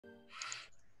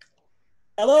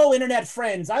Hello, internet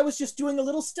friends. I was just doing a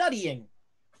little studying.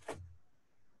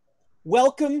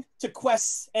 Welcome to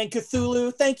Quests and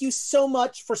Cthulhu. Thank you so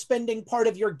much for spending part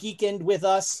of your geekend with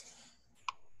us.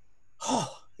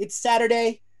 It's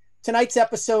Saturday. Tonight's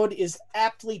episode is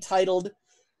aptly titled,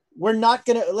 what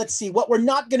we're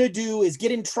not gonna do is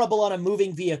get in trouble on a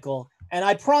moving vehicle. And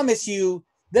I promise you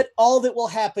that all that will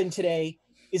happen today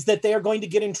is that they are going to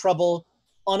get in trouble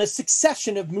on a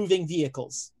succession of moving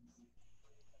vehicles.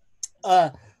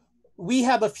 We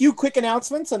have a few quick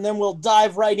announcements and then we'll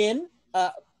dive right in.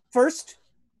 First,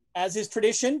 as is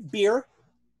tradition, beer.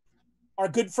 Our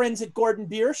good friends at Gordon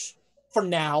Biersch, for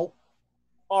now,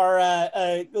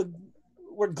 we're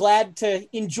glad to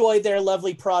enjoy their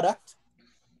lovely product.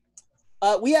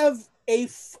 We have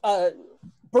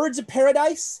Birds of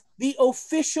Paradise, the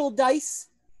official dice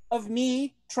of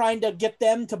me trying to get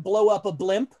them to blow up a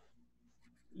blimp.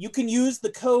 You can use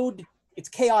the code, it's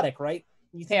chaotic, right?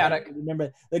 Chaotic.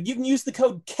 Remember, you can use the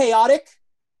code chaotic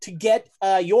to get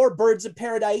your Birds of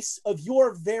Paradise of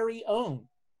your very own.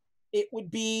 It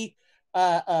would be,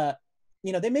 they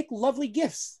make lovely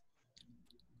gifts.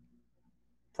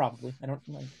 Probably, I don't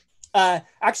know.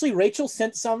 Actually, Rachel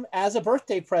sent some as a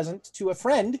birthday present to a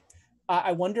friend.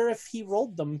 I wonder if he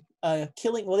rolled them.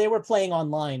 They were playing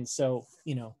online, so,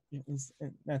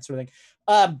 that sort of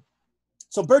thing.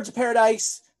 So Birds of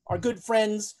Paradise, our good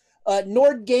friends.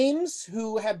 Nord Games,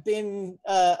 who have been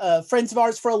friends of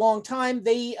ours for a long time,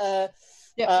 a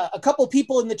couple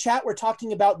people in the chat were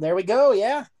talking about. There we go.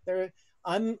 Yeah,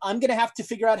 I'm gonna have to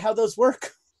figure out how those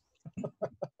work.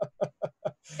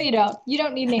 You don't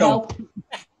need any help.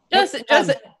 Just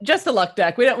the luck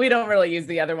deck. We don't really use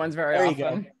the other ones very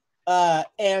often.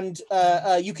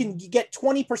 You can get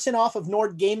 20% off of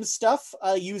Nord Games stuff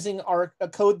using a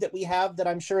code that we have that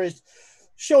I'm sure is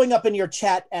showing up in your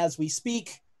chat as we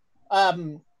speak.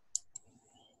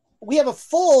 We have a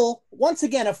full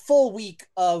week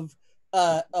of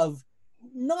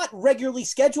not regularly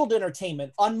scheduled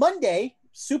entertainment. On Monday,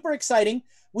 super exciting,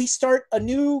 we start a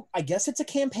new, I guess it's a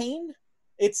campaign.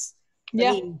 We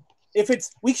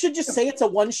should just say it's a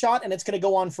one shot and it's going to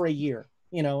go on for a year.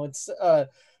 We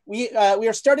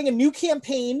are starting a new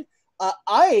campaign.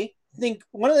 I think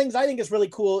one of the things I think is really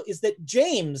cool is that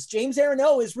James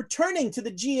Aronow is returning to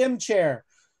the GM chair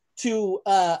to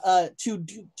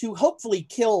hopefully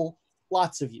kill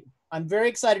lots of you. I'm very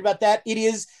excited about that. It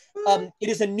is a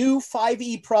new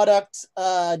 5e product,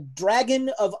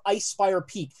 Dragon of Icefire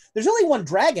Peak. There's only one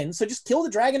dragon, so just kill the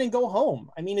dragon and go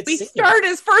home. I mean, we start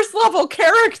as first level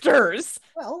characters.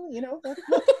 Well,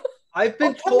 I've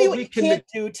been told we can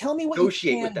Tell me what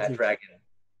negotiate you with that do. dragon.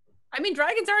 I mean,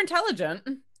 dragons are intelligent.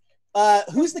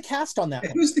 Who's the cast on that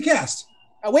one? Who's the cast?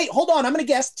 Wait, hold on. I'm going to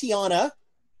guess Tiana.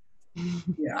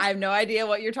 Yeah. I have no idea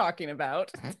what you're talking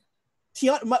about.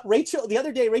 Rachel, the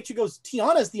other day, Rachel goes,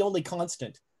 Tiana's the only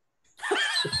constant.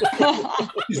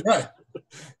 He's right.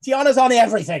 Tiana's on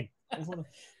everything.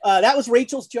 That was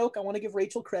Rachel's joke. I want to give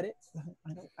Rachel credit.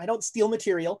 I don't steal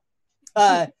material.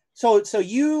 So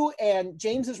you and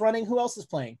James is running. Who else is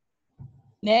playing?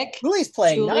 Nick. Julie's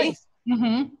playing. Julie. Nice.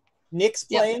 Mm-hmm. Nick's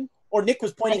playing? Yep. Or Nick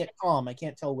was pointing at Tom. I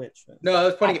can't tell which. No, I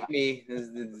was pointing at me.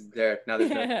 Now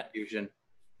there's no confusion.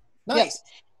 Nice.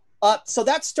 Yep. So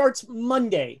that starts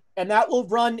Monday, and that will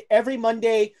run every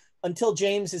Monday until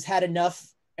James has had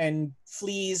enough and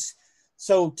flees.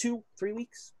 So 2-3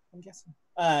 weeks, I'm guessing.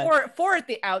 Four at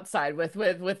the outside with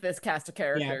this cast of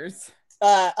characters.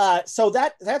 Yeah. So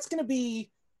that's going to be,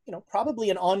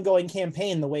 probably an ongoing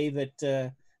campaign the way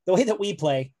that we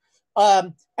play.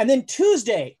 And then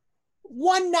Tuesday,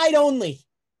 one night only,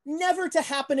 never to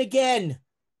happen again.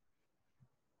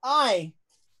 I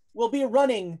will be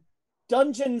running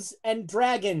Dungeons and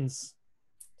Dragons.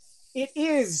 It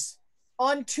is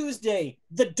on Tuesday,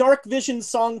 the Dark Vision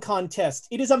Song Contest.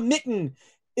 It is a mitten.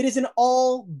 It is an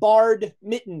all bard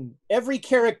mitten. Every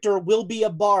character will be a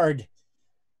bard.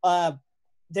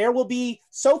 There will be,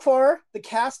 so far, the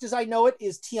cast as I know it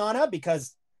is Tiana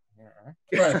because Julie.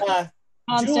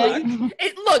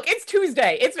 It's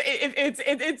Tuesday.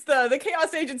 It's the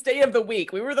Chaos Agents Day of the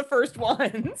week. We were the first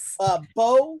ones.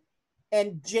 Bo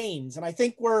and James, and I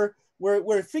think we're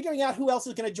figuring out who else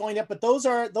is going to join up. But those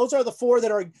are the four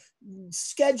that are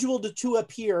scheduled to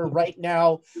appear right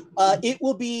now. It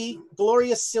will be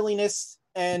glorious silliness,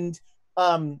 and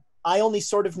I only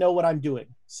sort of know what I'm doing.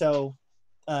 So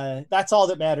that's all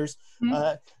that matters.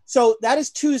 So that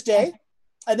is Tuesday,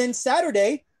 and then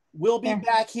Saturday we'll be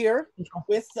back here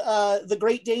with the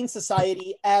Great Dane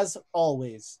Society as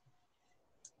always.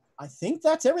 I think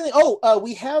that's everything.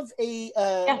 We have a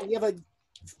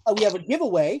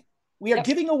giveaway. We are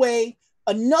giving away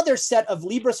another set of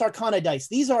Libris Arcana dice.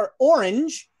 These are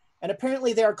orange, and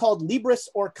apparently they are called Libris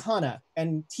Arcana.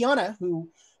 And Tiana, who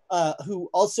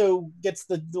also gets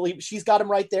she's got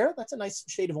them right there. That's a nice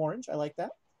shade of orange. I like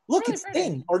that. Look, Really it's pretty.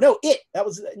 Thing. Or no, it. That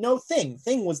was no Thing.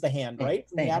 Thing was the hand, right?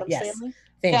 From the Thing, Addams yes. family.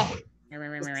 Thing. Yeah.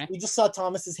 We just saw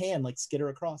Thomas's hand like skitter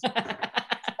across.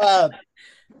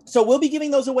 So we'll be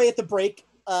giving those away at the break.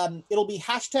 It'll be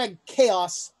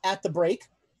 #chaos at the break.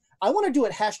 I want to do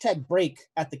it #break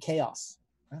at the chaos.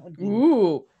 That would be...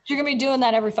 Ooh, You're going to be doing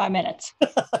that every 5 minutes.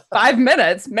 5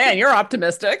 minutes, man, you're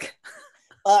optimistic.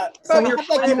 So From we'll your have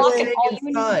that friend giveaway. unlocking all you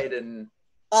inside and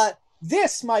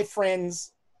This, my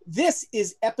friends, this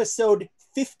is episode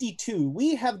 52.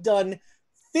 We have done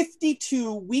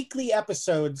 52 weekly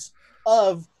episodes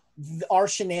of our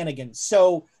shenanigans.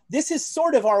 So this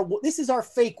is our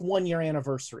fake 1 year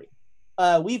anniversary.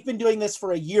 We've been doing this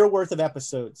for a year worth of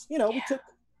episodes. You know,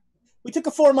 we took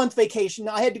a 4-month vacation.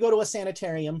 I had to go to a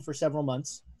sanitarium for several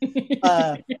months.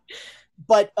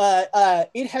 But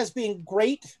it has been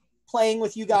great playing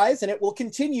with you guys, and it will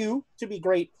continue to be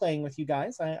great playing with you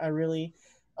guys. I really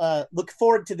look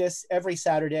forward to this every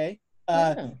Saturday.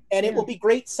 And it will be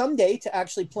great someday to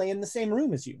actually play in the same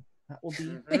room as you. That will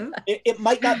be. It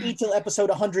might not be till episode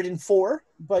 104,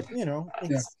 but you know,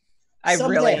 I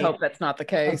someday, really hope that's not the Oh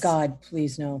case. God,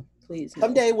 please no. Please no.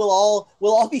 someday we'll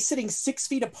all be sitting 6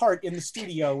 feet apart in the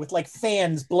studio with like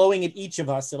fans blowing at each of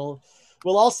us. We'll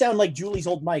all sound like Julie's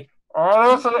old mic.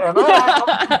 I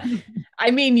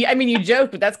mean, you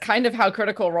joke, but that's kind of how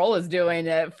Critical Role is doing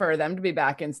it for them to be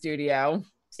back in studio.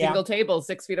 Single tables,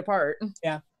 6 feet apart.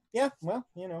 Yeah, well,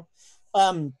 you know.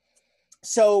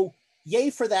 So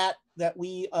yay for that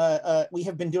we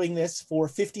have been doing this for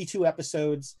 52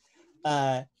 episodes.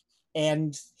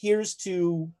 And here's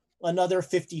to another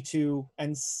 52,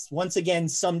 and once again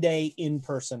someday in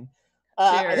person.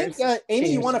 I think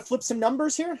Amy, you want to flip some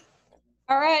numbers here?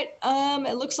 All right.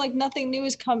 It looks like nothing new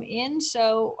has come in,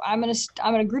 so I'm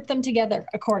gonna group them together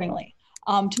accordingly.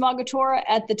 Tamagotora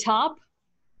at the top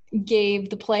gave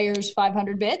the players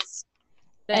 500 bits.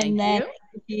 Thank then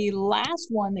you. the last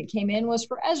one that came in was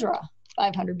for Ezra,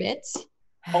 500 bits.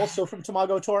 Also from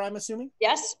Tamagotora, I'm assuming?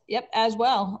 Yes, yep, as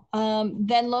well.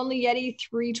 Then Lonely Yeti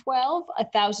 312,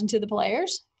 1,000 to the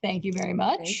players. Thank you very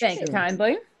much. Thank you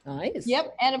kindly. Nice.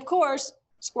 Yep, and of course,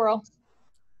 Squirrel.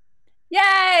 Yay!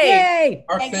 Yay!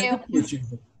 Our Thank favorite Twitch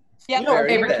user. Yep. You know, Very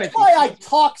favorite good. that's why I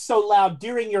talk so loud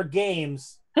during your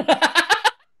games.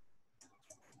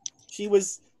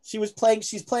 She's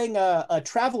playing a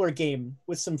Traveler game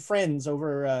with some friends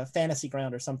over Fantasy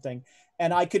Ground or something,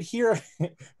 and I could hear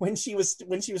when she was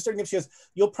starting up, she goes,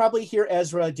 "You'll probably hear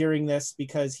Ezra during this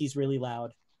because he's really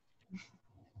loud."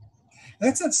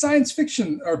 That's that science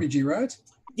fiction RPG, right?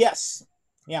 Yes.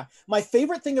 Yeah. My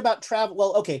favorite thing about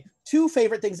two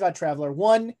favorite things about Traveler.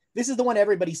 One, this is the one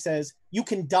everybody says, you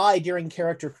can die during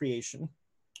character creation,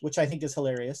 which I think is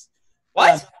hilarious.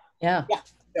 What? Yeah.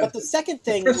 But the second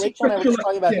thing, Chris- Rachel and I were just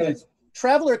talking about yeah. this,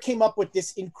 Traveler came up with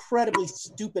this incredibly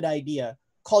stupid idea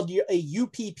called a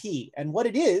UPP. And what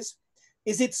it is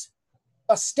it's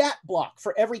a stat block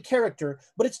for every character,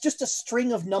 but it's just a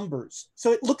string of numbers.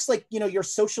 So it looks like, your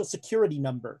social security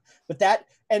number.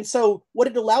 And so what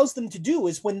it allows them to do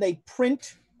is when they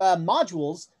print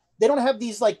modules, they don't have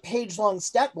these like page-long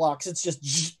stat blocks. It's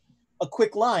just a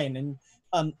quick line, and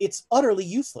it's utterly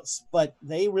useless, but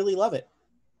they really love it.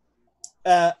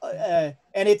 And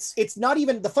it's not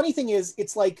even, the funny thing is,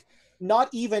 it's like not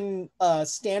even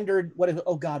standard. What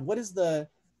is the...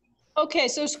 Okay,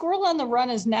 so Squirrel on the Run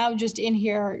is now just in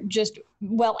here,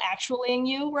 actuallying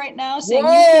you right now, saying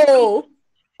Whoa!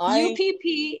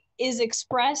 UPP is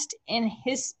expressed in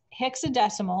his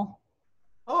hexadecimal.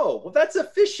 Oh, well, that's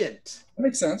efficient. That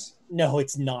makes sense. No,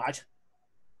 it's not.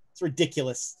 It's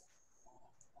ridiculous.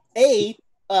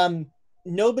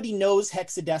 Nobody knows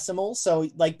hexadecimal, so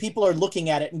like people are looking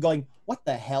at it and going, "What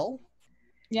the hell?"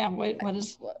 Yeah, wait, what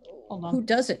is? Hold on. Who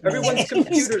doesn't? Everyone's He's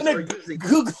computers gonna are using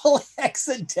Google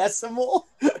hexadecimal.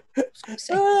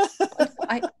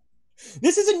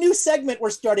 This is a new segment we're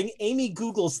starting. Amy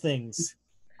Googles things.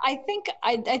 I think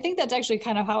that's actually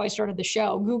kind of how I started the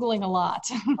show, Googling a lot.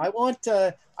 I want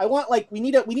like we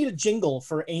need a jingle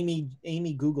for Amy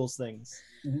Googles things.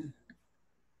 Mm-hmm.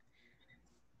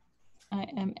 I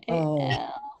am Oh.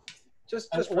 AL. Just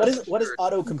What press does return.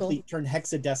 autocomplete turn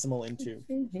hexadecimal into?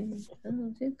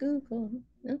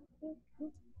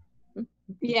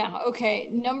 Yeah, okay.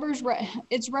 Numbers,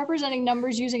 it's representing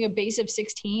numbers using a base of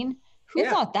 16. Who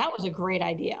Yeah. thought that was a great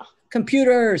idea?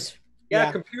 Computers. Yeah,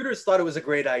 Yeah. computers thought it was a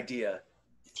great idea.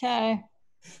 Okay.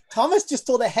 Thomas just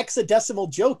told a hexadecimal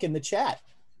joke in the chat.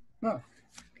 Oh.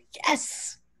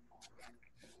 Yes.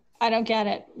 I don't get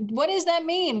it. What does that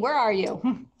mean? Where are you?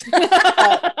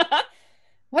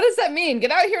 What does that mean?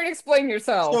 Get out here and explain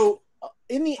yourself. So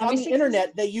on the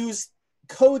internet, they use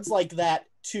codes like that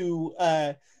to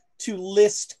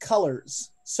list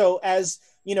colors. So as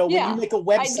when you make a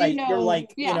website, you're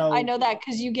like, I know that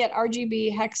because you get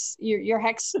RGB hex, your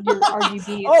hex, your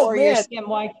RGB, or your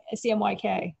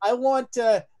CMYK. I want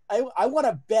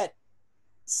to bet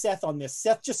Seth on this.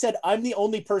 Seth just said, I'm the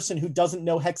only person who doesn't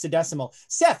know hexadecimal.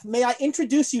 Seth, may I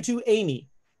introduce you to Amy,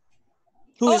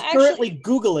 who is currently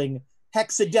Googling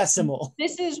hexadecimal.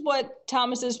 This is what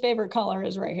Thomas's favorite color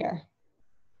is right here.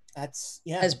 That's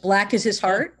As black as his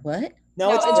heart? What?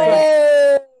 No, it's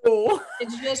gray.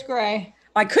 It's just gray.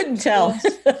 I couldn't tell.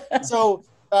 So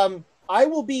I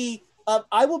will be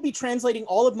translating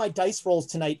all of my dice rolls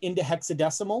tonight into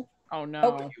hexadecimal. Oh no.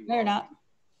 Okay. They're not.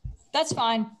 That's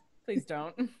fine. Please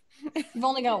don't. You've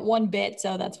only got one bit,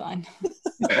 so that's fine.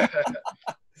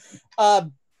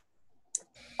 All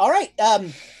right.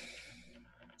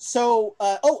 So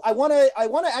I want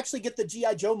to actually get the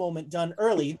G.I. Joe moment done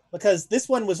early because this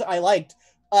one I liked.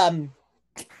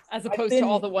 As opposed to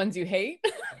all the ones you hate?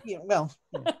 Yeah, well,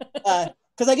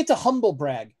 because I get to humble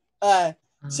brag.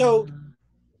 So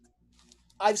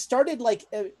I've started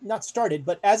not started,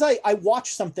 but as I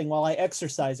watch something while I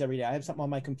exercise every day, I have something on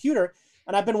my computer,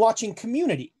 and I've been watching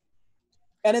Community.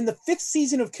 And in the 5th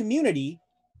season of Community,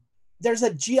 there's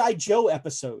a G.I. Joe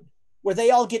episode where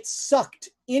they all get sucked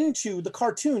into the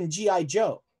cartoon G.I.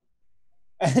 Joe.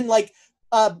 And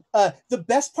the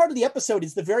best part of the episode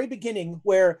is the very beginning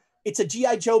where it's a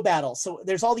G.I. Joe battle. So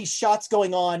there's all these shots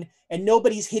going on and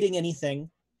nobody's hitting anything.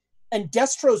 And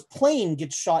Destro's plane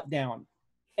gets shot down.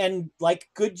 And like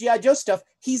good G.I. Joe stuff,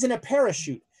 he's in a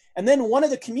parachute. And then one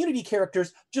of the Community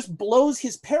characters just blows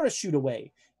his parachute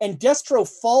away. And Destro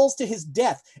falls to his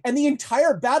death. And the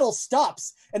entire battle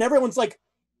stops. And everyone's like,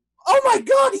 oh my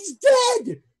God, he's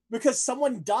dead! Because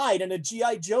someone died in a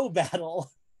G.I. Joe battle.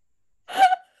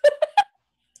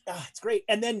 It's great.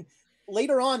 And then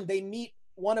later on, they meet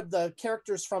one of the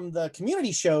characters from the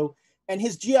Community show, and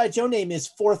his G.I. Joe name is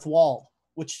Fourth Wall,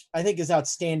 which I think is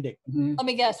outstanding. Mm-hmm. Let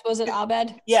me guess, was it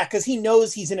Abed? Yeah, because he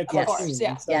knows he's in a cartoon. Of course,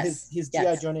 yeah. So his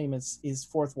G.I. Joe name is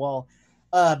Fourth Wall.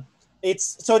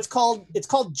 It's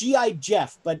called G.I.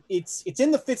 Jeff, but it's in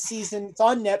the 5th season. It's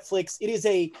on Netflix. It is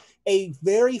a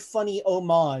very funny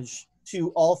homage to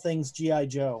all things G.I.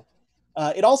 Joe.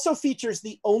 It also features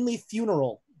the only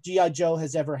funeral G.I. Joe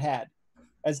has ever had,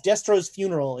 as Destro's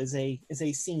funeral is a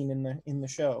scene in the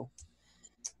show.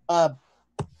 All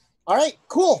right,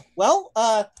 cool. Well,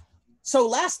 so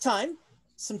last time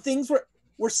some things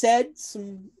were said,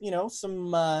 some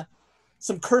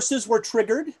curses were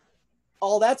triggered,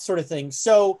 all that sort of thing.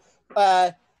 So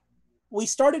we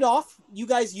started off. You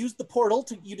guys used the portal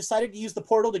you decided to use the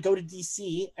portal to go to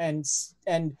DC and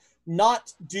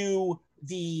not do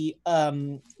the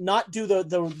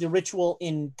ritual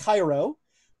in Cairo.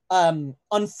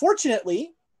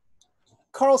 Unfortunately,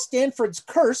 Carl Stanford's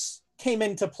curse came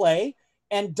into play,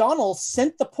 and Donald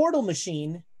sent the portal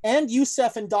machine and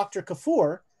Yusef and Dr.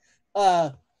 Kafur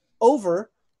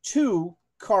over to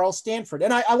Carl Stanford.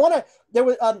 And I want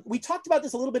to, we talked about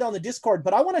this a little bit on the Discord,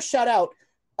 but I want to shout out.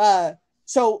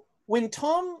 So when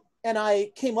Tom and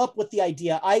I came up with the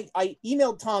idea, I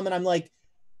emailed Tom and I'm like,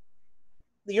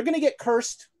 you're going to get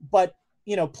cursed, but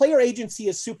player agency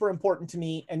is super important to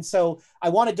me. And so I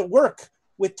wanted to work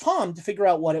with Tom to figure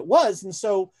out what it was. And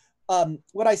so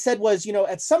what I said was,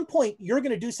 at some point you're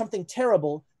going to do something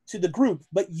terrible to the group,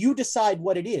 but you decide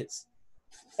what it is.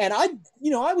 And I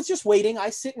was just waiting. I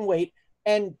sit and wait.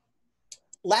 And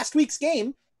last week's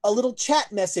game, a little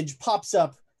chat message pops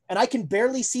up and I can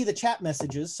barely see the chat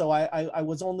messages. So I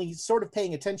was only sort of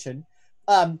paying attention.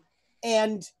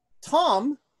 And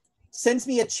Tom sends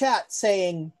me a chat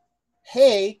saying,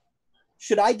 hey,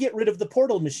 should I get rid of the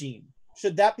portal machine?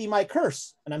 Should that be my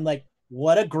curse? And I'm like,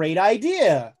 what a great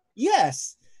idea.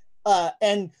 Yes.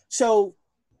 And so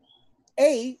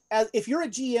if you're a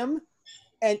GM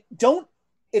and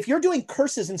if you're doing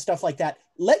curses and stuff like that,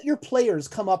 let your players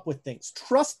come up with things.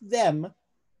 Trust them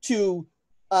to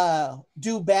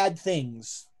do bad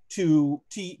things to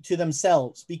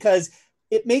themselves, because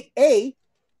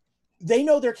they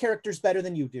know their characters better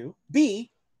than you do.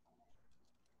 B,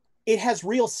 it has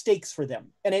real stakes for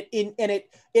them, and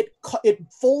it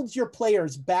folds your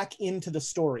players back into the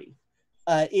story.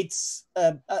 It's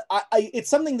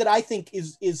something that I think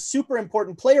is super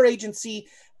important. Player agency.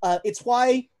 It's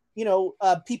why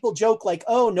people joke like,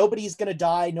 oh, nobody's gonna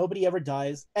die, nobody ever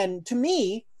dies, and to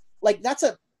me, like, that's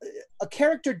a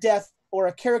character death or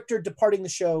a character departing the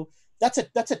show. That's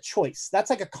a choice.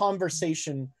 That's like a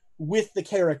conversation with the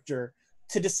character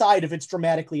to decide if it's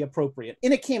dramatically appropriate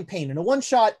in a campaign. In a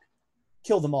one-shot,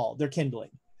 kill them all. They're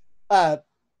kindling. But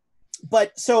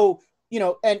so,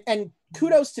 and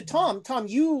kudos to Tom. Tom,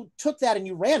 you took that and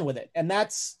you ran with it. And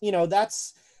that's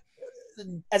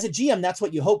as a GM, that's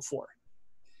what you hope for.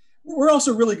 We're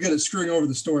also really good at screwing over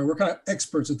the story. We're kind of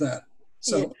experts at that.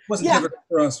 So it wasn't difficult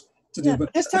for us to do.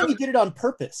 But this time you did it on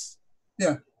purpose.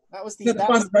 Yeah. That was the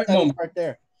right moment part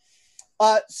there.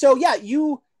 So yeah,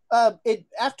 you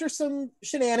after some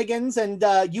shenanigans and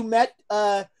you met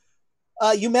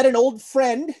an old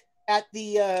friend at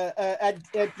the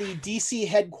DC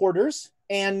headquarters,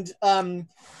 and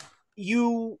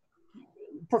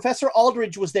Professor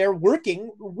Aldridge was there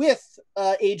working with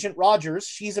Agent Rogers.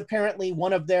 She's apparently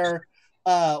one of their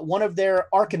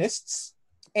arcanists,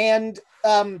 and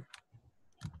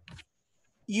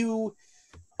you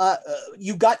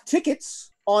got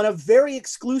tickets on a very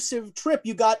exclusive trip.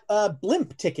 You got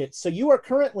blimp tickets, so you are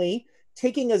currently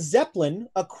taking a Zeppelin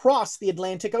across the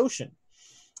Atlantic Ocean.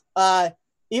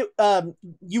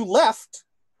 You left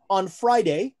on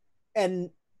Friday, and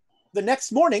the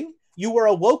next morning you were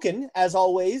awoken, as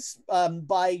always,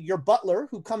 by your butler,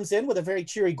 who comes in with a very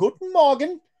cheery "Guten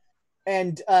Morgen"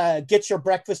 and gets your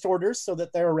breakfast orders so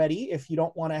that they're ready if you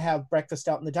don't want to have breakfast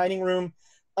out in the dining room.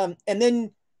 And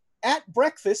then at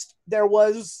breakfast, there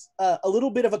was a little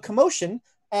bit of a commotion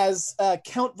as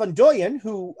Count Van Doyen,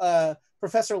 who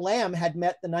Professor Lamb had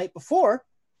met the night before,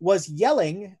 was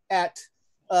yelling at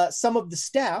some of the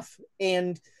staff.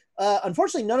 And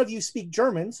unfortunately, none of you speak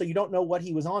German, so you don't know what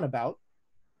he was on about.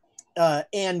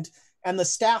 And the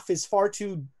staff is far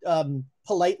too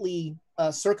politely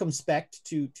circumspect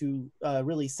to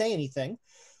really say anything.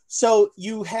 So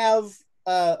you have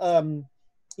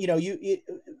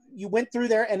you went through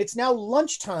there, and it's now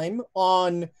lunchtime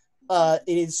on it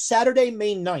is Saturday,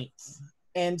 May 9th.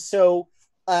 And so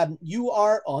you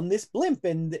are on this blimp,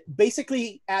 and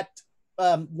basically at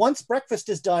once breakfast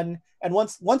is done and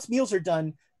once meals are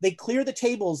done, they clear the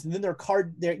tables, and then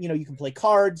you can play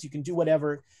cards, you can do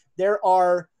whatever. There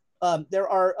are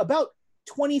about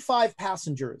 25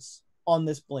 passengers on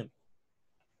this blimp.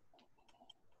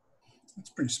 That's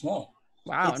pretty small.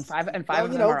 Wow, and five of them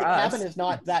are the us. cabin is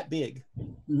not that big.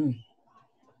 Mm-hmm.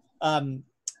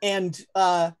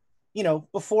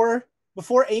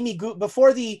 Before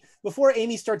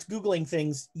Amy starts Googling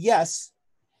things, yes,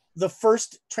 the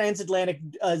first transatlantic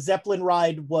Zeppelin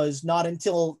ride was not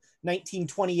until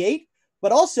 1928,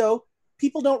 but also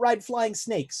people don't ride flying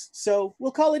snakes, so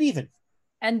we'll call it even.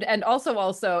 And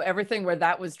also everything where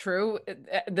that was true,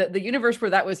 the universe where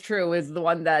that was true is the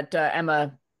one that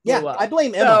Emma blew up. I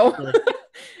blame Emma. So.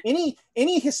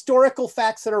 Any historical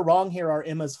facts that are wrong here are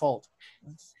Emma's fault.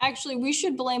 Actually, we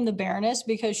should blame the Baroness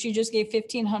because she just gave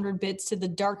 1,500 bits to the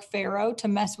Dark Pharaoh to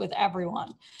mess with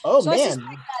everyone. Oh, so man. I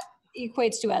suspect that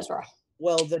equates to Ezra.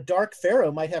 Well, the Dark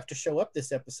Pharaoh might have to show up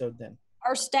this episode then.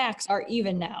 Our stacks are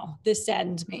even now. This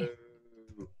saddens me.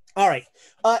 All right.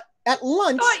 At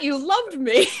lunch... I thought you loved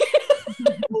me.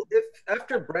 Well, if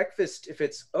after breakfast, if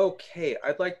it's okay,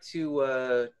 I'd like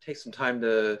to take some time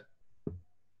to...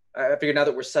 I figure now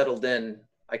that we're settled in,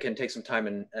 I can take some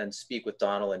time and speak with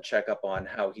Donald and check up on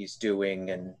how he's doing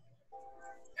and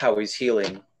how he's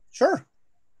healing. Sure.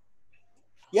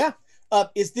 Yeah. Are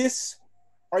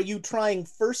you trying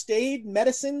first aid,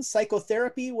 medicine,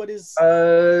 psychotherapy? What is...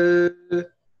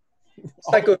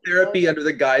 Psychotherapy under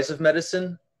the guise of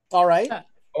medicine. All right. I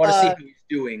want to see how he's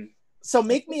doing. So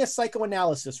make me a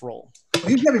psychoanalysis roll.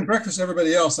 He's having breakfast with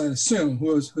everybody else, I assume,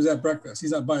 who's at breakfast.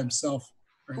 He's not by himself.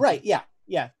 Right, yeah.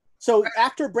 So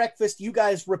after breakfast, you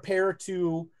guys repair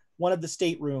to one of the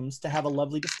staterooms to have a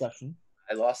lovely discussion.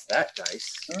 I lost that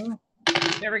dice.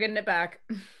 Never getting it back.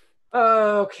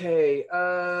 Okay,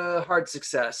 hard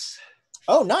success.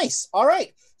 Oh, nice. All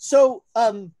right. So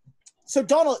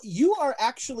Donald, you are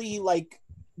actually like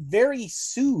very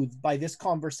soothed by this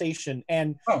conversation,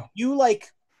 and you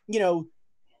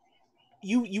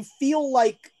feel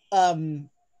like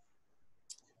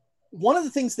one of the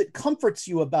things that comforts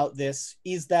you about this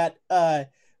is that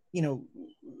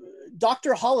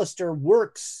Dr. Hollister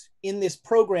works in this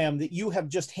program that you have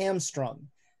just hamstrung,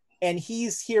 and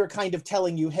he's here kind of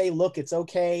telling you, hey, look, it's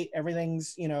okay,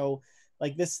 everything's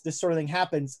like this sort of thing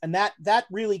happens, and that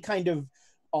really kind of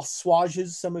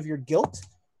assuages some of your guilt,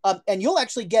 and you'll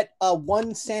actually get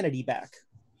 1 sanity back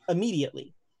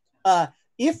immediately.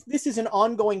 If this is an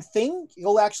ongoing thing,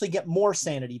 you'll actually get more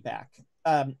sanity back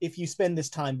if you spend this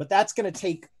time, but that's going to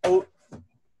take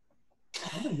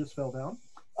something just fell down.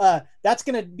 That's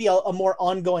going to be a more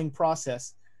ongoing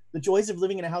process. The joys of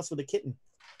living in a house with a kitten.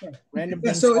 Random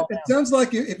things so fall it sounds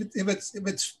like if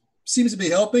it seems to be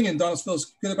helping, and Donald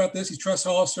feels good about this, he trusts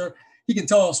Hollister, he can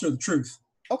tell Alistair the truth.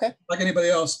 Okay. Like anybody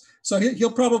else. So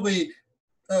he'll probably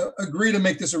agree to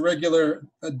make this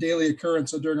a daily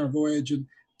occurrence during our voyage and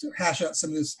to hash out some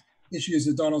of these issues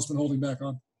that Donald's been holding back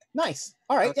on. Nice.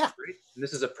 All right. That's great. And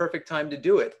this is a perfect time to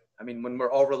do it. I mean, when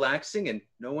we're all relaxing and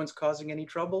no one's causing any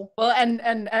trouble. Well,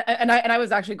 and I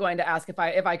was actually going to ask if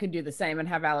I could do the same and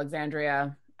have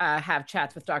Alexandria have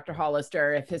chats with Dr.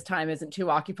 Hollister if his time isn't too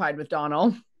occupied with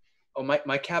Donald. Oh,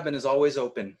 my cabin is always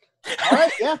open. All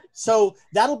right. Yeah. So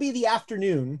that'll be the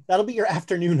afternoon. That'll be your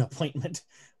afternoon appointment.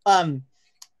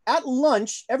 At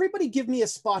lunch, everybody give me a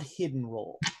spot hidden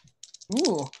roll.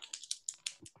 Ooh.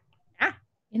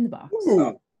 In the box.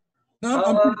 Ooh.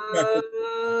 No,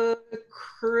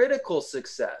 critical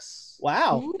success.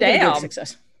 Wow. Ooh, Damn. good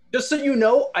success. Just so you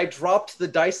know, I dropped the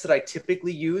dice that I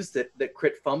typically use that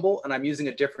crit fumble, and I'm using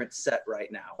a different set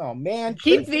right now. Oh man.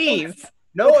 Keep these.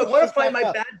 No, I want to find my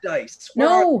bad dice.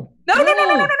 No.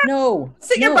 No.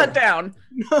 Sit your butt down.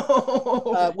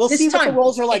 No. We'll This see what the time.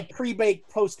 rolls are like pre-break,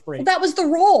 post-break. Well, that was the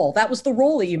roll. That was the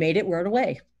roll that you made it right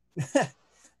away.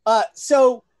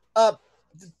 So,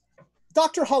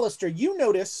 Dr. Hollister, you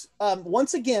notice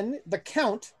once again the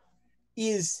Count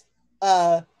is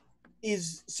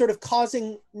sort of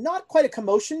causing not quite a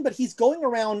commotion, but he's going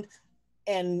around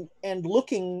and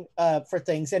looking for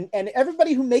things, and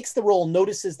everybody who makes the roll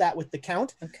notices that with the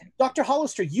Count. Okay. Dr.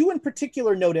 Hollister, you in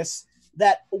particular notice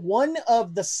that one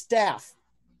of the staff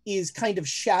is kind of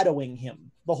shadowing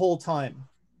him the whole time.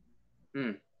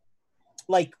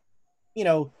 Like,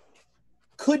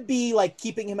 could be like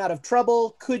keeping him out of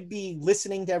trouble, could be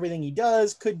listening to everything he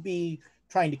does, could be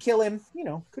trying to kill him,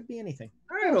 could be anything.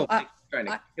 I don't think trying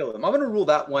to kill him. I'm going to rule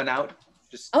that one out.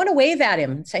 I want to wave at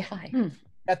him and say hi.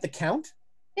 At the Count?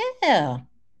 Yeah.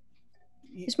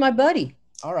 He's my buddy.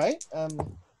 All right.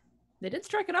 They did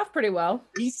strike it off pretty well.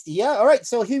 All right.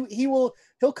 So he'll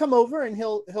come over and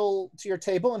he'll to your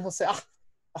table and he'll say,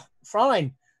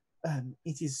 Fräulein,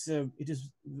 it is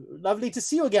lovely to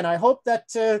see you again. I hope that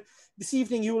this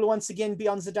evening you will once again be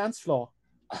on the dance floor.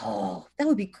 Oh, that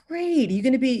would be great. Are you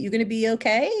gonna be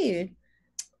okay?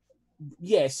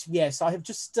 Yes. I have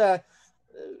just I'm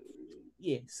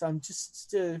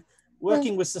just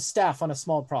working with the staff on a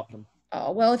small problem.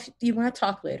 Oh, well, if you want to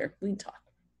talk later, we can talk.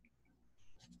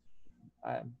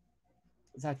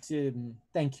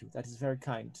 Thank you. That is very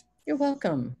kind. You're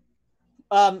welcome.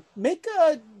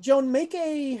 Joan, make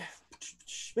a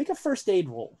first aid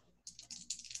roll.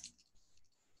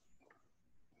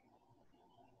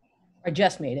 I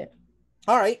just made it.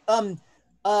 All right.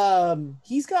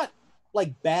 He's got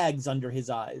like bags under his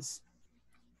eyes.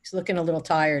 He's looking a little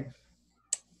tired.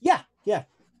 Yeah.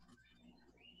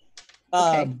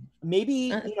 Okay.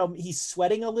 Maybe he's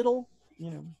sweating a little.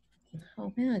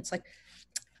 Oh man, it's like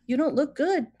you don't look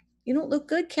good. You don't look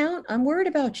good, Count. I'm worried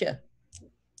about you.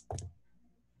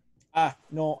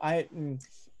 No,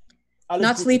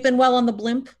 Not sleeping well on the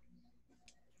blimp.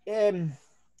 You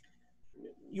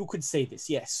could say this,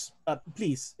 yes.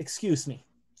 Please excuse me.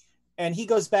 And he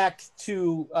goes back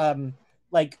to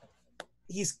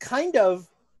he's kind of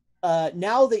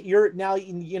now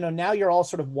you're all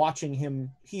sort of watching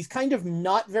him. He's kind of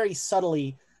not very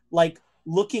subtly like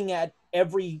looking at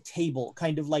every table,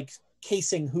 kind of like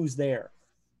casing who's there.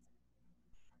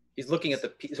 He's looking at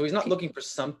so he's not looking for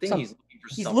something. He's looking for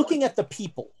He's someone. looking at the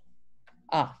people.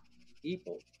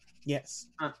 People. Yes.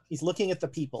 Huh. He's looking at the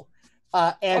people.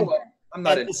 I'm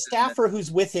not and the staffer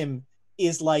who's with him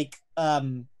is like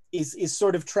is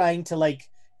sort of trying to like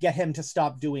get him to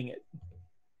stop doing it.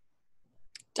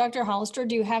 Dr. Hollister,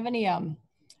 do you have any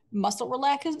muscle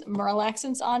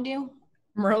relaxants on you?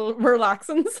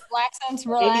 Relaxants?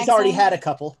 Relaxants. He's already had a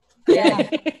couple. Yeah.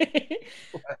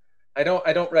 I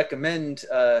don't recommend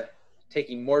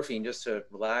taking morphine just to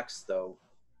relax, though.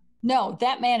 No,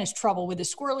 that man is trouble with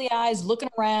his squirrely eyes, looking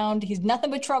around. He's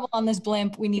nothing but trouble on this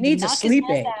blimp. We need to knock his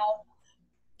ass out,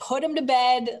 put him to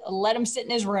bed, let him sit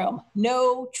in his room.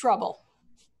 No trouble.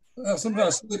 Some kind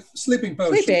of sleeping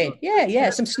potion. Sleep aid. Yeah.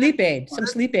 Some sleep aid.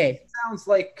 Sounds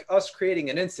like us creating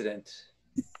an incident.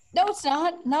 No, it's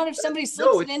not. Not if somebody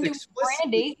slips it into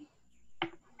brandy.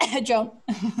 Joan.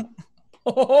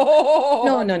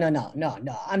 No.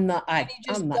 I'm not. He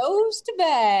just goes to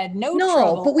bed. No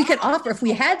trouble. No, but we could offer, if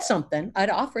we had something, I'd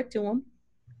offer it to him.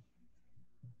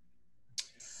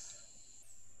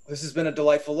 This has been a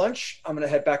delightful lunch. I'm going to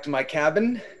head back to my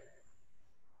cabin.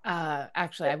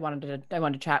 Actually, I wanted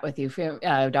to chat with you,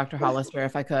 Dr. Hollister,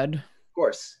 if I could. Of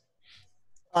course.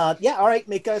 Yeah, all right.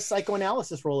 Make a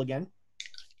psychoanalysis roll again.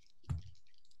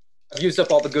 I've used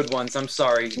up all the good ones. I'm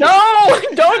sorry. No,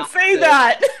 don't say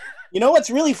that. You know what's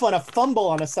really fun? A fumble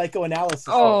on a psychoanalysis.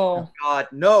 Oh God,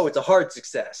 no, it's a hard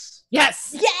success.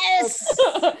 yes. Yes.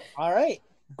 All right.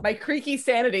 My creaky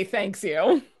sanity thanks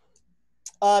you.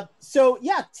 So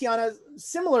yeah, Tiana,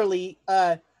 similarly,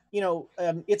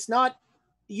 it's not,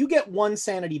 you get one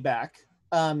sanity back.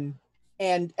 And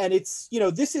it's,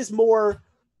 this is more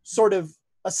sort of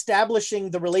establishing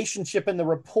the relationship and the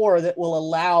rapport that will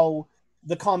allow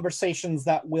the conversations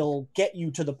that will get you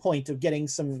to the point of getting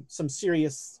some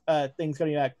serious things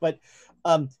going back. But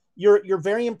you're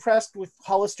very impressed with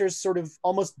Hollister's sort of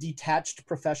almost detached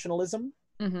professionalism.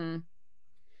 Mm-hmm.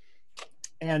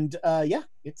 And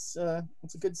it's a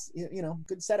good,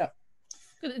 good setup.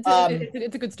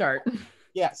 It's a good start.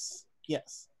 Yes.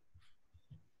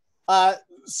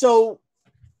 So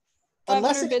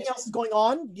unless 500 anything bits. else is going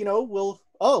on,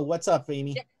 what's up,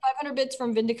 Amy? 500 bits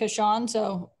from Vindica Sean.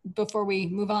 So before we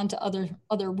move on to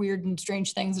other weird and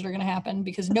strange things that are going to happen,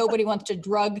 because nobody wants to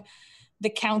drug the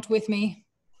count with me.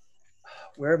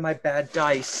 Where are my bad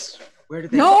dice? Where do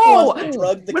they No!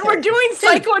 Drug the When count. we're doing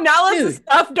psychoanalysis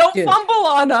stuff, don't fumble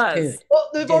on us. Well,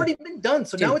 they've already been done,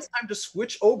 so now it's time to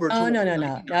switch over to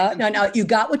No. You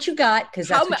got what you got, because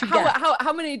that's what you got.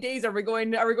 How many days are we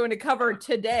going to cover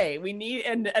today? We need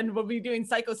and we'll be doing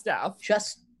psycho stuff.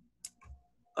 Just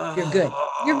you're good.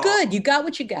 You're good. You got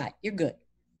what you got. You're good.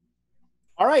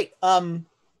 All right. Play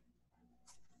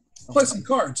some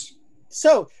cards.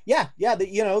 So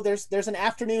there's an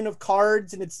afternoon of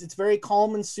cards, and it's very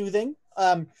calm and soothing.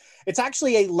 It's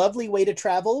actually a lovely way to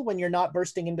travel when you're not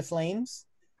bursting into flames,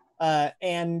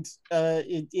 and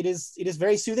it is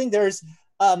very soothing. There's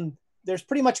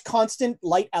pretty much constant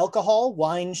light alcohol,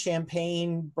 wine,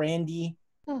 champagne, brandy.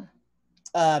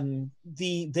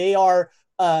 They are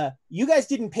you guys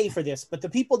didn't pay for this, but the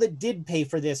people that did pay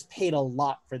for this paid a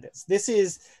lot for this. This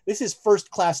is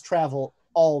first class travel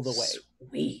all the way.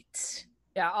 Sweet.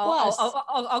 Yeah,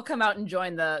 I'll come out and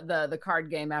join the card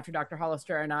game after Dr.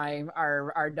 Hollister and I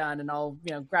are done, and I'll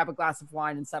grab a glass of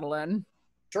wine and settle in.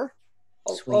 Sure.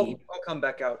 I'll come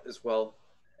back out as well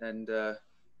and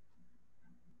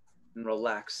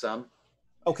relax some.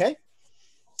 Okay.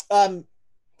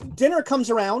 Dinner comes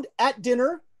around. At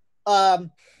dinner,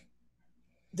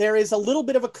 there is a little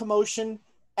bit of a commotion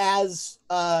as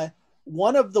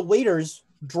one of the waiters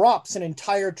drops an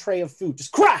entire tray of food.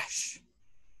 Just crash!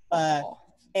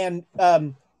 And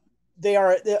they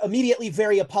are immediately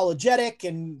very apologetic,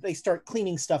 and they start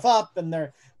cleaning stuff up, and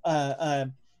they're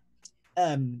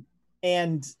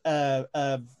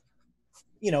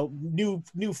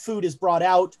new food is brought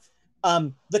out.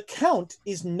 The Count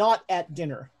is not at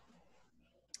dinner.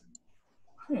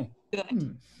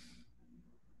 Good.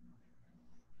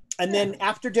 And then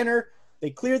after dinner, they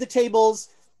clear the tables.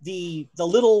 The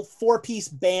little 4-piece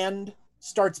band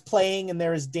starts playing, and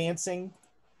there is dancing.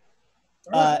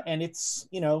 And it's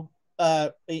into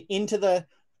the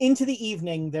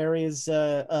evening. There is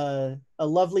a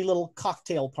lovely little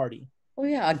cocktail party. Oh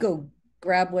yeah, I'd go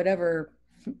grab whatever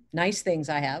nice things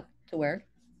I have to wear.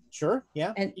 Sure.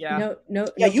 Yeah. And Yeah. no.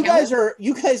 You guys are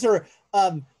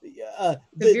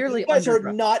Severely you guys are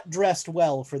underdressed. not dressed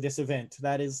well for this event.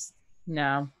 That is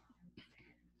No.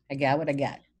 I got what I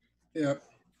got. Yeah.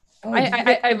 Oh,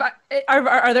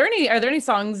 Are there any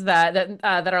songs that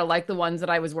are like the ones that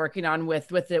I was working on with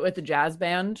the jazz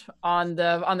band on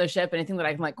the ship? Anything that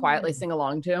I can quietly sing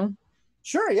along to?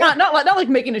 sure. Yeah. Not like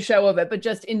making a show of it, but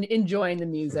just enjoying the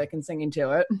music and singing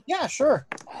to it. Yeah. Sure.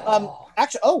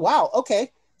 Actually. Oh wow.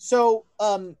 Okay. So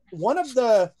one of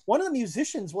the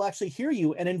musicians will actually hear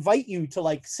you and invite you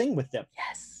to sing with them.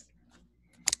 yes.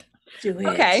 Do it.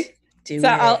 Okay. Do So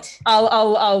it.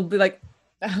 I'll be like,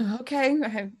 okay.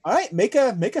 All right. Make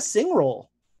a sing roll.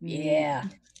 Yeah.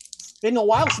 It's been a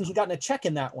while since you've gotten a check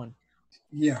in that one.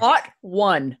 Yeah. Hot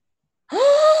one.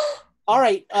 All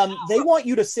right. They want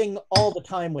you to sing all the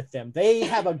time with them. They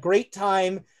have a great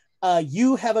time.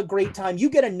 You have a great time. You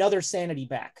get another sanity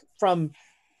back from,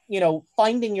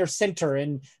 finding your center.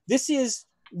 And this is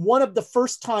one of the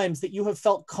first times that you have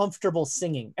felt comfortable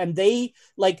singing. And they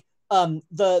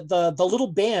the little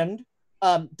band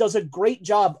does a great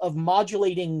job of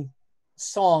modulating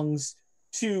songs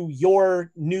to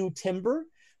your new timbre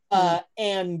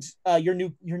and your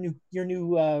new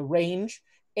range.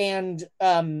 And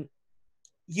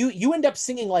you end up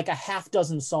singing a half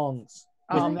dozen songs.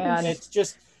 Oh, with- man. and it's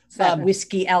just It's that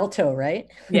whiskey alto, right?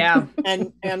 Yeah.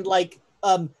 and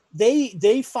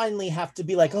they finally have to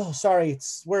be like, oh, sorry,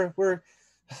 we're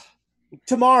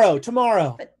tomorrow.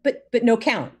 But no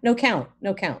count.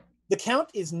 The Count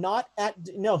is not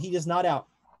he is not out.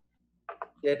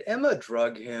 Did Emma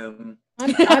drug him?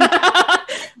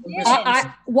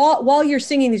 While you're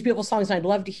singing these beautiful songs, and I'd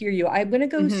love to hear you. I'm gonna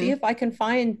go see if I can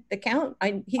find the Count.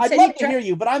 I'd love to hear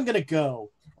you, but I'm gonna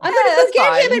go. I'm gonna go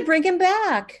get him and bring him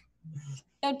back.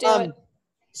 Don't do it.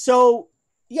 So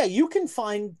yeah, you can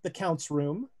find the Count's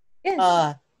room.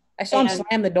 Yeah. I saw him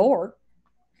slam the door.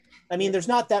 I mean, there's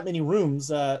not that many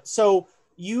rooms. So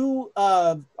you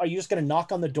are you just gonna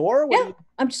knock on the door? Yeah,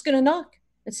 I'm just gonna knock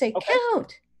and say,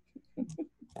 Count.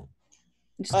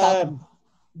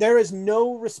 There is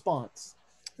no response.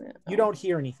 You don't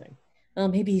hear anything.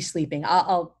 Maybe he's sleeping.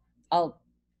 I'm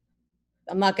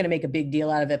not going to make a big deal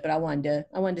out of it, but I wanted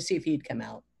to see if he'd come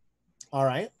out. All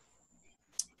right.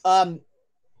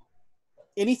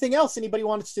 Anything else anybody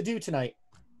wants to do tonight?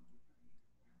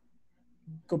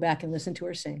 Go back and listen to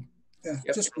her sing. Yeah,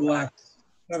 just relax.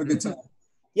 Have a good time.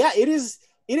 Yeah, it is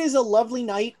a lovely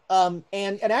night. And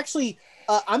actually,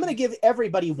 I'm going to give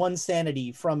everybody one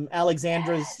sanity from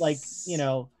Alexandra's,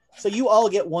 so you all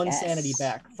get one sanity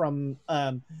back from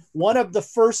one of the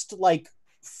first,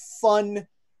 fun,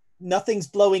 nothing's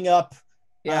blowing up.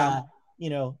 Yeah.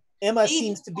 Emma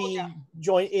seems to be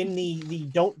in the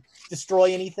don't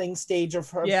destroy anything stage of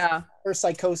her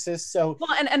psychosis. So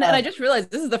and I just realized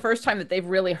this is the first time that they've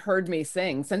really heard me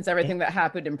sing since everything that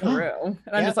happened in Peru.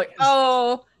 And I'm just like,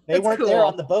 they weren't there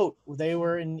on the boat. They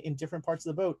were in different parts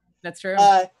of the boat. That's true.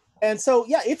 And so,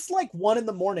 it's like 1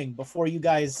 a.m. before you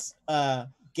guys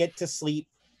get to sleep.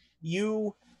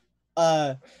 You,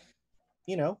 Ooh,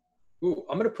 I'm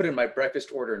going to put in my breakfast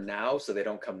order now so they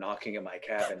don't come knocking at my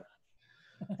cabin.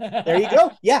 There you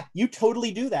go. Yeah, you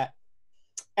totally do that.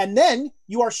 And then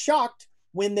you are shocked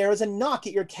when there is a knock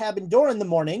at your cabin door in the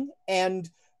morning and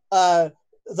the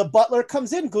butler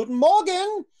comes in. Guten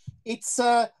Morgen. It's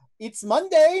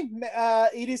Monday.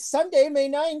 It is Sunday, May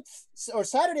 9th, or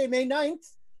Saturday, May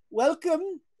 9th.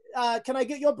 Welcome. Can I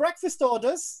get your breakfast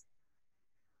orders?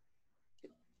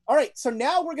 All right, so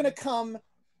now we're going to come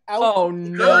out. Oh,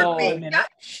 no.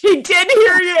 She did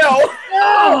hear you.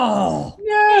 No.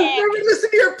 Never listen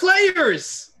to your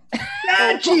players.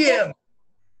 Bad GM.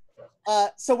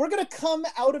 So we're going to come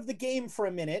out of the game for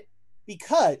a minute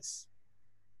because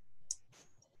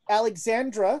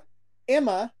Alexandra,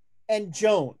 Emma, and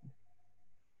Joan,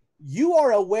 you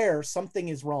are aware something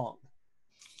is wrong.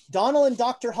 Donald and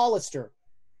Dr. Hollister,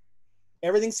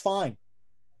 everything's fine.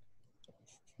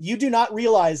 You do not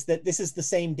realize that this is the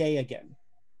same day again.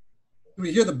 Do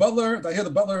we hear the butler? Do I hear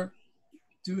the butler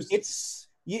do his...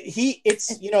 he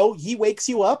wakes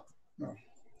you up. Oh.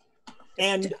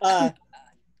 And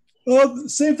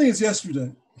same thing as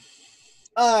yesterday.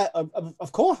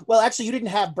 Of course. Well, actually, you didn't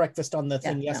have breakfast on the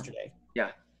thing yesterday.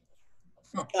 Yeah.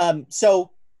 Oh.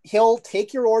 So he'll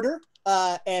take your order,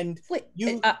 and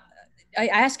I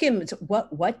asked him,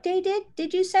 what day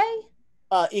did you say?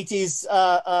 It is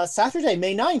Saturday,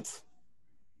 May 9th.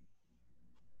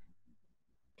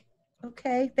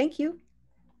 Okay, thank you.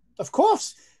 Of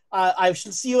course. I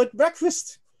shall see you at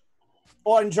breakfast.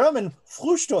 Or in German,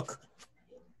 Frühstück.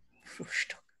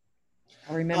 Frühstück.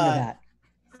 I'll remember that.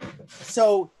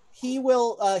 So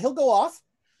he'll go off.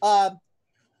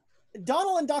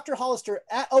 Donald and Dr. Hollister,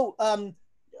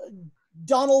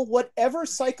 Donald, whatever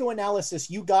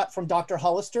psychoanalysis you got from Dr.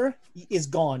 Hollister is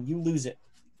gone. You lose it.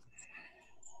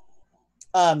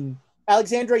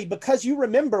 Alexandra, because you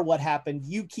remember what happened,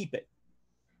 you keep it.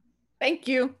 Thank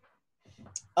you.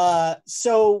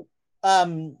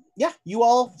 You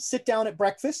all sit down at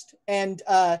breakfast and,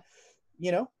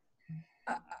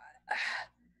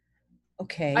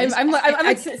 okay.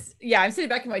 I'm sitting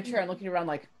back in my chair and looking around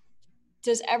like,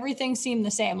 does everything seem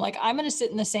the same? Like, I'm going to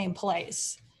sit in the same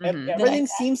place. Everything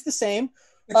seems the same.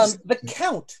 The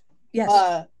Count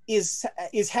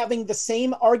is having the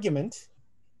same argument,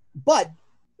 but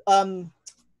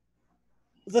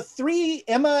the three,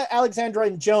 Emma, Alexandra,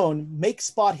 and Joan, make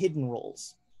spot hidden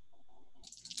rolls.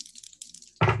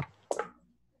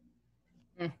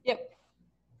 Yep.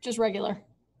 Just regular.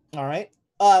 All right.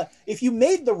 If you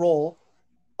made the roll,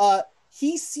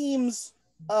 he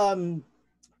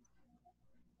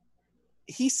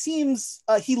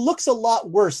looks a lot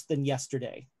worse than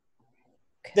yesterday.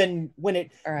 Than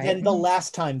than the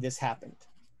last time this happened.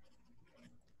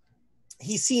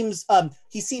 He seems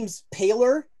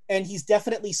paler and he's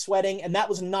definitely sweating, and that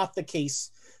was not the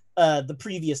case the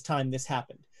previous time this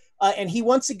happened. And he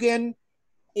once again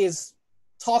is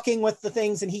talking with the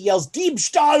things, and he yells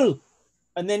Diebstahl,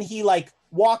 and then he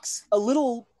walks a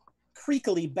little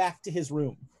creakily back to his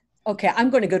room. Okay, I'm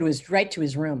going to go right to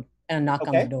his room and knock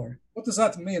on the door. What does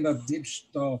that mean, that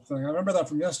Diebstahl thing? I remember that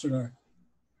from yesterday.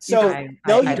 So you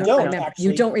don't.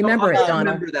 You don't remember it, Donald.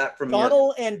 Remember that from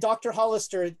Donald and Dr.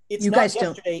 Hollister. It's not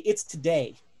yesterday. It's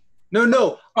today.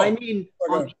 No. I mean,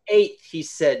 on the 8th, he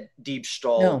said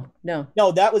Diebstahl. No.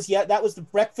 That was the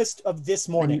breakfast of this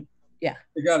morning. Yeah.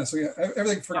 You got it. So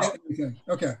everything, forget everything.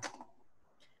 Okay.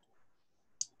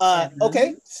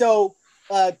 Okay. So,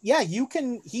 you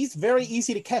can. He's very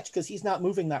easy to catch because he's not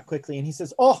moving that quickly. And he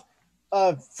says, "Oh,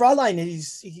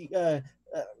 Fräulein,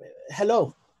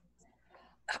 hello."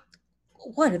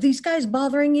 What, are these guys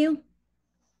bothering you?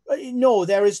 No,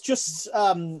 there is just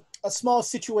a small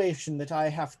situation that I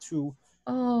have to.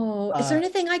 Oh, is there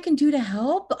anything I can do to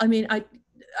help? I mean,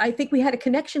 I think we had a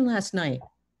connection last night.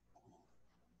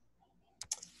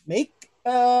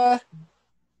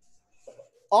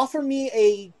 Offer me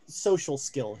a social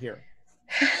skill here.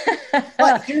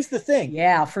 But here's the thing.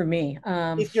 Yeah, for me.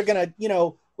 If you're gonna,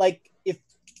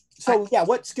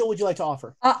 what skill would you like to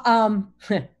offer?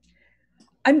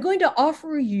 I'm going to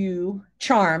offer you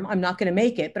charm. I'm not going to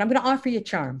make it, but I'm going to offer you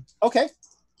charm. Okay.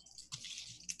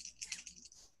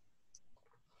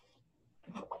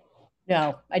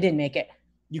 No, I didn't make it.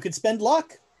 You could spend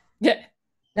luck. Yeah.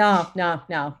 No.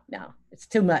 It's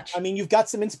too much. I mean, you've got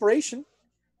some inspiration.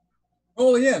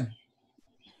 Roll again.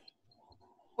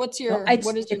 What is your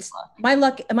luck? My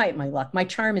luck. My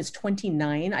charm is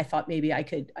 29. I thought maybe I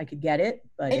could get it,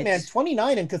 but hey man,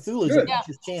 29 in Cthulhu is a chance.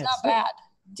 It's not bad.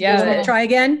 Yeah. You want to try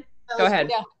again? Go ahead.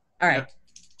 Yeah. All right.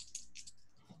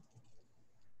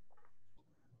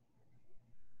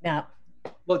 Now.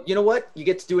 Well, you know what? You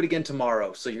get to do it again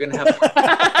tomorrow, so you're gonna have.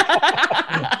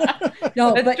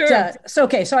 No, but it's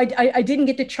okay. So I didn't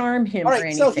get to charm him. All right. Or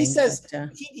anything, so he says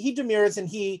he demurs and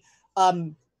he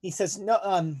says,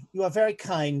 "No, you are very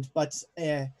kind, but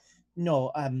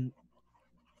no,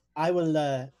 I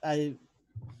will. I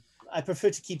prefer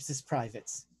to keep this private.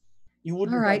 You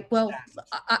wouldn't." All right. Well,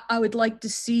 I would like to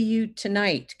see you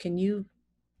tonight. Can you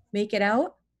make it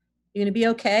out? You gonna be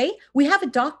okay? We have a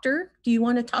doctor. Do you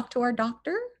want to talk to our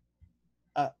doctor?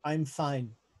 I'm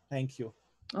fine, thank you.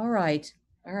 All right.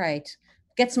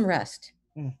 Get some rest.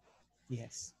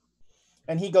 Yes.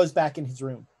 And he goes back in his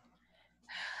room.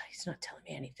 He's not telling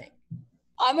me anything.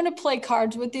 I'm gonna play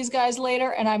cards with these guys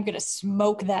later, and I'm gonna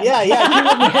smoke them.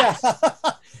 Yeah.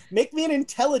 Make me an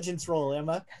intelligence roll,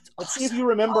 Emma. Let's see if you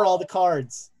remember all the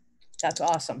cards. That's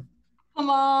awesome. Come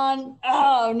on.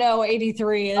 Oh no,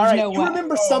 83. There's all right, no way. You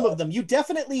remember some of them. You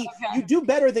definitely you do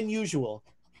better than usual.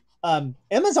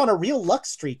 Emma's on a real luck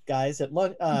streak, guys. At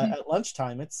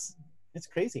lunchtime, it's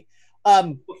crazy.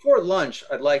 Before lunch,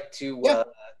 I'd like to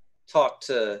talk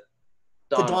to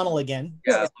Donald again.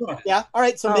 Yeah. All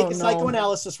right. So make a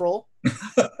psychoanalysis roll.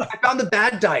 I found the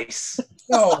bad dice.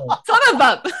 No. Son of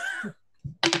a.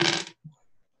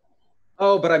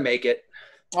 Oh, but I make it.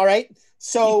 All right.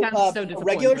 So,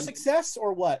 regular disappointed. success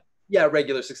or what? Yeah,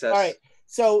 regular success. All right.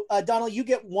 So, Donald, you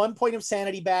get 1 point of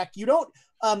sanity back. You don't.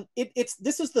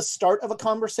 This is the start of a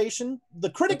conversation. The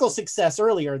critical success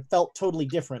earlier felt totally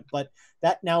different, but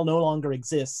that now no longer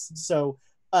exists. So,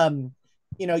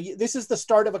 this is the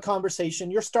start of a conversation.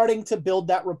 You're starting to build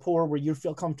that rapport where you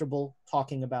feel comfortable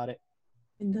talking about it.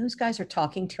 And those guys are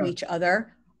talking to each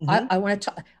other. Mm-hmm. I want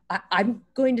to talk. I'm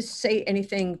going to say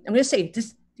anything. I'm going to say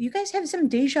this. Do you guys have some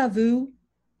deja vu?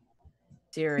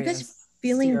 Serious. You guys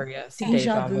feeling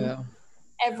deja vu?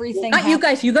 Everything. Not you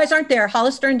guys. You guys aren't there.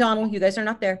 Hollister and Donald, you guys are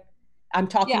not there. I'm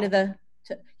talking to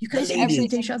you guys have some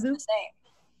deja vu?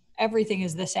 Everything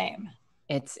is the same.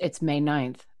 It's May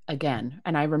 9th again.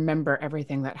 And I remember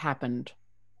everything that happened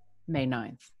May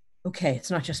 9th. Okay,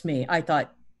 it's not just me. I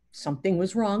thought something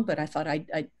was wrong, but I thought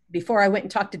I before I went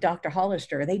and talked to Dr.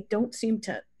 Hollister, he didn't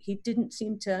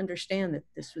seem to understand that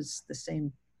this was the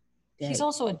same day. He's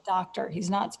also a doctor. He's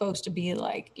not supposed to be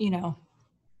like,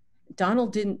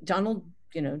 Donald,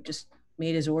 just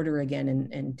made his order again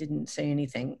and didn't say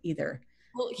anything either.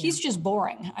 Well, he's just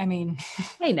boring. I mean,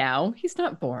 hey, now he's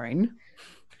not boring.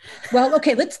 Well,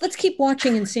 okay, let's keep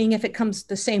watching and seeing if it comes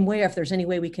the same way, or if there's any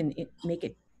way we can make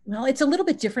it. Well, it's a little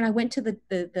bit different. I went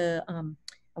to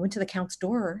I went to the Count's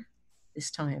door this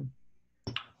time.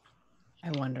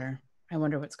 I wonder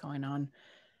what's going on.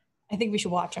 I think we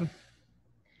should watch him.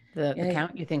 The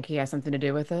Count, you think he has something to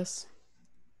do with this?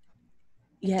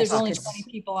 Yes. There's only 20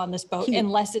 people on this boat,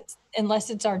 unless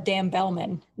it's our damn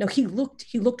bellman. No, he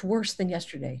looked worse than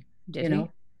yesterday. Did he?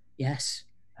 Yes.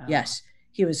 Oh. Yes.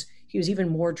 He was even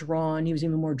more drawn. He was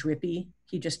even more drippy.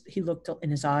 He looked,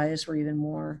 and his eyes were even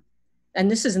more.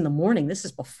 And this is in the morning. This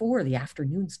is before the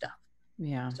afternoon stuff.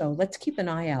 Yeah. So let's keep an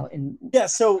eye out. And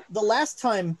so the last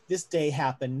time this day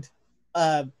happened,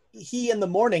 he in the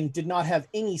morning did not have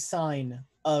any sign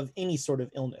of any sort of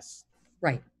illness.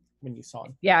 Right. When you saw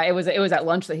him. Yeah, it was at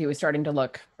lunch that he was starting to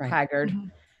look haggard. Mm-hmm.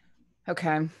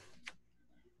 Okay.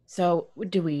 So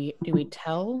do we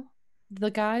tell the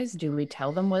guys? Do we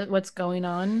tell them what's going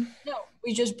on? No,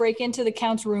 we just break into the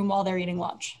Count's room while they're eating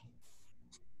lunch.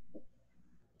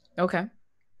 Okay.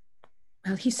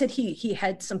 Well, he said he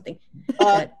had something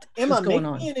that Emma, was going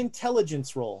make on. Me an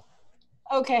intelligence roll.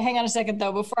 Okay, hang on a second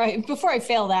though. Before I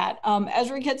fail that,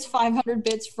 Ezra gets 500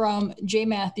 bits from J.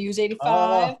 Matthews,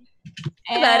 85.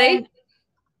 Betty.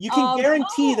 You can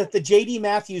guarantee that the J.D.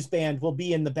 Matthews Band will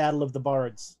be in the Battle of the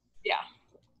Bards. Yeah.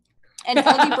 And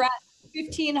LD Brat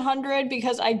 1,500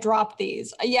 because I dropped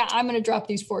these. Yeah, I'm going to drop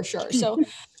these for sure. So, God,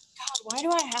 why do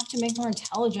I have to make more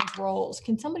intelligence rolls?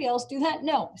 Can somebody else do that?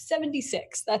 No,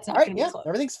 76. That's not going to be close.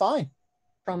 Everything's fine.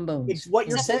 Trombones. It's what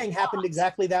you're saying happened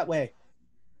exactly that way.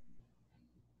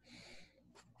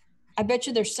 I bet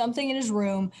you there's something in his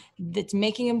room that's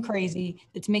making him crazy,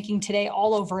 that's making today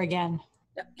all over again.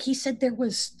 He said there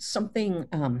was something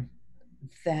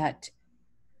that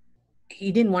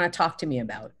he didn't want to talk to me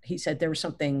about. He said there was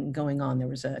something going on. There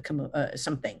was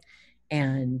something.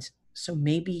 And so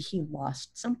maybe he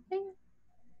lost something.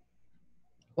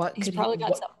 He's probably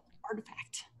got some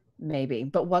artifact. Maybe,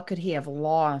 but what could he have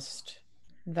lost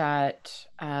that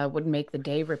would make the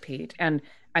day repeat? And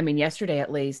I mean, yesterday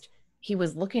at least, he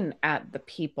was looking at the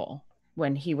people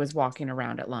when he was walking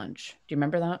around at lunch. Do you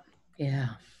remember that?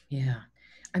 Yeah.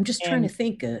 I'm just trying to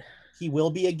think. He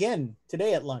will be again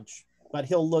today at lunch, but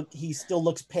he still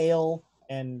looks pale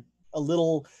and a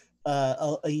little,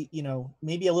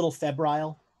 maybe a little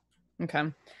febrile.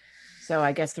 Okay. So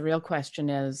I guess the real question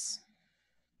is,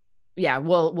 yeah,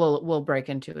 we'll break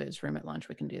into his room at lunch.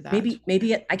 We can do that.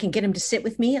 Maybe I can get him to sit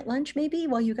with me at lunch maybe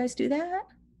while you guys do that.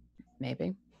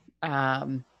 Maybe.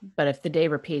 But if the day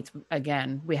repeats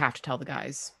again, we have to tell the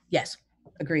guys. Yes.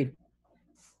 Agreed.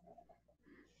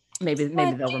 Maybe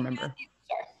they'll remember.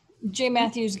 J.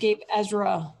 Matthews gave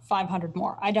Ezra 500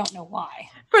 more. I don't know why.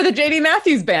 For the J.D.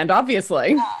 Matthews Band,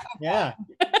 obviously. Yeah.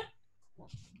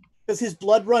 Because his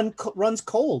blood runs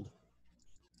cold.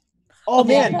 Oh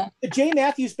man, the J.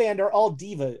 Matthews Band are all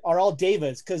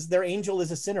devas because their angel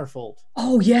is a centerfold.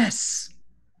 Oh yes.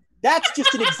 That's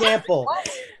just an example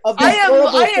of the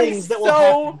horrible things that will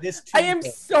happen this Tuesday. I am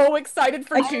so excited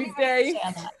for Tuesday.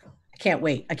 I can't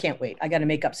wait. I got to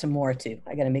make up some more too.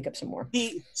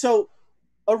 So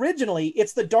originally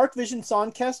it's the Dark Vision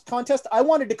Song Contest. I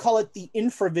wanted to call it the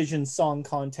Infravision Song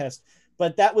Contest,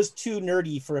 but that was too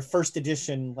nerdy for a first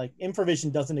edition. Like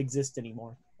Infravision doesn't exist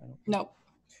anymore. Nope.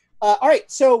 All right.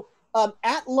 So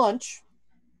at lunch,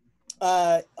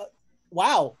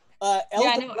 wow.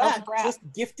 Elder Brat just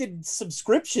gifted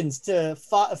subscriptions to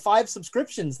 5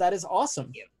 subscriptions. That is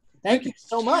awesome. Thank you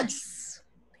so much.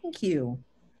 Thank you.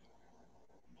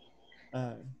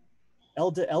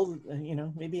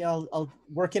 Maybe I'll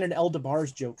work in an Elder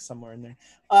Bars joke somewhere in there.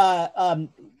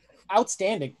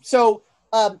 Outstanding. So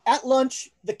at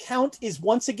lunch, the Count is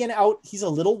once again out. He's a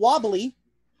little wobbly.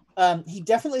 He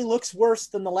definitely looks worse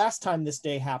than the last time this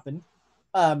day happened.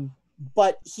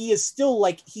 But he is still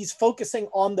he's focusing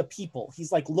on the people.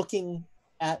 He's looking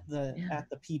at the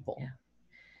people. Yeah.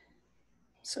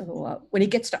 So when he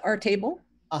gets to our table,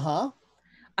 I'm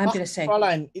going to say,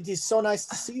 Fräulein, it is so nice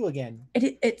to see you again.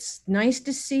 It's nice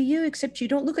to see you, except you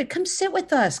don't look good. Come sit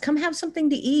with us. Come have something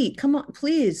to eat. Come on,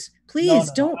 please,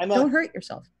 don't hurt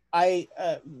yourself. I'm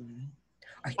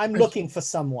looking for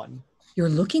someone. You're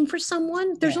looking for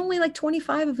someone? There's only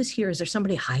 25 of us here. Is there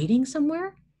somebody hiding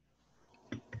somewhere?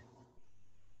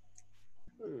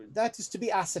 That is to be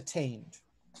ascertained.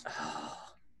 Oh.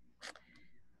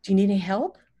 Do you need any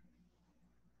help?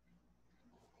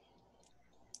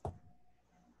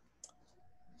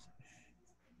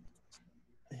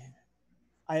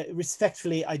 I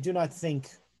do not think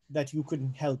that you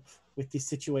could help with this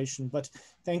situation, but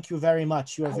thank you very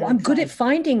much. You are very I'm good at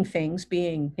finding things,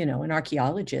 being, an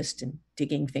archaeologist and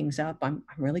digging things up. I'm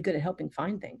really good at helping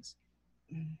find things.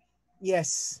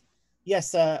 Yes.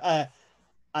 I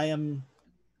am.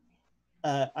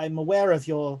 I'm aware of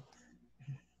your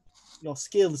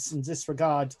skills in this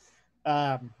regard,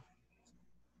 but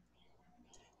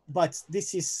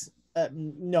this is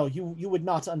no. You would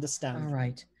not understand. All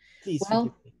right. Please.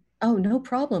 Well, no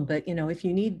problem. But if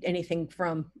you need anything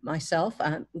from myself,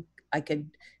 I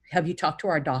could have you talk to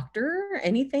our doctor.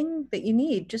 Anything that you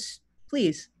need, just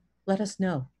please let us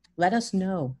know.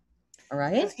 All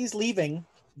right. As he's leaving,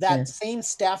 that same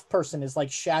staff person is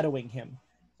shadowing him.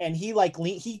 And he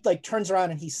turns around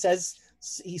and he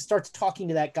starts talking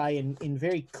to that guy in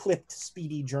very clipped,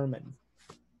 speedy German.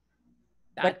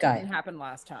 That didn't happen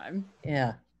last time.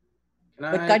 Yeah.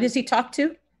 What guy does he talk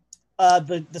to?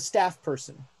 The staff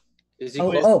person. Is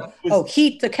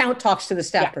he? The Count talks to the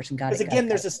staff person. Got it. Because again,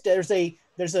 there's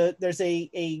there's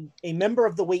a member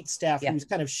of the wait staff Yeah. who's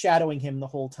kind of shadowing him the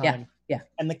whole time. Yeah.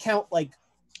 And the Count like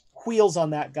wheels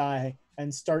on that guy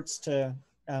and starts to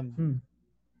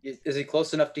Is he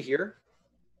close enough to hear?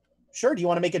 Sure. Do you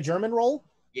want to make a German roll?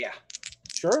 Yeah.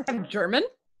 Sure. I'm German?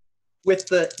 With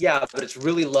the but it's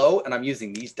really low, and I'm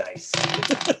using these dice.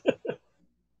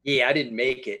 Yeah, I didn't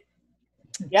make it.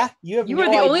 Yeah, you have. You no are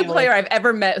the only idea player what- I've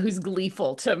ever met who's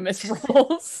gleeful to miss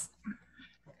rolls.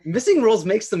 Missing rolls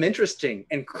makes them interesting,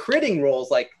 and critting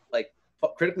rolls, like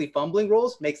critically fumbling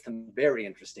rolls, makes them very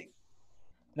interesting.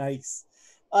 Nice.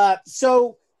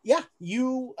 So yeah,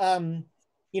 you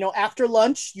after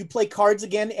lunch you play cards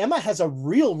again. Emma has a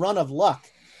real run of luck.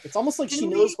 It's almost like she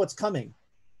knows what's coming.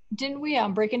 Didn't we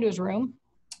break into his room?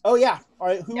 Oh yeah. All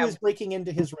right. Who is breaking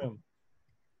into his room?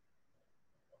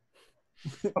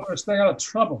 I'm staying out of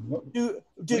trouble.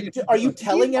 Are you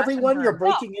telling everyone you're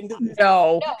breaking into this?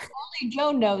 No. No, only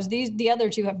Joan knows. The other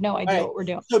two have no idea what we're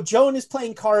doing. So Joan is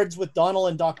playing cards with Donald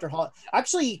and Dr. Hall.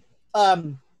 Actually, yeah.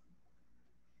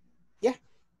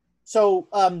 So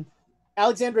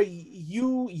Alexandra,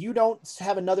 you don't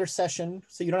have another session,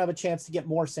 so you don't have a chance to get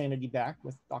more sanity back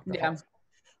with Dr.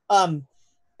 Hall.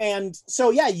 And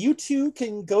so yeah, you two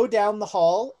can go down the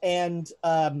hall, and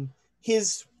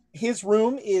his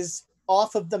room is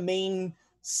off of the main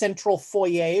central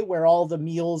foyer where all the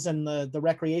meals and the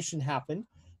recreation happen.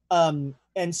 And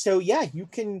so yeah, you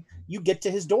get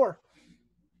to his door.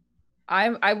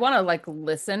 I want to like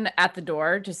listen at the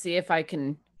door to see if I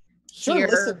can hear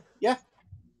Listen. Yeah.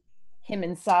 him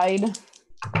inside.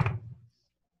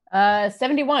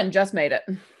 71, just made it.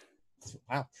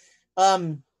 Wow.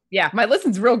 Yeah, my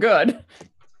listen's real good.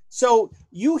 So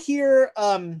you hear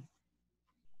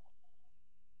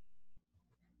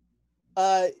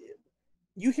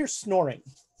snoring.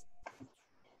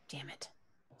 Damn it.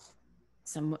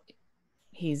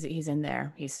 He's in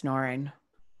there. He's snoring.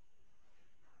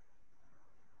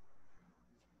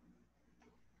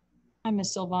 I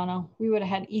miss Silvano. We would have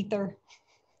had ether.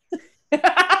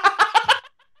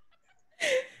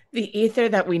 The ether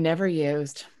that we never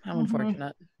used. How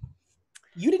unfortunate.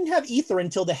 You didn't have ether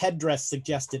until the headdress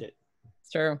suggested it.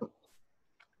 It's true.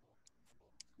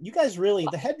 You guys really,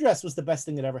 the headdress was the best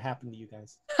thing that ever happened to you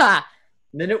guys. Ha!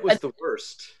 And then it was the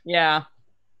worst. Yeah.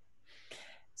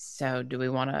 So do we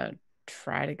want to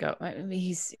try to go? I mean,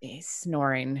 he's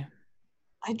snoring.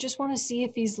 I just want to see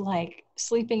if he's like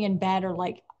sleeping in bed or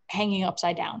like hanging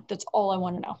upside down. That's all I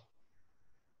want to know.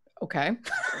 Okay.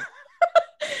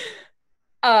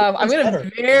 I'm gonna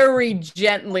very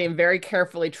gently and very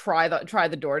carefully try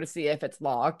the door to see if it's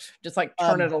locked. Just like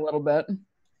turn it a little bit.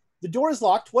 The door is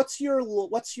locked. What's your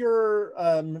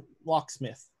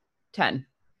locksmith? 10.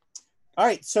 All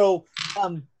right. So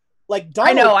like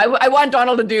Donald, I know I want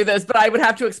Donald to do this, but I would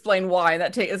have to explain why.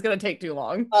 That it's gonna take too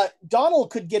long.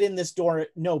 Donald could get in this door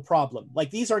no problem.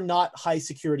 Like these are not high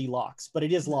security locks, but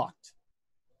it is locked.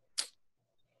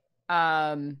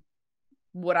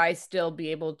 Would I still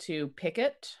be able to pick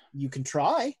it? You can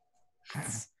try.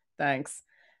 Thanks.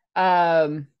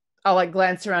 I'll like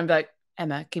glance around, be like,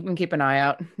 Emma, keep an eye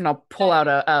out, and I'll pull out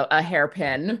a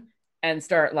hairpin and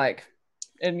start like,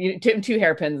 and two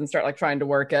hairpins and start like trying to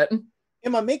work it.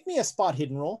 Emma, make me a spot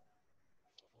hidden roll,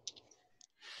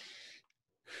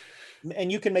 and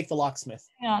you can make the locksmith.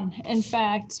 Hang on. In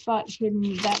fact, spot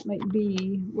hidden, that might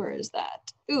be, where is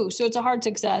that? Ooh, so it's a hard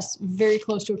success, very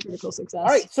close to a critical success. All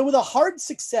right. So with a hard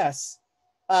success,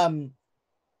 down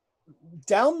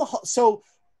the so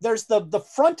there's the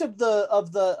front of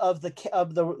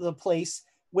the place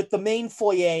with the main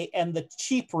foyer and the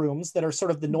cheap rooms that are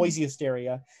sort of the noisiest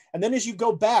area. And then as you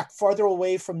go back farther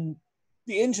away from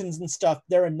the engines and stuff,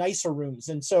 there are nicer rooms.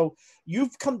 And so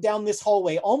you've come down this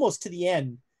hallway almost to the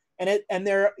end, and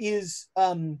there is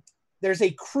there's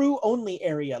a crew only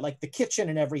area, like the kitchen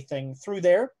and everything through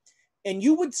there. And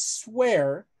you would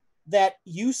swear that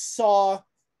you saw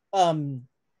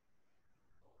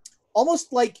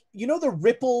almost like, you know, the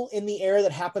ripple in the air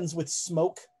that happens with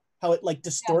smoke, how it like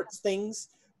distorts things,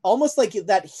 almost like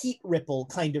that heat ripple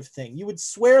kind of thing. You would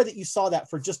swear that you saw that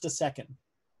for just a second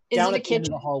down at the end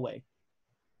of the hallway.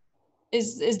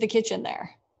 Is the kitchen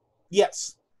there?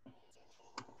 Yes.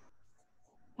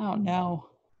 Oh no.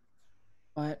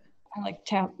 What? I like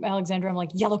tap Alexandra. I'm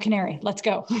like, yellow canary. Let's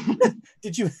go.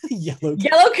 Did you yellow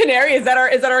canary? Is that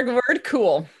our word?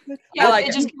 Cool. Yeah, I like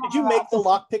it. Did you make the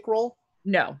lockpick roll?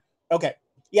 No. Okay.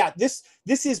 Yeah, this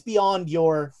is beyond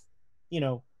your, you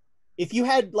know, if you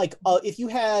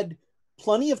had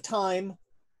plenty of time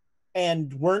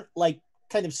and weren't like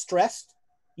kind of stressed,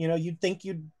 you know, you'd think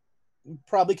you'd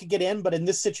probably could get in, but in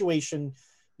this situation,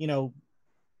 you know,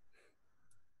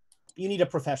 you need a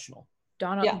professional.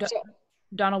 Donald,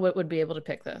 Donald would be able to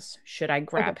pick this. Should I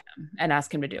grab him and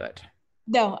ask him to do it?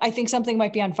 No, I think something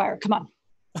might be on fire. Come on.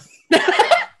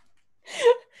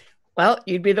 Well,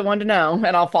 you'd be the one to know,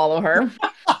 and I'll follow her.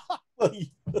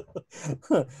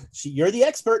 You're the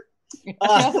expert.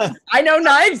 I know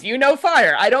knives, you know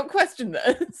fire. I don't question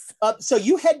this. So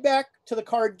you head back to the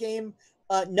card game.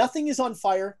 Nothing is on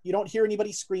fire. You don't hear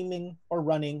anybody screaming or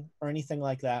running or anything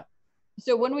like that.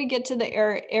 So when we get to the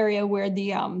area where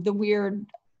the weird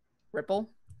ripple,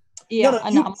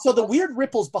 so the weird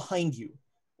ripple's behind you.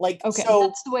 Like, okay, so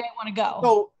that's the way I want to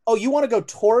go. So, you want to go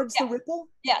towards the ripple?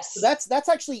 Yes. So that's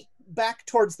actually back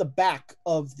towards the back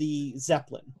of the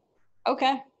Zeppelin.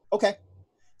 Okay.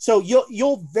 So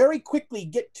you'll very quickly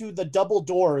get to the double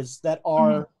doors that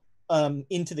are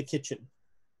into the kitchen.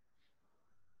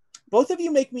 Both of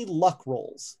you make me luck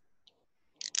rolls.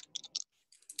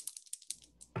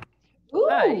 Ooh.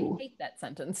 I hate that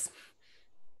sentence.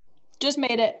 Just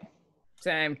made it.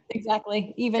 Same.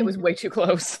 Exactly. Even. It was way too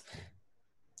close.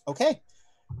 Okay.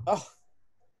 Oh.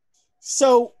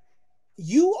 So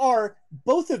you are,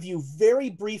 both of you, very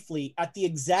briefly at the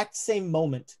exact same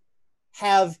moment,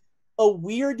 have a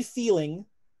weird feeling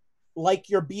like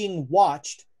you're being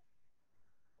watched,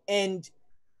 and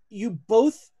you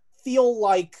both feel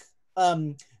like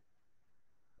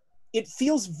it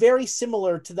feels very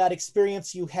similar to that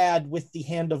experience you had with the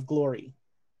Hand of Glory.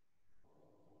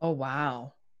 Oh,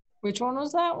 wow. Which one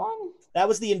was that one? That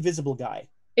was the invisible guy.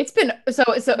 It's been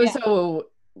so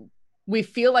we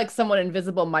feel like someone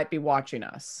invisible might be watching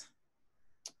us.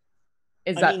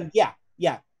 Yeah. Okay.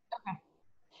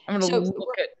 I'm gonna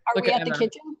look at. Are we at the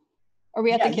kitchen? Are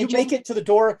we at the kitchen? You make it to the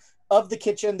door of the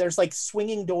kitchen. There's like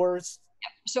swinging doors.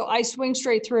 So I swing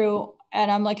straight through, and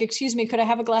I'm like, "Excuse me, could I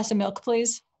have a glass of milk,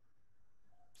 please?"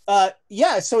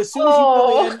 Yeah. So as soon as you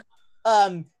go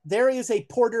in, there is a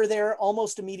porter there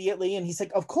almost immediately, and he's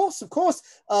like, "Of course.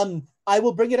 I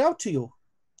will bring it out to you."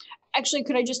 Actually,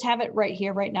 could I just have it right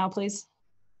here, right now, please?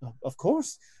 Of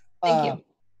course. Thank you.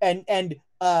 And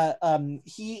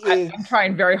he is. I'm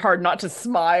trying very hard not to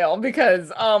smile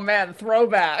because, oh man,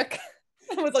 throwback.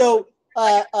 So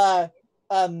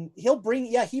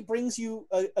he brings you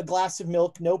a glass of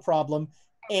milk, no problem.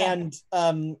 Okay. And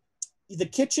the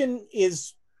kitchen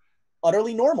is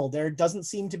utterly normal. There doesn't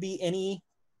seem to be any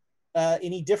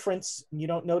difference. You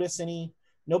don't notice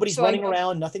nobody's running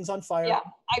around, nothing's on fire. Yeah,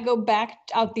 I go back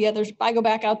out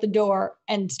the door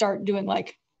and start doing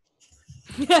like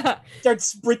start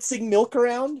spritzing milk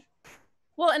around.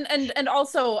 Well, and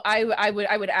also I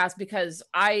would ask, because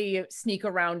I sneak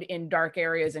around in dark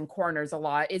areas and corners a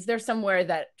lot. Is there somewhere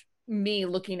that me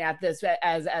looking at this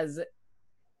as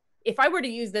if I were to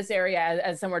use this area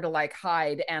as somewhere to like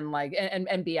hide and like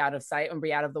and be out of sight and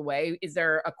be out of the way, is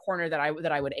there a corner that I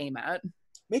would aim at?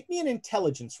 Make me an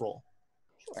intelligence roll.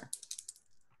 Sure.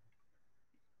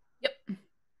 Yep.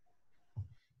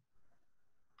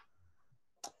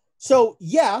 So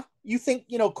yeah, you think,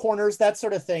 corners, that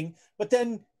sort of thing. But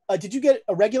then did you get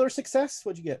a regular success?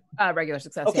 What'd you get? Regular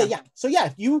success. Okay, yeah. So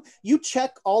yeah, you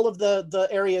check all of the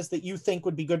areas that you think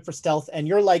would be good for stealth, and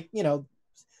you're like,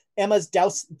 Emma's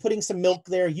putting some milk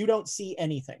there. You don't see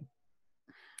anything.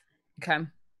 Okay.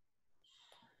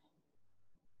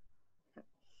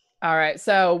 All right.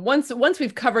 So once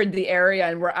we've covered the area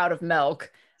and we're out of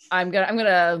milk, I'm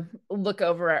gonna look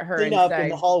over at her Clean and up say, in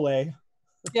the hallway.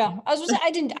 Yeah, I was gonna say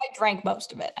I drank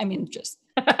most of it. I mean, just.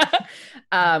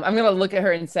 I'm gonna look at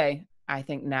her and say, I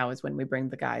think now is when we bring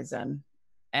the guys in,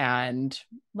 and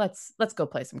let's go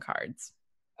play some cards.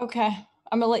 Okay,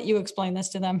 I'm gonna let you explain this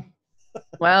to them.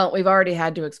 Well, we've already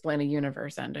had to explain a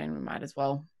universe ending. We might as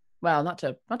well. Well, not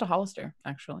to Hollister,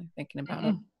 actually, thinking about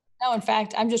it. No, in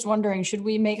fact, I'm just wondering, should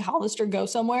we make Hollister go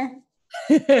somewhere?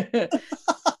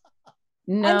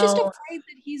 No. I'm just afraid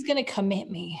that he's gonna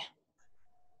commit me.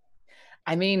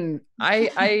 I mean,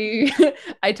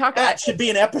 I talk. That should be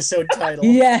an episode title.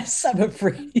 Yes, I'm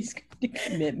afraid he's going to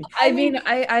commit me. I mean,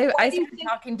 I started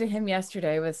talking to him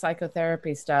yesterday with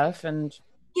psychotherapy stuff, and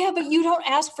yeah, but you don't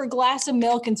ask for a glass of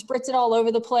milk and spritz it all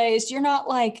over the place. You're not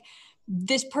like,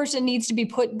 this person needs to be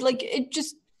put, like, it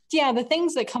just, yeah, the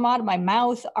things that come out of my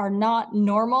mouth are not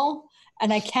normal,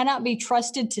 and I cannot be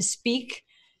trusted to speak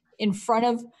in front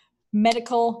of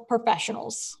medical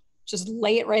professionals. Just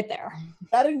lay it right there.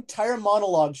 That entire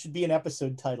monologue should be an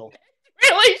episode title.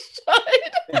 Really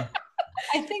should.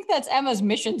 I think that's Emma's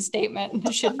mission statement.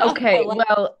 Okay,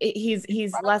 well,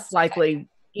 he's less likely.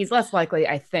 He's less likely,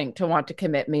 I think, to want to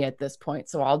commit me at this point.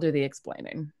 So I'll do the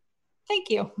explaining. Thank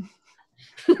you.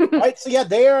 All right. So yeah,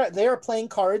 they are playing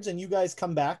cards, and you guys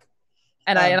come back.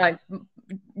 And I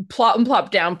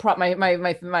plop down, prop my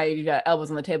elbows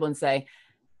on the table, and say,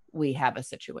 "We have a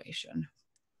situation."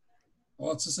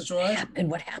 What's the situation?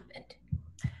 And what happened?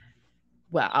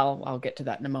 Well, I'll get to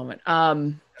that in a moment. Have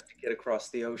to get across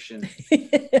the ocean.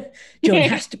 Joan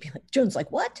has to be like, Joan's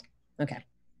like, what? Okay.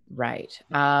 Right.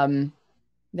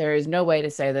 There is no way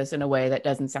to say this in a way that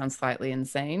doesn't sound slightly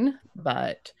insane,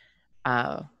 but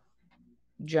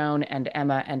Joan and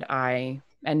Emma and I,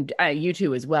 and you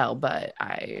two as well, but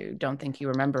I don't think you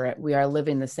remember it. We are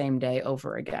living the same day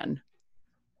over again.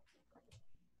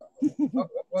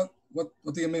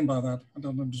 What do you mean by that? I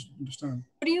don't understand.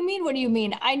 What do you mean? What do you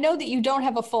mean? I know that you don't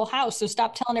have a full house, so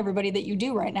stop telling everybody that you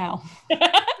do right now.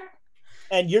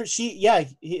 And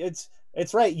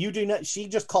it's right. You do not. She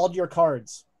just called your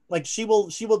cards. Like she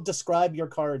will describe your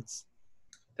cards.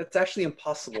 That's actually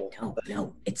impossible.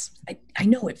 No, I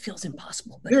know it feels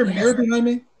impossible. But Is there a mirror behind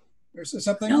me? There's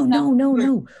something?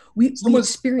 No. We Someone's-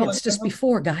 experienced this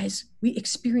before, guys. We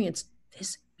experienced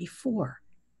this before.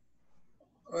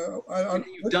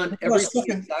 You've done we're everything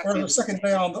exactly the second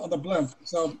day on the blimp,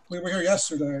 so we were here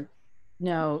yesterday.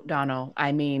 No, Donald.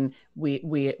 I mean,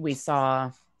 we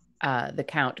saw the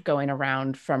Count going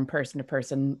around from person to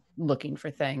person looking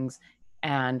for things,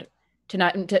 and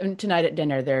tonight at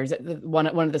dinner, there's one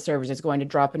of the servers is going to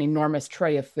drop an enormous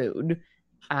tray of food.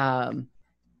 All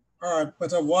right,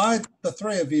 but why the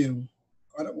three of you?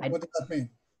 What did that mean?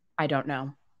 I don't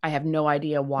know. I have no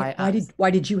idea why.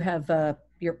 Why did you have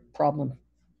your problem?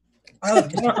 I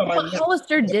left a mark on my neck.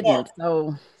 Hollister didn't.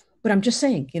 So, but I'm just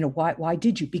saying, why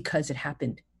did you? Because it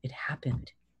happened. It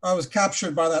happened. I was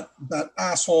captured by that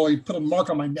asshole. He put a mark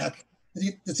on my neck.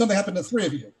 Did something happen to the three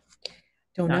of you?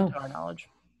 Don't not know. to our knowledge.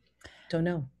 Don't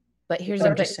know. But here's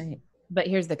I'm just saying. But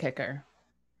here's the kicker.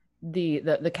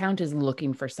 The Count is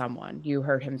looking for someone. You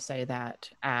heard him say that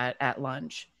at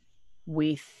lunch.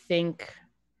 We think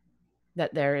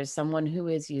that there is someone who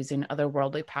is using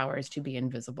otherworldly powers to be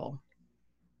invisible.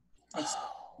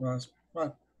 Right.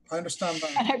 I understand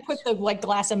that. And I put the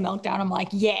glass of milk down. I'm like,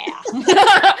 yeah.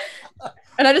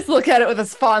 And I just look at it with a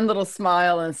fond little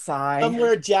smile and sigh.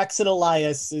 Somewhere Jackson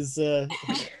Elias is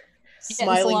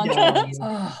smiling down on you.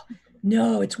 Oh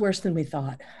no, it's worse than we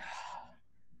thought.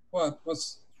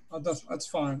 That's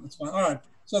fine. That's fine. All right.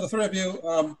 So the three of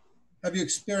you, have you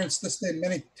experienced this day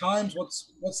many times?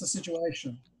 What's the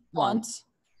situation? Once.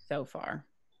 So far.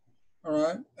 All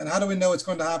right. And how do we know it's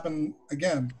going to happen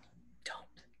again?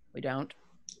 We don't.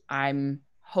 I'm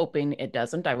hoping it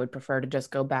doesn't. I would prefer to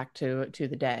just go back to the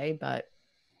day, but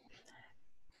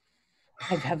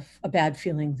I have a bad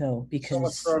feeling though, because So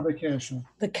much for our vacation.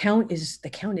 the count is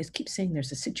keeps saying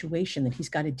there's a situation that he's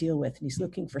got to deal with, and he's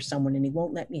looking for someone, and he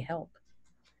won't let me help,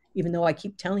 even though I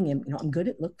keep telling him, I'm good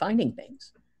at finding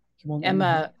things. He won't.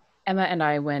 Emma and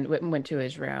I went to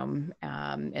his room.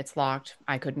 It's locked.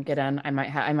 I couldn't get in. I might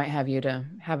have you to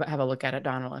have a look at it,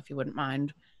 Donald, if you wouldn't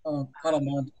mind. I don't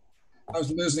mind. I was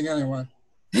losing anyway.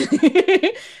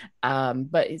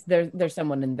 But there's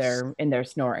someone in there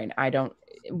snoring. I don't,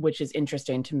 which is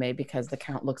interesting to me because the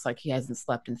Count looks like he hasn't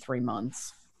slept in 3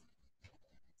 months.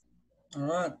 All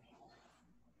right.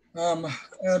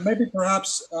 Maybe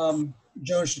perhaps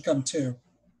Joan should come too.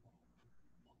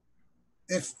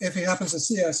 If he happens to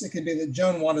see us, it could be that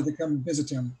Joan wanted to come visit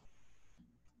him.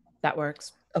 That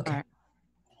works. Okay.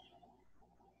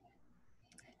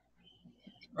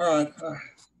 All right.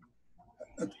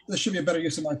 This should be a better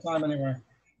use of my time anyway.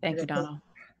 Thank you, Donald.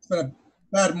 It's been a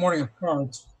bad morning of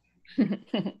cards.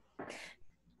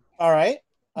 All right.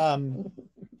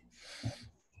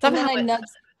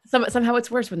 Somehow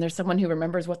it's worse when there's someone who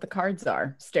remembers what the cards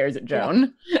are. Stares at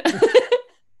Joan.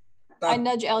 I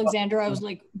nudge Alexandra. I was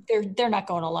like, they're not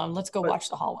going alone. Let's go watch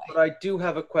the hallway. But I do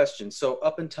have a question. So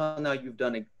up until now, you've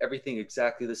done everything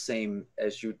exactly the same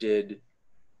as you did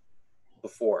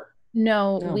before.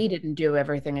 No, we didn't do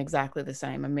everything exactly the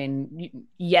same. I mean,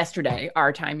 yesterday,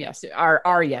 our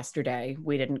yesterday,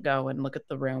 we didn't go and look at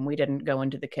the room. We didn't go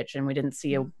into the kitchen. We didn't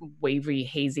see a wavy,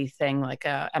 hazy thing like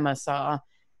Emma saw.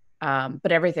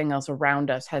 But everything else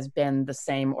around us has been the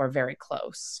same or very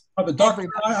close. Are the doctor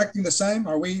and I acting the same?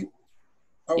 Are we?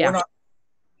 We're not.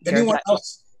 Anyone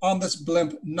else on this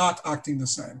blimp not acting the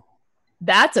same?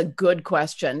 That's a good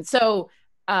question. So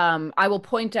I will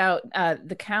point out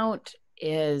the Count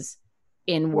is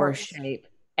in worse shape,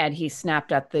 and he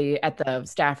snapped at the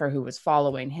staffer who was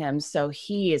following him. So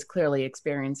he is clearly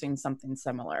experiencing something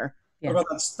similar. What about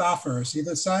that staffer? Is he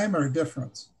the same or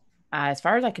different? As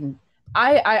far as I can,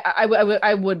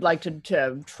 I would like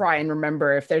to try and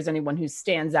remember if there's anyone who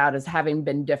stands out as having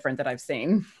been different that I've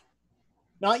seen.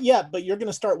 Not yet, but you're going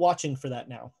to start watching for that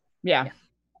now. Yeah.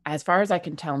 As far as I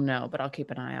can tell, no, but I'll keep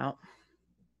an eye out.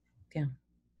 Yeah.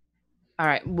 All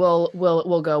right, we'll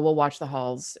go. We'll watch the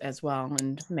halls as well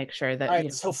and make sure that. All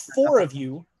right, so 4 of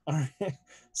you All right.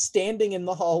 Standing in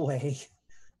the hallway,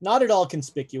 not at all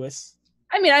conspicuous.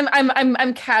 I mean,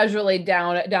 I'm casually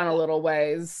down a little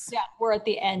ways. Yeah, we're at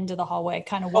the end of the hallway,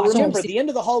 kind of Oh, watching. remember, the end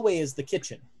of the hallway is the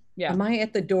kitchen. Yeah. Am I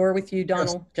at the door with you,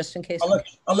 Donald, just in case?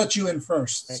 I'll let you in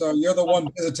first. So you're the one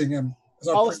visiting him.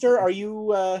 Hollister, are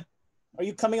you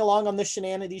coming along on these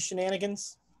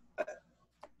shenanigans?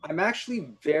 I'm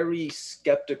actually very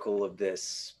skeptical of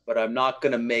this, but I'm not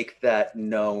going to make that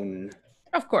known.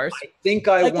 Of course. I think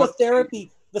I want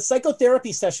psychotherapy. The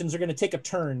psychotherapy sessions are going to take a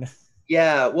turn.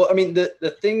 Yeah, well, I mean,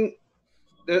 the thing,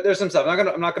 there's some stuff.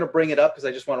 I'm not gonna bring it up because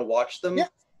I just want to watch them. Yeah.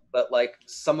 But like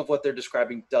some of what they're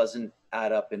describing doesn't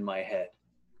add up in my head.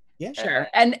 Yeah, sure.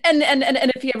 And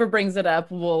if he ever brings it up,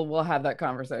 we'll have that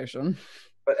conversation.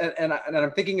 But and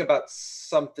I'm thinking about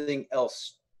something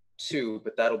else too,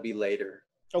 but that'll be later.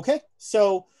 Okay,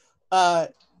 so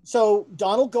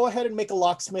Donald, go ahead and make a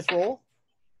locksmith roll.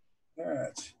 All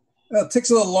right. It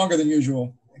takes a little longer than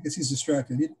usual. I guess he's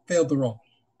distracted. He failed the roll.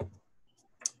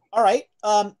 All right.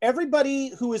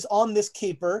 Everybody who is on this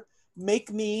caper,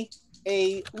 make me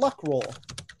a luck roll.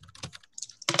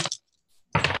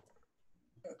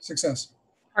 Success.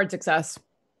 Hard success.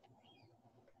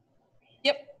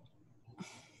 Yep.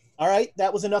 All right.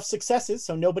 That was enough successes,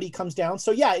 so nobody comes down.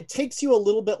 So yeah, it takes you a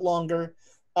little bit longer.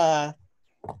 All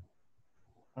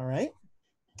right.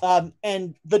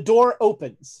 And the door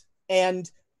opens, and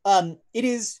it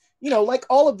is, like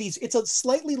all of these, it's a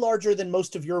slightly larger than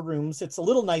most of your rooms. It's a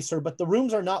little nicer, but the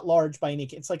rooms are not large by any.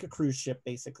 It's like a cruise ship,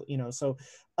 basically, So,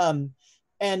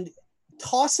 and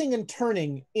tossing and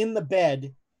turning in the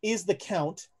bed is the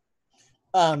Count.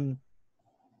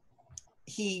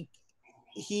 He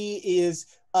is.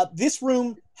 This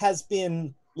room has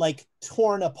been like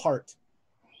torn apart.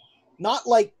 Not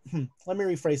like. Let me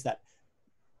rephrase that.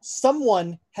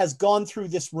 Someone has gone through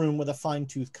this room with a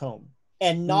fine-tooth comb.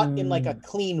 And not in like a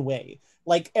clean way.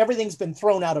 Like everything's been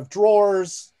thrown out of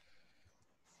drawers.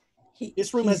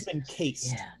 This room has been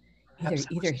cased. Yeah.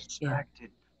 Either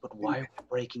distracted, but why are we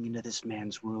breaking into this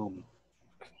man's room?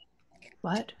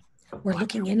 What? We're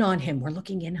looking in on him.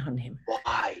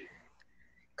 Why?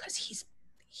 Because he's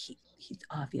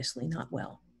obviously not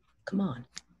well. Come on.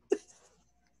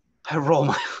 I roll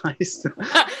my eyes.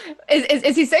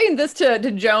 Is he saying this to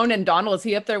Joan and Donald? Is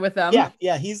he up there with them?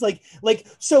 Yeah. He's like,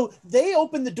 so they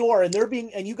open the door and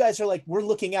and you guys are like, we're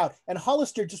looking out. And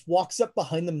Hollister just walks up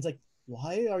behind them and is like,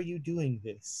 why are you doing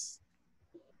this?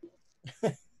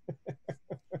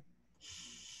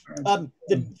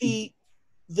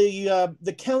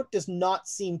 The Count does not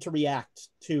seem to react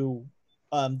to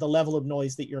the level of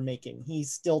noise that you're making.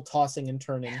 He's still tossing and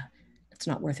turning. Yeah. It's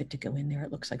not worth it to go in there.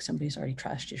 It looks like somebody's already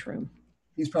trashed his room.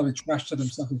 He's probably trashed it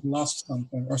himself. He's lost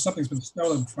something, or something's been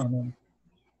stolen from him.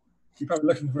 He's probably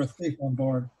looking for a thief on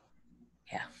board.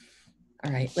 Yeah.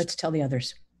 All right. Let's tell the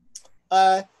others.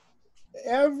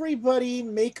 Everybody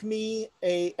make me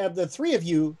the three of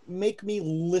you make me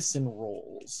listen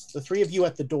rolls. The three of you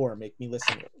at the door make me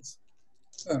listen rolls.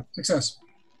 Success.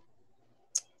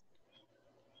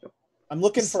 I'm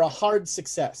looking for a hard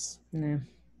success. No.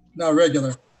 No,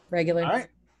 regular. Regular. All right.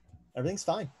 Everything's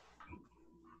fine.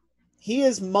 He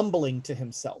is mumbling to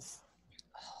himself.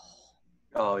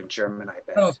 Oh, in German, I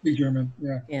bet. I don't speak German.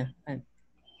 Yeah. Yeah.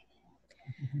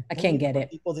 I can't get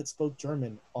it. People that spoke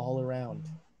German all around.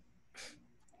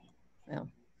 Well.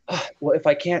 Well, if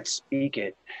I can't speak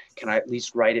it, can I at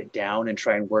least write it down and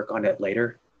try and work on it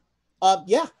later?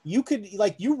 Yeah, you could,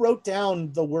 you wrote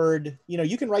down the word,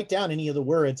 you can write down any of the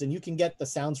words and you can get the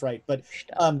sounds right, but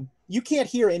you can't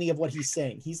hear any of what he's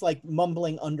saying. He's like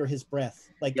mumbling under his breath.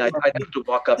 I'd have to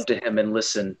walk up to him and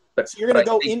listen. But so you're going to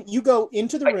go in, you go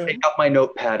into the room. I take out my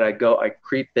notepad, I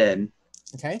creep in.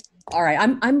 Okay. All right,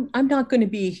 I'm not going to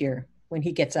be here when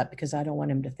he gets up because I don't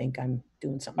want him to think I'm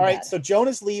doing something All right, bad. so Joan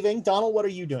is leaving. Donald, what are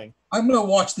you doing? I'm going to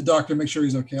watch the doctor, make sure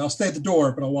he's okay. I'll stay at the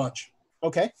door, but I'll watch.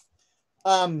 Okay.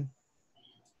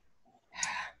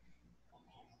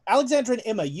 Alexandra and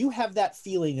Emma, you have that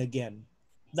feeling again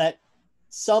that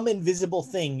some invisible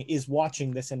thing is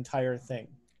watching this entire thing.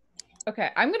 Okay,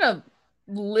 I'm gonna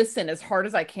listen as hard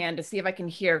as I can to see if I can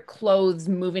hear clothes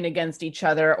moving against each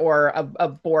other or a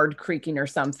board creaking or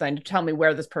something to tell me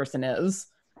where this person is.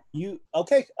 You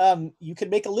can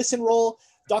make a listen roll.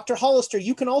 Dr. Hollister,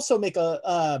 you can also make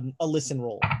a listen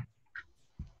roll.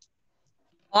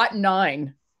 Hot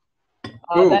 9.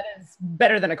 That is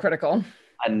better than a critical.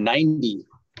 A 90.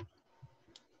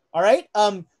 All right.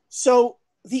 So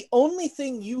the only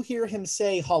thing you hear him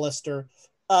say, Hollister,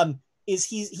 is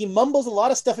he mumbles a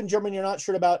lot of stuff in German you're not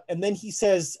sure about, and then he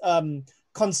says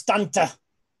Constante.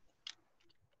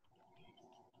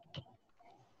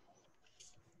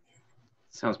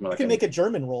 Sounds more You like can make a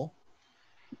German roll.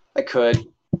 I could.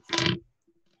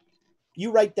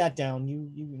 You write that down.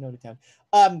 You note it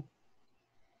down.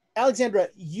 Alexandra,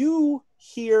 you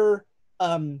hear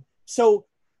so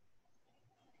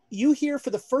you hear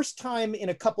for the first time in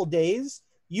a couple days,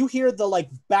 you hear the like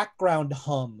background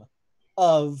hum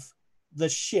of the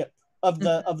ship, of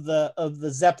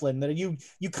the Zeppelin that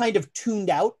you kind of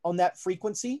tuned out on that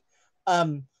frequency.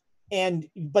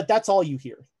 But that's all you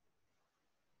hear.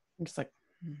 I'm just like,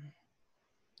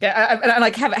 yeah, I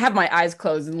like have my eyes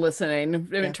closed and listening,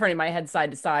 Yeah. turning my head side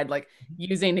to side, like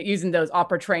using those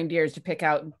opera trained ears to pick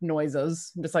out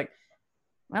noises. I'm just like,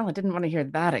 well, I didn't want to hear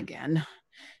that again.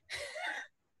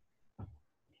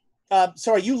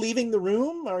 So are you leaving the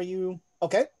room? Are you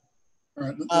okay? All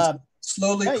right, let's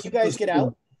slowly. Yeah, you guys get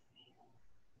out.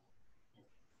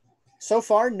 So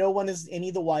far, no one is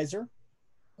any the wiser.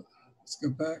 Let's go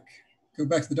back. Go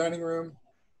back to the dining room.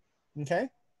 Okay.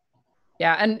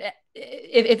 Yeah, and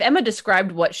if Emma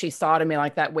described what she saw to me,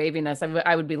 like that waviness,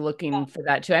 I would be looking for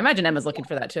that too. I imagine Emma's looking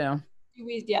for that too.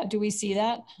 Do we see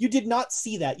that? You did not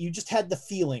see that. You just had the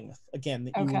feeling again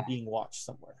that you were Okay. being watched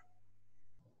somewhere.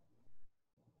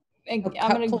 And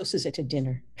How close is it to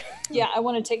dinner? Yeah, I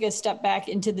want to take a step back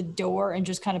into the door and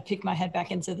just kind of peek my head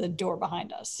back into the door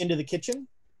behind us. Into the kitchen?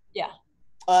 Yeah.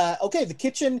 Okay, the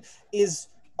kitchen is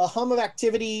a hum of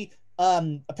activity.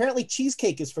 Apparently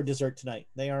cheesecake is for dessert tonight.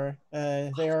 They are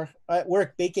at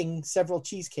work baking several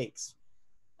cheesecakes.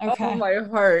 Okay. Oh, my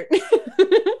heart.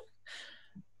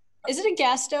 Is it a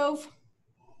gas stove?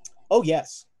 Oh,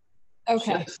 yes.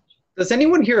 Okay. Does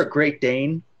anyone hear a Great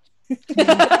Dane?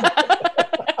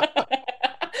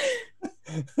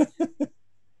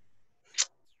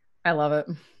 I love it.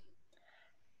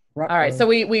 All right, so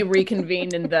we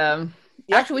reconvene in the.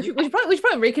 Actually, we should probably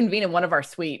reconvene in one of our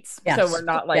suites, Yes. so we're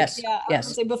not like. Yes. Yeah. I was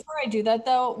gonna say, before I do that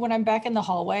though, when I'm back in the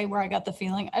hallway where I got the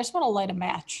feeling, I just want to light a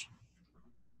match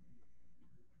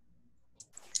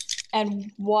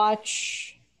and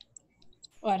watch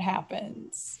what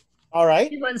happens. All right.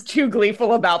 He was too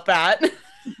gleeful about that.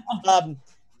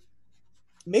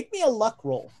 Make me a luck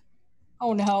roll.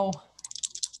 Oh no.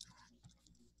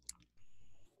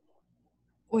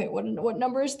 Wait, what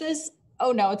number is this?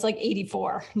 Oh no, it's like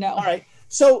 84. No. All right.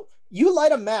 So you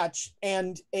light a match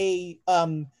and a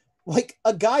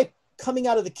guy coming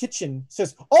out of the kitchen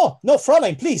says, "Oh, no,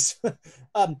 Fräulein, please.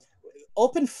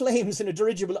 Open flames in a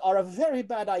dirigible are a very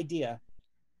bad idea."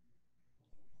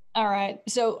 All right.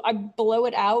 So I blow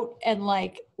it out and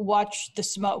like watch the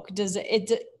smoke. Does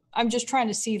it I'm just trying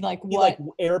to see like what, like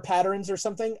air patterns or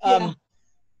something. Yeah.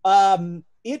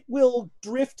 It will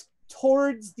drift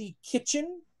towards the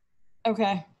kitchen.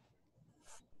 Okay.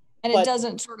 And But- it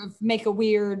doesn't sort of make a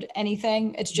weird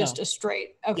anything. It's just No. a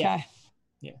straight. Okay.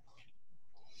 Yeah.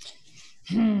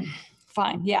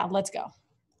 Fine. Yeah, let's go.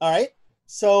 All right.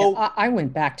 So I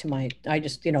went back to I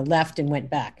just, left and went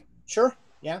back. sure.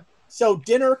 Yeah. So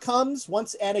dinner comes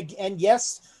once and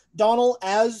yes, Donald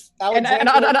as Alexander.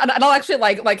 And I'll actually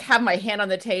like have my hand on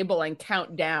the table and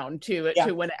count down to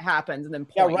when it happens, and then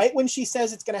point. Yeah, right when she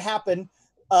says it's going to happen,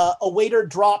 a waiter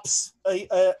drops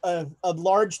a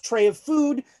large tray of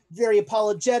food, very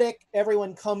apologetic.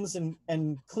 Everyone comes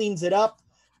and cleans it up.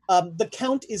 The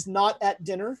Count is not at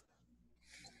dinner.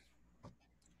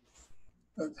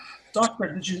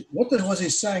 Doctor, what was he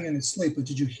saying in his sleep?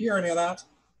 Did you hear any of that?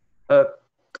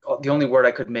 The only word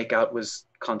I could make out was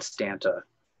Constanta.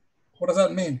 What does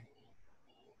that mean?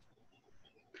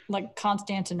 Like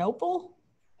Constantinople?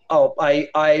 Oh,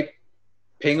 I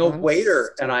ping a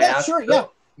waiter and I ask. Sure, yeah.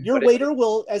 Your waiter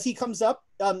will, as he comes up,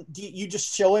 you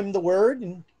just show him the word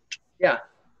and yeah.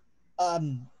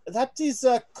 That is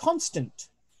constant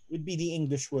would be the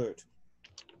English word.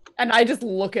 And I just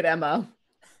look at Emma.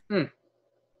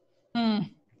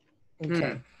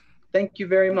 Okay. Thank you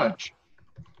very much.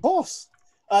 Of course.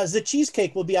 The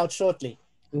cheesecake will be out shortly.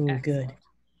 Ooh, good.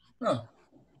 Oh,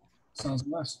 sounds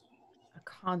nice. A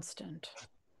constant.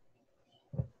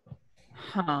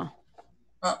 Huh.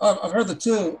 I've heard the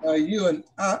two, you and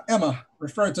Emma,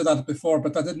 referred to that before,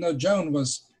 but I didn't know Joan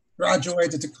was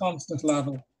graduated to constant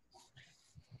level.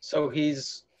 So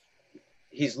he's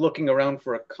looking around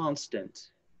for a constant.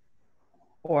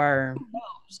 Or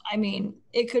I mean,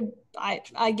 it could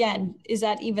again, is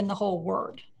that even the whole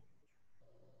word?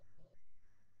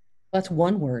 That's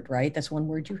one word, right? That's one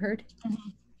word you heard?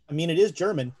 I mean, it is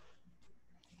German.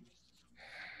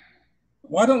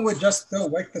 Why don't we just go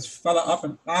wake this fella up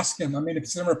and ask him? I mean, if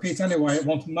it's going to repeat anyway, it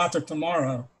won't matter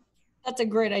tomorrow. That's a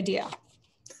great idea.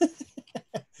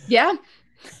 yeah.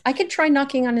 I could try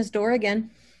knocking on his door again.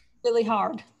 Really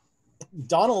hard.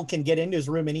 Donald can get into his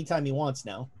room anytime he wants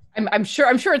now. I'm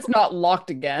sure it's not locked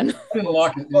again. I didn't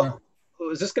lock it. Yeah. Well,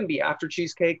 is this going to be after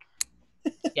cheesecake?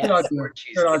 Yes. Good idea.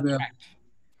 Good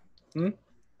idea.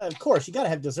 Of course, you got to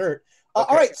have dessert. Okay.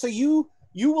 All right, so you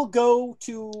will go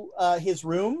to his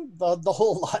room, the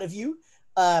whole lot of you.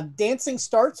 Dancing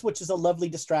starts, which is a lovely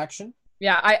distraction.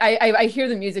 Yeah, I hear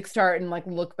the music start and like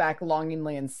look back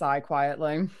longingly and sigh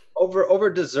quietly. Over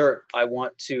dessert, I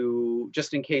want to,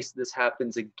 just in case this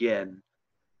happens again,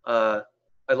 I'd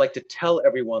like to tell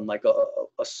everyone like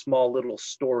a small little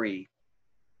story,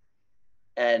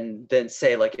 and then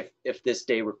say like, if this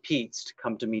day repeats, to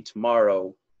come to me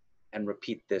tomorrow and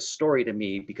repeat this story to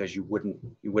me, because you wouldn't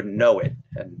know it.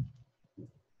 And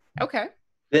Okay.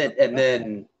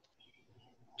 then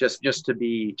just to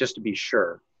be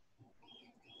sure.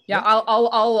 Yeah,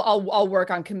 I'll work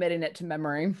on committing it to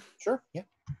memory. Sure, yeah,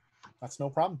 that's no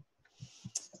problem.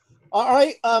 All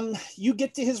right, you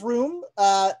get to his room,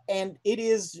 and it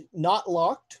is not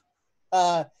locked.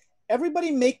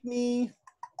 Everybody make me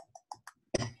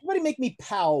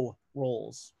POW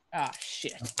rolls. Ah,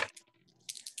 shit.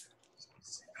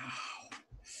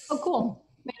 Oh, cool.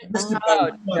 Missed it by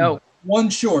Oh, one. no. One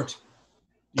short.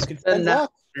 You can spend that-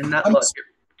 luck. And that I'm- luck,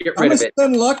 get I'm rid gonna of it.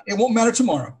 spend luck. It won't matter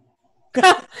tomorrow.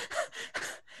 I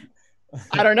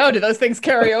don't know. Do those things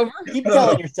carry over? Keep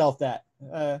telling yourself that.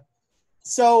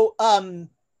 So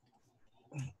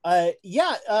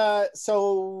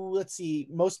let's see.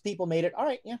 Most people made it. All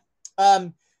right, yeah.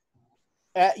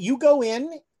 You go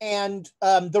in, and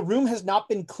the room has not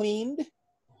been cleaned.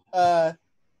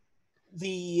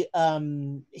 He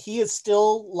is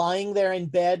still lying there in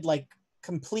bed, like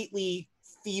completely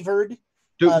fevered.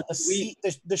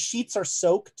 The sheets are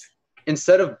soaked.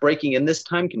 Instead of breaking in this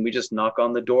time, can we just knock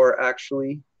on the door,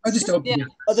 actually? I just opened Yeah.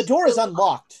 it. The door is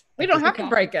unlocked. We don't have to Okay.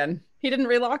 break in. He didn't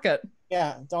relock it.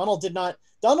 Yeah, Donald did not.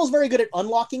 Donald's very good at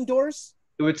unlocking doors.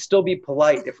 It would still be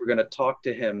polite if we're going to talk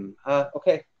to him.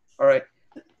 Okay, all right.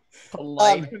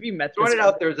 Polite. Have you met Throwing this it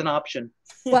out there as an option.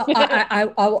 Well,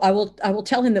 I will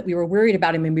tell him that we were worried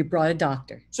about him and we brought a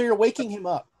doctor. So you're waking him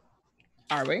up.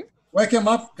 Are we? Wake him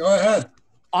up. Go ahead,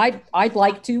 I'd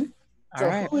like to. So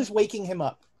All right. who is waking him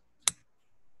up?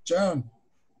 Joan.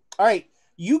 All right,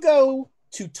 you go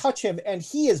to touch him, and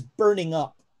he is burning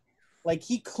up. Like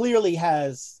he clearly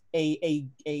has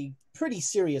a pretty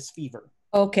serious fever.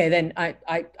 Okay, then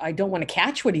I don't want to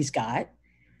catch what he's got.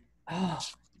 Oh,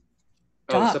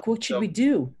 Doc, what should we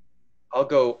do? I'll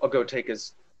go take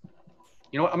his.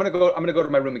 You know what? I'm gonna go to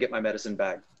my room and get my medicine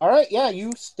bag. All right, yeah,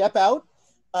 you step out.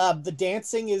 The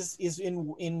dancing is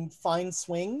in fine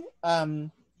swing.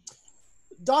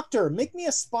 Doctor, make me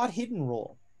a spot hidden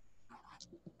roll.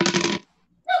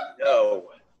 No.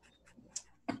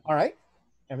 All right,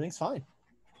 everything's fine.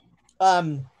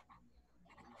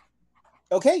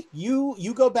 Okay,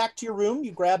 you go back to your room.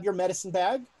 You grab your medicine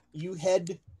bag. You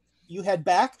head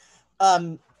back.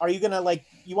 Are you gonna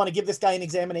you want to give this guy an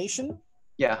examination?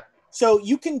 Yeah. So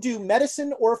you can do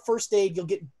medicine or first aid. You'll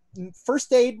get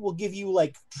first aid will give you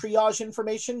triage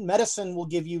information. Medicine will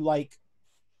give you Systemic.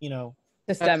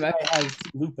 this guy has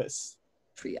lupus.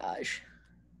 Triage.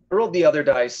 I rolled the other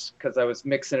dice because I was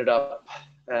mixing it up,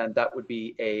 and that would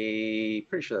be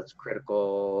pretty sure that's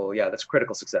critical. Yeah, that's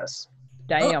critical success.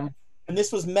 Damn. And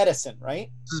this was medicine, right?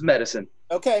 This is medicine.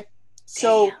 Okay.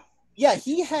 So yeah,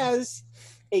 he has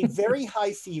a very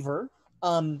high fever.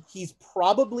 He's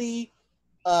probably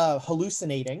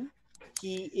hallucinating.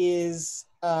 He is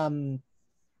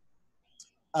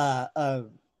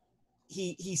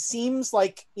he seems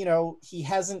like he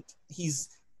hasn't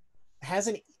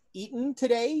eaten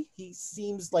today. He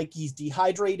seems like he's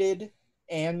dehydrated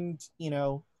and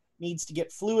needs to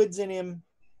get fluids in him.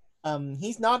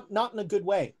 He's not in a good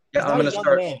way. Yeah, He's not a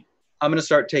young man. I'm gonna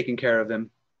start taking care of him.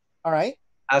 All right.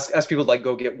 Ask people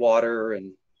go get water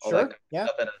and all that Sure. kind of Yeah.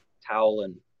 stuff, and a towel,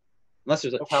 and unless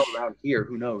there's a towel around here,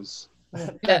 who knows?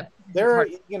 Yeah. There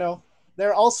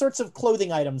are all sorts of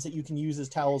clothing items that you can use as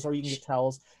towels, or you can get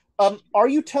towels. Are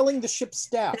you telling the ship's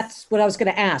staff? That's what I was going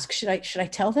to ask. Should I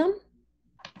tell them?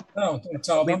 No, don't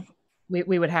tell them.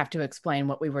 We would have to explain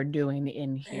what we were doing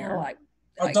in here.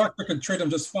 Oh, Our doctor can treat him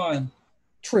just fine.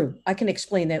 true. I can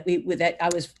explain that that I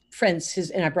was friends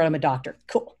and I brought him a doctor.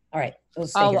 Cool. All right. We'll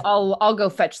stay here. I'll go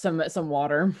fetch some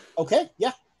water. Okay,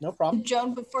 yeah, no problem.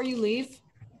 Joan, before you leave,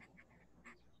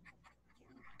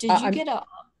 did you I'm- get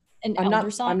an I'm elder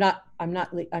not. sign? I'm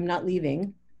not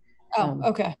leaving. Oh,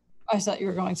 okay. I thought you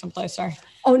were going someplace. Sorry.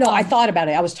 Oh no, I thought about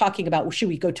it. I was talking about should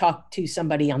we go talk to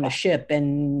somebody on the ship,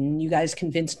 and you guys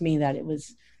convinced me that it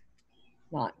was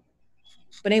not.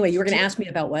 But anyway, you were going to ask me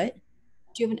about what?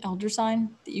 Do you have an elder sign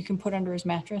that you can put under his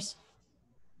mattress?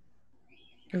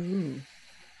 Ooh.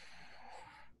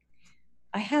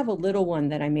 I have a little one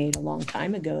that I made a long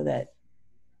time ago that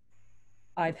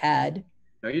I've had,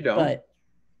 No, you don't. but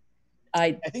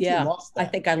I think you lost that. I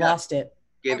think I lost it.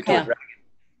 Gave it to a Yeah. dragon.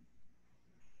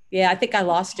 Yeah, I think I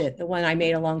lost it. The one I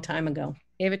made a long time ago.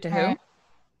 Gave it to who? Alright.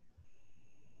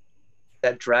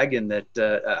 That dragon that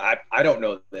I don't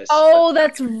know this. Oh,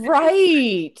 that's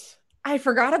right. I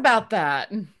forgot about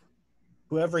that.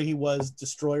 Whoever he was,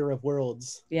 destroyer of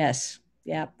worlds. Yes.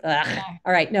 Yeah. Ugh. Okay.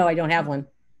 All right. No, I don't have one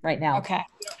right now. Okay.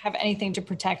 We don't have anything to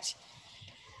protect.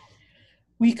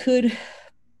 We could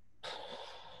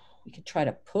try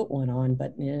to put one on,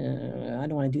 but I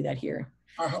don't want to do that here.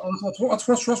 What's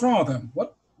wrong with him?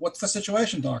 What's the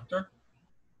situation, doctor?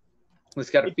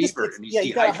 He's got a fever. It's- and he's yeah,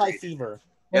 he's got a high dehydrated. fever.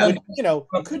 Yeah. Which,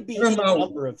 it could be any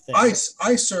number of things.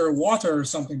 Ice or water or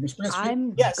something.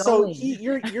 I'm Yeah, so going.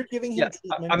 you're giving him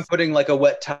treatment. I'm putting like a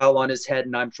wet towel on his head,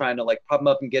 and I'm trying to like prop him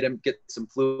up and get some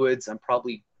fluids. I'm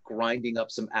probably grinding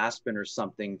up some aspirin or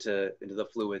something into the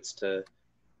fluids to.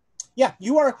 Yeah,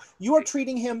 you are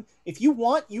treating him. If you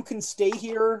want, you can stay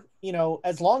here,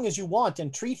 as long as you want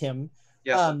and treat him.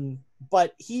 Yeah.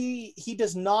 But he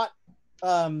does not.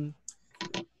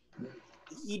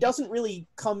 He doesn't really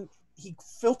come. He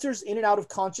filters in and out of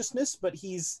consciousness, but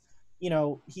he's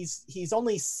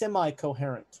only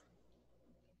semi-coherent.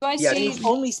 Do I Yeah, see? He's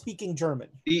only speaking German.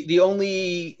 The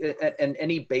only and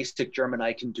any basic German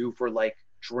I can do for like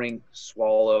drink,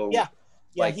 swallow, Yeah,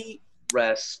 like, he.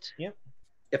 rest. Yep.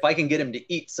 If I can get him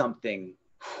to eat something.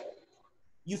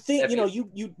 You think That'd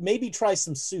you maybe try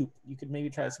some soup. You could maybe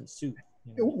try some soup.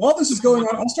 While this is going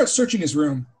on, I'll start searching his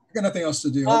room. I got nothing else to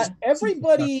do.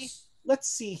 Everybody, let's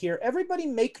see here. Everybody,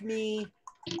 make me.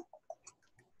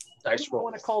 Dice I roll.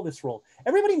 want to call this roll.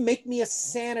 Everybody, make me a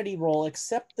sanity roll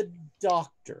except the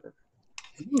doctor.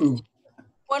 Ooh.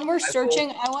 When we're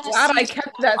searching, I want to Glad I see.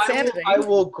 kept that sanity. I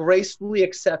will gracefully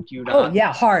accept you. Oh Not.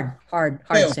 yeah, hard,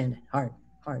 Fail. Sand, hard.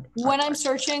 When I'm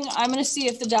searching, I'm going to see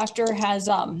if the doctor has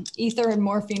ether and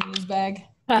morphine in his bag.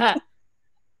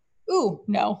 Ooh,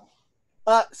 no.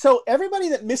 So everybody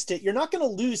that missed it, you're not going to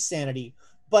lose sanity,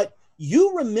 but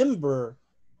you remember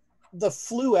the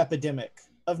flu epidemic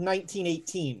of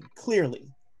 1918 clearly.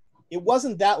 It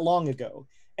wasn't that long ago,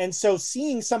 and so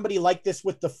seeing somebody like this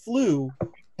with the flu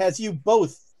has you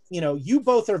both. You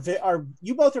both are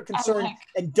concerned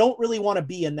and don't really want to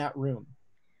be in that room.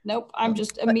 Nope. I'm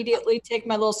just immediately take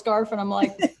my little scarf and I'm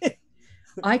like,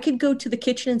 I could go to the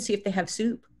kitchen and see if they have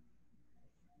soup.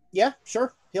 Yeah,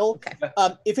 sure. He'll Okay.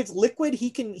 If it's liquid, he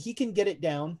can get it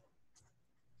down.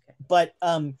 But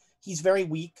he's very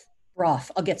weak.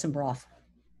 Broth. I'll get some broth.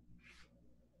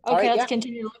 okay, right, let's yeah.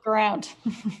 continue to look around.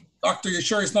 Doctor, you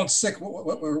sure he's not sick?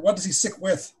 What is he sick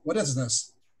with? What is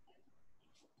this?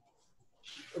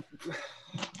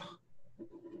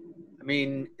 I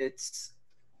mean, the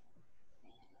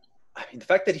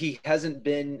fact that he hasn't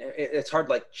been, it's hard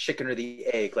like chicken or the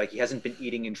egg. Like he hasn't been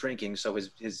eating and drinking, so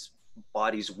his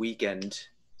body's weakened.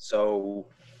 So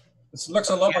This looks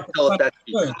a lot I like can't tell if that's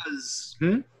flu. because.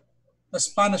 The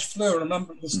Spanish flu.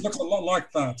 Remember, this looks a lot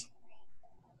like that.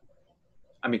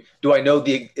 I mean, do I know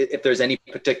if there's any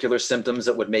particular symptoms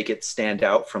that would make it stand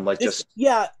out from like just?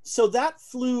 Yeah. So that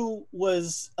flu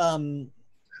was, the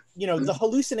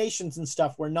hallucinations and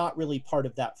stuff were not really part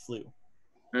of that flu.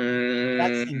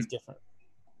 That seems different.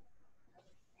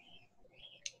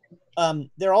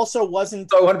 There also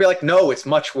wasn't. So I want to be like, no, it's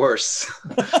much worse.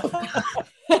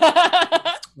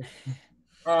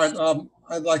 All right.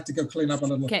 I'd like to go clean up a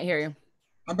little. Can't hear you.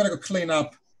 I'm going to go clean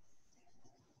up.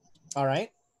 All right.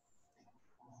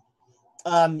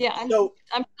 Yeah, I'm So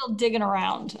still digging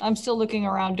around. I'm still looking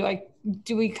around.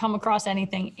 Do we come across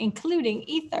anything, including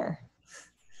ether?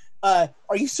 are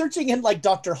you searching in like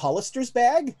Dr. Hollister's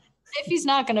bag? If he's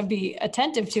not going to be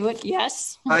attentive to it,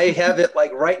 yes. I have it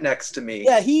like right next to me.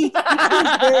 Yeah, he's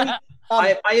very.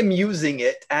 I am using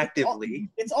it actively.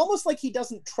 It's almost like he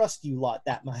doesn't trust you lot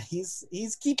that much.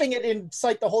 He's keeping it in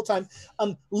sight the whole time.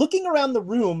 Looking around the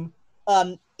room,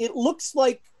 it looks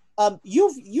like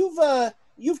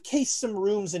you've cased some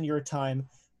rooms in your time.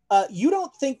 You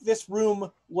don't think this room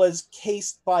was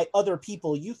cased by other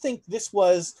people. You think this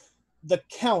was the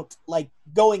Count, like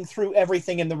going through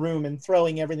everything in the room and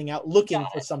throwing everything out, looking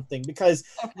for something, because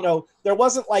there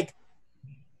wasn't like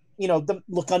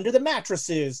look under the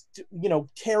mattresses,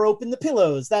 tear open the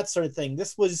pillows, that sort of thing.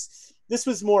 This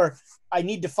was more, I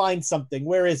need to find something.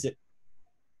 Where is it?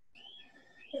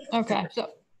 Okay, so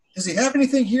Does he have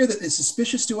anything here that is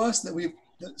suspicious to us that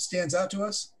stands out to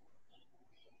us?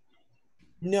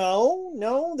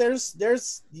 No,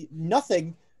 there's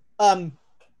nothing. And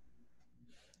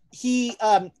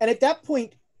at that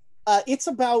point, it's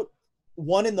about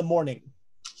 1 a.m.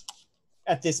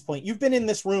 at this point. You've been in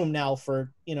this room now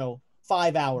for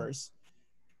 5 hours.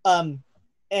 And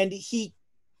the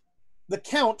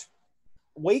Count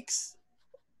wakes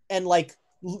and like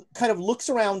kind of looks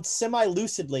around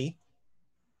semi-lucidly.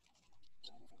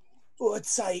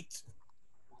 Uhrzeit.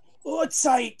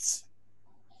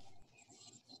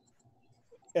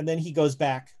 And then he goes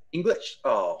back. English?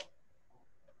 Oh.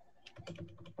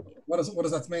 What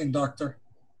does that mean, Doctor?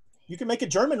 You can make a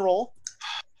German roll.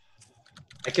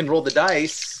 I can roll the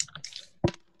dice.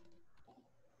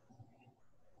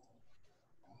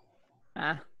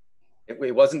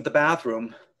 It wasn't the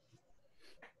bathroom.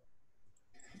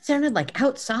 It sounded like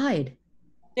outside.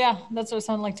 Yeah, that's what it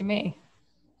sounded like to me.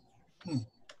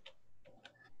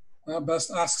 Well,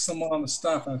 best ask someone on the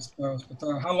staff, I suppose. But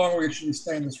how long will we actually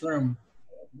stay in this room?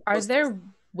 Are there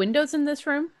windows in this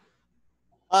room?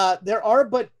 There are,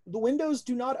 but the windows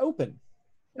do not open.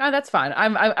 No, that's fine.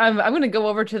 I'm going to go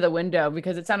over to the window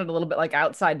because it sounded a little bit like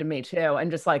outside to me too,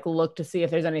 and just like look to see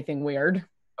if there's anything weird.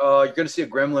 Oh, you're gonna see a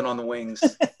gremlin on the wings.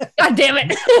 God damn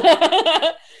it!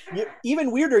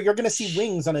 Even weirder, you're going to see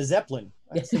wings on a Zeppelin.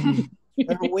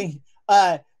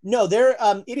 No, there.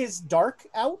 It is dark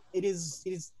out. It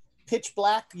is pitch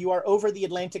black. You are over the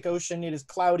Atlantic Ocean. It is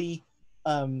cloudy,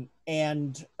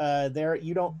 and there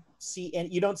you don't see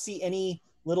any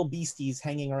little beasties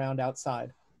hanging around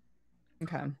outside.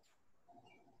 Okay.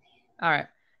 All right.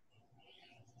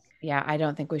 Yeah, I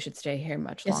don't think we should stay here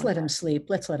much longer. Let's let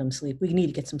him sleep. We need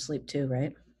to get some sleep too,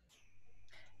 right?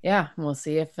 Yeah, we'll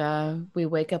see if we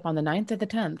wake up on the 9th or the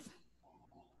 10th.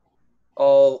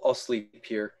 I'll sleep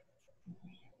here.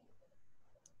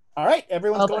 All right,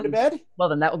 everyone's going to bed? Well,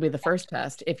 then that will be the first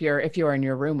test if you're in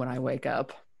your room when I wake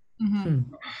up.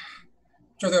 Mm-hmm.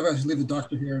 Try to leave the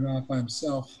doctor here now by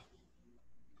himself.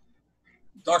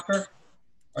 Doctor,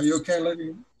 are you okay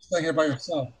staying here by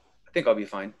yourself? I think I'll be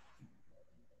fine.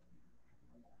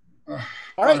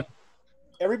 All right.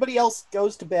 Everybody else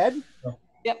goes to bed.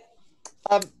 Yep.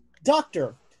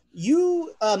 Doctor,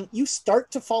 you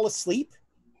start to fall asleep,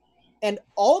 and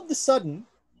all of a sudden,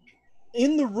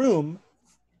 in the room,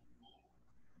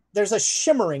 there's a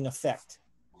shimmering effect,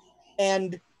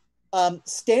 and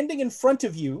standing in front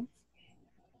of you,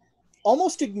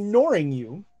 almost ignoring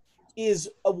you, is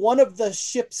one of the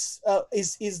ship's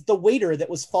is the waiter that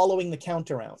was following the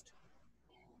Count around,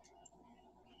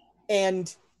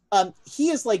 and he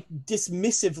is like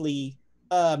dismissively.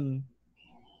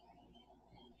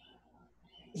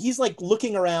 He's like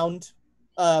looking around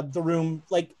the room,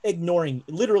 like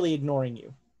literally ignoring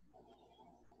you.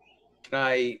 Can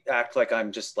I act like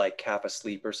I'm just like half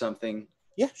asleep or something?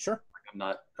 Yeah, sure. Like I'm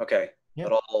not. Okay. Yeah.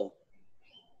 But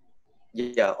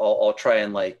I'll try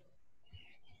and like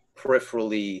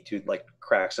peripherally to like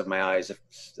cracks of my eyes. If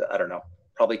I don't know,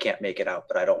 probably can't make it out,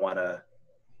 but I don't want to.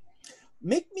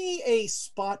 Make me a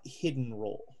spot hidden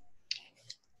roll.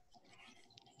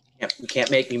 You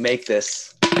can't make me make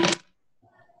this.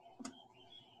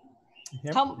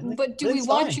 But do we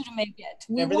want you to make it?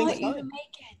 We want you to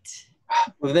make it.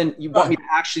 Well, then you want me to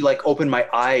actually like open my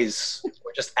eyes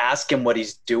or just ask him what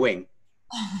he's doing?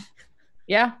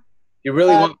 Yeah. You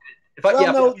really want?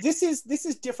 No. This is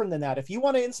different than that. If you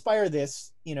want to inspire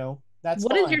this, that's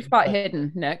what fine. Is your spot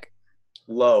hidden, Nick?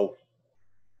 Low.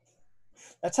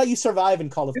 That's how you survive in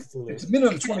Call of Cthulhu. It's a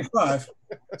minimum of 25.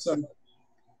 So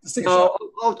no,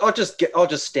 I'll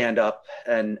just stand up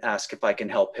and ask if I can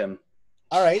help him.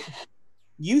 All right.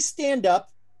 You stand up.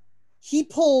 He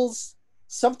pulls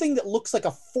something that looks like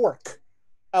a fork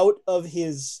out of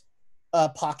his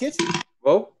pocket.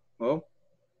 Whoa.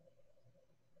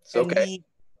 It's okay.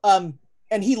 And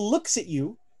he looks at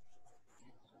you,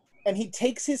 and he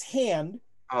takes his hand.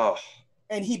 Oh.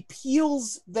 And he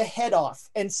peels the head off,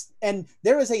 and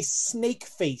there is a snake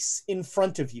face in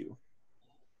front of you.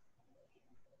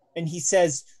 And he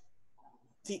says,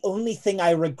 "The only thing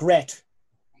I regret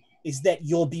is that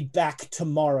you'll be back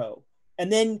tomorrow."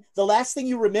 And then the last thing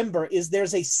you remember is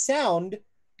there's a sound,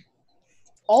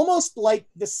 almost like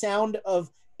the sound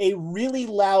of a really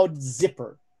loud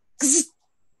zipper.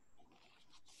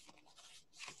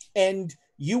 And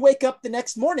you wake up the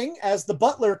next morning as the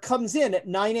butler comes in at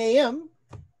 9 a.m.,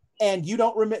 and you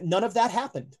don't remember, none of that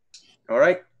happened. All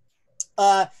right.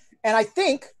 And I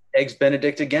think... Eggs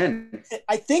Benedict again.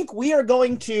 I think we are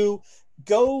going to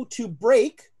go to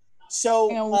break. So...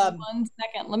 Hang on 1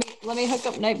 second. Let me hook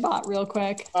up Nightbot real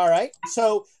quick. All right.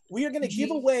 So we are going to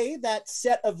give away that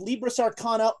set of Libris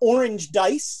Arcana orange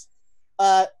dice.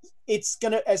 It's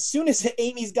going to, as soon as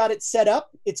Amy's got it set up,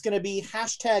 it's going to be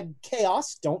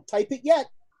 #chaos. Don't type it yet.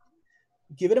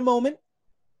 Give it a moment.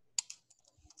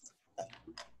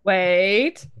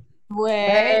 Wait.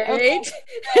 Okay.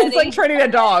 It's like training a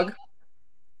dog.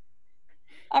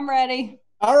 I'm ready.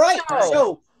 All right.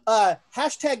 So- So,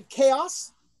 hashtag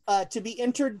chaos to be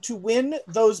entered to win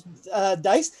those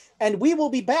dice. And we will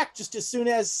be back just as soon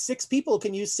as 6 people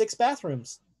can use 6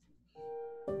 bathrooms.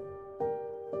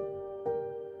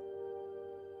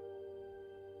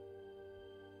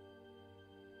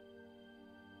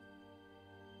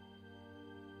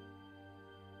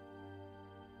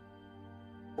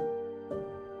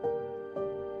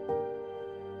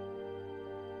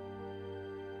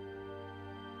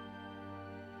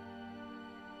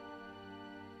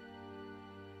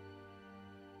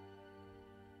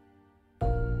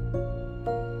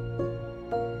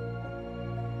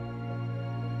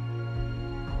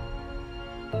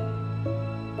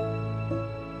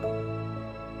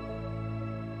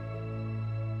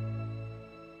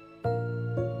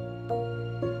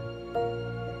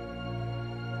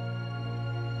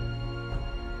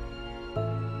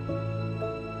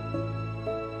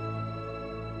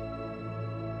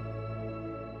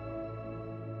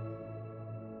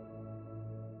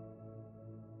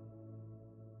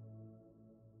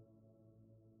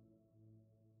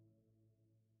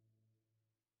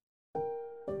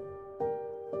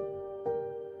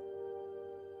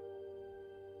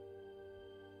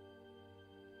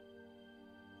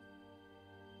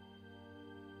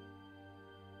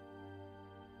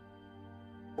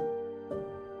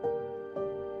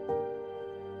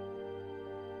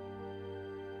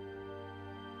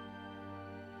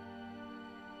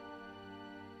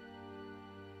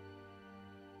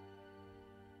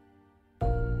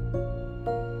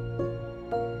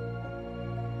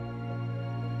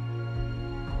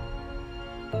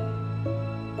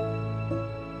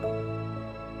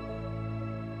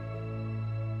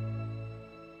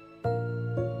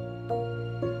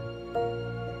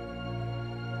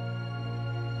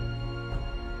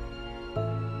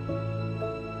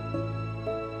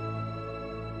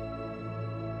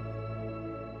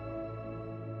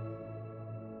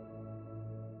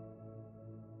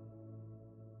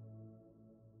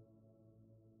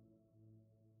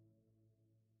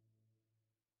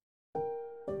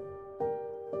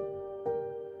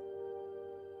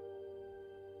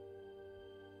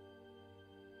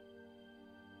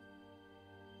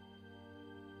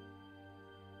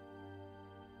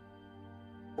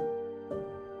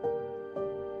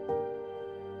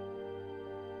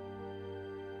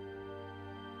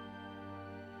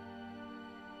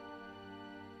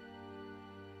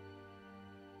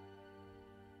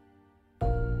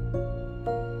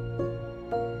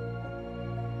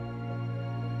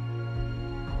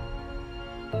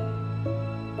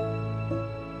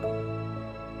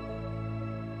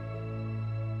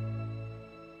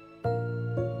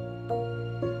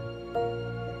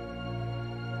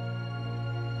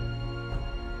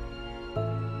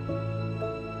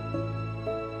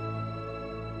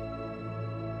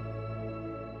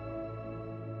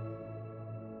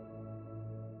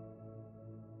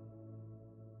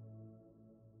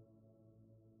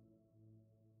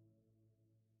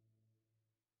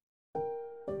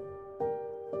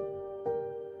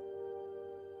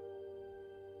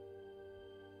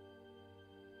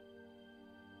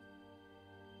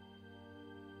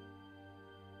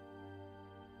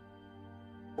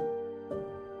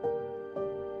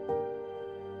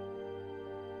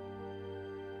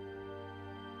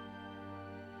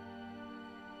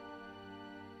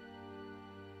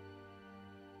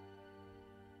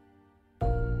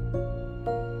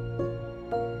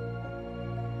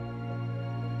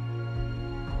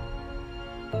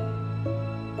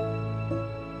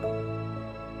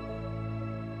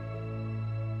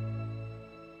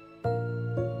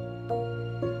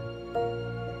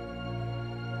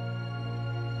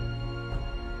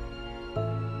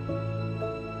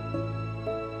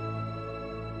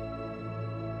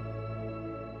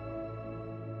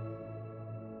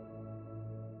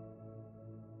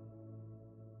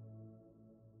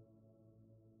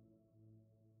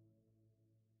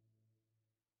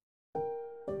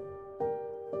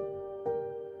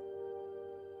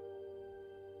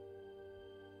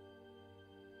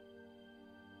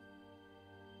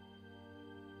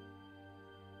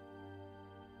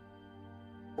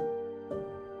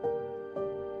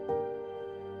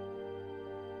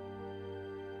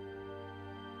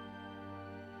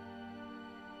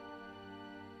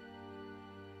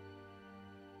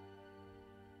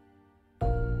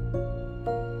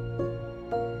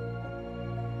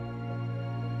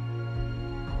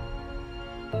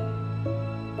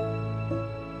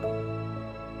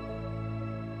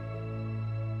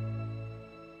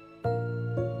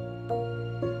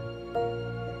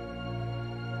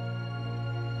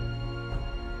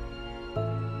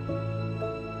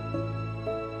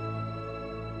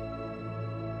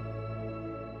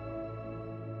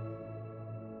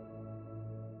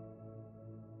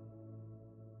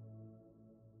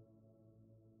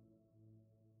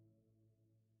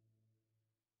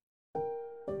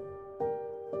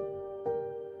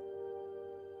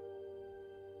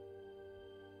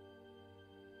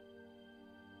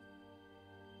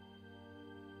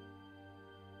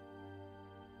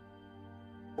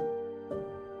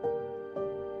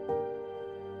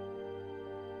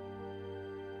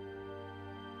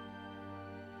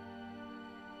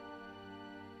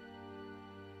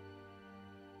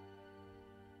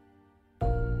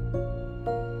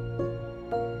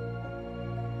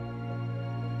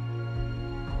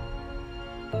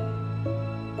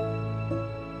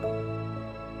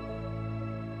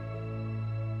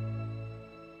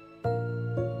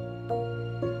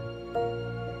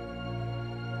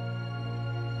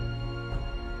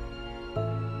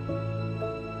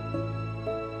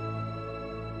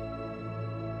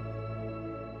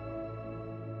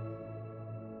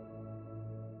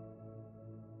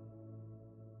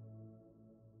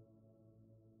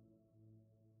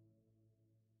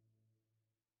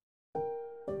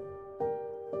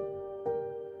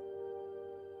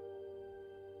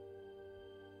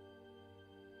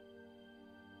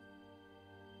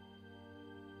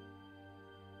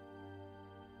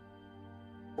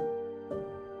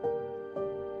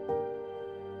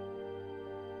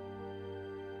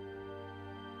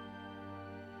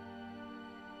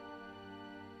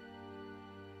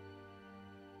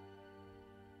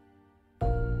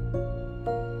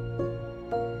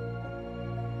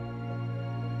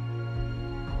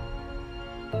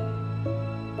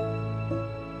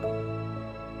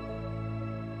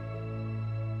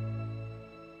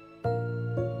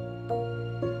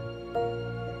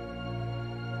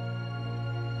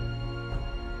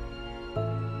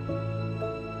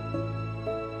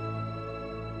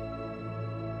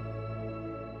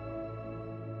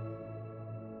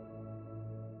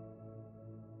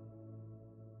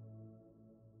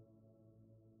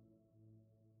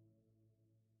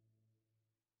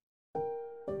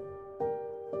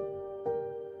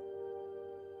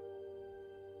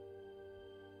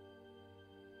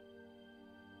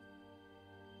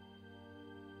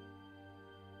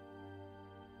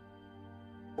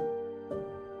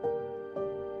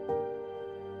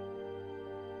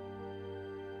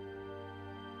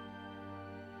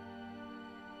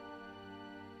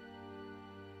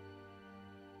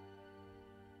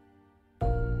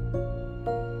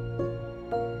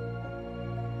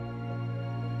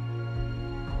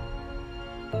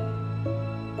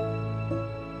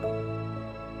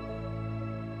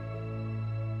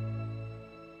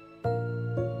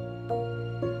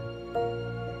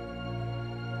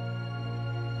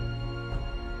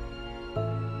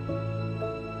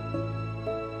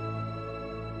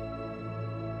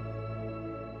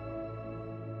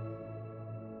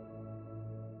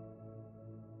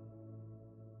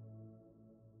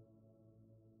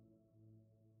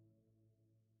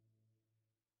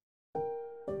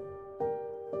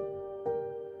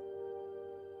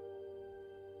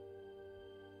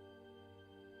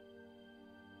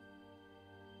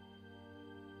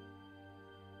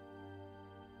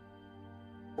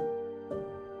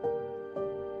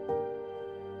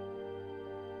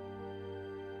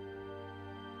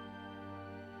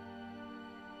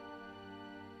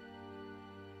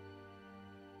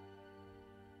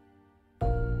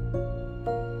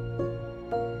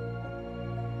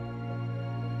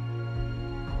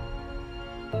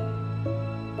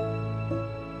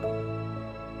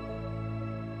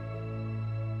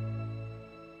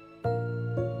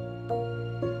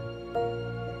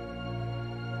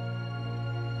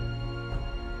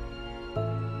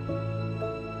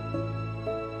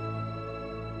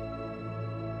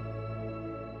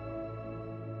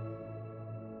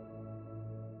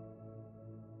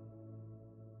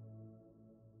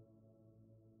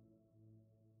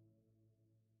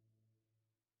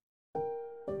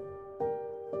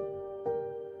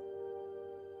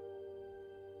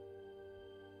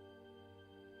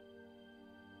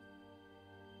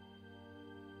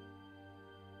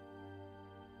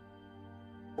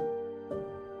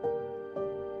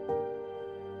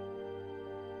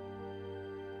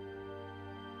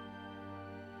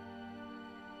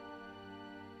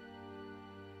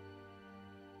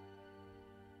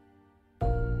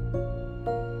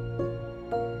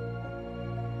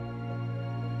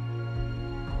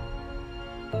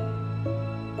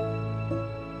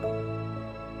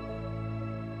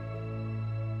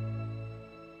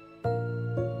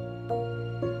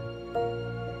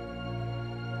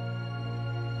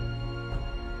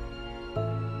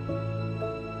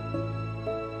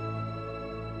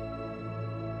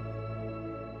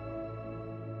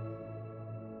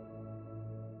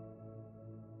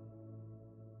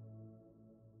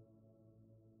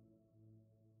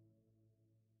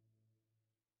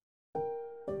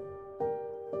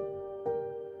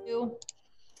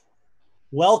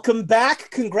 Welcome back.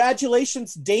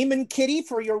 Congratulations, Damon Kitty,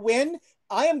 for your win.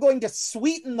 I am going to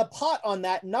sweeten the pot on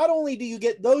that. Not only do you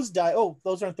get those dice, oh,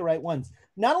 those aren't the right ones.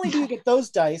 Not only do you get those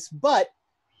dice, but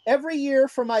every year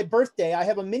for my birthday, I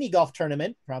have a mini golf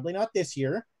tournament, probably not this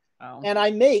year, and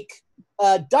I make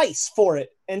dice for it.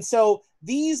 And so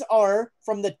these are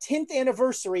from the 10th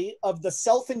anniversary of the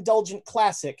Self-Indulgent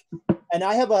Classic. And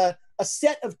I have a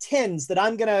set of 10s that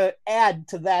I'm going to add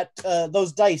to that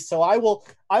those dice. So I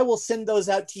will send those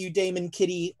out to you, Damon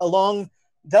Kitty, along.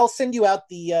 They'll send you out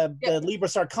the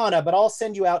Libris Arcana, but I'll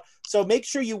send you out. So make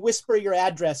sure you whisper your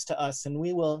address to us, and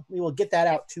we will get that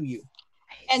out to you.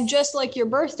 And just like your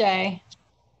birthday,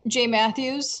 Jay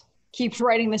Matthews keeps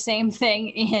writing the same thing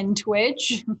in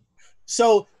Twitch.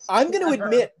 So I'm going to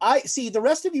admit, I see the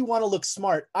rest of you want to look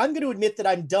smart. I'm going to admit that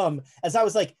I'm dumb, as I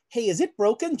was like, hey, is it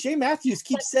broken? Jay Matthews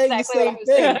keeps saying exactly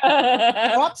the same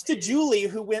thing. Props to Julie,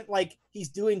 who went like, he's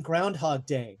doing Groundhog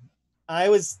Day. I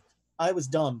was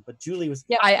dumb, but Julie was.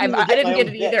 Yeah, I didn't get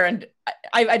it either, and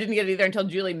I didn't get it either until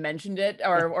Julie mentioned it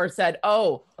or said,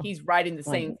 "Oh, he's writing the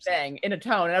same thing" in a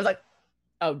tone, and I was like,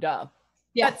 "Oh, duh."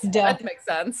 Yeah, that makes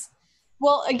sense.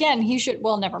 Well, again, he should.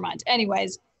 Well, never mind.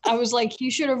 Anyways, I was like, he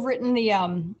should have written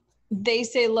the "They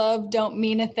say love don't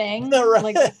mean a thing." Right.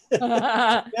 Like,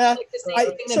 yeah. Like the same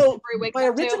thing So that my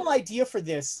original idea for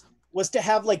this was to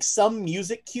have like some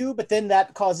music cue, but then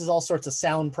that causes all sorts of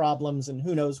sound problems and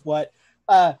who knows what.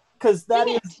 Because that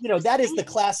is the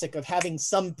classic of having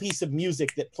some piece of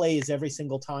music that plays every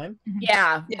single time.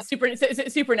 Yeah.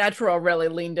 Supernatural really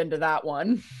leaned into that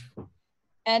one.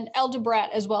 And Eldebrat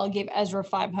as well gave Ezra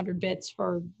 500 bits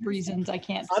for reasons I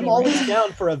can't see. I'm always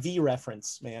down for a V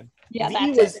reference, man. Yeah, V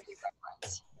that's was, a V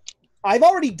reference. I've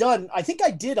already done, I think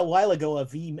I did a while ago a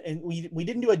V, and we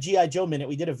didn't do a G.I. Joe minute,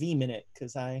 we did a V minute,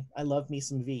 because I love me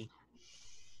some V.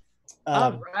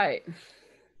 All right.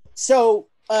 So,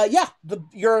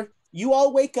 you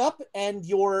all wake up and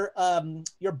your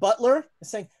butler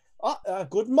is saying,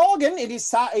 good morning. It is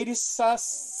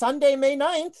Sunday, May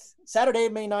 9th. Saturday,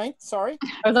 May 9th. Sorry.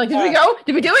 I was like, did we go?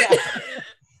 Did we do it?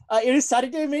 It is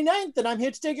Saturday, May 9th, and I'm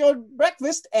here to take your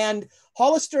breakfast. And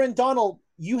Hollister and Donald,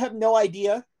 you have no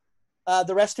idea.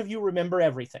 The rest of you remember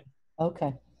everything.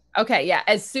 Okay. Okay. Yeah.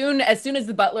 As soon as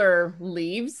the butler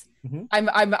leaves,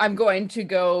 I'm going to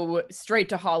go straight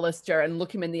to Hollister and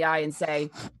look him in the eye and say,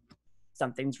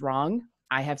 something's wrong.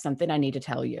 I have something I need to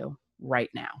tell you right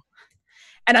now.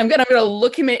 And I'm gonna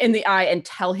look him in the eye and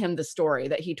tell him the story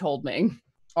that he told me.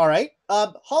 All right.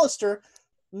 Hollister,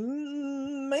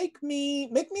 make me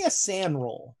a SAN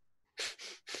roll.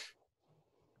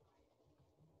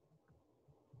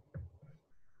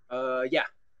 Yeah.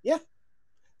 Yeah.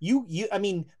 I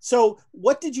mean, so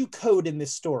what did you code in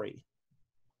this story?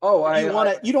 Oh,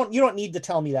 you don't need to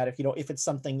tell me that if it's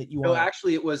something that you want. No,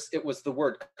 actually it was the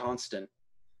word constant.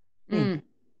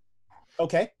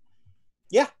 Okay.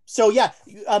 Yeah. So yeah,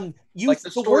 like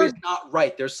the story is not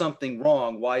right. There's something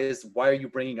wrong. Why are you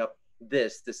bringing up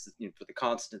this? This is for the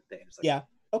constant thing. Like, yeah.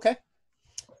 Okay.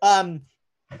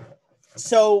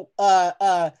 So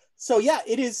yeah,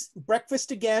 it is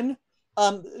breakfast again.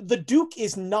 The Duke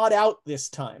is not out this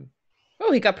time.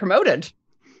 Oh, he got promoted.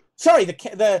 Sorry,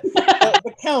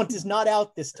 the Count is not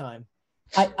out this time.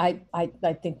 I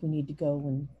think we need to go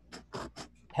and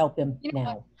help him now.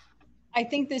 What? I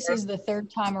think this is the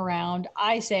third time around.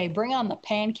 I say, bring on the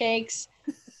pancakes.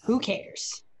 Who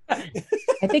cares? I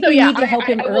think we need to help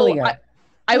him earlier.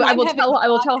 I will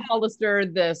tell Hollister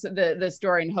the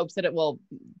story in hopes that it will,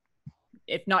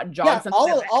 if not jog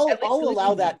something. I'll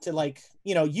allow that to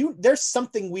there's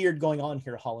something weird going on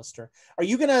here, Hollister. Are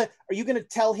you gonna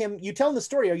tell him? You tell him the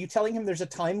story. Are you telling him there's a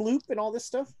time loop and all this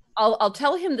stuff? I'll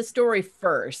tell him the story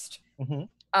first.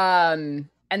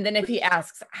 And then if he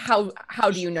asks, how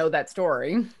do you know that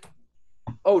story?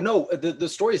 Oh no, the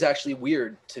story is actually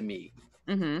weird to me.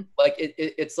 Like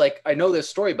it's like I know this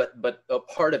story, but a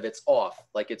part of it's off.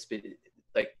 Like it's been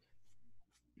like,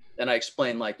 and I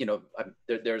explain like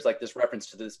there's like this reference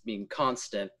to this being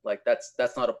constant. Like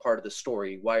that's not a part of the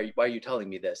story. Why are you telling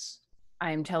me this?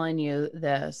 I'm telling you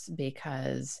this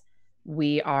because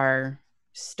we are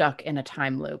stuck in a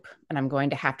time loop, and I'm going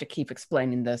to have to keep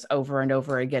explaining this over and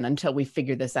over again until we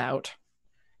figure this out.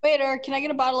 Waiter, can I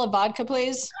get a bottle of vodka,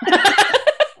 please?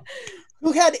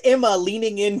 Who had Emma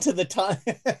leaning into the time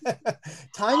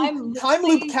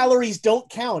loop calories don't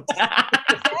count.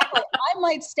 Exactly. I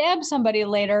might stab somebody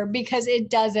later because it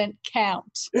doesn't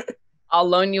count. I'll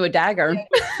loan you a dagger.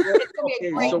 It's gonna be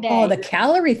a great day. Oh, the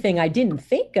calorie thing I didn't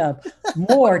think of.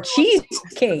 More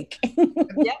cheesecake.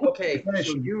 Yep. Okay,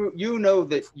 so you know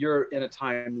that you're in a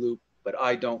time loop, but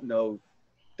I don't know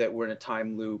that we're in a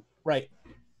time loop. Right.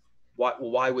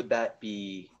 Why would that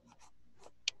be?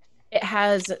 It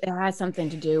has something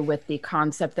to do with the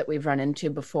concept that we've run into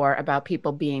before about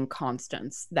people being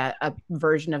constants, that a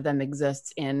version of them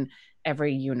exists in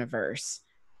every universe.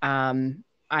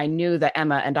 I knew that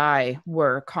Emma and I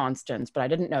were constants, but I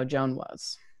didn't know Joan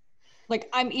was. Like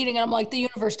I'm eating and I'm like, the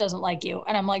universe doesn't like you.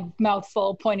 And I'm like mouth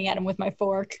full pointing at him with my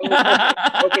fork.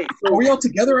 Okay, Are we all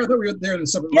together? I thought we were there in a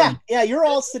separate Yeah, room. yeah, you're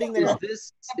all sitting there. Is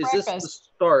this the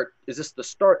start? Is this the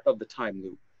start of the time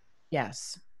loop?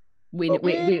 Yes. We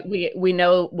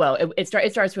know. Well, it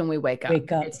starts when we wake up.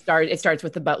 It starts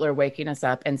with the butler waking us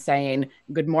up and saying,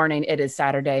 "Good morning. It is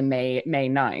Saturday, May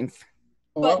 9th."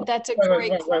 But that's a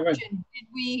great question. Did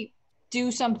we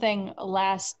do something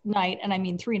last night? And I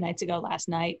mean 3 nights ago last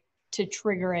night to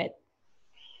trigger it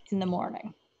in the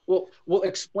morning. Well, we'll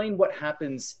explain what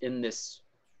happens in this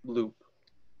loop.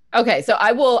 Okay, so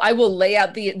I will lay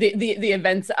out the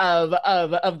events of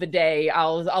the day.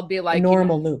 I'll be like the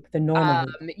normal loop.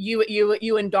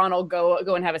 You and Donald go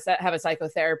and have a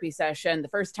psychotherapy session. The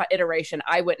first iteration,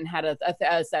 I went and had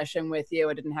a session with you.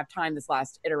 I didn't have time this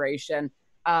last iteration.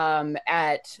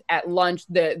 At lunch,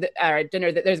 at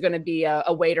dinner, there's going to be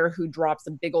a waiter who drops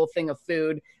a big old thing of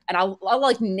food, and I'll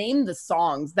like name the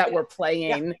songs that we're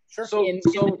playing. Yeah, sure. in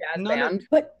the jazz band.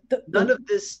 None of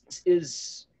this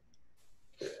is.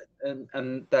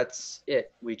 And that's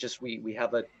it. We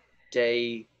have a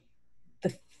day.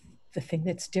 The thing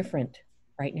that's different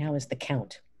right now is the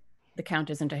count. The count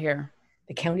isn't here.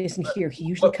 The count isn't here. He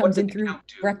usually comes in through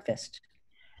breakfast.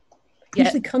 He Yeah.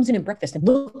 usually comes in breakfast and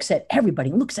looks at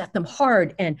everybody, looks at them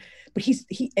hard, but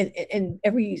and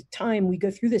every time we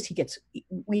go through this, he gets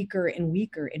weaker and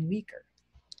weaker and weaker.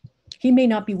 He may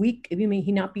not be weak. He may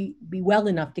not be well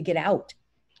enough to get out.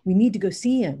 We need to go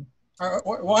see him.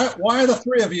 Why are the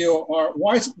three of you?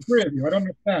 Why is it the three of you? I don't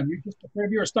understand. The three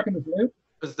of you are stuck in this loop?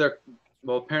 Because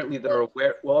apparently they're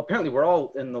aware. Well, apparently we're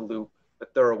all in the loop,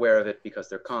 but they're aware of it because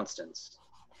they're constants.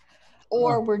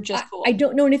 Or we're just cool. I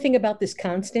don't know anything about this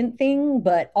constant thing,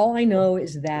 but all I know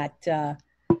is that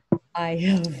I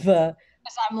have.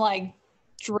 I'm like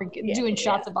doing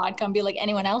shots of vodka and be like,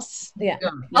 anyone else? Yeah.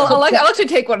 I'll actually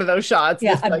take one of those shots.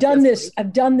 Yeah, I've done this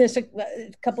a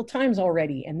couple times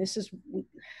already, and this is.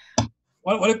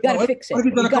 You gotta fix it.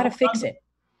 You gotta fix it.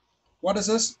 What is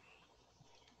this?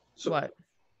 So what?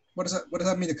 What does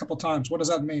that mean? A couple times. What does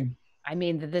that mean? I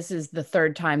mean that this is the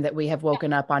third time that we have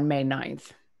woken up on May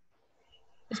 9th.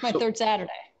 It's my third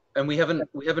Saturday. And we haven't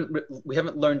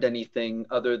learned anything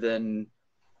other than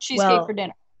cheesecake for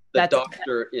dinner. The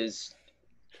doctor is.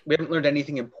 We haven't learned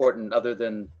anything important other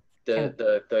than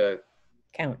the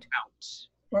count.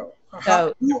 Well,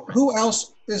 who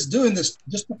else is doing this?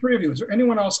 Just the three of you. Is there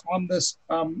anyone else on this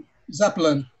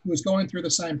Zeppelin who is going through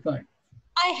the same thing?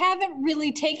 I haven't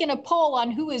really taken a poll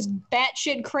on who is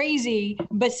batshit crazy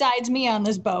besides me on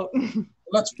this boat.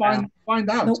 Let's find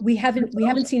out. No, we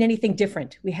haven't seen anything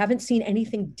different. We haven't seen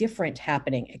anything different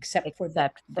happening except for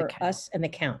us and the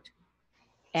count.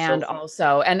 And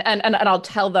also, and I'll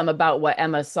tell them about what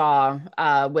Emma saw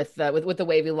with the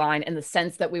wavy line, in the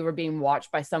sense that we were being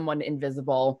watched by someone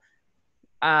invisible,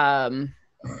 because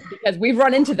we've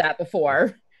run into that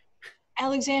before.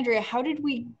 Alexandria, how did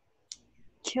we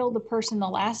kill the person the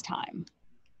last time?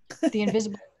 The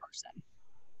invisible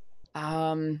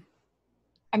person.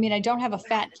 I mean, I don't have a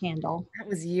fat candle. That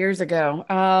was years ago. Look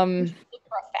for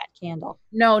a fat candle.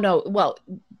 No. Well,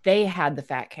 they had the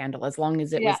fat candle as long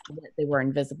as it was they were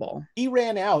invisible. He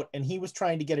ran out and he was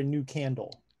trying to get a new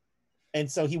candle.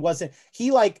 And so he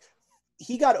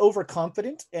got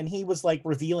overconfident and he was like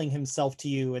revealing himself to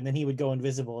you, and then he would go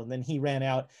invisible, and then he ran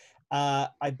out.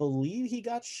 I believe he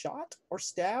got shot or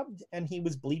stabbed and he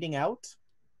was bleeding out.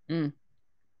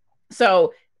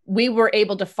 So we were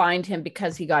able to find him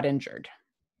because he got injured.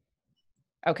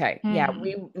 Okay. Yeah,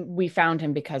 we found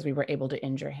him because we were able to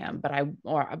injure him, but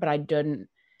I didn't.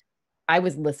 I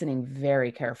was listening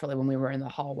very carefully when we were in the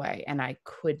hallway, and I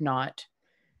could not.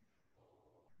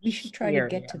 We should try to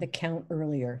get to the count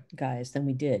earlier, guys, than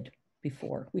we did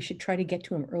before. We should try to get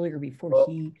to him earlier before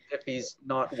If he's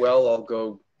not well, I'll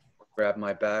go grab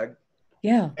my bag.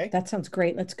 Yeah, that sounds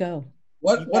great. Let's go.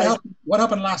 What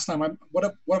happened last time? What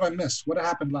have I missed? What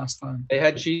happened last time? They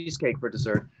had cheesecake for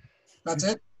dessert. That's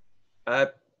it?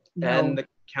 And the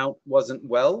count wasn't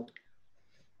well.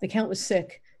 The count was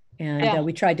sick, and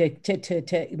we tried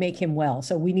to make him well.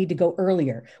 So we need to go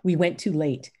earlier. We went too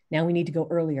late. Now we need to go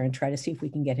earlier and try to see if we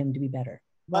can get him to be better.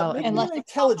 Well, and let an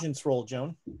intelligence roll,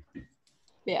 Joan.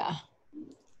 Yeah.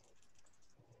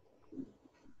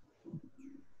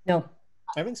 No.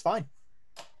 Everything's fine.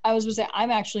 I was going to say,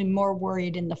 I'm actually more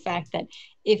worried in the fact that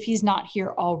if he's not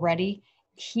here already,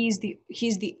 he's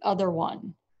the other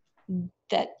one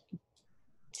that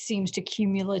seems to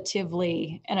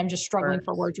cumulatively, and I'm just struggling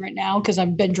for words right now because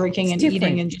I've been drinking It's and different.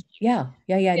 eating and just Yeah.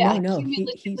 No.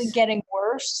 cumulatively He's getting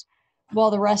worse,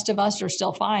 while the rest of us are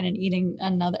still fine and eating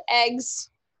another eggs.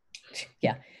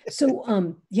 yeah.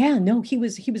 So yeah, no, he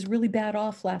was really bad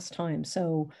off last time.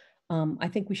 So I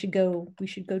think we should go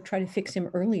try to fix him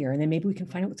earlier, and then maybe we can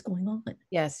find out what's going on.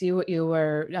 Yes, you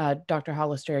were Dr.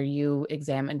 Hollister. You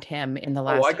examined him in the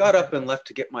last. Oh, I got up and left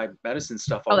to get my medicine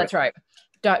stuff. Oh, that's right.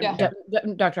 Yeah.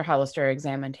 Dr. Hollister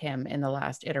examined him in the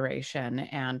last iteration,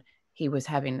 and he was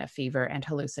having a fever and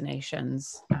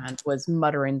hallucinations and was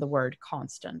muttering the word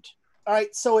constant. All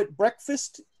right. So at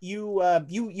breakfast, you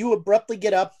abruptly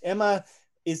get up. Emma,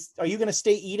 are you going to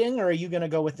stay eating, or are you going to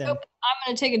go with them? Nope. I'm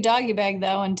going to take a doggy bag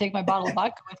though and take my bottle of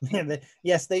vodka with me.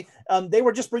 Yes, they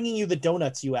were just bringing you the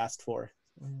donuts you asked for.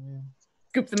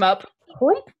 Scoop them up.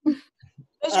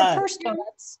 Those are purse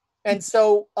donuts. And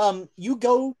so you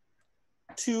go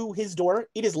to his door.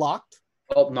 It is locked.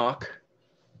 I'll knock.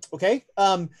 Okay.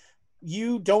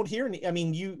 You don't hear any. I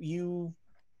mean, you.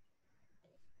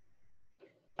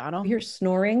 Donald? You're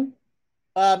snoring.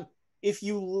 If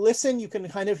you listen, you can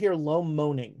kind of hear low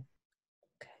moaning.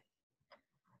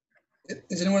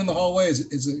 Is anyone in the hallway?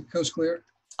 Is the coast clear?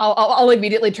 I'll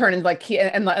immediately turn and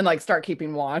like start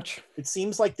keeping watch. It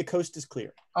seems like the coast is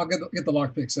clear. I'll get the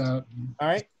lockpicks out. All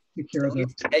right. Take care of them.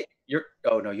 Hey,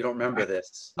 oh no, you don't remember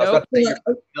this. Nope. I was about to say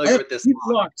you're familiar with this. These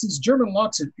locks, these German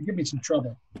locks, give me some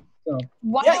trouble. So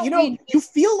Why Yeah, don't you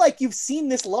feel like you've seen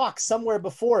this lock somewhere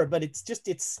before, but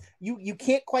it's you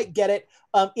can't quite get it.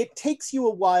 It takes you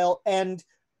a while, and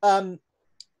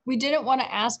we didn't want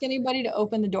to ask anybody to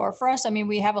open the door for us. I mean,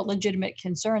 we have a legitimate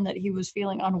concern that he was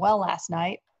feeling unwell last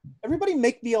night. everybody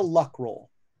make me a luck roll.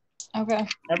 Okay.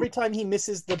 Every time he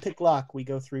misses the pick lock, we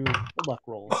go through the luck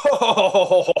roll.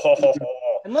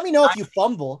 And let me know if you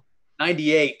fumble.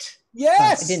 98.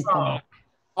 Yes. I didn't fumble.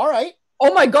 All right.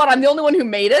 Oh my god, I'm the only one who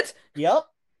made it. Yep.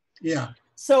 yeah.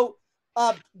 So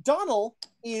Donald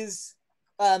is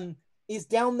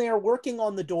down there working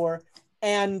on the door,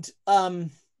 and the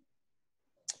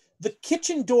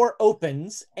kitchen door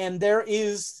opens, and there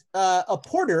is a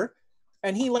porter,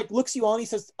 and he like looks you on. He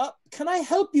says, "Can I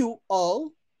help you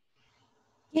all?"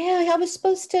 Yeah, I was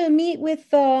supposed to meet with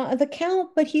the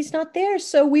count, but he's not there.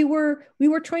 So we were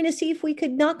trying to see if we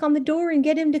could knock on the door and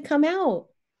get him to come out.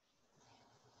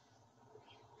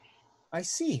 I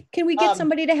see. Can we get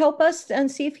somebody to help us and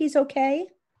see if he's okay?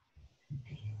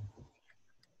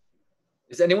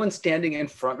 Is anyone standing in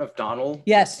front of Donald?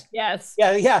 Yes. Yes.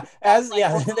 Yeah.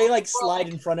 They like slide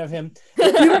in front of him. We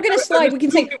were going to slide. We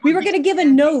can say we were going to give a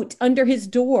note under his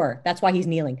door. That's why he's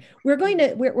kneeling. We're going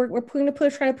to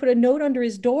trying to put a note under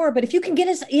his door. But if you can get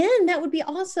us in, that would be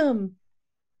awesome.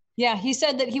 Yeah, he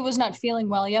said that he was not feeling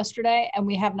well yesterday, and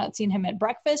we have not seen him at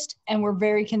breakfast, and we're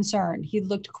very concerned. He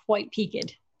looked quite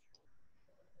peaked.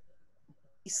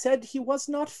 He said he was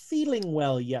not feeling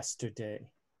well yesterday.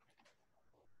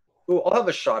 Oh, I'll have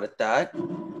a shot at that.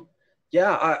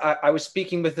 Yeah, I was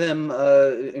speaking with him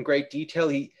in great detail.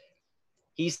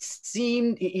 He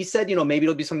said, maybe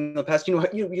it'll be something in the past. You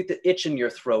get the itch in your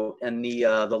throat and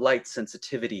the light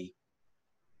sensitivity.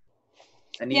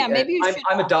 And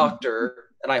I'm a doctor,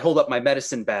 and I hold up my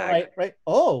medicine bag. Right.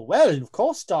 Oh, well, of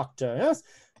course, doctor. Yes,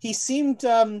 he seemed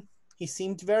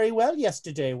very well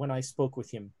yesterday when I spoke with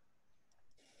him.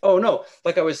 Oh no!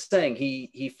 Like I was saying,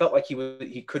 he felt like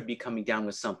he could be coming down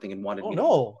with something and wanted me.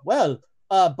 No! Well,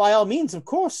 by all means, of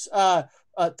course.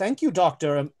 Thank you,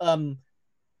 doctor.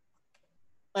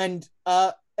 And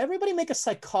everybody make a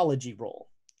psychology roll.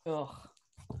 Ugh.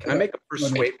 Can I make a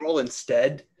persuade roll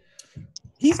instead?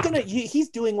 He's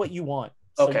doing what you want.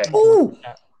 So Okay. Ooh,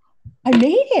 I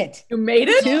made it. You made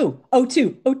it? Two.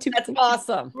 That's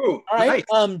awesome. Ooh, all right.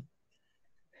 Nice.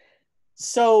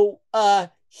 So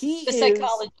The is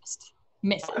psychologist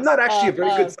misses. I'm not actually a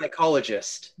very good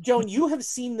psychologist. Joan, you have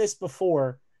seen this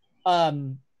before,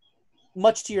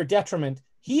 much to your detriment.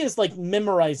 He is like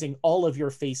memorizing all of your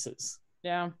faces.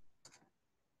 Yeah.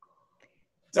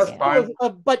 That's fine.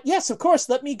 But yes, of course.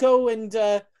 Let me go and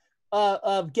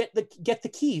get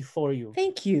the key for you.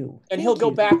 Thank you. And he'll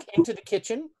go back into the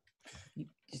kitchen.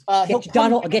 Get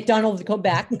Donald to go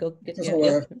back. Go get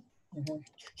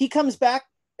He comes back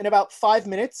in about 5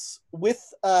 minutes with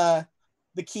the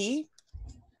key,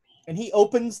 and he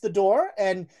opens the door,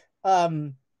 and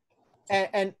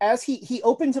as he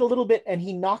opens it a little bit, and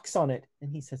he knocks on it,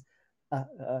 and he says,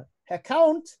 Herr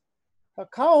Count,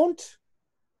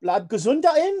 bleib gesund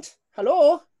da end.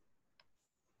 Hallo?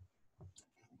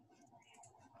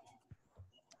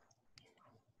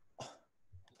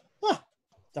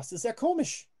 Das ist sehr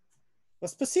komisch.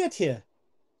 Was passiert hier?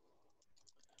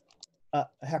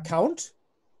 Herr Count?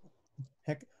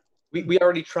 We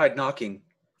already tried knocking.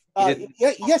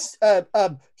 Yes.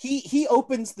 He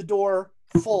opens the door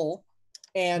full,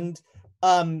 and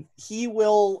he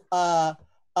will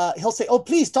he'll say, "Oh,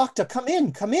 please, doctor, come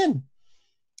in, come in."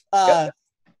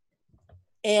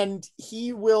 And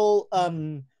he will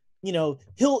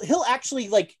he'll actually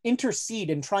like intercede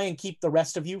and try and keep the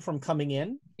rest of you from coming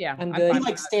in. Yeah, I'm I'm good. He fine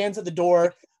like with that. stands at the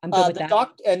door. I'm good with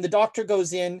that. The doctor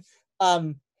goes in,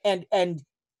 and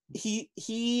he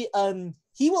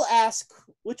will ask,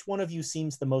 which one of you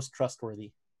seems the most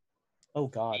trustworthy? Oh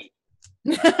God.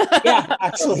 Yeah,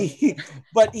 actually.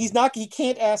 But he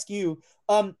can't ask you.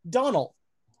 Donald,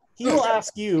 he will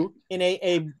ask you in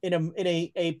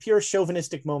a pure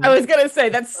chauvinistic moment. I was gonna say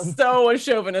that's so a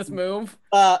chauvinist move.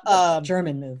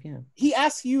 German move, yeah. He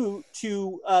asks you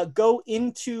to go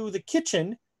into the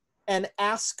kitchen and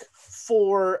ask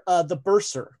for the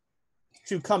bursar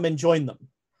to come and join them.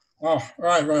 Oh,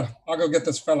 right. I'll go get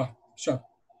this fella. Sure.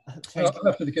 Thank I'll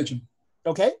left to the kitchen.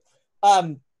 Okay.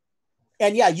 And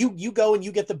yeah, you go and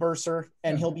you get the bursar,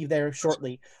 and he'll be there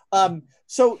shortly.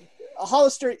 So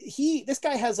Hollister, this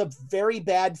guy has a very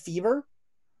bad fever.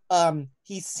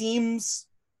 He seems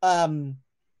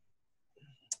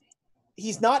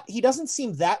he doesn't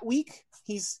seem that weak.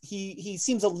 He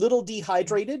seems a little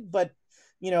dehydrated, but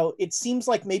it seems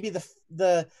like maybe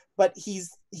but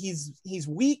he's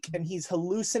weak and he's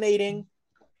hallucinating.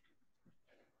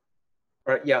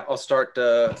 All right, yeah, I'll start.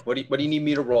 What do you need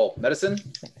me to roll? Medicine?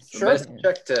 Sure. Medicine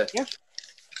check to. Yeah.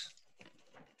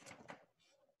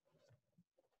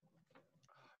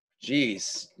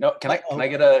 Jeez. No, can I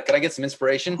get some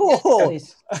inspiration? Oh,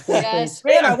 Please. Yes.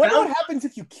 man, I I'm wonder bound- what happens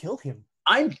if you kill him.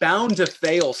 I'm bound to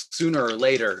fail sooner or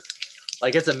later.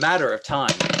 Like it's a matter of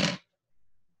time.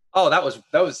 Oh, that was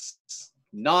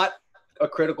not a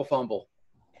critical fumble.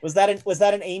 Was that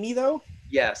an Amy though?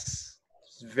 Yes.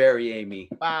 It's very Amy.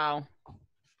 Wow.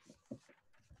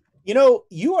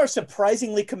 You are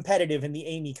surprisingly competitive in the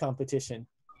Amy competition.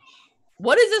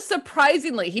 What is this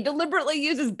surprisingly? He deliberately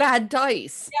uses bad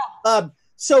dice.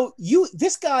 So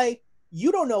this guy,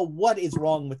 you don't know what is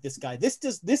wrong with this guy. This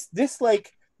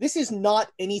is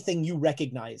not anything you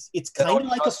recognize. It's kind of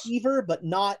like a fever, but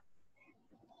not.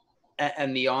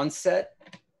 And the onset,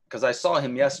 because I saw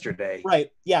him yesterday. Right.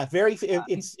 Yeah.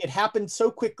 It happened so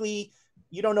quickly.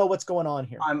 You don't know what's going on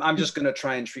here. I'm just gonna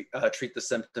try and treat the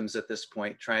symptoms at this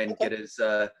point. Try and get his.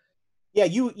 Yeah.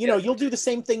 You'll do the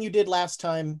same thing you did last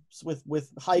time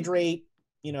with hydrate.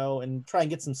 And try and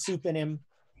get some soup in him.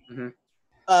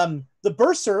 Mm-hmm. The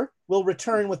bursar will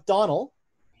return with Donald,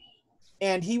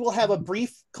 and he will have a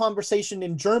brief conversation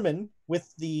in German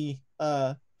with the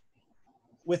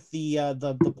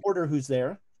porter who's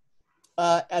there,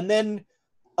 and then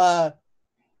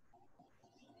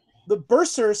the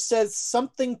bursar says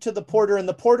something to the porter, and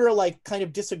the porter like kind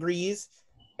of disagrees,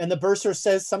 and the bursar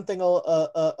says something a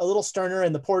little sterner,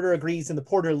 and the porter agrees, and the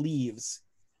porter leaves,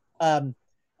 and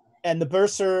the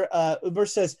bursar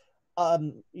says,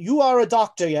 "You are a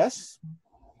doctor, yes?"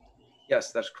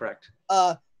 Yes, that's correct.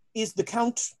 Is the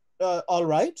count all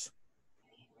right?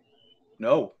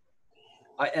 No,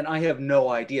 I have no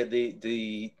idea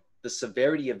the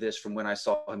severity of this from when I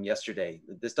saw him yesterday.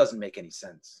 This doesn't make any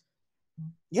sense.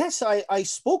 Yes, I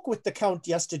spoke with the count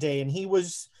yesterday, and he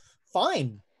was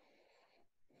fine.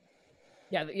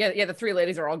 Yeah. The three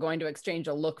ladies are all going to exchange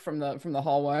a look from the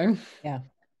hallway. Yeah.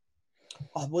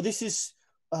 Well, this is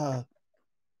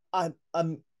and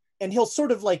he'll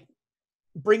sort of like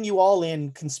bring you all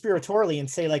in conspiratorially and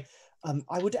say like,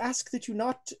 I would ask that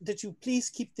you please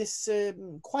keep this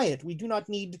quiet. We do not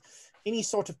need any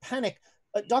sort of panic.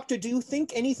 Doctor, do you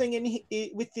think anything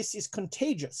with this is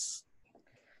contagious?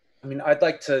 I mean, I'd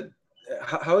like to.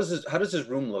 How does his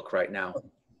room look right now?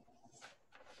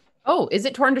 Oh, is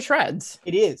it torn to shreds?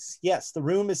 It is. Yes, the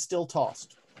room is still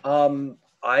tossed.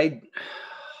 I'd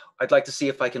like to see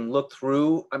if I can look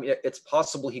through. I mean, it's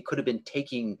possible he could have been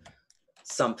taking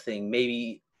something.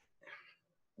 Maybe.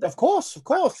 Of course.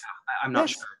 I'm not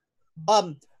sure.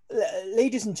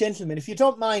 Ladies and gentlemen, if you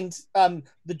don't mind,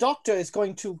 the doctor is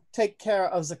going to take care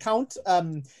of the count.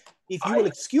 If you will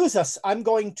excuse us, I'm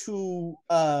going to.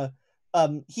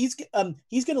 He's going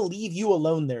to leave you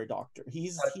alone there, doctor.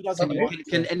 He doesn't.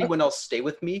 Can anyone else stay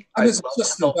with me? I'm his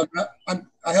assistant.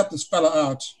 I help this fella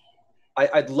out.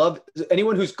 I'd love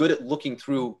anyone who's good at looking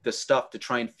through the stuff to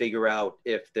try and figure out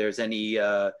if there's any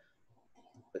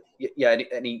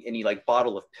any like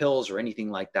bottle of pills or anything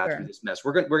like that through this mess.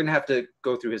 We're gonna have to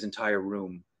go through his entire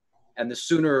room, and the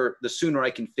sooner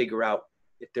I can figure out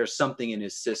if there's something in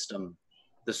his system,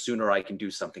 the sooner I can do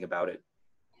something about it.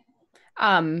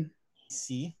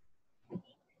 See.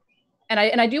 And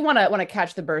I do want to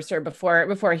catch the bursar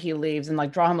before he leaves and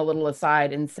like draw him a little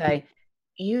aside and say,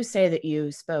 you say that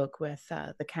you spoke with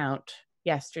the Count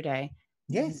yesterday.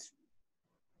 Yes.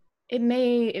 It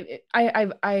may.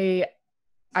 I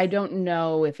don't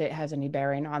know if it has any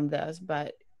bearing on this,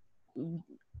 but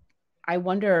I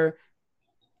wonder.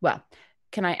 Well,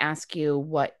 can I ask you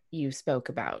what you spoke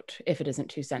about, if it isn't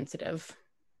too sensitive?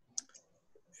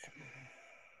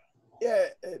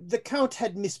 The Count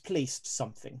had misplaced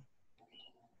something.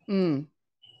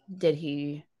 Did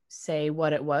he say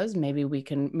what it was? Maybe we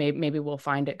can. Maybe we'll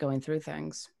find it going through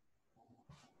things,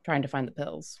 trying to find the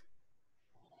pills.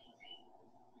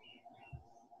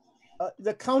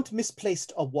 The Count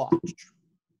misplaced a watch.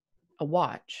 A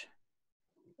watch.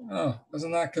 Oh,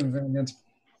 isn't that convenient?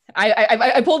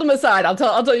 I pulled him aside. I'll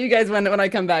tell you guys when I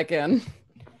come back in.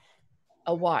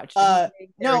 A watch.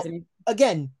 Now,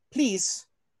 again, please,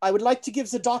 I would like to give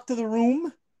the doctor the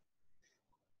room.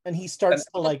 And he starts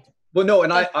to like. Well, no,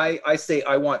 and I say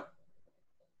I want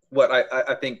what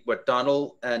I think what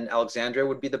Donald and Alexandria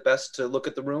would be the best to look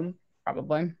at the room.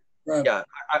 Probably. Right. Yeah,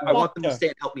 I want them to stay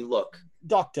and help me look.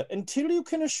 Doctor, until you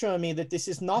can assure me that this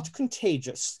is not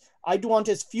contagious, I'd want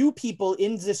as few people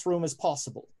in this room as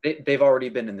possible. They've already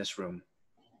been in this room.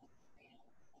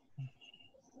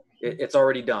 It's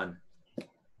already done.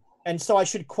 And so I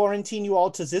should quarantine you all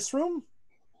to this room?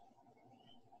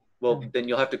 Well, then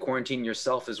you'll have to quarantine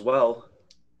yourself as well.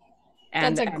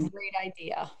 That's a great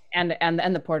idea.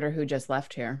 And the porter who just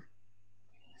left here.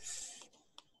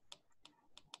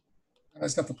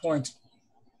 That's got the point.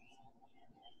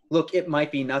 Look, it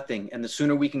might be nothing, and the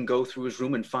sooner we can go through his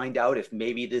room and find out if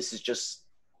maybe this is just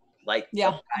like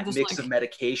a mix of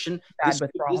medication.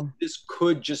 This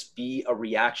could just be a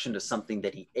reaction to something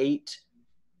that he ate.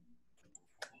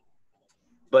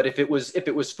 But if it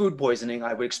was food poisoning,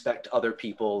 I would expect other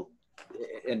people.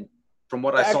 And from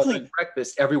what I saw during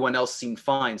breakfast, everyone else seemed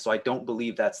fine. So I don't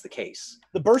believe that's the case.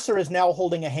 The bursar is now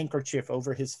holding a handkerchief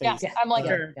over his face. Yeah, I'm like,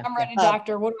 I'm ready,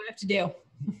 doctor. What do I have to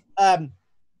do?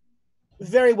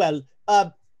 Very well.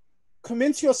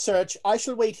 Commence your search. I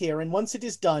shall wait here, and once it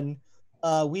is done,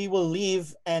 we will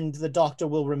leave, and the doctor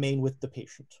will remain with the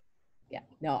patient. Yeah.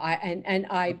 No,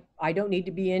 I don't need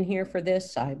to be in here for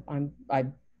this.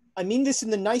 I mean this in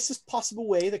the nicest possible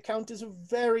way. The Count is a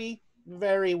very,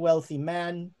 very wealthy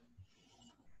man,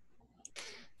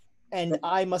 and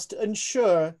I must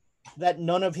ensure that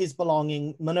none of his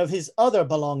other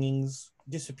belongings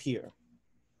disappear.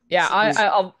 Yeah,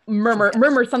 I'll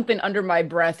murmur something under my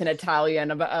breath in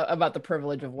Italian about the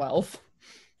privilege of wealth.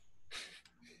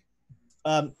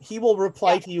 He will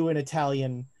reply to you in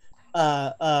Italian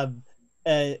that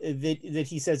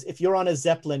he says, if you're on a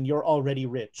Zeppelin, you're already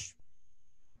rich.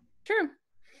 True.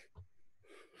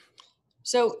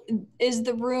 So is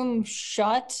the room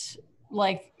shut?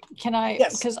 Like, can I?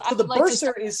 Yes. Because so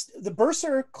the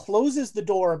bursar closes the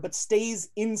door but stays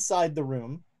inside the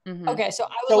room. Mm-hmm. Okay, so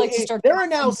I would like to start. There are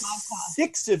now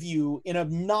 6 of you in a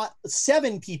not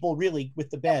 7 people really with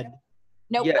the bed.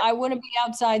 Nope, yeah. I want to be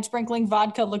outside sprinkling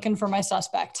vodka looking for my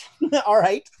suspect. All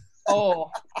right.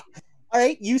 Oh. All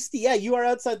right, you are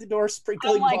outside the door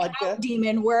sprinkling vodka.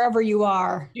 Demon, wherever you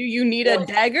are. Do you need a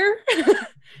dagger?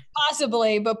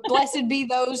 Possibly, but blessed be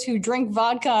those who drink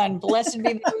vodka and blessed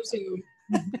be those who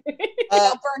don't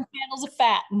burn candles of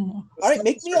fat. All right,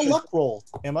 make me a luck roll,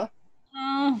 Emma.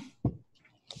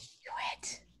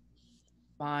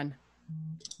 On.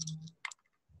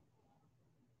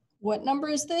 What number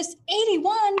is this?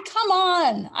 81. Come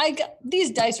on. These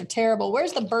dice are terrible.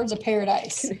 Where's the birds of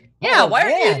paradise? Yeah, why are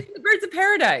you using the birds of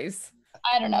paradise?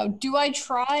 I don't know. Do I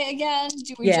try again?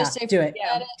 Do we just say do it?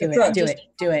 Do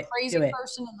it. Crazy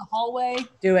person in the hallway.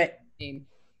 Do it.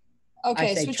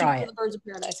 Okay, switch to the birds of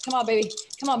paradise. Come on, baby.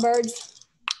 Come on, birds.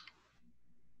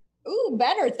 Ooh,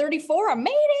 better. 34. I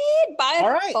made it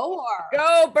by 4.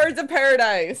 Go, birds of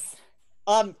paradise.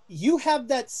 You have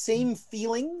that same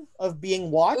feeling of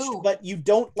being watched, but you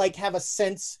don't like have a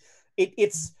sense.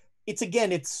 It's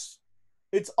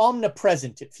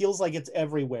omnipresent. It feels like it's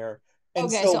everywhere. And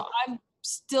so I'm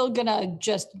still gonna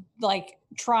just like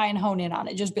try and hone in on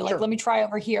it. Just be like, let me try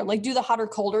over here. Like do the hotter,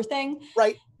 colder thing.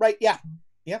 Right. Yeah.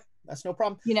 That's no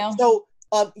problem. You know. So,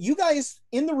 you guys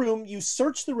in the room, you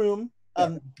search the room.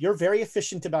 You're very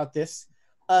efficient about this.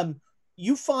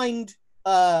 You find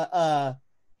a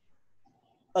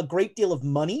great deal of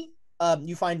money.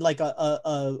 You find like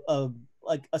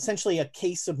like essentially a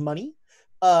case of money.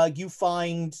 You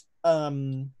find a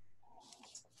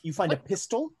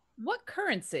pistol. What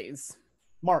currencies?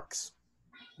 Marks.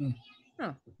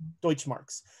 Huh.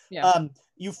 Deutschmarks. Yeah.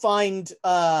 You find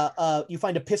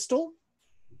a pistol.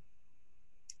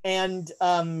 and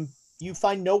you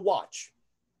find no watch.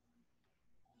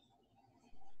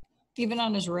 Even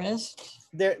on his wrist?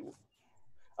 There,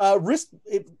 wrist.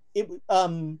 The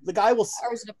guy will.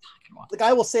 Or is it a pocket watch? The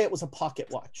guy will say it was a pocket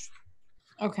watch.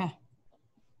 Okay.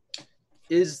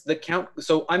 Is the count?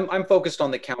 So I'm focused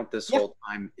on the count this Yeah. whole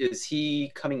time. Is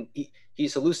he coming?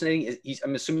 He's hallucinating.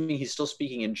 I'm assuming he's still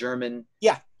speaking in German.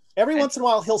 Yeah. Every once in a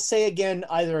while, he'll say again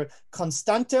either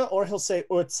Constante or he'll say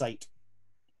Uhrzeit.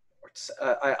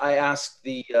 I asked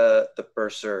the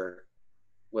bursar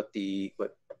what.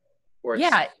 Or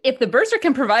Yeah, if the bursar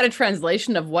can provide a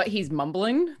translation of what he's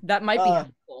mumbling, that might be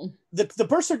helpful. The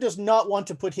bursar does not want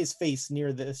to put his face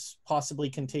near this possibly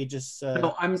contagious.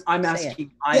 No, I'm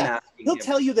asking. Yeah, asking. he'll him.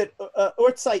 tell you that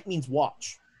Uhrzeit means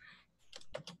watch.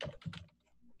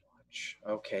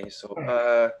 Okay,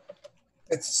 so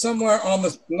It's somewhere on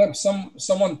the blimp.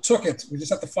 Someone took it. We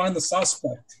just have to find the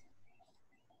suspect.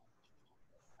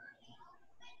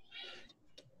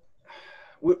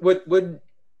 would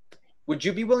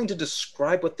you be willing to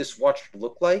describe what this watch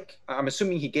looked like? I'm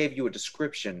assuming he gave you a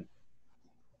description.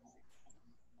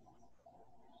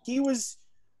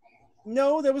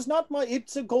 No, there was not much.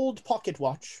 It's a gold pocket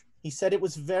watch. He said it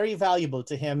was very valuable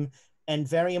to him and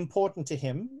very important to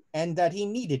him, and that he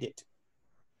needed it.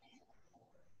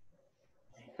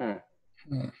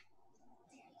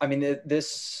 I mean,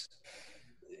 this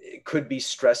could be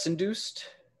stress-induced,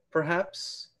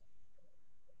 perhaps.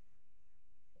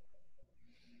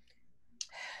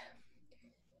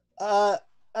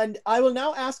 And I will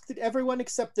now ask that everyone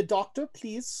except the doctor,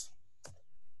 please.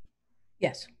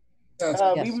 Yes. Yes.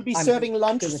 We will be serving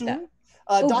lunch good with that. soon.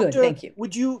 Oh, Doctor, good, thank you.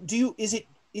 would you is it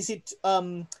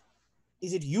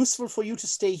useful for you to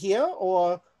stay here,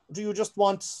 or do you just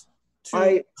want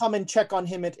to come and check on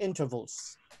him at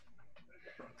intervals?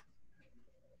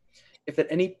 If at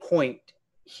any point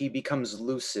he becomes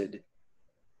lucid,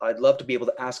 I'd love to be able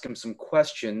to ask him some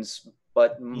questions,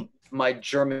 but my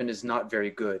German is not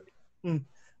very good.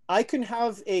 I can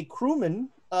have a crewman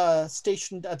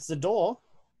stationed at the door.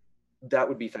 That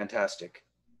would be fantastic.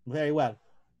 Very well.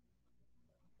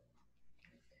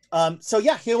 So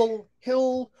yeah, he'll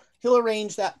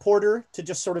arrange that porter to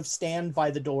just sort of stand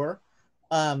by the door,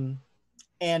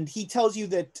 and he tells you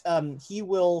that he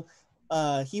will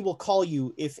call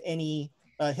you if any.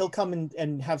 He'll come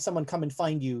and have someone come and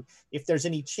find you if there's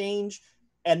any change,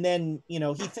 and then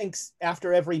he thinks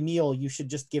after every meal you should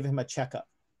just give him a checkup.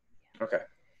 Okay.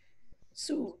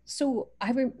 So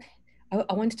I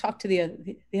wanted to talk to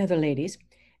the other ladies,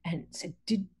 and said,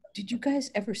 did you guys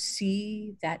ever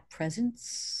see that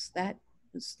presence that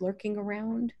was lurking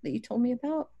around that you told me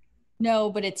about? No,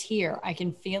 but it's here. I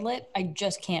can feel it. I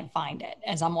just can't find it.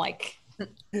 As I'm like,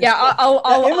 Yeah,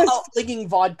 Emma's flinging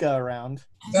vodka around.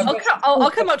 I'll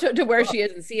come up to where she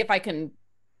is and see if I can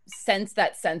sense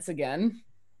that sense again.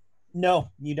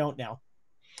 No, you don't now.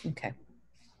 Okay.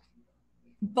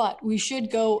 but we should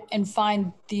go and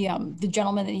find the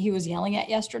gentleman that he was yelling at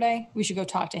yesterday. We should go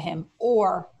talk to him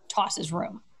or toss his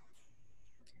room.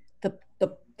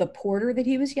 The porter that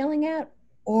he was yelling at,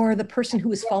 or the person who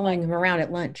was following him around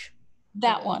at lunch?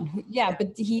 That one. Yeah,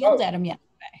 but he yelled at him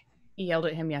yesterday. He yelled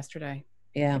at him yesterday.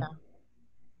 Yeah.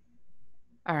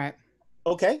 All right.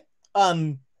 Okay.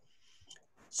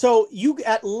 So you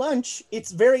at lunch,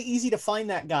 it's very easy to find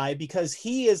that guy because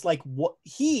he is like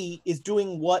he is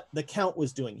doing what the Count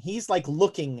was doing. He's like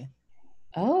looking.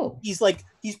 Oh. He's like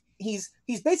he's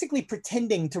basically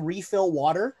pretending to refill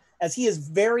water, as he is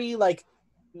very like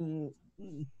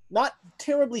not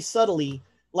terribly subtly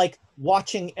like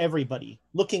watching everybody,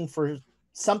 looking for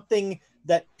something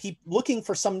that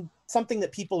something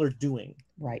that people are doing.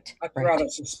 Right. That's right. rather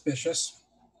suspicious.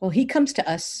 Well, he comes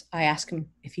to us. I ask him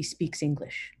if he speaks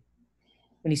English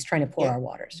when he's trying to pour our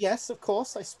waters. Yes, of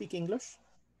course, I speak English.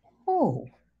 Oh,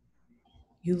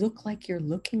 you look like you're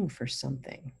looking for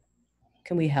something.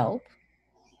 Can we help?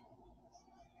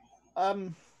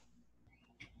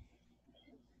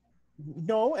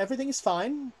 No, everything is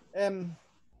fine.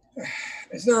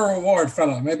 Is there a reward,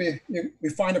 fella? Maybe we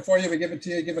find it for you, we give it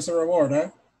to you, give us a reward, huh?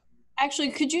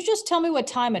 Actually, could you just tell me what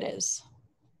time it is?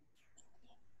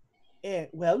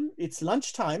 Well, it's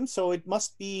lunchtime, so it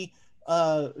must be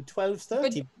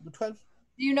 12:30. 12.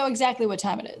 Do you know exactly what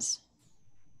time it is?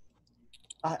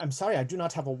 I'm sorry, I do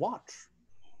not have a watch.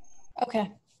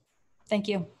 Okay. Thank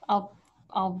you. I'll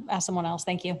ask someone else.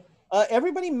 Thank you.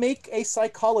 Everybody make a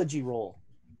psychology roll.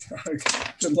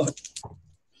 Good luck.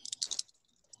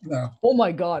 No. Oh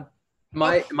my God. Am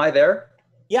I there?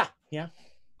 Yeah.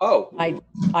 Oh.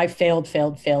 I failed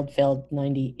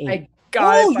 98. I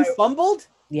got it. You fumbled?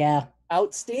 Yeah.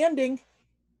 Outstanding.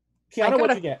 Kiana,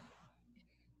 what'd you get?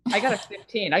 I got a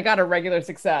 15. I got a regular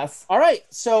success. All right.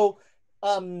 So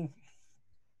Tiana,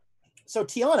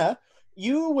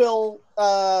 you will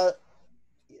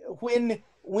when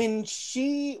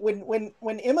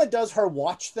Emma does her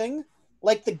watch thing,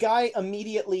 like the guy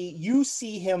immediately, you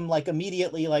see him like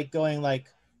immediately like going like,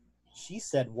 she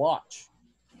said watch,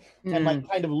 and like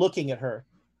kind of looking at her.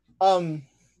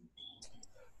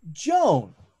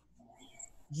 Joan,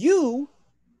 you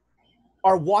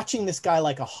are watching this guy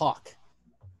like a hawk,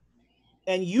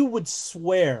 and you would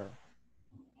swear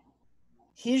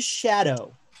his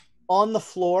shadow on the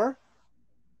floor,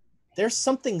 there's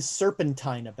something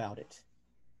serpentine about it.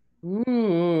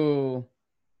 Ooh.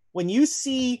 When you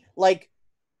see, like,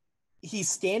 he's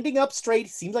standing up straight,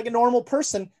 seems like a normal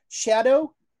person,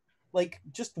 shadow, like,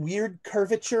 just weird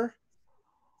curvature.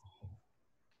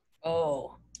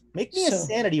 Oh. Make me a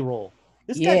sanity roll.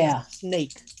 This Yeah. guy's a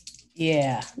snake.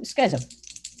 Yeah. This guy's a snake.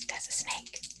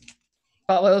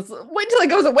 Well, wait till it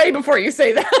goes away before you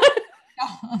say that.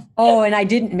 Oh, and I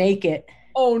didn't make it.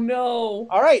 Oh, no.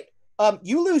 All right.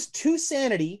 You lose 2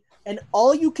 sanity, and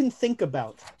all you can think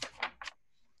about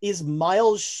is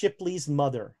Miles Shipley's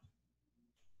mother.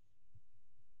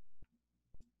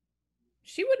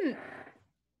 She wouldn't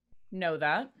know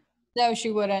that. No,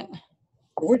 she wouldn't.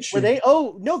 Would she? Were they?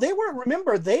 Oh no, they were.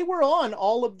 Remember, they were on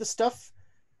all of the stuff.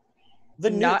 The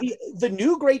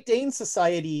new Great Dane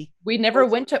Society. We never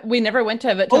went to. Oh, you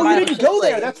didn't go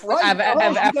there. That's right.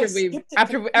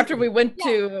 After we went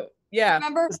to. Yeah.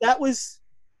 Remember? That was.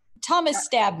 Thomas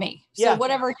stabbed me. So Yeah.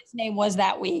 whatever his name was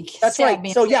that week. That's stabbed right.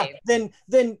 me So in the yeah, face.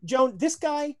 then Joan, this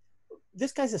guy's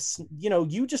a,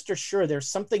 you just are sure there's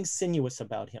something sinuous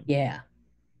about him. Yeah.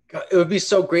 God, it would be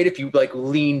so great if you like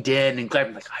leaned in and grabbed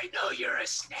him like, I know you're a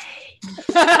snake.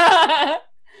 I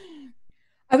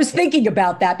was thinking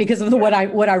about that because of what I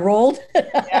rolled.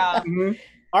 Yeah. Mm-hmm.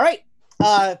 All right.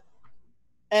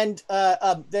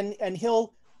 Then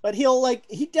he'll like,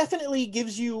 he definitely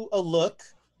gives you a look.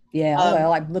 Yeah,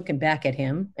 well, I'm looking back at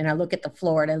him, and I look at the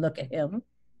floor, and I look at him.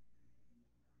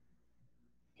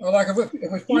 Well, like if we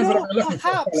find what we're looking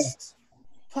for,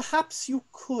 perhaps you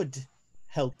could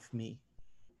help me.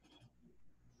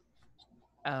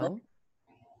 Oh.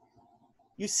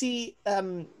 You see,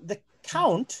 the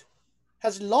Count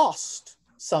has lost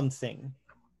something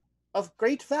of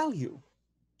great value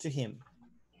to him.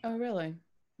 Oh, really?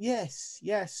 Yes.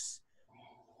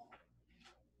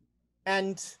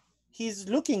 And he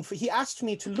asked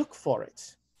me to look for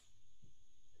it.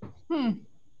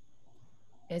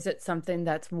 Is it something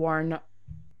that's worn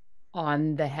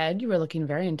on the head? You were looking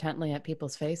very intently at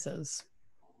people's faces.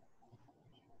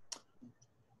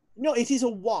 No, it is a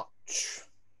watch,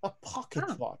 a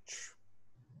pocket watch.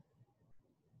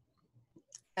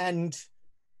 And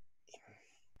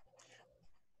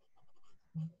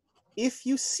if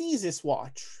you see this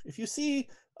watch, if you see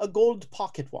a gold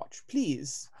pocket watch,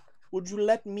 please, would you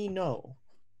let me know?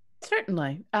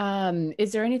 Certainly.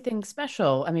 Is there anything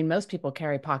special? I mean, most people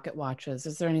carry pocket watches.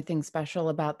 Is there anything special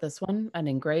about this one? An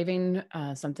engraving,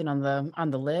 something on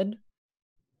the lid?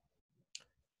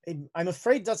 I'm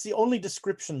afraid that's the only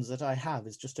descriptions that I have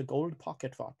is just a gold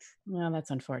pocket watch. Well,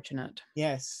 that's unfortunate.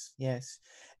 Yes. Yes,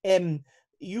 but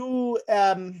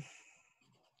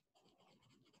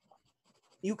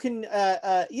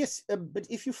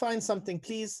if you find something,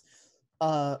 please,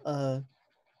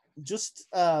 just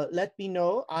let me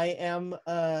know.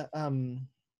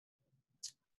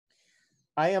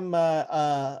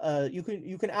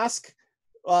 You can ask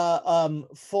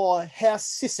for Herr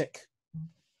Sissek.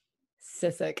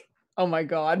 Sissek. Oh my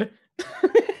God.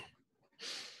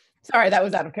 Sorry, that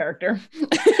was out of character.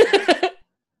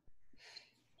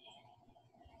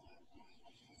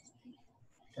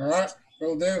 all right,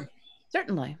 will do.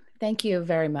 Certainly. Thank you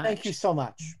very much. Thank you so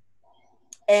much.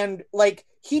 And like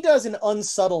he does an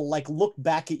unsubtle like look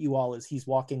back at you all as he's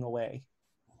walking away.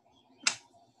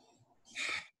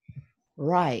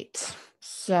 Right.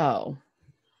 So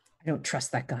I don't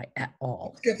trust that guy at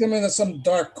all. Get him into some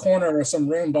dark corner or some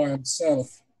room by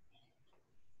himself.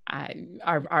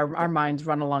 our minds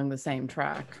run along the same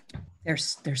track.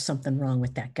 There's something wrong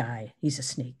with that guy. He's a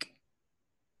snake.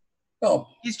 Oh,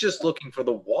 He's just looking for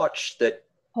the watch that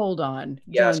Hold on.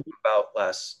 he asked me about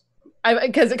last.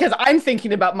 Because I'm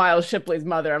thinking about Miles Shipley's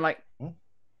mother. I'm like,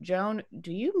 Joan,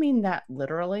 do you mean that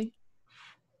literally?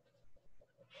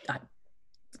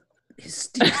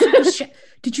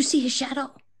 Did you see his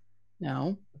shadow?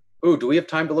 No. Ooh, do we have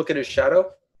time to look at his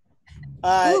shadow?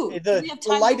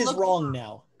 The light is wrong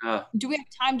now. Do we have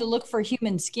time to look for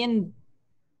human skin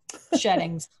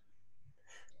sheddings?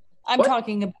 I'm What?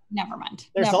 talking about, never mind.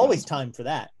 There's Never always mind. time for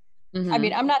that. Mhm. I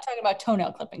mean, I'm not talking about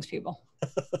toenail clippings, people.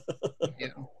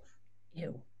 Ew.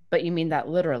 Ew. But you mean that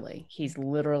literally? He's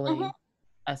literally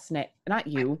a snake. Not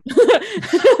you.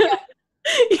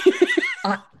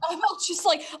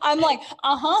 I'm like,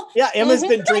 Yeah, Emma's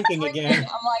been drinking again.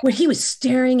 I'm like, When he was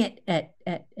staring at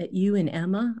you and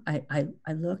Emma, I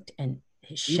looked, and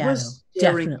his He shadow was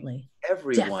staring definitely,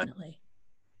 Everyone. definitely.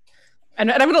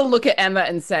 And I'm going to look at Emma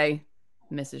and say,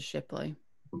 Mrs. Shipley.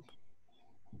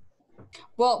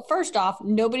 well, first off,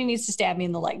 nobody needs to stab me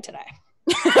in the leg today.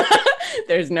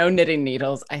 There's no knitting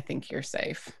needles. I think you're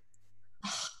safe.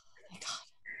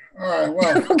 All right,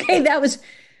 well, Okay, that was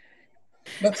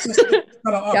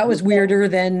that was weirder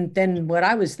than what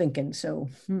I was thinking. So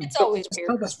It's always Just weird.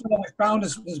 tell this fellow I found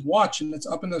his watch, and it's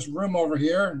up in this room over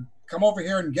here, and come over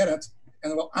here and get it,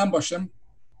 and we'll ambush him,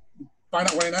 find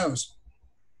out what he knows.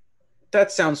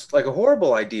 That sounds like a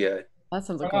horrible idea. That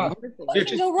sounds like Ah. a wonderful What You're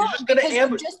can idea. just, go wrong? you're just gonna Because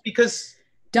ambush just- because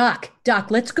Doc,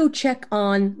 let's go check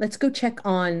on.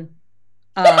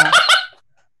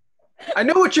 I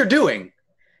know what you're doing.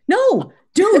 No,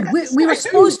 dude, we were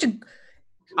supposed to.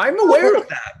 I'm aware of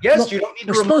that. Yes, Look, you don't need to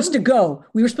We're remind supposed to go.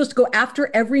 We were supposed to go after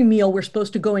every meal. We're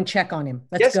supposed to go and check on him.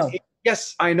 Let's yes, go.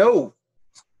 Yes, I know.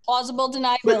 Plausible But you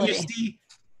deniability. see,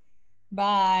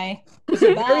 Bye. It's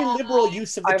a very Bye. liberal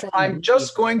use of the term. I'm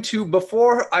just going to,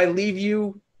 before I leave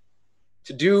you,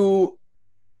 to do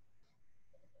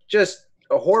just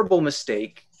a horrible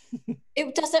mistake.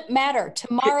 It doesn't matter.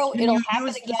 Tomorrow Can it'll you happen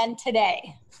use this- again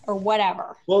today or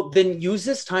whatever. Well, then use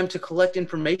this time to collect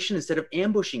information instead of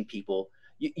ambushing people.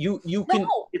 You can,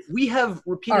 No. if we have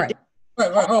repeated All right.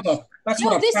 Wait, hold on. That's No,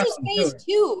 what this I'm is phase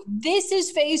two. This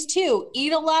is phase two.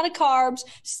 Eat a lot of carbs,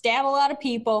 stab a lot of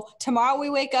people. Tomorrow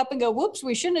we wake up and go, whoops,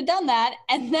 we shouldn't have done that.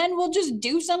 And then we'll just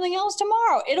do something else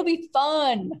tomorrow. It'll be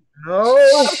fun. No.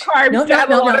 No,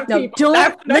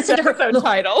 don't listen to her. Episode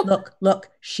title.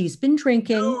 Look. She's been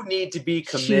drinking. You need to be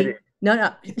committed.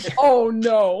 No. Oh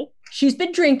no. She's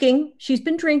been drinking.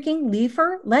 Leave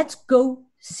her. Let's go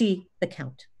see the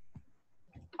Count.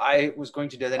 I was going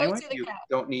to do that Let's anyway. do the You count.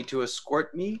 don't need to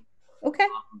escort me. Okay.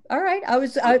 All right.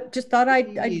 I just thought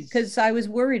Please. because I was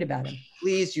worried about him.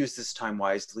 Please use this time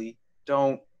wisely.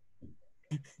 Don't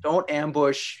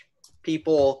ambush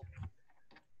people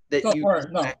that Don't you worry.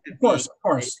 No, suspected of course, me. of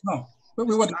course. No. But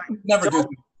we would never do that.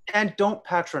 And don't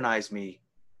patronize me.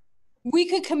 We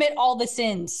could commit all the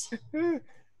sins. I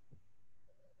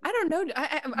don't know.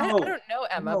 I No. don't know,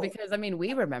 Emma, No. because I mean,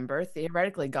 we remember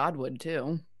theoretically God would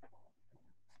too.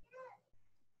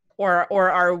 Or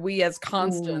are we as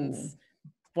constants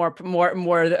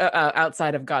more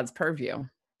outside of God's purview?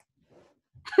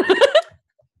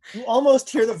 You almost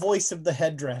hear the voice of the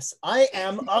headdress. I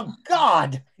am a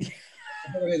god. I think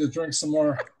I need to drink some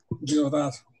more to deal with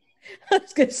that. I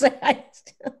was gonna say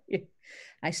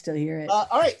I still hear it. All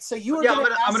right, so you are Yeah,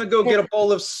 gonna I'm gonna go get a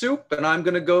bowl of soup and I'm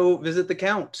gonna go visit the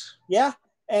Count. Yeah,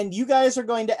 and you guys are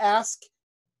going to ask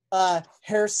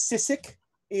Herr Sissik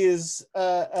is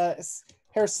Herr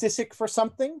Sissik for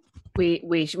something.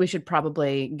 We should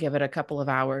probably give it a couple of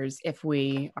hours if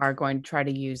we are going to try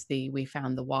to use the "we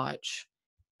found the watch"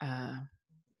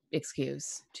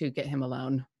 excuse to get him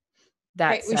alone.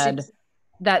 Right,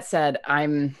 That said,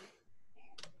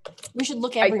 we should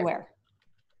look everywhere.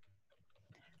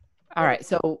 all right.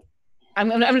 So I'm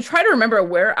gonna try to remember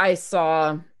where I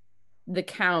saw the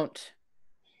Count.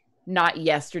 Not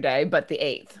yesterday, but the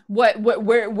 8th.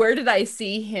 Where did I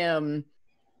see him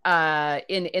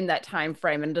in that time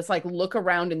frame, and just like look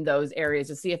around in those areas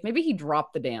to see if maybe he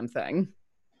dropped the damn thing?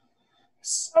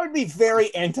 That would be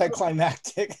very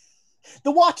anticlimactic.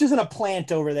 The watch isn't a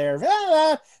plant over there.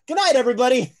 Good night,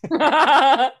 everybody. All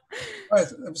right,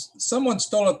 if someone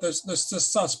stole it. There's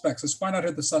suspects. Let's find out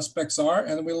who the suspects are,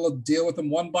 and we'll deal with them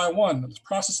one by one. It's a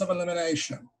process of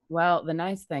elimination. Well, the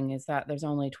nice thing is that there's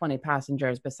only 20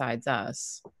 passengers besides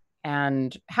us.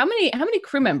 And how many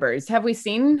crew members have we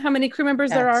seen? How many crew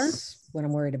members there are? That's what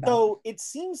I'm worried about. So it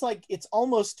seems like it's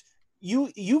almost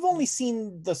you've only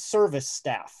seen the service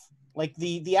staff, like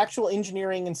the actual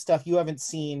engineering and stuff you haven't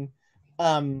seen.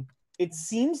 It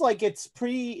seems like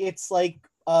it's like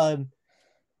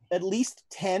at least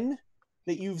 10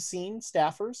 that you've seen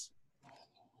staffers.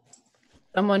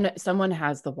 Someone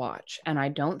has the watch, and I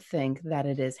don't think that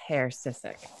it is Herr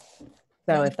Sissik.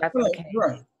 So if that's the case,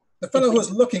 Right. The fellow who's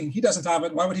looking, he doesn't have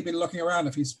it. Why would he be looking around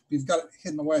if he's got it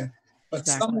hidden away? But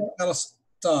Exactly. someone else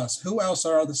does. Who else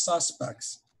are the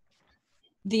suspects?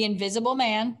 The invisible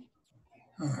man,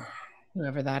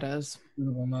 whoever that is.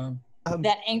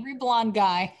 that angry blonde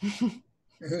guy.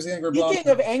 Who's the angry blonde?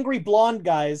 Speaking of angry blonde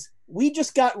guys, we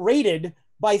just got raided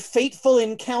by Fateful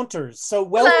Encounters. So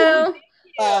welcome.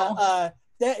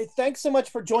 Thanks so much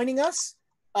for joining us.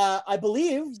 I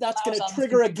believe that's going to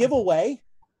trigger a giveaway.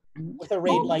 with a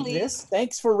raid like this.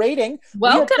 Thanks for raiding.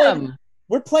 Welcome.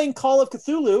 We're playing Call of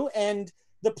Cthulhu, and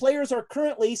the players are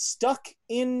currently stuck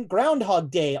in Groundhog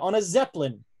Day on a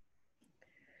Zeppelin.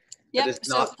 Yep. That is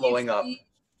not blowing up.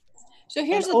 So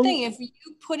here's the thing. If you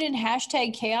put in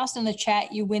 #chaos in the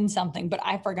chat, you win something, but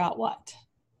I forgot what.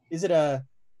 Is it a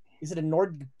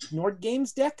Nord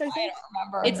Games deck, I think? I don't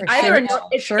remember.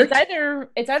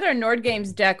 It's either a Nord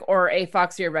Games deck or a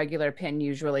Foxy or regular pin,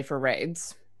 usually for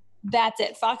raids. That's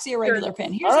it. Foxy or regular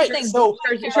pin. Here's All right, the thing. so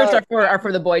shirts are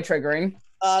for the boy triggering.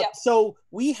 So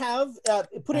we have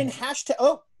put in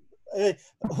hashtag.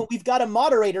 We've got a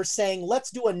moderator saying,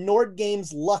 let's do a Nord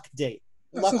Games luck date.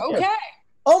 Okay.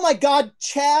 Oh my God,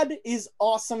 Chad is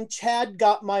awesome. Chad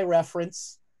got my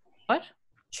reference. What?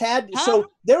 Chad. Huh?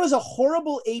 So there was a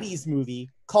horrible 80s movie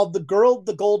called The Girl,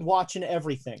 the Gold Watch, and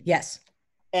Everything. Yes.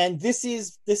 And that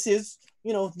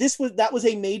was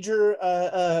a major,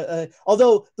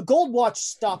 although the Gold Watch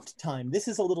stopped time. This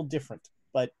is a little different,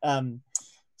 but,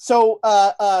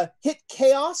 hit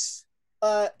chaos,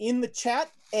 in the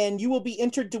chat, and you will be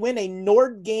entered to win a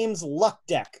Nord Games luck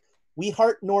deck. We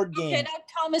heart Nord Games. Okay, now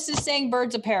Thomas is saying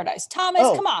Birds of Paradise. Thomas,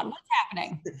 come on, what's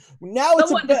happening? Now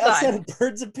it's a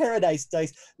Birds of Paradise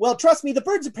dice. Well, trust me, the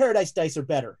Birds of Paradise dice are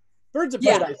better. Birds of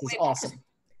Paradise is awesome.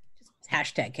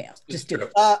 #chaos. Just do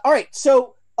it. All right,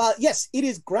 so yes, it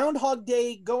is Groundhog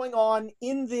Day going on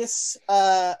in this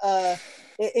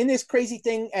crazy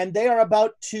thing, and they are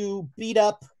about to beat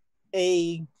up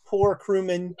a poor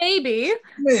crewman. Maybe.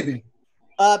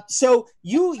 So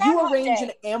you arrange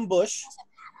an ambush.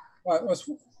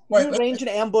 Arrange an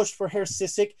ambush for Herr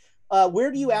Sissik.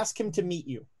 Where do you ask him to meet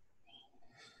you?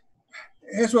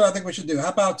 Here's what I think we should do. How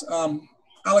about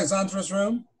Alexandra's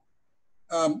room?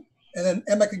 And then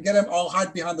Emma can get him. I'll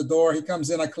hide behind the door. He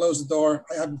comes in. I close the door.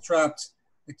 I have him trapped.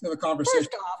 We have a conversation.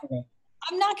 First off,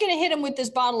 I'm not going to hit him with this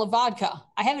bottle of vodka.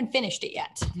 I haven't finished it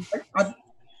yet.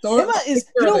 Emma is,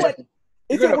 you know what?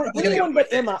 If it were anyone but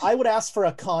Emma, I would ask for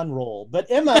a con roll. But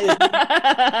Emma's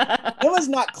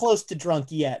not close to drunk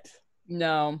yet.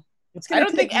 No. It's going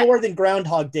to take more than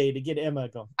Groundhog Day to get Emma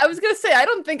going. I was going to say, I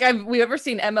don't think we've ever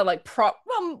seen Emma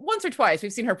once or twice.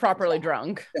 We've seen her properly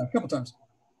drunk. Yeah, a couple times.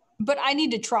 But I need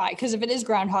to try, because if it is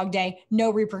Groundhog Day, no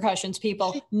repercussions,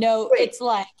 people. It's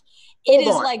like, it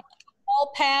is like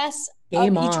all pass.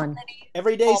 Game on.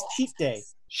 Every day's cheat day.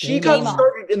 She got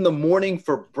started in the morning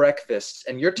for breakfast,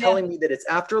 and you're telling me that it's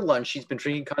after lunch. She's been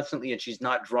drinking constantly, and she's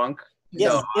not drunk.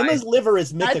 Yes, no, Emma's liver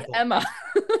is mythical. That's Emma.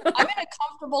 I'm in a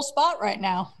comfortable spot right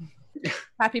now.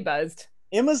 Happy buzzed.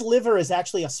 Emma's liver is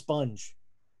actually a sponge.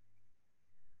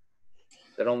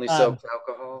 That only soaks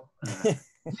alcohol.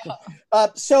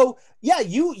 So yeah,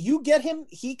 you get him.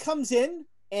 He comes in,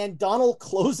 and Donald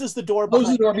closes the door.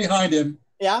 Behind him.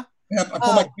 Yeah. I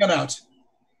pull my gun out.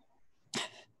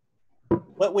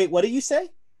 Wait, what do you say?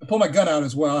 I pull my gun out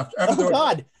as well.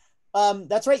 God.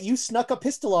 That's right. You snuck a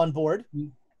pistol on board. Mm-hmm.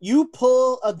 You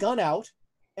pull a gun out,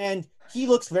 and he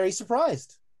looks very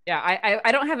surprised. Yeah,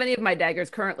 I don't have any of my daggers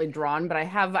currently drawn, but I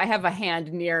have a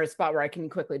hand near a spot where I can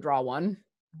quickly draw one.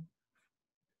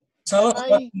 Tell us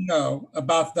what you know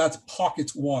about that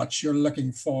pocket watch you're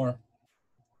looking for.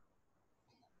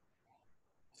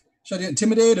 Should I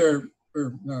intimidate or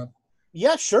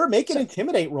Yeah, sure. Make an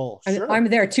intimidate roll. Sure. I'm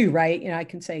there too, right? I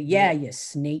can say, yeah, you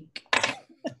snake.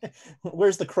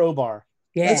 Where's the crowbar?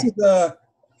 Yeah. This is the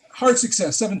hard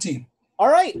success, 17. All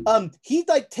right. He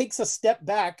takes a step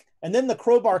back, and then the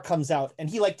crowbar comes out, and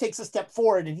he takes a step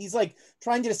forward, and he's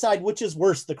trying to decide which is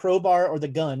worse, the crowbar or the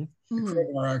gun. The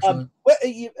crowbar, actually.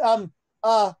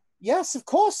 Yes, of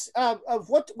course.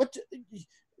 What?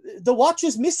 The watch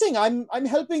is missing. I'm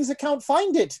helping the Count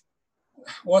find it.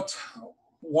 What?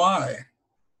 Why?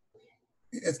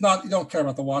 It's not. You don't care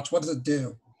about the watch. What does it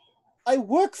do? I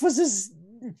work for this.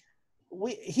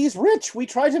 He's rich. We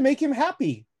try to make him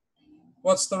happy.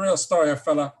 What's the real story,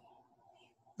 fella?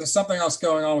 There's something else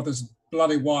going on with this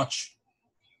bloody watch.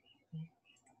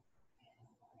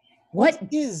 What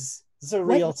is the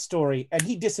real story? And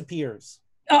he disappears.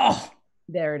 Oh,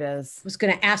 there it is. I was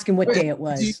going to ask him what day it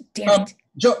was. Damn it.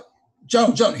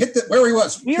 Joan, hit where he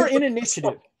was. We are in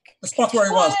initiative. The spot where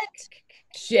he was.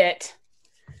 Shit.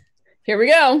 Here we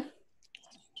go.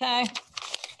 Okay.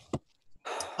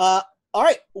 All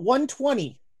right,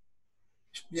 120.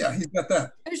 Yeah, he's got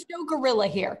that. There's no gorilla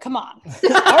here. Come on.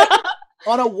 Right.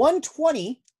 On a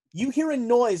 120, you hear a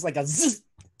noise like a zzz.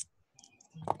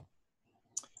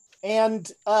 And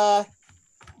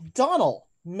Donald,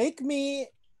 make me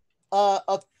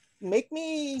a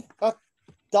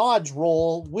dodge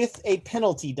roll with a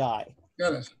penalty die.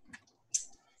 Got it.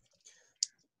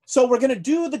 So we're going to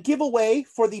do the giveaway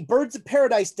for the Birds of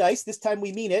Paradise dice. This time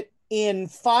we mean it. in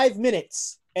 5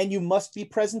 minutes, and you must be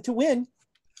present to win.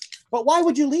 But why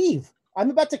would you leave? I'm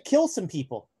about to kill some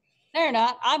people. No, you're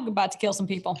not. I'm about to kill some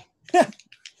people.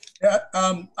 Yeah,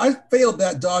 I failed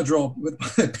that dodge roll with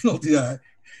my penalty die.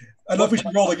 I don't know if we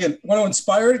should roll again. Want to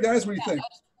inspire it, guys? What do you think?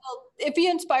 Well, if you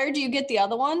inspire, do you get the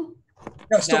other one?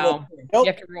 Gotta still roll. Nope.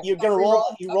 You have to roll. You're gonna roll.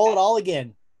 You roll it all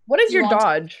again. What is your You want-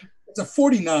 dodge? It's a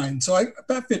 49, so I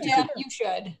about 50. Yeah, you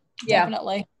should. Yeah.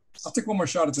 Definitely. I'll take one more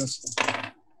shot at this.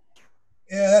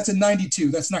 Yeah, that's a 92.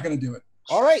 That's not going to do it.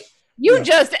 All right. You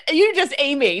just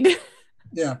aiming.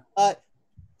 Yeah.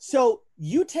 So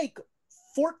you take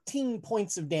 14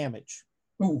 points of damage.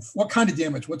 Ooh, what kind of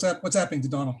damage? What's happening to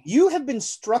Donald? You have been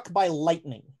struck by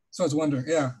lightning. So I was wondering.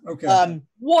 Yeah. Okay.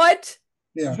 What?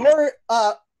 Yeah. Your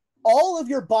all of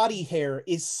your body hair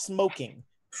is smoking.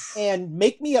 And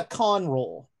make me a con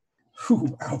roll.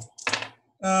 Ooh,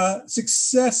 ow.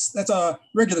 Success. That's a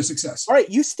regular success. All right,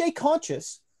 you stay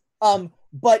conscious.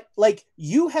 But like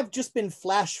you have just been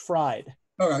flash fried.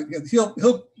 All right. Yeah,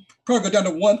 he'll probably go down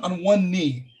to one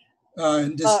knee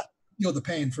and just feel the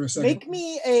pain for a second. Make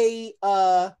me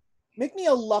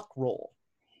a luck roll.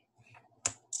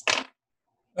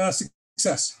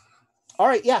 Success. All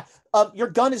right, yeah. Your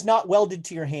gun is not welded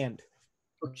to your hand.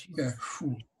 Okay.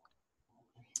 Whew.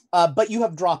 But you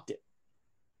have dropped it.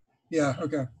 Yeah.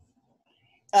 Okay.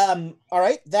 All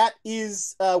right, that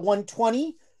is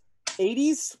 120.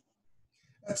 80s.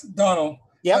 That's Donald.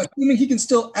 Yeah. Assuming he can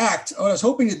still act, what I was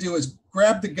hoping to do is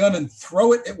grab the gun and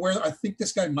throw it at where I think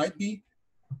this guy might be.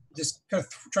 Just kind of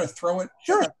try to throw it.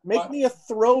 Sure. Make me a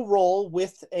throw roll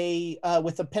with a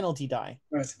penalty die.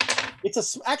 Right.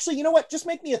 It's actually, you know what? Just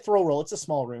make me a throw roll. It's a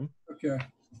small room. Okay.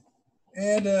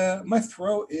 And my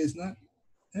throw is not.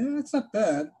 It's not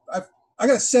bad. I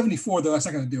got a 74 though. That's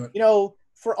not going to do it. You know,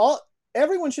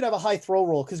 everyone should have a high throw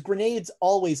roll because grenades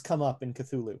always come up in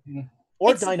Cthulhu. Yeah.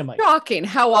 Or It's dynamite. Shocking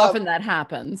how often that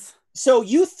happens. So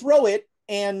you throw it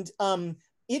and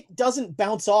it doesn't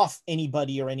bounce off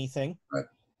anybody or anything. Right.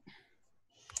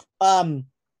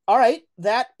 All right,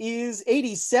 that is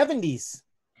 80s, 70s.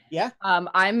 Yeah. I'm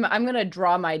gonna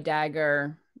draw my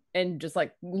dagger and just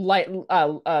like my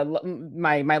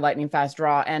lightning fast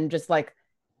draw and just like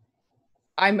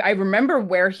I remember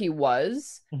where he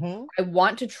was. Mm-hmm. I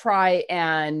want to try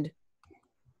and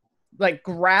like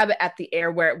grab at the air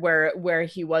where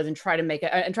he was and try to make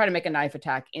a knife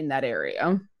attack in that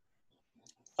area.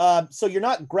 So you're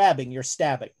not grabbing, you're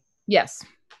stabbing. Yes.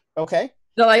 Okay.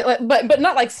 So but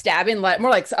not like stabbing, like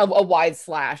more like a wide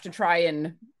slash to try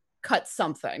and cut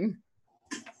something.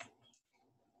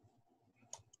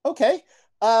 Okay.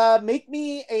 Make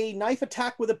me a knife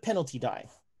attack with a penalty die.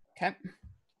 Okay.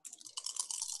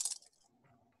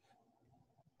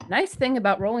 Nice thing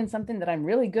about rolling something that I'm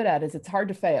really good at is it's hard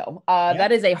to fail. Yeah.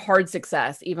 That is a hard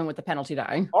success, even with the penalty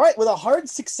die. All right, with a hard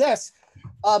success,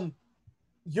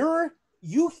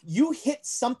 you hit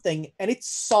something and it's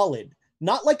solid,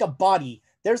 not like a body.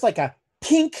 There's like a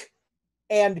pink,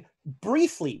 and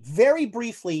briefly, very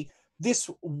briefly, this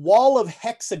wall of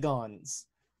hexagons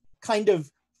kind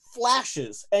of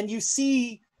flashes, and you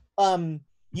see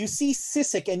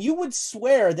Sisek, and you would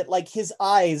swear that like his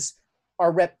eyes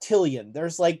are reptilian.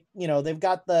 There's like, you know, they've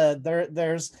got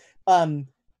there's and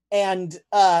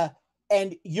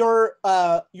your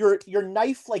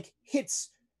knife like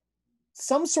hits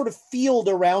some sort of field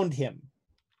around him.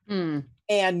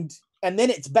 And then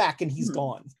it's back and he's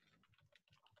gone.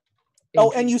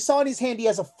 Oh, and you saw in his hand he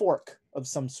has a fork of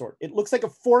some sort. It looks like a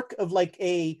fork of like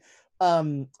a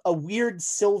weird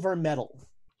silver metal.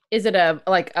 Is it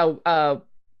a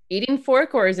eating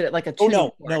fork or is it like a tuning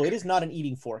fork? No, it is not an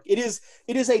eating fork. It is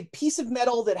a piece of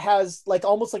metal that has like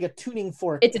almost like a tuning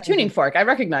fork. It's a tuning fork. I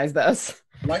recognize this.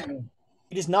 Lightning.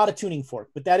 It is not a tuning fork,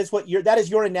 but that is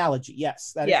your analogy.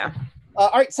 Yes. That is. Yeah. All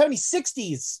right, 70s,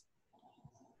 60s,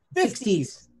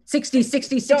 50s.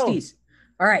 60s.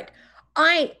 All right.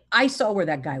 I saw where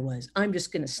that guy was. I'm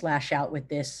just going to slash out with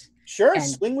this. Sure, And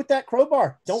swing with that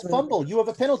crowbar. Don't swing fumble. with- You have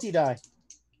a penalty die.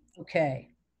 Okay.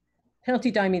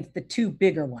 Penalty die means the two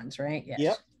bigger ones, right? Yes.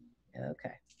 Yep.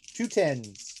 Okay. 2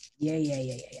 10s.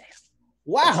 Yeah.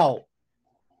 Wow.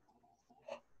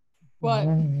 What?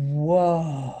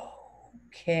 Whoa.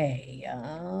 Okay.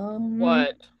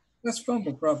 What? That's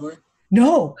fumble probably.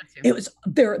 No, it was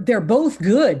they're both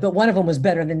good, but one of them was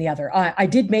better than the other. I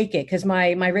did make it because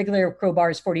my regular crowbar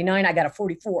is 49. I got a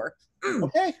 44.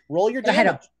 Okay, roll your I had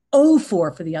damage. a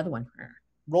 04 for the other one.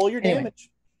 Roll your Anyway. damage.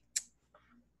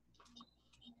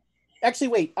 Actually,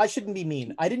 wait, I shouldn't be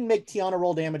mean. I didn't make Tiana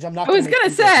roll damage. I'm not I was make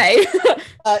gonna you roll.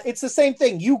 say. It's the same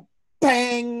thing. You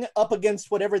bang up against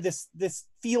whatever this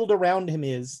field around him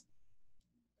is.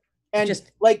 And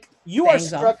Just like you are bangs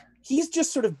struck, off. he's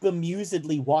just sort of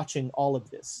bemusedly watching all of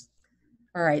this.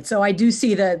 All right. So I do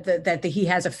see that he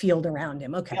has a field around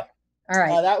him. Okay. Yep. All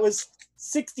right. That was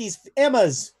 60s.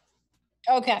 Emma's.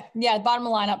 Okay. Yeah, bottom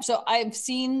of lineup. So I've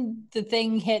seen the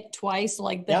thing hit twice,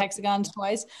 like the hexagons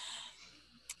twice.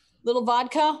 Little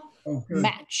vodka,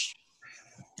 match.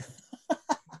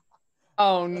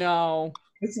 Oh no.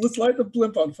 Let's light the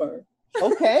blimp on fire.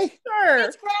 Okay. Sure.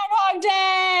 It's Groundhog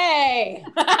Day.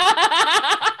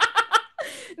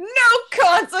 No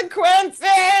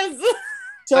consequences.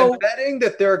 So I'm betting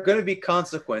that there are going to be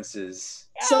consequences.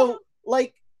 So,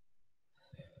 like,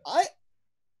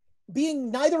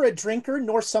 being neither a drinker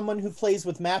nor someone who plays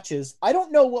with matches, I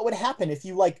don't know what would happen if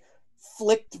you, like,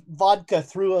 flicked vodka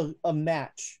through a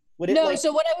match. Would it, No, like,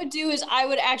 so what I would do is I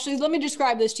would actually, let me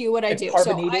describe this to you, what I do.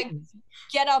 So I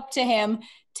get up to him,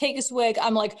 take a swig,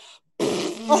 I'm like,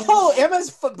 oh, Emma's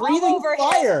breathing over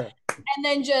fire. him, and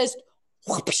then just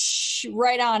whoosh,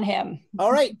 right on him.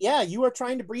 All right, yeah, you are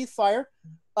trying to breathe fire.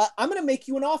 I'm going to make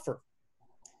you an offer.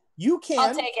 You can.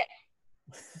 I'll take it.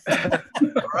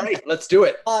 All right, let's do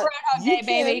it. Groundhog Day,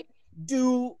 baby.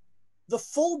 Do the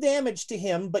full damage to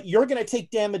him, but you're going to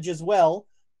take damage as well.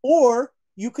 Or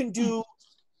you can do,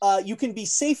 you can be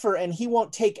safer and he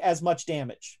won't take as much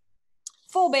damage.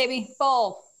 Full, baby,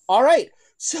 full. All right.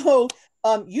 So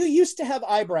you used to have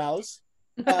eyebrows.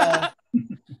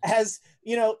 As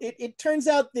you know, it turns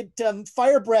out that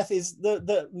fire breath is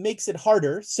the makes it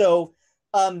harder. So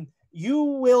you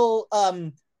will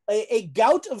a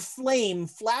gout of flame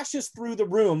flashes through the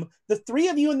room. The three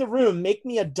of you in the room make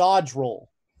me a dodge roll.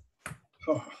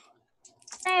 Oh,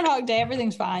 Groundhog Day,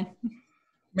 everything's fine.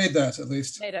 made that at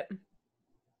least. Made it.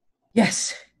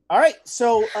 Yes. All right.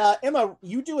 So Emma,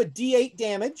 you do a D8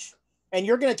 damage, and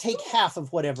you're going to take half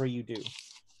of whatever you do.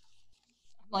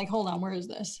 Like, hold on, where is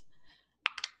this?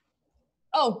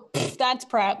 Oh, that's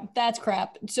crap. That's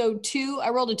crap. So 2, I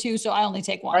rolled a 2, so I only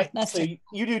take 1. All right. That's so two.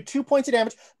 you do 2 points of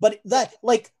damage, but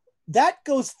that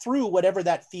goes through whatever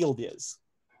that field is.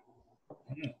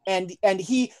 And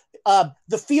he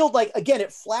the field, like, again,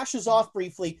 it flashes off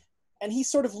briefly, and he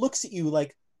sort of looks at you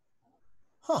like,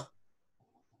 huh.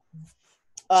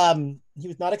 He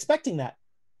was not expecting that.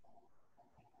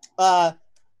 All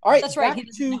right, That's right. He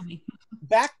doesn't know me.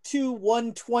 back to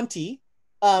 120.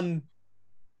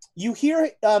 You hear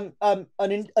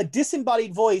a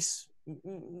disembodied voice,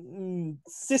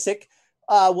 Sissik,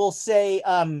 will say,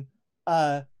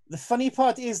 the funny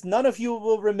part is none of you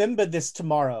will remember this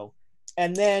tomorrow.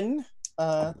 And then,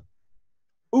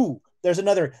 there's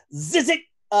another zizzit.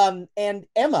 And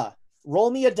Emma,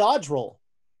 roll me a dodge roll.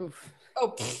 Oof.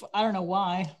 Oh, I don't know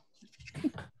why.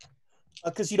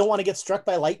 Because you don't want to get struck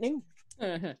by lightning?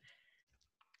 Nope.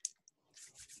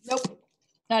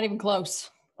 Not even close.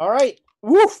 All right.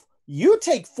 Woof! You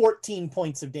take 14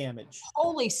 points of damage.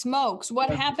 Holy smokes. What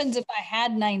happens if I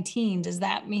had 19? Does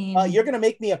that mean? You're going to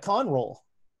make me a con roll.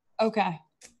 Okay.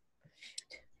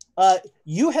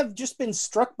 You have just been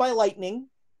struck by lightning.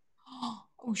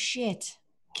 Oh, shit.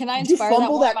 Can I Did you inspire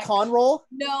fumble that one? con roll?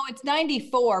 No, it's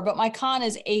 94, but my con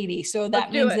is 80. So that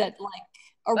Let's do means it. that, like,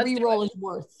 a Let's do reroll it. is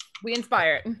worth. We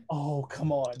inspire it. Oh,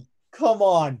 come on. Come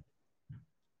on.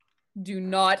 Do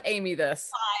not Amy this.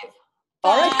 5.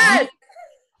 All right. Five.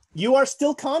 You are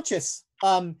still conscious.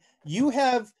 You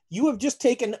have just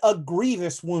taken a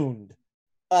grievous wound.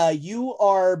 You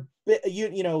are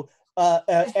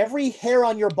every hair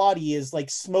on your body is like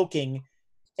smoking.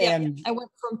 And I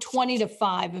went from 20 to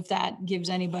 5, if that gives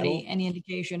anybody any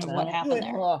indication of what happened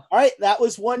there. all right, that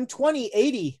was 120,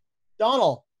 80.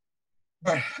 Donald.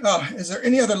 Is there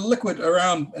any other liquid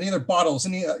around? Any other bottles?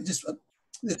 Any Alexander,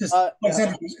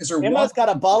 is there Emma's water? got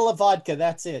a bottle of vodka.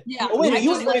 That's it. Yeah. Oh, wait, I are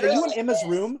you just in Emma's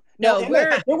room? No, Emma,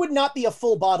 we're- there would not be a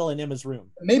full bottle in Emma's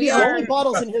room. Maybe We The I are- only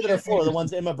bottles in here that are full are the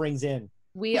ones Emma brings in.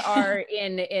 We are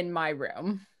in my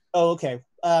room. Oh, okay.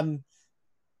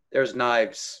 There's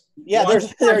knives. Yeah,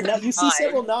 One- you see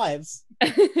several knives.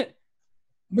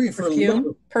 looking for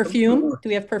Perfume? Perfume? Do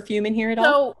we have perfume in here at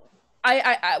all?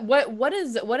 So, what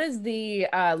is the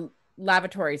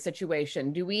lavatory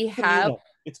situation? Do we have? Communal.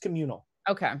 It's communal.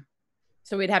 Okay,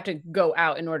 so we'd have to go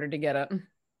out in order to get it.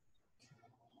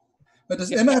 But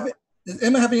does Emma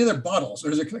have any other bottles,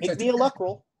 or is it? Make me a luck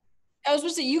roll. I was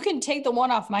supposed to say, you can take the one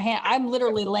off my hand. I'm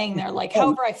literally laying there, like,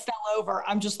 however I fell over,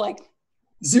 I'm just like,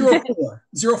 04.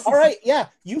 04. All right, yeah.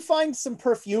 You find some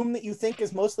perfume that you think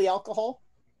is mostly alcohol.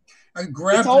 I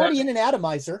grab. It's already in an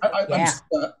atomizer.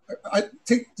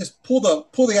 Just pull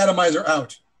the atomizer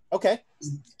out. Okay.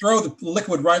 Throw the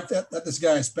liquid right at this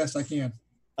guy as best I can.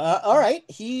 All right.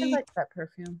 I like that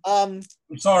perfume. I'm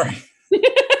sorry.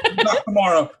 Not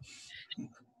tomorrow.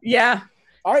 Yeah.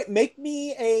 All right. Make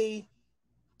me a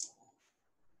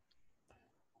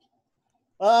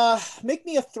Make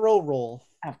me a throw roll.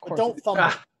 Of But course. don't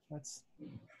fumble. That's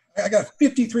I got a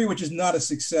 53, which is not a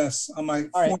success on my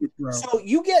all right. 40 throw. So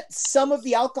you get some of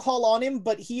the alcohol on him,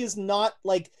 but he is not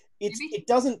like it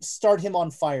doesn't start him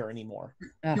on fire anymore.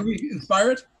 Can we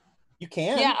inspire it? You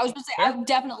can. Yeah, I was going to say, I'm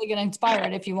definitely going to inspire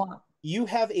it if you want. You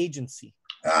have agency.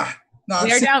 No,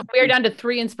 We are down to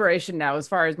 3 inspiration now, as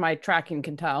far as my tracking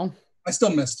can tell. I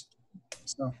still missed.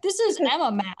 So This is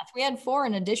Emma math. We had 4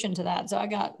 in addition to that. So I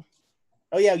got.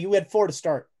 Oh, yeah. You had 4 to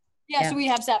start. Yeah, Yeah. so we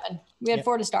have 7. We had Yeah.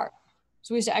 4 to start.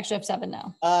 So we actually have 7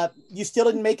 now. You still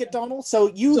didn't make it, Donald.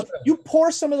 So you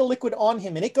pour some of the liquid on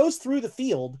him, and it goes through the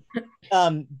field,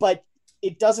 but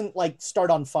it doesn't like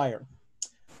start on fire.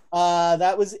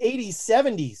 That was 80s,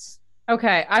 70s.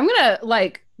 Okay, I'm gonna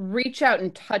like reach out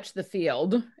and touch the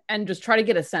field and just try to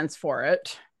get a sense for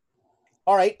it.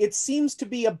 All right. It seems to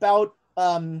be about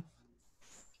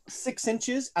 6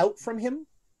 inches out from him.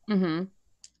 Mm-hmm.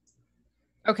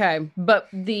 Okay, but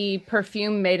the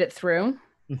perfume made it through.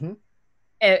 Mm-hmm.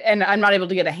 And I'm not able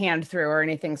to get a hand through or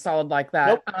anything solid like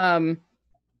that. Nope.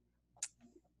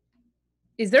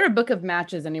 Is there a book of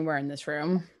matches anywhere in this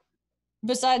room?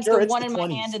 Besides Sure, the it's one the in 20s.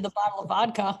 my hand and the bottle of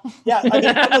vodka. Yeah, I mean,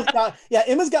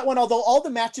 Emma's got one. Although all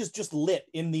the matches just lit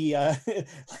in the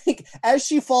like as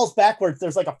she falls backwards,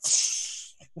 there's like a.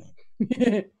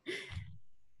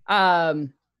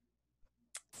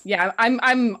 Yeah, I'm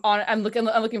looking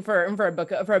for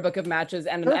a book of matches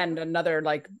and Sure. and another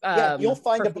like Yeah, you'll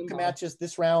find a perfume book of bottle. matches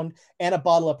this round and a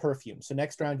bottle of perfume. So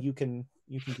next round you can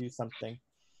do something.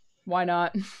 Why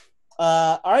not?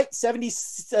 All right,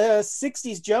 70s,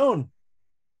 60s, Joan.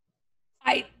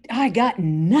 I got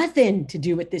nothing to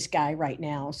do with this guy right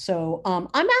now. So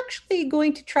I'm actually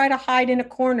going to try to hide in a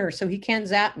corner so he can't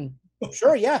zap me.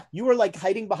 Sure, yeah, you were like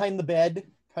hiding behind the bed,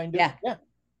 kind of. Yeah.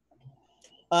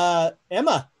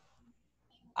 Emma.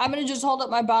 I'm going to just hold up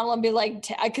my bottle and be like,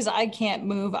 because I can't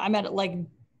move. I'm at like,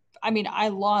 I mean, I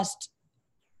lost,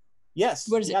 Yes.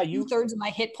 what is it, Yeah, 2/3 of my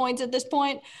hit points at this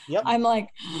point. Yep. I'm like,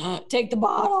 take the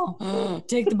bottle,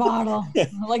 take the bottle.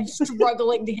 I'm like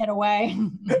struggling to get away.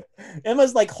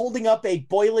 Emma's like holding up a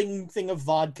boiling thing of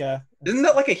vodka. Isn't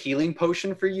that like a healing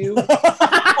potion for you?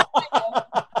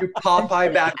 You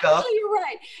Popeye back up.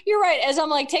 Oh, you're right. As I'm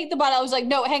like, take the bottle, I was like,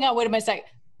 no, hang on, wait a second.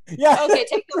 Yeah. Okay,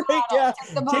 take the Right, bottle. yeah. Take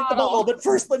the Take the bottle, bottle. but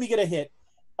first let me get a hit.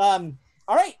 All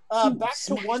right, back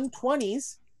to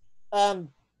 120s.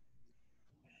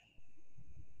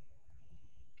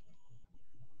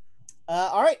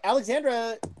 All right,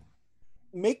 Alexandra,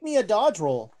 make me a dodge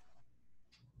roll.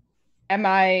 Do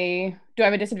I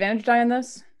have a disadvantage die on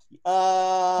this?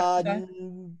 Okay.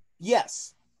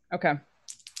 Yes. Okay.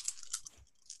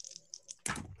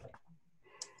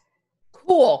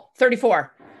 Cool.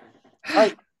 34. All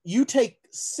right, you take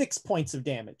 6 points of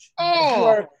damage.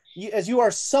 Oh. As you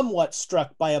are somewhat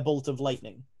struck by a bolt of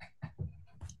lightning.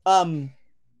 And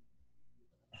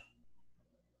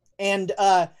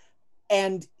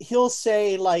he'll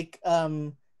say like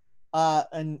and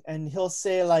he'll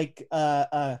say like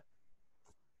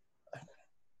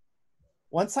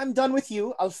once I'm done with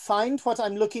you, I'll find what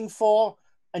I'm looking for,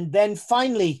 and then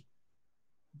finally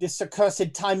this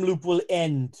accursed time loop will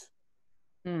end.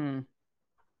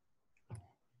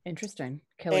 Interesting.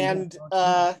 And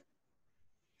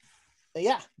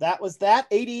yeah, that was that.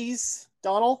 80s,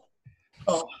 Donald.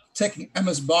 Oh, taking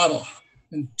Emma's bottle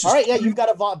and just All right, yeah, you've got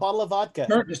a bottle of vodka.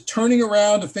 just turning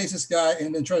around to face this guy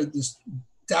and then try to just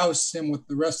douse him with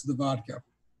the rest of the vodka.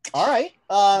 All right,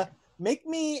 make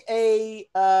me a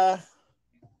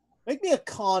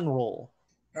con roll.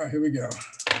 All right, here we go.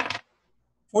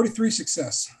 43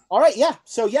 success. All right, yeah.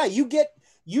 So yeah,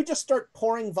 you just start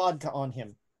pouring vodka on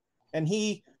him, and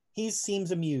he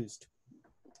seems amused.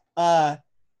 All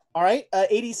right,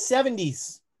 80s,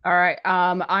 70s. All right.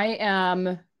 I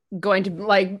am going to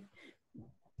like.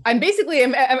 I'm basically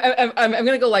I'm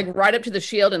gonna go like right up to the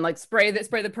shield and like spray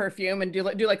the perfume and do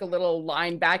like a little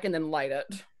line back and then light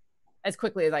it as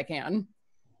quickly as I can.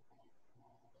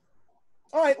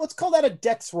 All right, let's call that a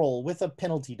dex roll with a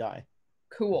penalty die.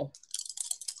 Cool.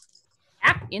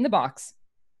 App in the box.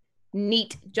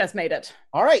 Neat. Just made it.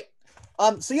 All right.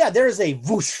 So yeah, there is a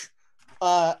whoosh,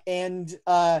 and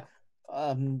because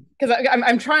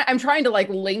I'm trying to like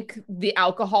link the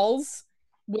alcohols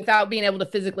without being able to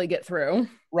physically get through.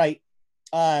 Right.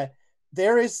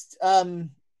 There is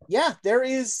there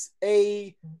is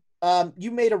a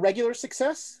you made a regular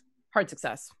success? Hard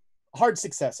success. Hard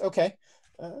success. Okay.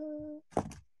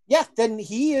 Yeah, then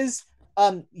he is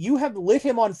you have lit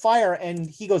him on fire and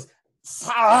he goes,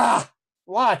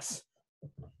 what?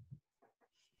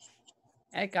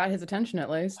 It got his attention at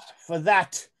least. For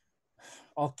that,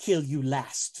 I'll kill you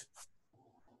last.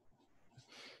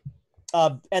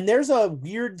 And there's a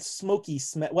weird smoky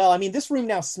smell. Well, I mean, this room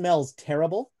now smells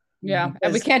terrible. Yeah,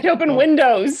 and we can't open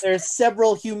windows. There's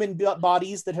several human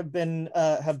bodies that have been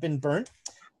burnt.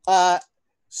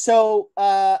 So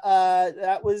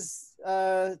that was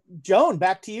Joan.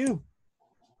 Back to you.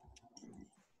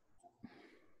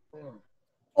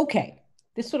 Okay,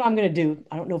 this is what I'm going to do.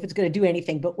 I don't know if it's going to do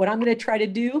anything, but what I'm going to try to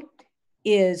do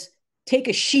is take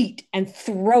a sheet and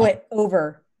throw it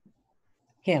over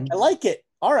him. I like it.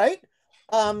 All right.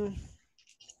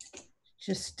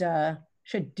 Just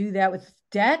should I do that with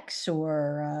Dex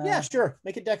or? Yeah, sure.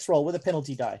 Make a Dex roll with a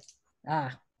penalty die.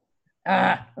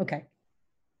 Okay.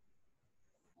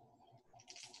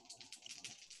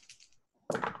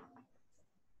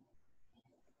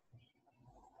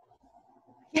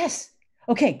 Yes.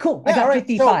 Okay, cool. I got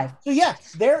 55. So yeah,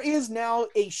 there is now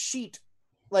a sheet.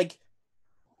 Like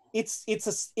it's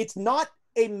not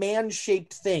a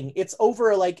man-shaped thing. It's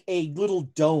over like a little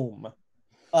dome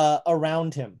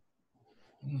around him.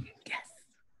 Yes.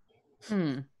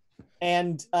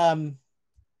 And all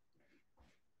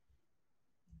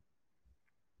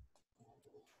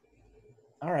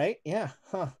right, yeah.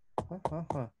 All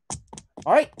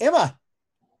right, Emma.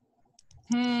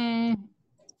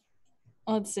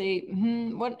 Let's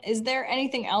see. What is there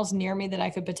anything else near me that I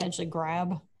could potentially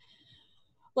grab?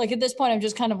 Like at this point, I'm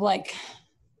just kind of like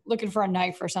looking for a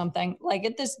knife or something. Like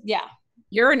at this, yeah.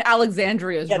 You're in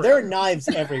Alexandria's room. There are knives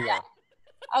everywhere.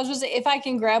 I was just saying, if I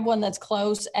can grab one that's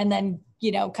close and then,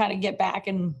 kind of get back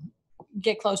and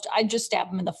get close to, I just stab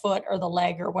him in the foot or the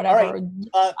leg or whatever. Right.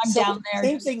 I'm down there.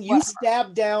 Same thing. You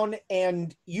stab down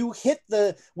and you hit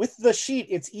with the sheet.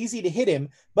 It's easy to hit him,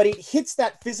 but it hits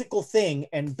that physical thing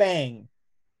and bang.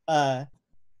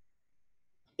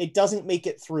 It doesn't make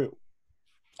it through.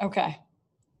 Okay.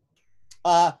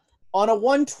 On a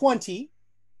 120,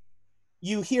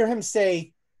 you hear him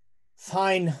say,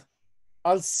 "Fine,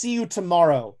 I'll see you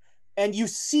tomorrow." And you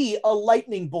see a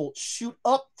lightning bolt shoot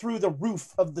up through the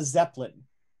roof of the Zeppelin.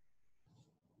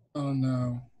 Oh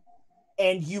no.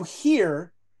 And you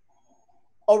hear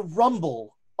a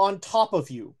rumble on top of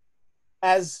you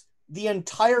as the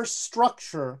entire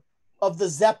structure of the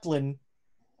Zeppelin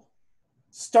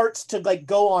starts to like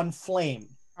go on flame.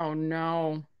 Oh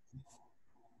no.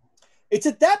 It's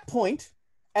at that point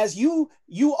as you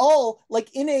all like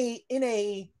in a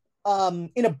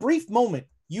brief moment,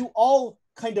 you all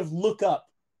kind of look up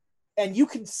and you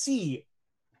can see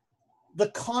the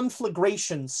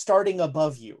conflagration starting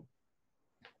above you.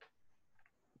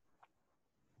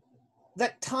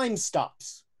 That time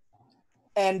stops.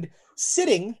 And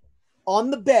sitting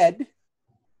on the bed.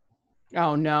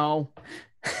 Oh no.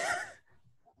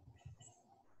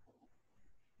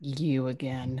 You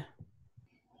again.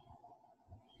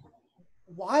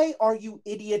 Why are you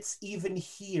idiots even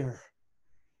here?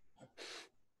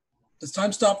 Does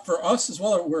time stop for us as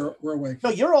well, or we're awake?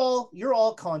 No, you're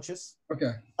all conscious.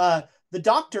 Okay. The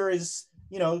doctor is,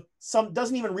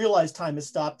 doesn't even realize time has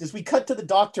stopped. As we cut to the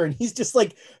doctor, and he's just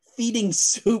like feeding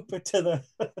soup to the.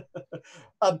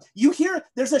 You hear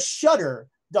there's a shudder,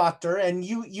 doctor, and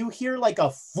you hear like a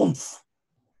thump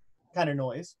kind of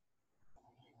noise,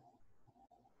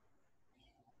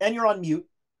 and you're on mute.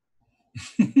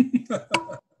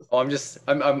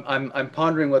 I'm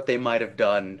pondering what they might have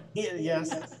done.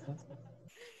 Yes.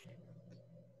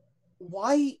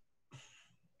 Why?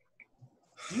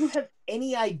 Do you have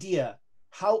any idea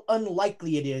how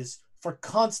unlikely it is for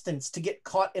Constance to get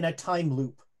caught in a time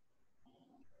loop?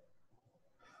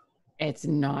 It's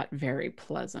not very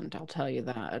pleasant, I'll tell you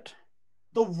that.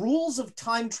 The rules of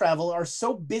time travel are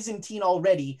so Byzantine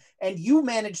already, and you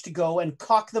managed to go and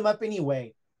cock them up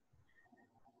anyway.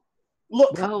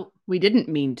 Look. Well, we didn't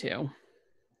mean to.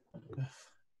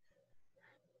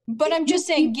 But I'm just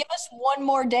saying, give us one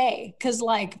more day. Because,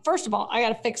 first of all, I got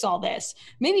to fix all this.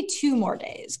 Maybe 2 more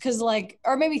days.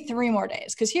 Or maybe 3 more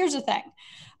days. Because here's the thing.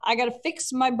 I got to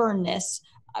fix my burnness.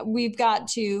 We've got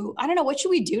to, I don't know, what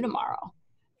should we do tomorrow?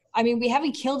 I mean, we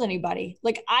haven't killed anybody.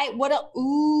 We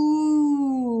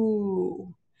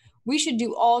should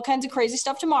do all kinds of crazy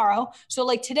stuff tomorrow.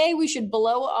 So, today we should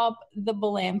blow up the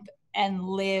blimp and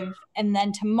live. And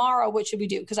then tomorrow, what should we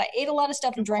do? Because I ate a lot of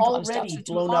stuff and drank a lot of stuff. Already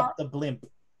blown up the blimp.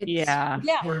 Yeah.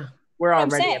 We're I'm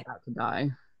already saying. about to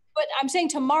die. But I'm saying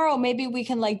tomorrow, maybe we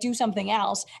can do something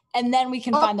else, and then we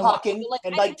can find the talking.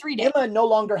 weapon. And 3 days. Emma no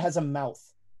longer has a mouth.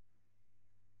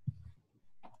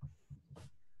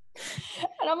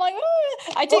 And I'm like,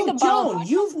 I take the bottle. Joan,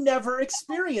 you've never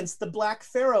experienced the Black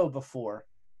Pharaoh before.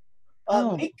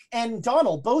 Mick and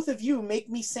Donald, both of you make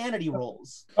me sanity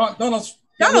rolls. Donald's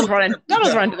running to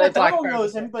the Black Donald Pharaoh.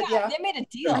 knows him, but yeah. They made a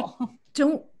deal.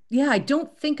 Yeah, I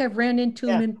don't think I've ran into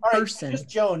him in All right, person. just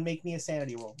Joan, make me a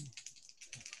sanity roll.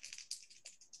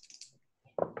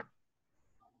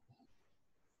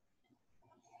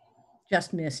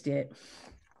 Just missed it.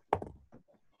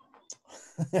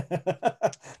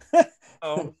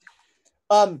 Oh.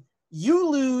 You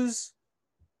lose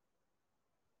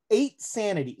 8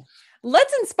 sanity.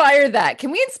 Let's inspire that.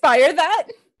 Can we inspire that?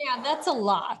 Yeah, that's a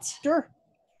lot. Sure.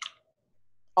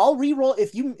 I'll re-roll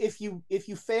if you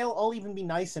fail. I'll even be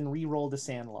nice and re-roll the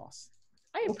sand loss.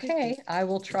 Okay, I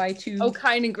will try to. Oh,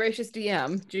 kind and gracious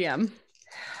GM. Of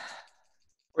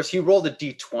course, he rolled a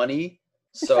d20,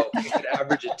 so you could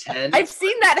average a 10. I've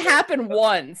seen that happen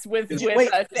once with Wait,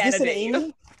 sanity. is this an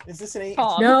Amy? Is this an Amy?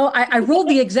 Tom. No, I rolled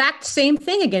the exact same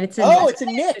thing again. It's a It's a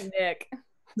Nick.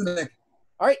 Nick.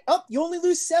 All right. Oh, you only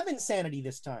lose 7 sanity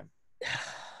this time.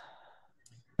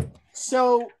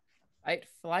 So Fight,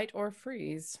 flight, or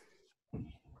freeze.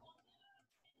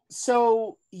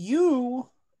 So you,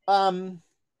 fight,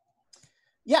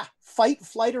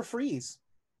 flight, or freeze.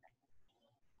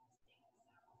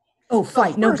 Oh,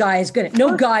 fight! No guy is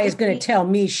gonna tell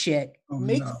me shit.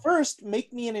 First,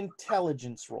 make me an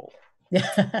intelligence roll.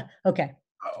 Okay.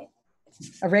 Oh.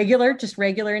 Just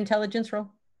regular intelligence roll.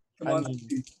 Come on.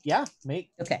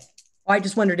 Make. Okay. Oh, I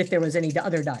just wondered if there was any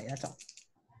other die. That's all.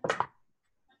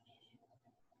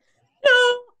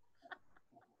 No.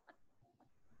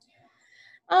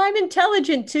 I'm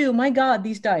intelligent too. My God,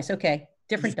 these dice. Okay,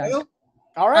 different dice.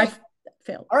 All right. I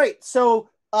failed. All right. So,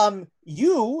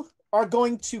 you are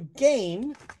going to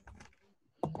gain.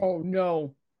 Oh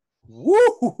no.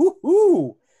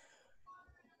 Woo-hoo-hoo-hoo.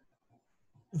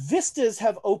 Vistas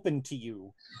have opened to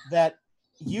you that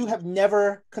you have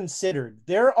never considered.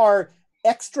 There are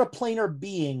extraplanar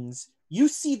beings. You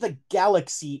see the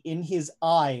galaxy in his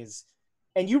eyes,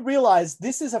 and you realize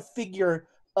this is a figure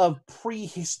of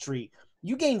prehistory.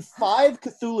 You gain 5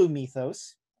 Cthulhu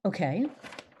mythos. Okay.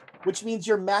 Which means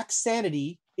your max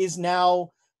sanity is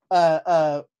now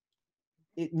now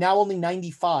only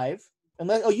 95.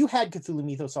 Unless you had Cthulhu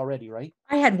mythos already, right?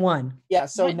 I had 1. Yeah,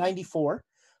 so 94.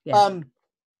 Yeah.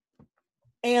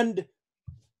 And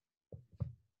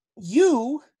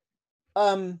you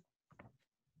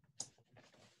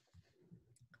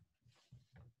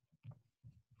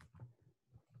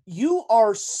you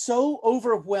are so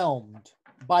overwhelmed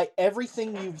by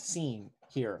everything you've seen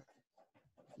here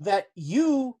that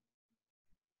you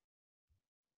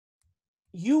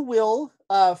will,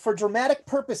 for dramatic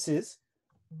purposes,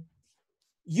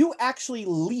 you actually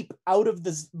leap out of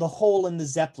the hole in the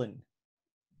Zeppelin.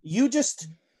 You're just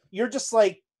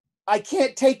like, I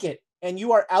can't take it. And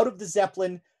you are out of the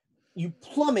Zeppelin. You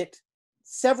plummet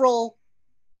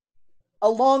a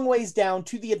long ways down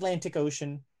to the Atlantic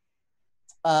Ocean,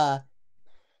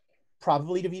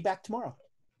 probably to be back tomorrow.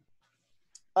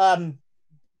 I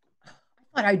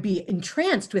thought I'd be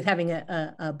entranced with having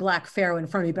a black pharaoh in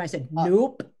front of me, but I said,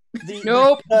 nope.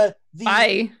 Nope.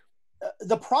 Bye.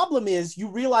 The problem is you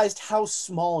realized how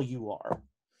small you are,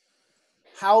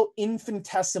 how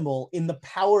infinitesimal in the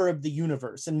power of the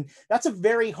universe. And that's a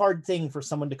very hard thing for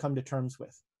someone to come to terms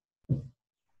with.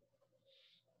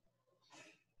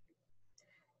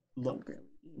 Look,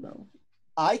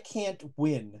 I can't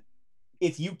win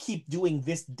if you keep doing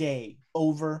this day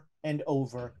over and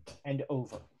over and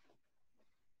over.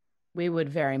 We would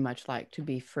very much like to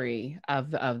be free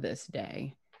of this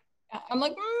day. I'm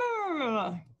like,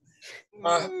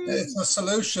 it's a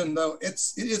solution, though. It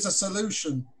is a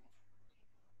solution.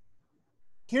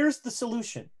 Here's the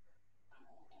solution.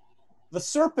 The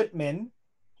Serpent Men,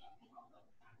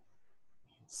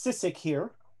 Sisek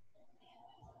here,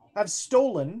 have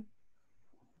stolen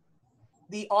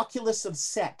the Oculus of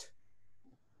Set.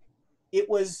 It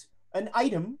was an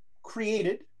item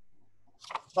created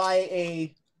by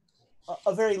a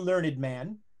very learned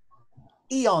man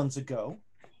eons ago.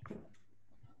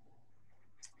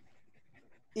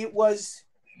 It was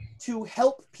to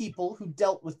help people who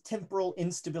dealt with temporal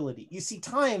instability. You see,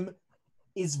 time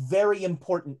is very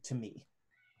important to me.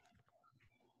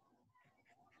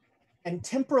 And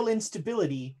temporal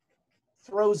instability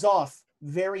throws off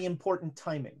very important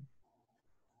timing.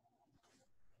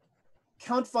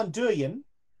 Count von Duyen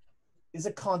is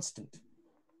a constant,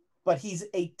 but he's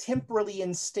a temporally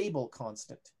unstable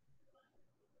constant.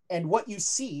 And what you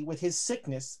see with his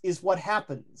sickness is what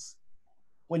happens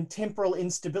when temporal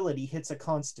instability hits a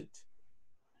constant.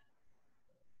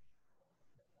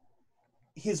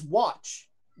 His watch,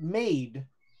 made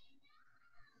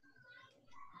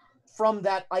from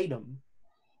that item,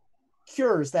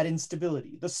 cures that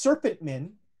instability. The Serpent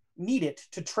Men need it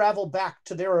to travel back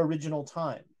to their original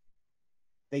time.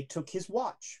 They took his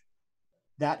watch.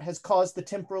 That has caused the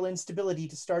temporal instability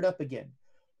to start up again.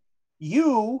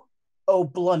 You, oh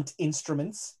blunt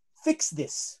instruments, fix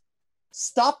this.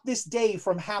 Stop this day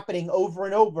from happening over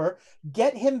and over,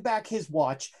 get him back his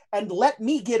watch, and let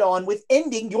me get on with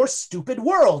ending your stupid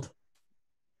world.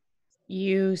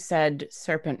 You said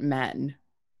serpent men.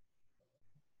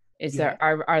 Yeah.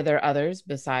 Are there others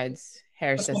besides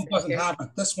Hair This Sister one doesn't here? have it.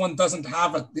 This one doesn't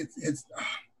have it.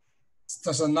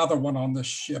 There's another one on this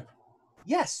ship.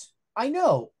 Yes, I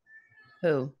know.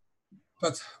 Who?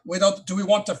 But we don't. Do we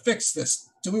want to fix this?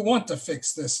 Do we want to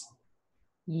fix this?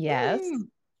 Yes.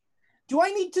 Do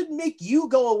I need to make you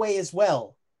go away as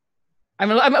well?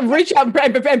 I'm reach out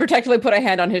and protectively put a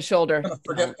hand on his shoulder. I'm gonna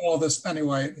forget all this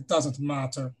anyway. It doesn't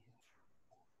matter.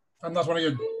 I'm not one of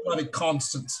your bloody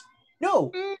constants.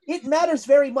 No, it matters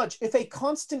very much. If a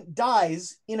constant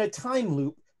dies in a time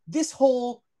loop, this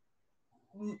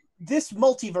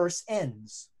multiverse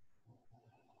ends.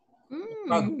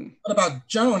 What about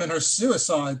Joan and her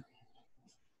suicide?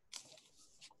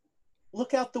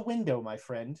 Look out the window, my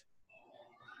friend.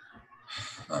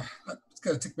 It's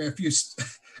gonna take me a few.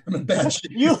 I'm in bad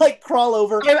shape. You like crawl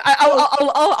over.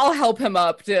 I'll help him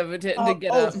up to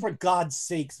get up. For God's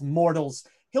sakes, mortals!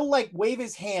 He'll like wave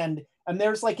his hand, and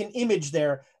there's like an image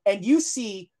there, and you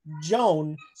see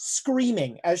Joan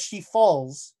screaming as she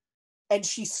falls, and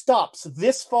she stops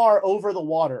this far over the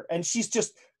water, and she's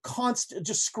just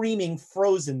just screaming,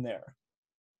 frozen there.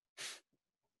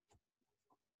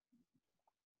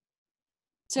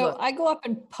 So Look. I go up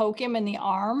and poke him in the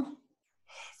arm.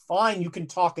 Fine, you can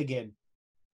talk again.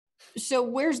 So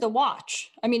where's the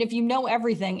watch? I mean, if you know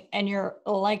everything and you're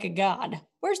like a god,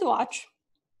 where's the watch?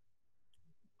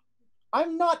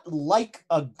 I'm not like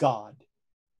a god.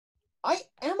 I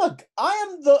am the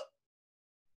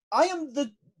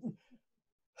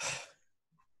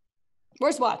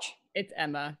Where's the watch? It's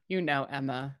Emma. You know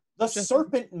Emma. The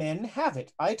serpent men have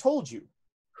it. I told you.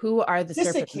 Who are the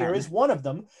serpent Sissek here men? is one of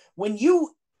them. When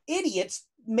you idiots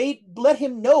let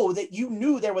him know that you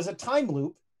knew there was a time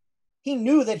loop, he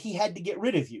knew that he had to get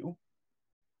rid of you.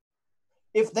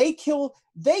 They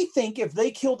think if they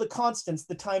kill the constants,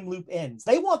 the time loop ends.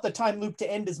 They want the time loop to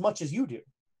end as much as you do.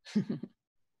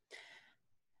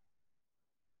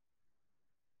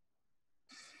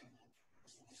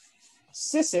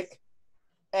 Sissek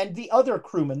and the other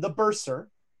crewman, the Bursar,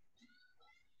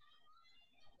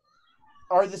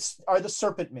 are the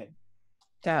serpent men.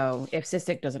 So if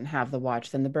Sissek doesn't have the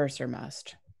watch, then the Bursar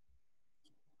must.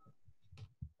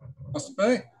 Must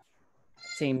be.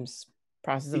 Seems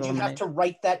process of Did you have elimination. to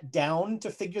write that down to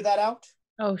figure that out?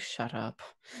 Oh, shut up.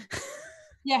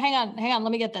 Yeah, hang on.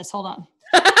 Let me get this. Hold on.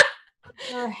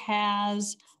 Who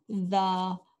has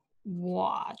the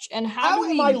watch? And how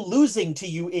am I losing to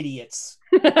you idiots?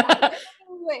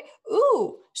 Wait.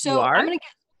 Ooh. So You are? I'm gonna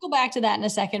go back to that in a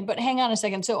second, but hang on a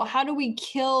second. So how do we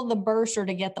kill the Bursar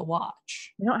to get the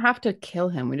watch? We don't have to kill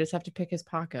him. We just have to pick his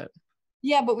pocket.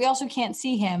 Yeah, but we also can't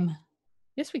see him.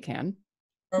 Yes, we can.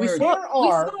 Oh, We we're-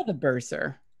 saw the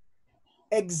Bursar.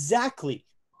 Exactly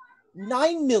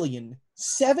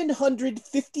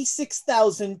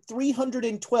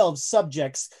 9,756,312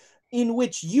 subjects in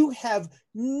which you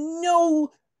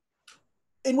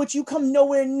come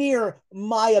nowhere near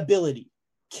my ability.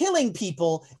 Killing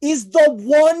people is the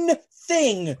one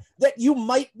thing that you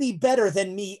might be better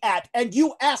than me at, and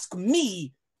you ask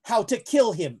me how to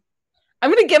kill him. I'm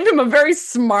going to give him a very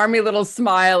smarmy little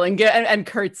smile and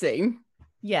curtsy.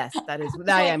 Yes,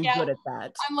 I am yeah. good at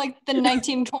that. I'm like the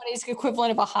 1920s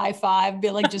equivalent of a high five. Be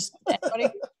like, just anybody?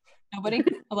 Nobody?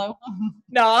 Hello?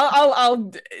 No,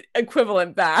 I'll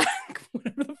equivalent back.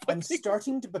 I'm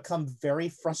starting to become very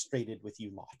frustrated with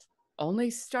you lot. Only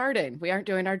starting. We aren't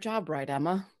doing our job right,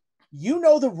 Emma. You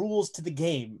know the rules to the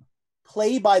game.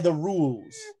 Play by the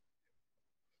rules.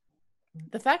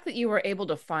 The fact that you were able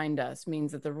to find us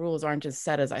means that the rules aren't as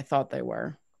set as I thought they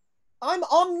were. I'm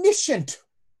omniscient.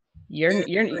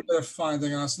 They're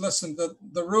finding us. Listen,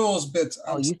 the rules bit.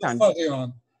 I'm still fuzzy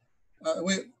on.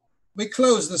 We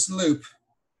close this loop.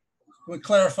 Can we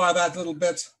clarify that a little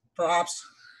bit, perhaps?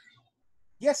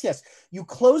 Yes. You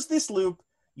close this loop.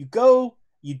 You go.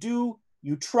 You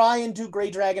try and do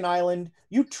Grey Dragon Island.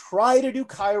 You try to do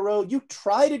Cairo. You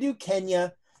try to do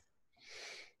Kenya.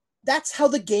 That's how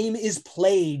the game is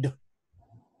played.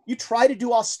 You try to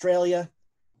do Australia.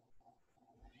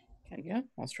 Kenya,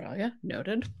 Australia,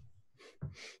 noted.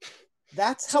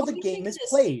 That's how the game is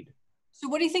played. So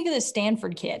what do you think of this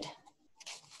Stanford kid?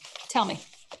 Tell me.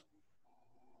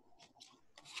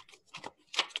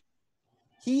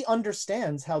 He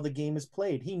understands how the game is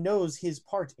played. He knows his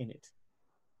part in it.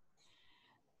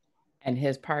 And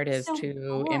his part is So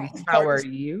to boring. empower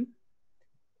you.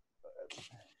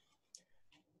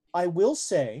 I will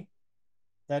say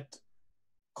that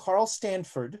Carl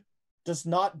Stanford does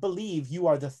not believe you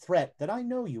are the threat that I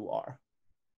know you are.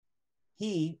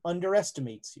 He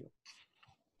underestimates you.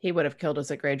 He would have killed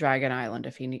us at Grey Dragon Island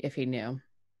if he knew.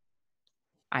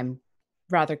 I'm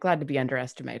rather glad to be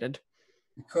underestimated.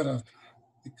 He could have.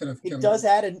 It does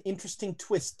add an interesting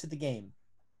twist to the game.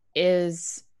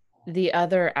 Is the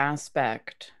other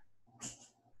aspect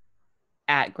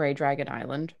at Grey Dragon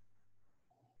Island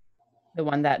the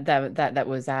one that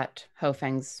was at Ho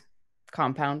Feng's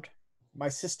compound? My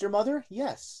sister mother?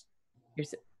 Yes.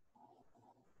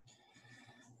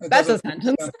 That's a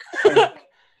sentence.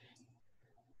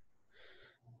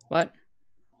 What?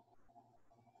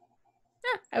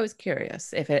 Yeah, I was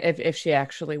curious if she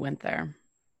actually went there.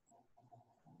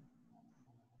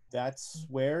 That's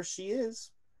where she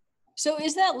is. So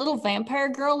is that little vampire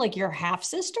girl like your half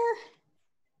sister?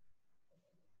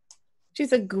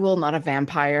 She's a ghoul, not a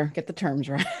vampire. Get the terms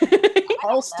right.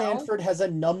 Carl Stanford has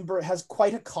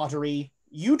quite a coterie.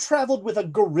 You traveled with a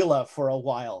gorilla for a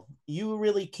while. You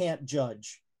really can't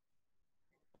judge.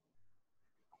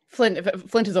 Flint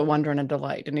is a wonder and a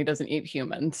delight, and he doesn't eat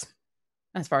humans,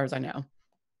 as far as I know.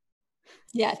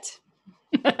 Yet.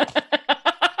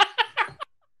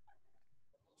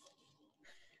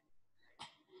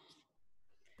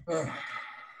 All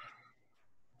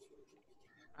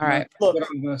right. Look,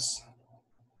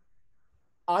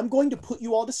 I'm going to put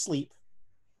you all to sleep.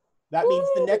 That means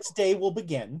the next day will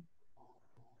begin.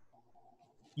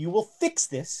 You will fix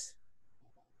this,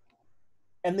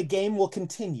 and the game will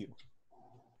continue.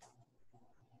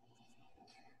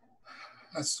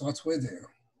 That's what we do.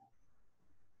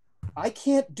 I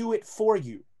can't do it for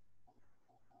you.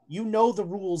 You know the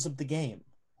rules of the game.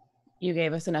 You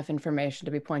gave us enough information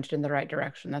to be pointed in the right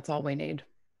direction. That's all we need.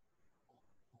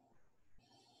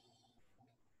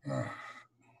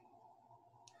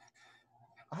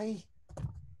 I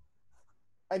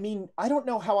mean, I don't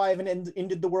know how I haven't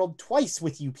ended the world twice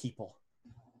with you people.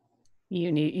 You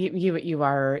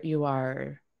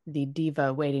are the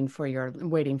diva waiting for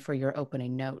your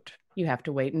opening note. You have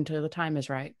to wait until the time is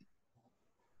right.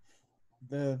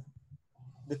 The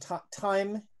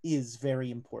time is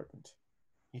very important.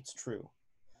 It's true.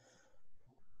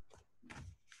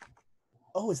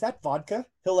 Oh, is that vodka?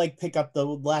 He'll like pick up the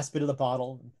last bit of the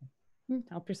bottle.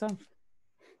 Help yourself.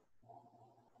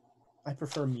 I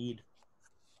prefer mead.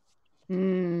 I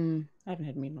haven't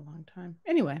had mead in a long time.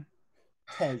 Anyway.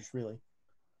 Tej, really.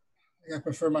 I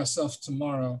prefer myself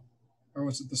tomorrow. Or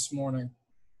was it this morning?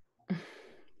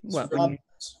 What?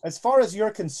 As far as you're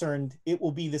concerned, it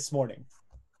will be this morning.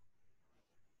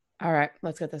 All right,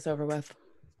 let's get this over with.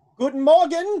 Guten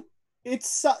Morgen!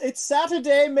 It's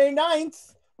Saturday, May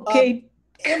 9th. Okay.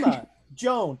 Emma,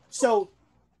 Joan. So,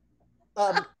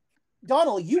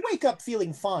 Donald, you wake up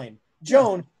feeling fine.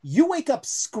 Joan, you wake up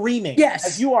screaming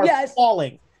as you are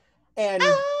falling. And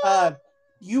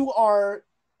you are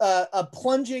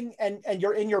plunging and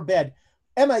you're in your bed.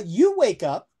 Emma, you wake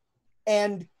up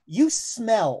and you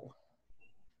smell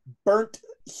burnt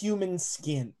human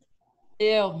skin.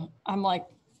 Ew. I'm like,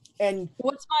 and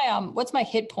what's my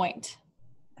hit point?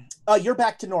 You're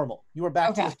back to normal. You are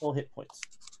back to your full hit points.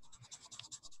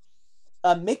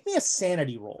 Make me a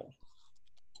sanity roll.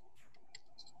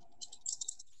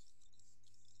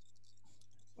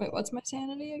 Wait, what's my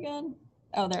sanity again?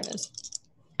 Oh, there it is.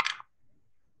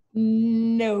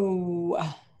 No.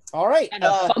 All right. And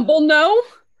a fumble no?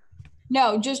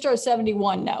 No, just our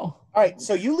 71 no. All right,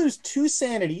 so you lose 2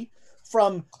 sanity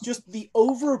from just the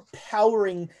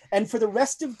overpowering, and for the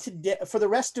rest of today, for the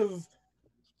rest of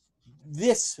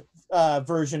this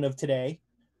version of today,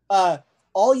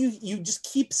 all you just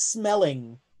keep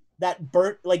smelling that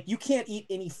burnt, like you can't eat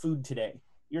any food today.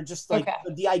 You're just like,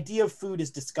 the idea of food is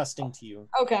disgusting to you.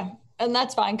 Okay, and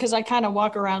that's fine, because I kind of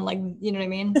walk around like, you know what I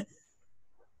mean?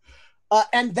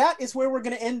 And that is where we're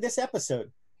going to end this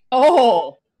episode.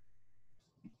 Oh!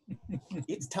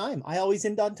 It's time. I always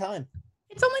end on time.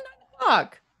 It's only 9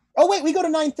 o'clock. Oh, wait, we go to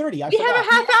 9:30. We have a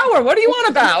half hour. What do you want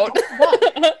about?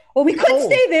 Well, we could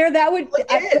stay there. That would...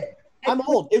 I'm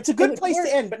old. It's a good place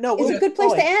to end, but no. It's a good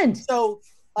place to end. So,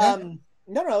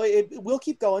 we'll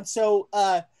keep going. So,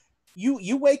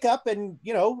 you wake up and,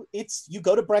 you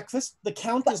go to breakfast. The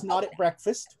Count is not at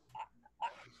breakfast.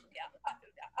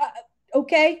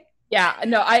 Okay. Yeah,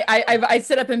 no, I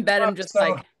sit up in bed and just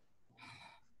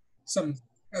some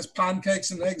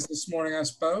pancakes and eggs this morning, I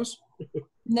suppose.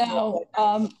 No.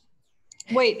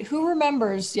 Wait, who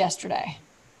remembers yesterday?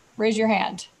 Raise your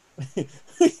hand.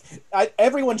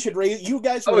 Everyone should raise. You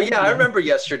guys. Oh yeah, I remember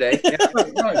yesterday. Yeah.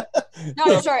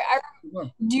 No, sorry.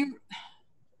 Do you?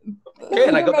 Okay,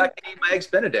 and I go back to eat my eggs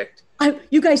Benedict.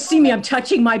 You guys see me, I'm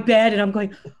touching my bed and I'm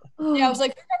going, oh. Yeah, I was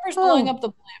like, whoever's blowing up the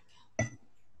blimp.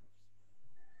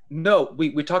 No,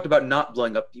 we talked about not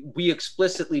blowing up. We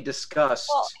explicitly discussed.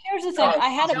 Well, here's the thing. I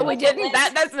had a No, we bucket didn't.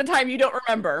 list. That's the time you don't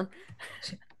remember.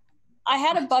 I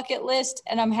had a bucket list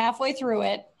and I'm halfway through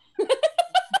it.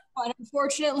 But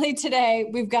unfortunately today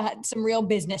we've got some real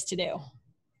business to do.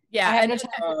 Yeah. I have no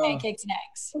time for pancakes and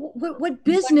eggs. What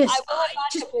business? I will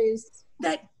Just please.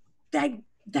 that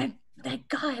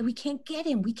guy, we can't get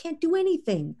him. We can't do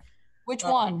anything. Which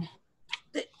one?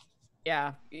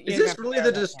 Yeah. Is this really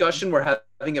the discussion we're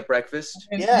having at breakfast?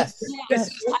 Yes. Yes.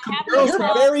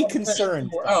 You're very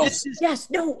concerned. Yes,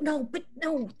 no.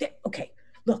 Okay,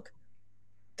 look.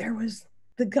 There was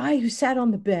the guy who sat on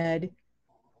the bed,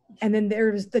 and then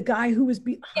there was the guy who was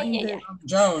behind the...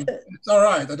 Joan, it's all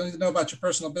right. I don't need to know about your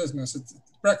personal business. It's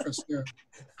breakfast here.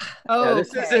 Oh, yeah,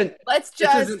 this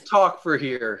isn't talk for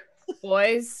here.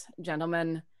 Boys,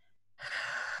 gentlemen,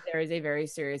 there is a very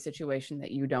serious situation that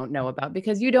you don't know about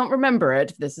because you don't remember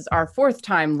it. This is our 4th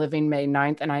time living May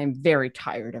 9th, and I am very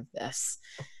tired of this.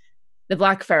 The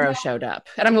Black Pharaoh showed up,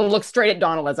 and I'm going to look straight at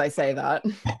Donald as I say that.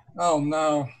 Oh,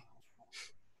 no.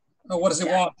 Oh, what does he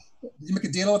want? Did you make a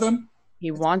deal with him? He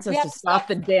wants us to stop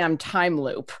the damn time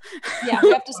loop. Yeah,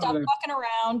 we have to stop fucking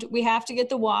around. We have to get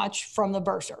the watch from the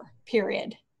bursar,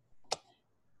 period.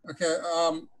 Okay,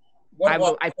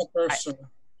 bursar?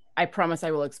 I promise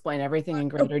I will explain everything in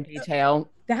greater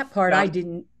detail. That part I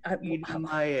didn't.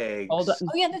 My eggs. Hold on.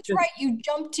 Oh yeah, that's right. You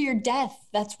jumped to your death.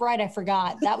 That's right. I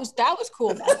forgot. That was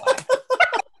cool. By the way.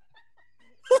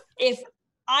 If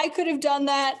I could have done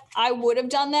that, I would have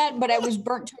done that. But I was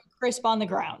burnt to a crisp on the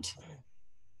ground.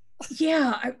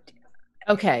 Yeah.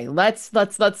 Okay. Let's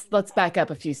back up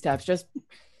a few steps. Just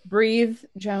breathe,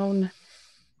 Joan.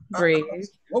 Breathe.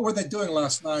 What were they doing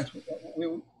last night?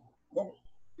 We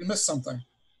missed something.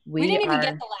 We didn't even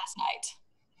get the last night.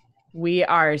 We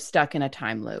are stuck in a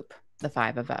time loop, the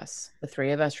 5 of us. The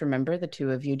 3 of us remember, the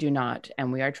 2 of you do not,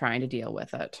 and we are trying to deal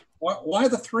with it. Why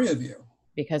the 3 of you?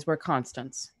 Because we're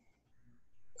constants.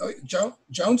 Oh,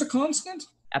 Joan's a constant?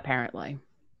 Apparently.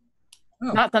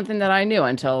 Oh. Not something that I knew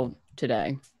until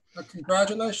today.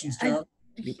 Congratulations, Joan.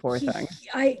 You poor thing.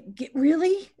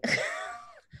 Really?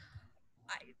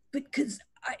 Because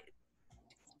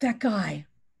that guy.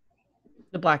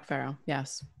 The Black Pharaoh,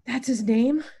 yes. That's his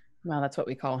name? Well, that's what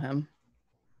we call him.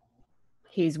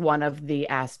 He's one of the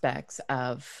aspects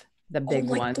of the big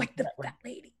one. Like that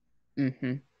lady.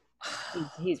 Mm-hmm.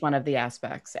 He's one of the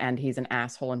aspects, and he's an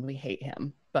asshole, and we hate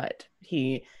him. But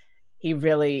he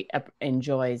really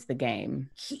enjoys the game,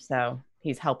 so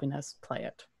he's helping us play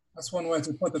it. That's one way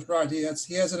to put it, right? He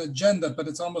has an agenda, but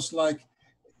it's almost like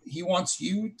he wants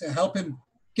you to help him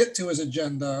get to his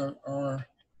agenda, or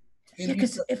I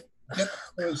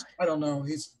don't know.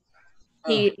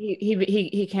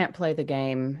 He can't play the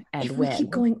game and if win. we keep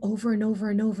going over and over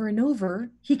and over and over,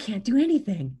 he can't do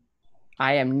anything.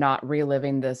 I am not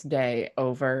reliving this day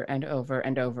over and over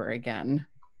and over again.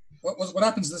 What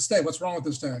happens this day? What's wrong with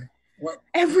this day?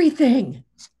 Everything.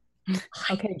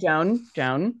 Okay, Joan.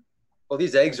 Well,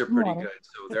 these eggs are pretty good,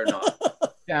 so they're not.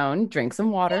 Joan, drink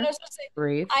some water.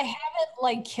 Breathe. I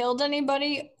haven't killed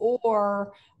anybody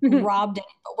or robbed any.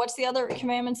 But what's the other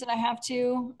commandments that I have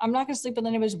to? I'm not going to sleep with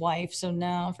anybody's wife, so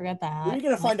no, forget that. Where are you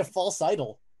going to find a false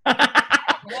idol?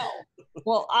 No.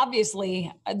 Well,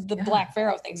 obviously, the Black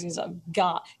Pharaoh thinks he's a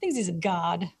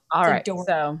god. All right.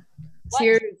 So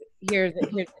here's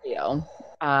the deal.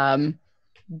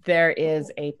 There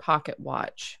is a pocket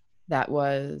watch that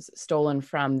was stolen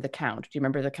from the Count. Do you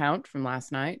remember the Count from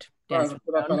last night? Right.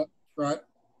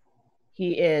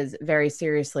 He is very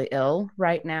seriously ill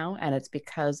right now, and it's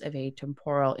because of a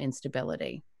temporal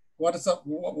instability. What is that?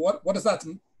 What is that?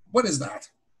 What is that?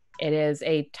 It is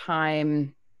a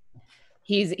time.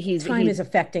 Time is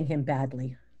affecting him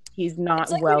badly. He's not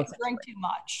it's like well. When you drink too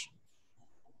much.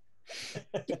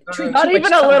 Not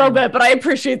even a little bit, but I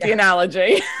appreciate the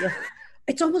analogy. Yeah.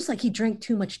 It's almost like he drank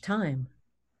too much time.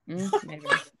 Maybe.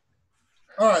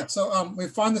 All right, so we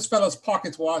find this fellow's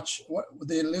pocket watch. What, did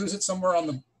they lose it somewhere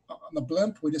on the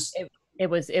blimp? It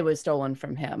was stolen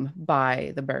from him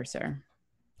by the bursar.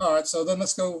 All right, so then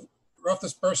let's go rough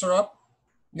this bursar up.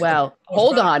 Well,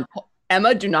 hold on,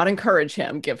 Emma. Do not encourage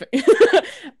him. The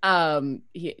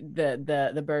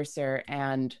bursar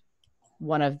and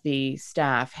one of the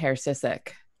staff, Herr Sissek,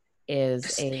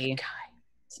 is a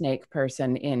snake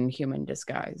person in human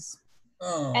disguise.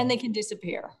 Oh. And they can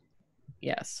disappear.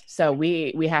 Yes. So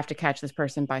we have to catch this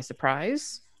person by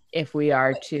surprise if we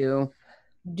are to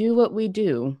do what we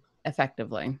do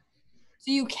effectively. So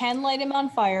you can light him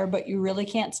on fire, but you really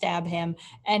can't stab him.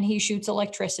 And he shoots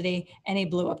electricity, and he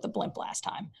blew up the blimp last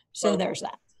time. So there's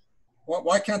that.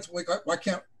 Why can't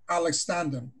Alex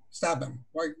stab him?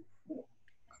 Why?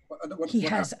 He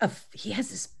has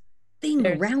this thing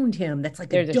around him that's like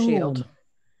a there's a dome. shield.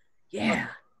 Yeah.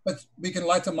 But we can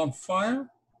light him on fire?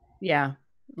 Yeah.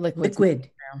 Liquid.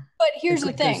 But here's the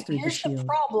Liquid goes thing. through the Here's the shield.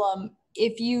 problem.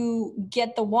 If you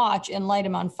get the watch and light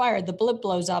him on fire, the blimp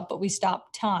blows up, but we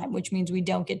stop time, which means we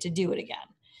don't get to do it again.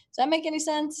 Does that make any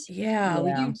sense? Yeah.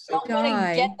 Yeah. You don't want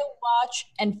to get the watch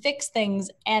and fix things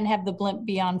and have the blimp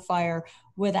be on fire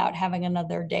without having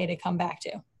another day to come back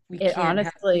to. We It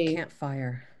can't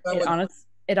fire.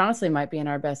 It honestly might be in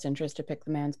our best interest to pick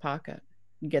the man's pocket.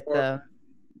 Get the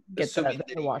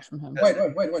watch from him. Wait.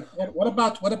 What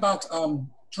about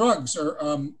drugs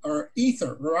or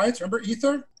ether, right? Remember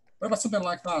ether? What about something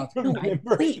like that? No, wait.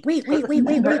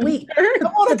 I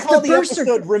want to call the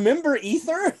episode "Remember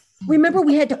Ether." Remember,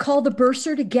 we had to call the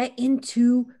bursar to get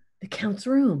into the Count's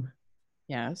room.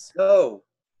 Yes. No.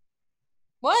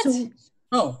 What?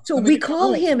 So we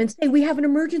call him and say we have an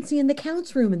emergency in the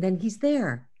Count's room, and then he's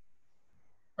there.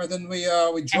 Or then we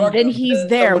drug And then him. he's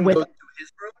there Someone with goes to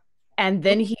his room? And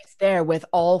then he's there with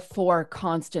all 4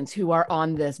 constants who are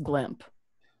on this blimp.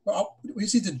 Well, we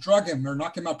just need to drug him or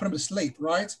knock him out, put him to sleep,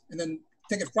 right? And then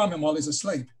take it from him while he's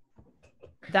asleep.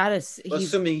 That is,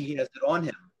 Assuming he has it on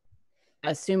him.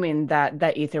 assuming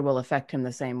that ether will affect him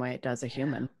the same way it does a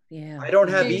human. Yeah. I don't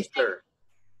have ether.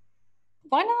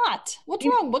 Why not? What's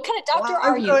wrong? What kind of doctor Why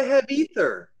are would you? I have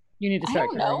ether? You need to I start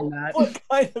don't know. carrying that. What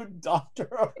kind of doctor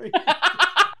are you?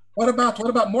 What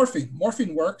about morphine?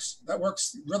 Morphine works. That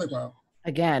works really well.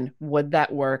 Again, would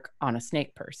that work on a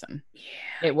snake person? Yeah.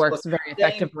 It works Well, very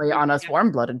effectively on us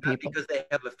warm-blooded people. Because they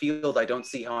have a field, I don't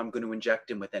see how I'm going to inject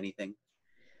him with anything.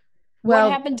 Well,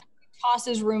 What happened to toss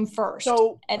his room first?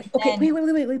 So, and Okay,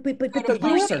 then wait, but go to the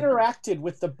you bursar. bursar. interacted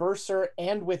with the bursar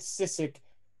and with Sissik,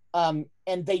 and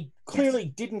they clearly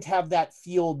didn't have that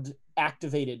field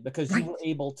activated because you were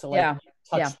able to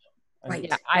touch them. Right.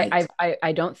 yeah,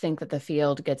 I don't think that the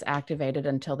field gets activated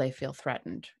until they feel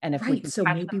threatened. And if we Right, can so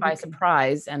catch maybe them we by can-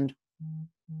 surprise and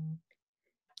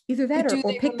Either that But do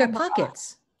or they pick their remember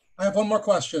pockets. I have one more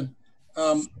question.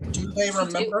 Do they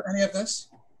remember any of this?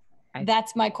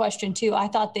 That's my question too. I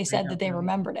thought they said that they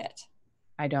remembered it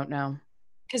I don't know.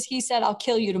 because he said, "I'll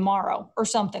kill you tomorrow" or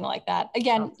something like that.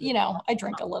 Again, you know, I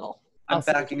drink a little. I'm I'll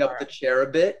see backing up the chair a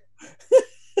bit.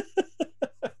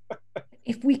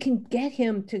 If we can get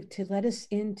him to let us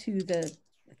into the,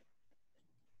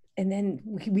 and then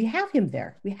we have him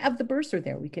there. We have the bursar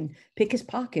there. We can pick his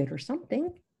pocket or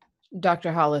something.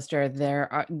 Dr. Hollister,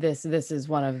 this is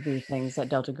one of the things that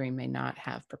Delta Green may not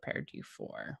have prepared you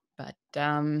for. But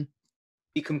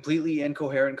Be completely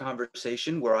incoherent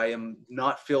conversation where I am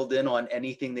not filled in on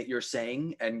anything that you're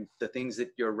saying, and the things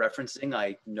that you're referencing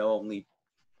I know only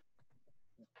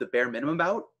the bare minimum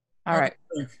about. all right.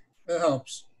 That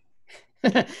helps.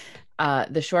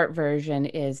 The short version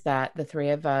is that the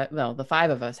 5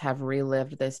 of us have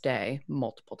relived this day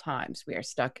multiple times. We are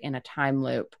stuck in a time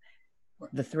loop.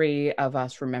 The 3 of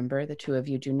us remember, the 2 of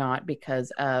you do not,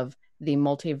 because of the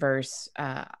multiverse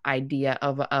idea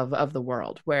of the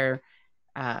world, where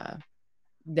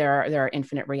there are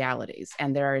infinite realities,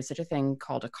 and there is such a thing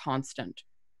called a constant,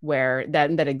 where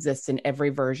that exists in every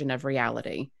version of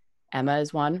reality. Emma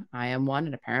is one, I am one,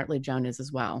 and apparently Joan is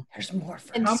as well. There's more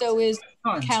for And us. so is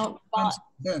Times. Count Bond.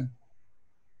 Then.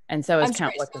 And so is I'm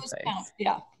Count sorry, What's so His is Face. Count.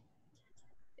 Yeah.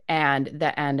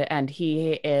 And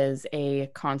he is a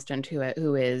constant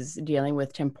who is dealing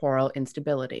with temporal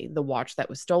instability. The watch that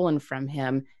was stolen from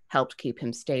him helped keep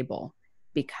him stable.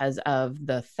 Because of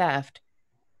the theft,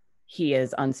 he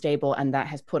is unstable, and that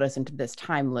has put us into this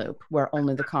time loop where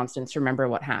only the constants remember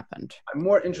what happened. I'm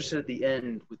more interested at the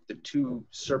end with the 2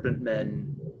 serpent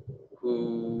men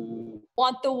who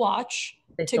Want the watch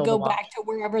They to stole go the watch. back to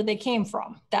wherever they came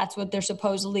from. That's what they're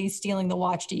supposedly stealing the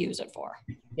watch to use it for.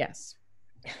 Yes.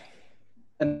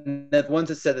 and the ones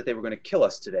that said that they were going to kill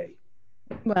us today.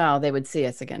 Well, they would see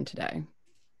us again today.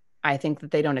 I think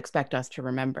that they don't expect us to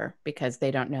remember because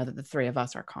they don't know that the 3 of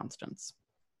us are constants.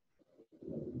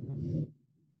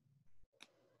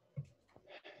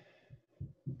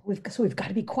 We've got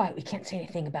to be quiet. We can't say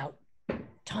anything about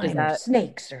time or that-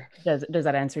 snakes or. Does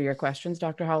that answer your questions,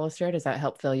 Dr. Hollister? Does that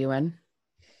help fill you in?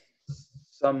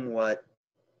 Somewhat.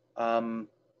 I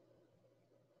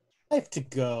have to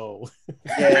go.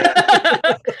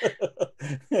 Yeah.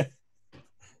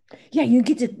 Yeah,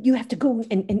 you have to go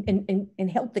and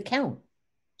help the Count.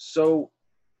 So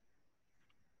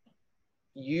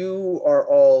you are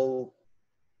all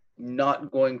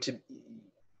not going to.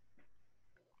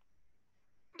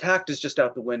 tact is just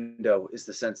out the window, is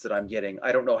the sense that I'm getting.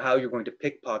 I don't know how you're going to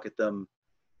pickpocket them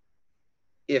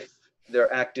if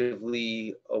they're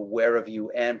actively aware of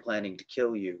you and planning to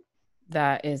kill you.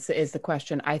 That is the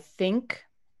question. I think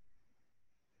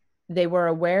they were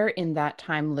aware in that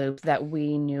time loop that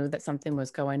we knew that something was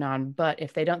going on, but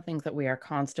if they don't think that we are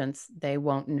constants, they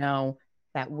won't know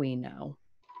that we know.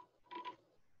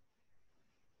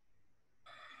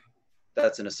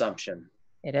 That's an assumption.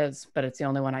 It is, but it's the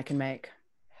only one I can make.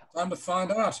 Time to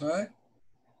find out, eh?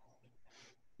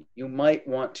 You might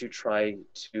want to try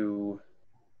to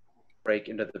break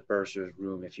into the bursar's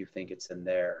room if you think it's in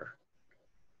there.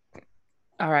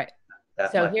 All right.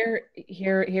 That So might-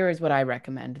 here is what I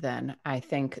recommend then. I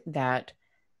think that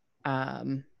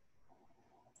the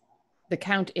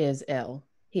Count is ill.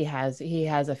 He has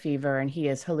a fever and he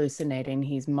is hallucinating.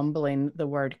 He's mumbling the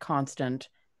word constant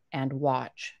and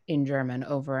watch in German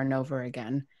over and over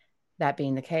again. That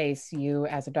being the case, you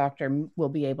as a doctor will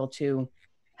be able to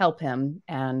help him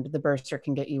and the bursar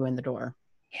can get you in the door.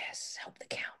 Yes, help the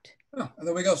Count. Oh, and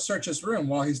then we go search his room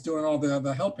while he's doing all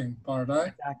the helping part,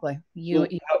 eh? Exactly.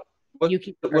 What you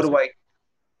keep the do bursar.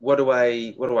 what do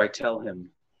I tell him?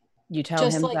 You tell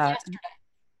Just him like that yesterday.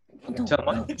 No, Tell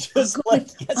what? no. Just I'll, go like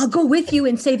with, I'll go with you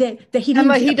and say that he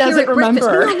didn't Emma, he appear doesn't at breakfast.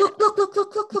 remember. No,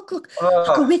 look.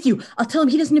 I'll go with you. I'll tell him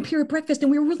he doesn't appear at breakfast and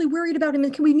we're really worried about him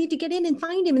and we need to get in and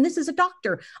find him and this is a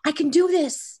doctor. I can do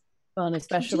this. well, and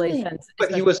especially it. since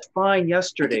But he was fine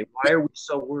yesterday. Why are we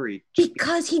so worried? Just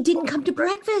Because he didn't come to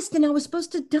breakfast and I was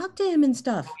supposed to talk to him and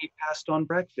stuff. he passed on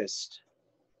breakfast.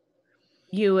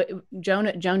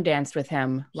 Joan danced with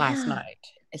him last Yeah. night.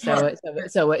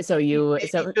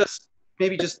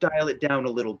 Maybe just dial it down a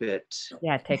little bit.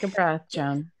 Yeah, take a breath,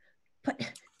 Joan. But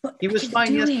He I was can fine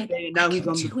do it. yesterday, and now I he's can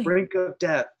on the do it. brink of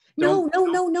death. No.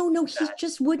 Don't He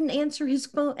just wouldn't answer his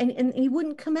phone and he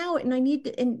wouldn't come out and I need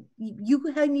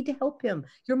to help him.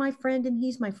 You're my friend and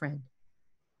he's my friend.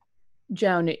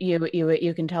 Joan,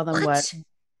 you can tell them what. What?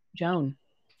 Joan,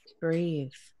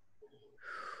 breathe.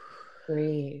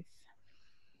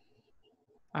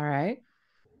 All right.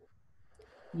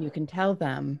 You can tell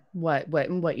them what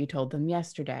you told them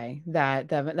yesterday, that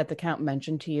the Count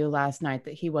mentioned to you last night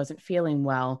that he wasn't feeling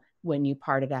well when you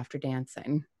parted after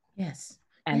dancing. Yes.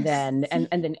 And Yes.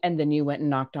 then you went and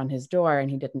knocked on his door and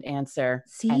he didn't answer.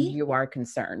 See? And you are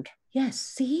concerned. Yes.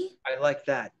 See? I like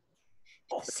that.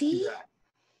 See?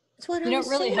 That's what You I don't was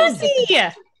really saying. help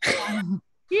that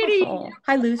Oh,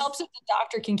 hi, Luz. helps if the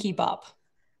doctor can keep up.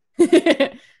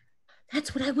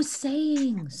 That's what I was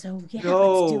saying. So yeah,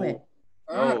 let's do it.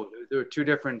 No, there are two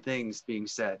different things being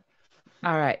said.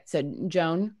 All right. So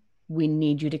Joan, we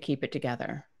need you to keep it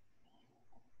together.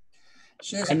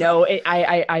 I know it,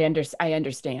 I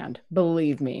understand.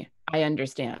 Believe me, I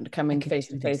understand. Coming face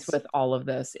to face with all of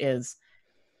this is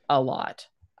a lot.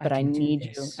 But I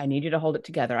need you to hold it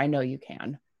together. I know you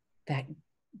can. That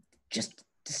just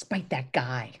despite that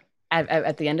guy.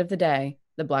 At the end of the day,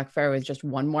 the Black Pharaoh is just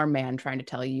one more man trying to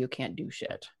tell you can't do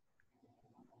shit.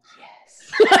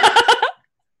 Yes.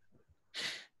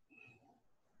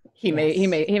 He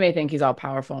may think he's all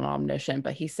powerful and omniscient,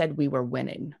 but he said we were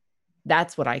winning.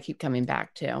 That's what I keep coming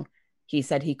back to. He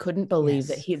said he couldn't believe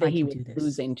that he was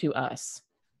losing to us.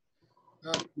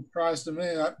 That's a surprise to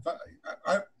me.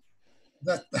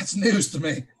 That's news to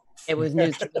me. It was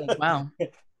news to me as well.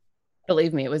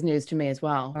 Believe me, it was news to me as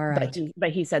well. All right.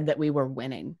 But he said that we were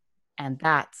winning. And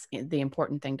that's the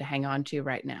important thing to hang on to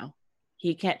right now.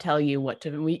 He can't tell you what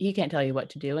to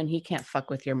do, and he can't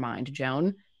fuck with your mind,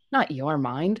 Joan. Not your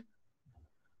mind.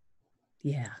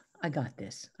 Yeah, I got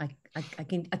this. I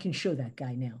can show that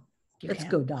guy now. Let's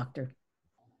can. go, doctor.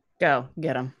 Go,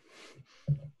 get him.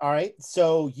 All right.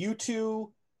 So you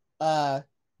two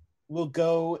will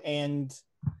go and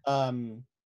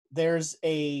there's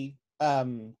a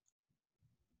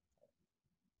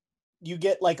you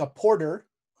get like a porter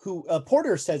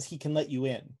says he can let you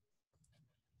in.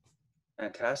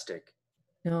 Fantastic.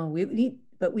 No, we need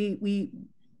No, need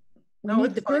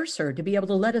it's the fine. bursar to be able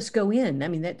to let us go in. I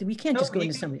mean, that we can't just go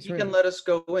into somebody's You room. can let us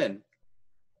go in.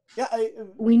 Yeah,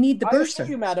 We need the I assure bursar.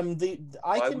 you, madam.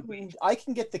 Why would we? I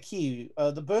can get the key.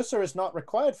 The bursar is not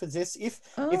required for this. If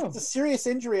it's a serious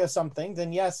injury or something,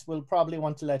 then yes, we'll probably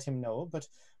want to let him know. But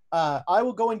I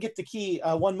will go and get the key.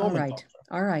 One All moment. right.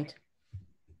 All right.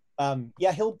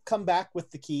 Yeah, he'll come back with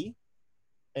the key,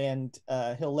 and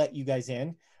he'll let you guys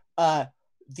in.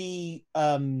 The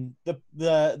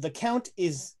Count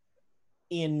is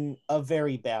in a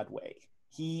very bad way.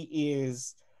 He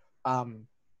is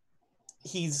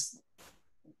he's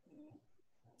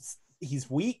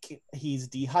weak, he's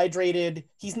dehydrated,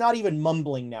 he's not even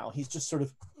mumbling now, he's just sort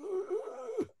of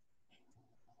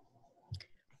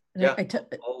And Yeah. I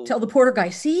tell the porter guy,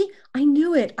 see, I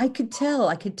knew it. I could tell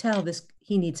this,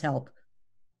 he needs help.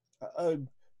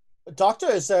 Doctor,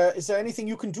 is there anything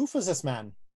you can do for this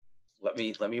man? Let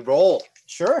me roll.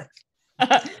 Sure.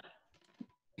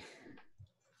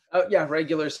 Yeah,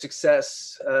 regular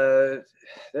success.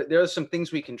 There are some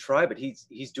things we can try, but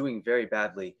he's doing very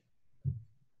badly.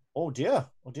 Oh dear.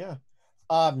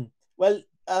 Well,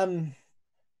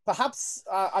 perhaps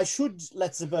I should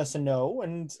let the person know,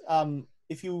 and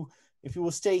if you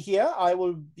will stay here, I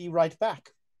will be right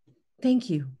back. Thank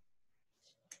you.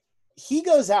 He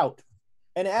goes out,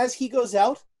 and as he goes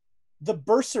out, the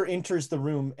bursar enters the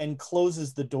room and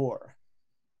closes the door.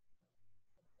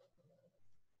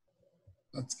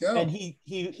 Let's go. And he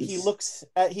looks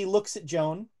at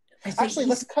Joan. Actually,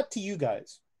 let's cut to you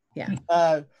guys. Yeah.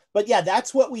 But yeah,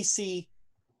 that's what we see.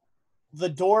 The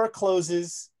door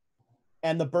closes,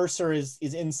 and the bursar is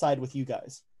inside with you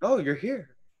guys. Oh, you're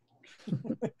here.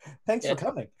 Thanks for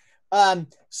coming.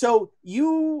 So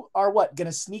you are what?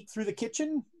 Gonna sneak through the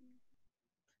kitchen?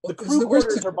 The crew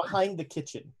quarters are behind the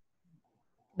kitchen.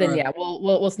 Then yeah,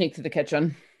 we'll sneak through the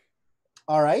kitchen.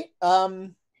 All right.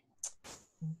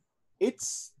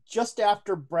 It's just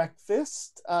after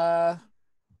breakfast.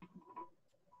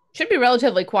 Should be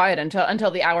relatively quiet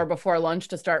until the hour before lunch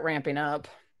to start ramping up.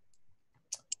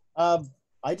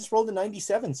 I just rolled a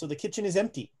 97, so the kitchen is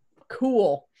empty.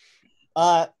 Cool.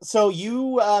 So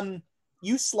you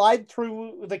slide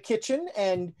through the kitchen,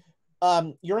 and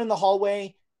you're in the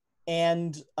hallway,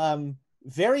 and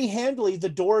very handily the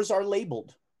doors are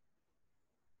labeled.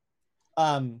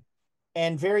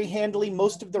 And very handily,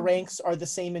 most of the ranks are the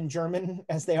same in German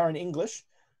as they are in English.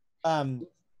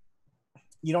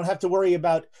 You don't have to worry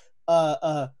about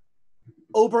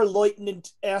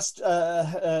Oberleutnant Est,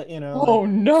 Oh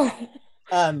no.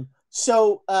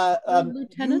 So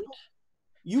Lieutenant?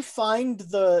 you find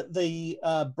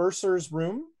the bursar's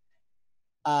room,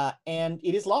 and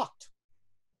it is locked.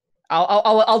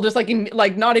 I'll just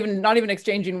like not even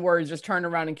exchanging words, just turn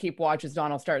around and keep watch as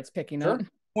Donald starts picking up.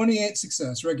 28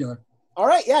 success, regular. All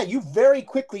right, yeah, you very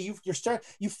quickly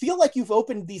you feel like you've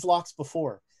opened these locks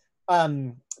before.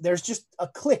 There's just a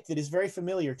click that is very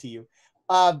familiar to you.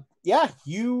 Yeah,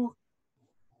 you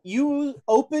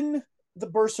open the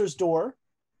bursar's door,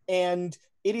 and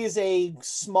it is a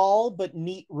small but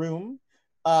neat room,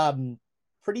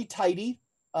 pretty tidy.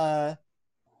 And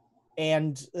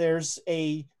there's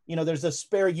a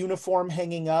spare uniform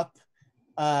hanging up.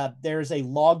 There's a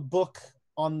logbook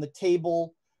on the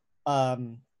table.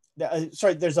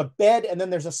 There's a bed, and then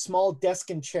there's a small desk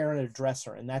and chair and a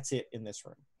dresser, and that's it in this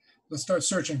room. Let's start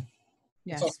searching.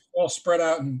 Yes. It's all spread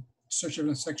out and search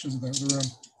different sections of the room.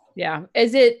 Yeah.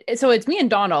 So it's me and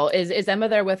Donald. Is Emma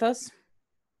there with us?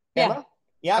 Emma?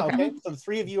 Yeah, okay. So the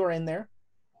three of you are in there.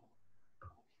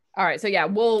 All right. So yeah,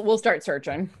 we'll start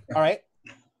searching. All right.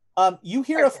 You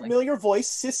hear a familiar voice.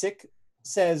 Sissik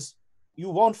says, "You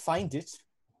won't find it."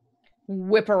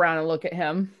 Whip around and look at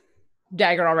him.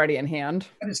 Dagger already in hand.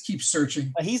 I just keep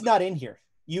searching. He's not in here.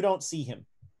 You don't see him.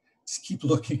 Just keep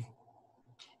looking.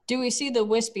 Do we see the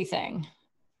wispy thing?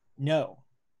 No.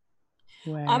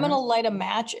 Where? I'm going to light a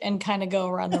match and kind of go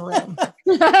around the room.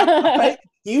 Right?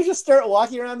 You just start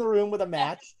walking around the room with a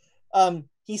match.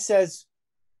 He says,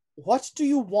 "What do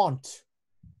you want?"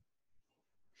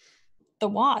 The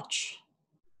watch.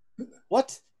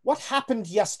 What happened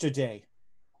yesterday?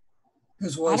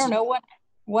 I don't know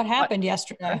what happened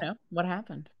yesterday. I don't know. What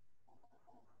happened?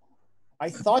 I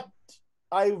thought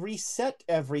I reset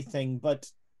everything,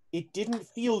 but it didn't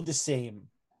feel the same.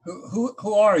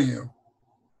 Who are you?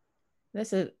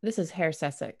 This is Herr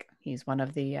Sessek. He's one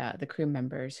of the crew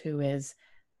members who is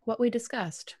what we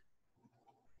discussed.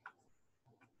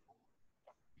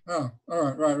 Oh,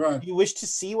 all right, right. You wish to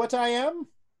see what I am?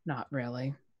 Not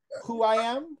really. Who I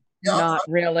am? Yeah, Not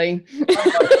really.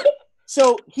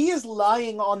 So he is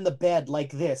lying on the bed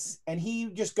like this, and he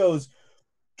just goes,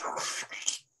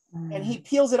 and he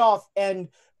peels it off, and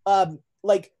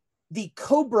like the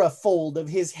cobra fold of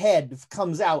his head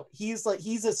comes out.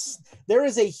 There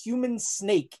is a human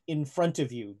snake in front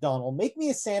of you, Donald. Make me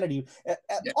a sanity.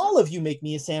 All of you make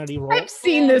me a sanity roll. I've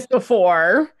seen this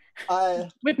before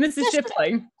with Mrs.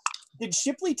 Shipley. Did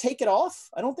Shipley take it off?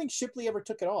 I don't think Shipley ever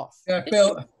took it off. Yeah,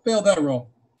 failed that roll.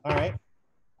 All right.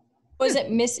 Was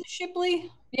it Mrs. Shipley?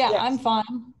 Yeah, Yes. I'm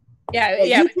fine. Yeah.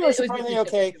 You two are surprisingly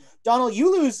okay. Donald,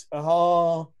 you lose.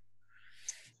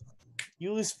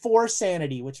 You lose 4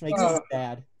 sanity, which makes it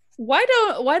bad. Why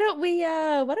don't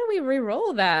we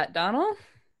re-roll that, Donald?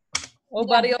 Old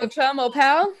buddy, old chum, old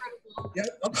pal. Yeah,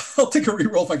 I'll take a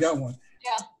reroll if I got one.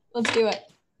 Yeah, let's do it.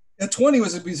 A 20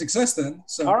 was a big success then.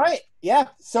 So All right. Yeah.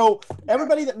 So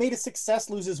everybody that made a success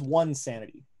loses 1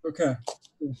 sanity. okay.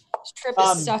 This trip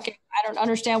is sucking. I don't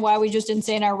understand why we just didn't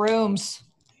stay in our rooms.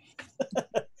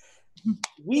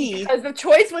 Because the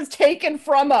choice was taken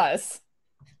from us.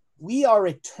 We are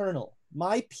eternal.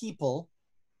 My people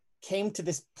came to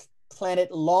this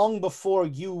planet long before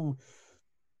you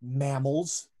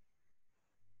mammals.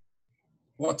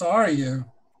 What are you?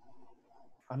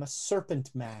 I'm a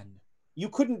serpent man. You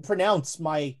couldn't pronounce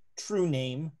my true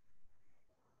name.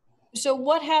 So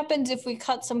what happens if we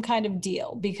cut some kind of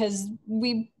deal? Because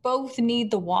we both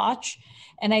need the watch,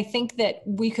 and I think that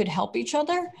we could help each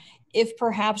other if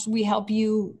perhaps we help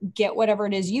you get whatever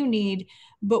it is you need,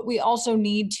 but we also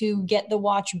need to get the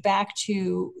watch back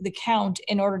to the Count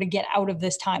in order to get out of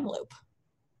this time loop.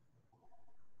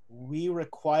 We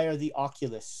require the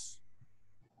Oculus.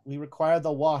 We require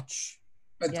the watch.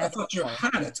 I thought you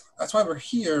had it. That's why we're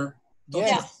here.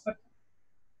 Yes. Yeah.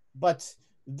 But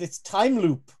this time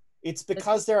loop, it's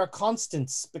because there are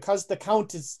constants, because the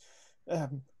Count is...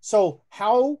 so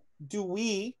how do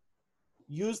we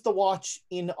use the watch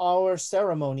in our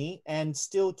ceremony and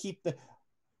still keep the...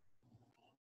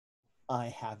 I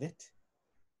have it.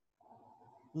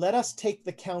 Let us take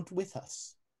the Count with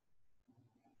us.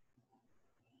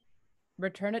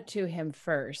 Return it to him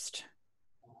first.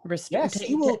 Yes,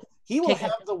 he will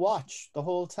have the watch the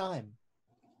whole time.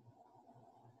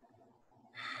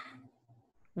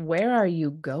 Where are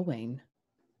you going?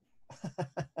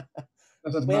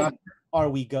 When are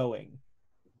we going?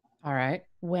 All right.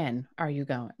 When are you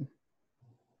going?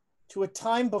 To a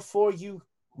time before you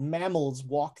mammals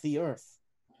walk the earth.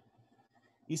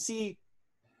 You see,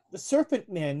 the serpent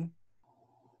men,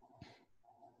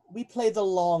 we play the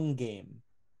long game.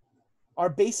 Our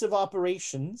base of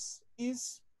operations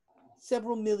is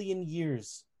several million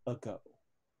years ago.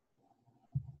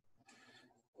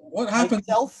 What happened?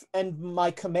 Myself and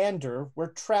my commander were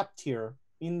trapped here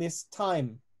in this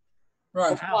time.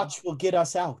 Right. The watch will get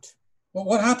us out. Well,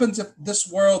 what happens if this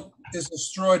world is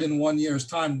destroyed in 1 year's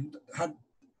time?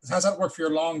 How's that work for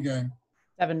your long game?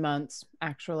 7 months,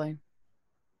 actually.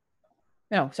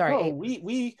 No, sorry. No,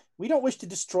 we don't wish to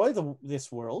destroy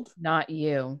this world. Not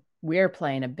you. We're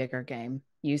playing a bigger game.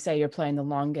 You say you're playing the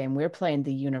long game. We're playing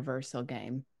the universal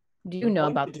game. Do you know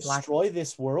about the Black... destroy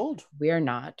this world? We're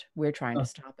not. We're trying to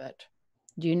stop it.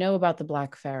 Do you know about the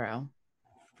Black Pharaoh?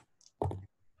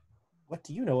 What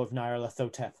do you know of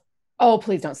Nyarlathotep? Oh,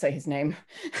 please don't say his name.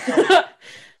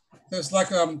 There's like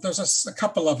there's a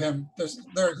couple of him.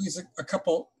 He's a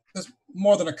couple. There's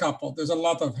more than a couple. There's a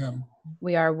lot of him.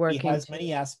 We are working. He has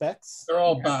many aspects. They're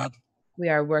all bad. We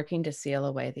are working to seal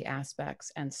away the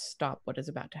aspects and stop what is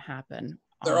about to happen.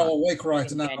 They're all awake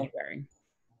right now. January.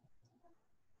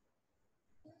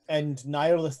 And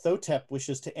Nyarlathotep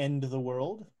wishes to end the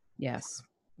world? Yes.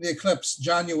 The eclipse,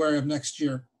 January of next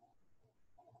year.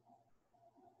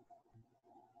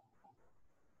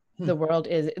 The world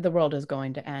is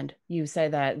going to end. You say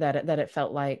that it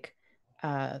felt like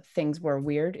things were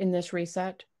weird in this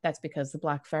reset. That's because the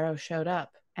Black Pharaoh showed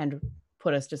up and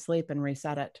put us to sleep and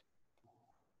reset it.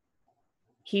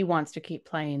 He wants to keep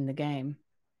playing the game.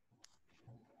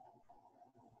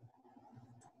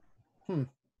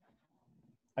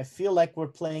 I feel like we're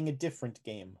playing a different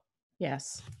game.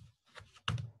 Yes.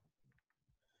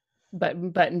 But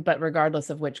regardless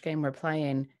of which game we're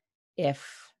playing,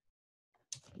 if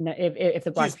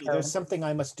the Black Pharaoh... There's something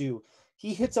I must do.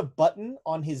 He hits a button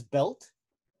on his belt,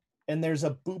 and there's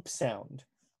a boop sound.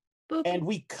 Boop. And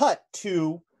we cut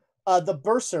to the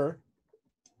bursar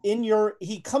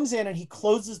he comes in and he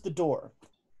closes the door.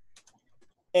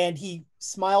 And he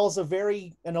smiles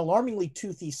an alarmingly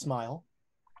toothy smile.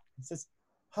 He says,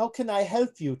 "How can I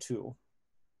help you two?"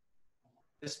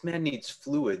 This man needs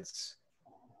fluids.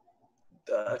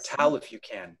 A towel if you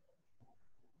can.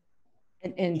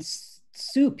 And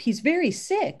soup. He's very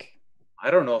sick.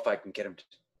 I don't know if I can get him to...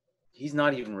 He's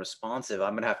not even responsive.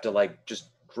 I'm going to have to just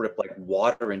drip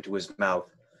water into his mouth.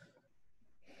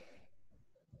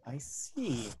 I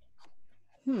see.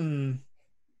 And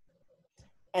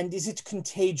is it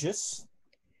contagious?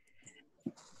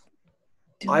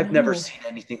 I've never seen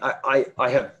anything. I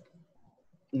have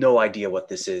no idea what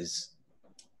this is.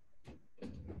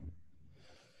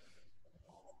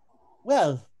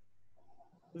 Well,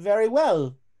 very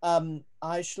well.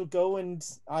 I shall go and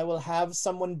I will have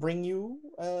someone bring you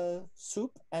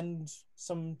soup and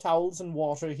some towels and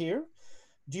water here.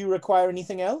 Do you require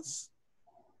anything else?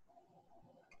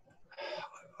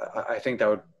 I think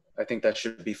that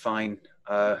should be fine.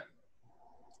 Not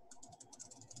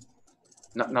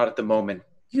at the moment.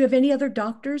 Do you have any other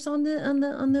doctors on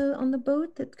the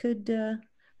boat that could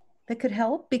that could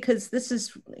help? Because this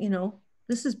is,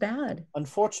 this is bad.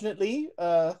 Unfortunately,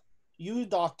 you,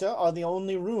 doctor, are the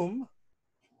only room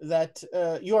that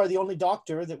you are the only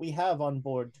doctor that we have on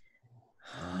board.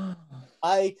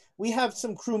 We have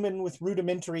some crewmen with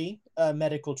rudimentary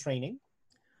medical training.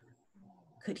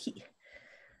 Could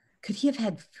he have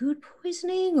had food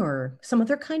poisoning or some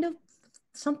other kind of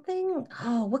something?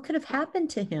 Oh, what could have happened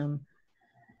to him?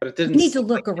 But it didn't We need to seem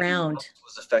look like anyone around. else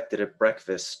was affected at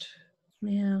breakfast.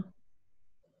 Yeah.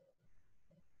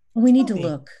 Well, we need to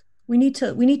look. We need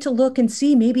to look and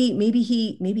see. Maybe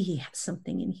he has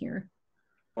something in here.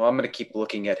 Well, I'm gonna keep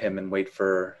looking at him and wait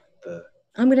for the.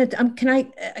 I'm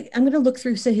gonna look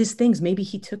through his things. Maybe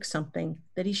he took something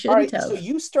that he shouldn't All right, have. so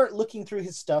you start looking through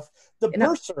his stuff. The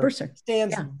bursar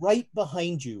stands right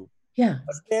behind you. Yeah.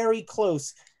 Very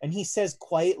close. And he says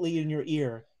quietly in your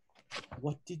ear,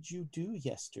 "What did you do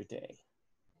yesterday?"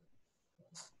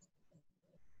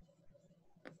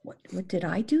 What did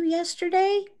I do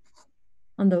yesterday?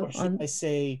 I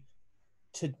say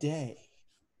today?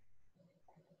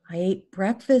 I ate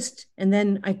breakfast and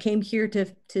then I came here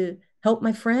to help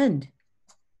my friend.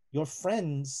 Your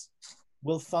friends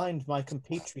will find my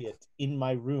compatriot in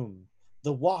my room.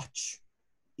 The watch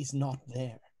is not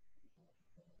there.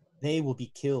 They will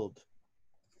be killed.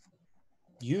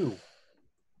 You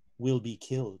will be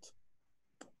killed.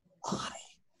 I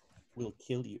will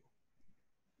kill you.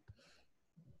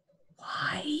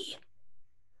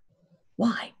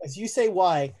 Why? As you say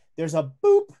why, there's a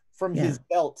boop from his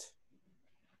belt.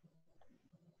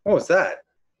 What was that?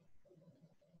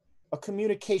 A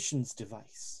communications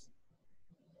device.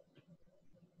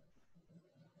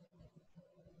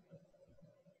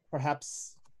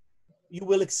 Perhaps you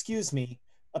will excuse me.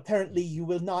 Apparently you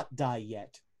will not die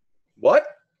yet. What?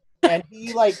 And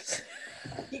he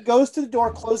goes to the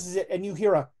door, closes it, and you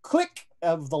hear a click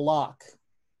of the lock.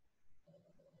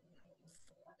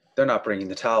 They're not bringing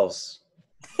the towels.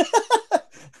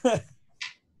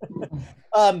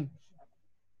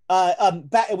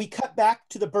 We cut back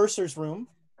to the bursar's room.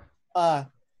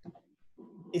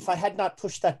 If I had not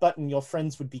pushed that button, your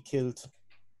friends would be killed.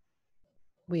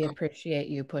 We appreciate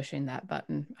you pushing that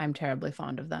button. I'm terribly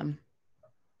fond of them.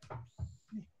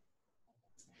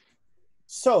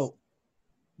 So,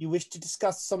 you wish to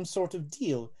discuss some sort of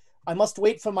deal? I must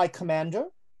wait for my commander.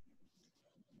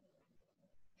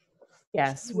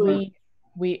 Yes, we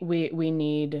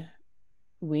need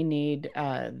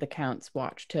the Count's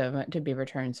watch to be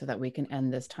returned so that we can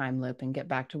end this time loop and get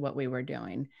back to what we were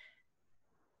doing.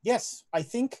 Yes, I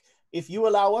think if you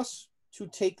allow us to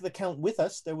take the Count with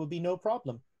us, there will be no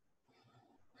problem.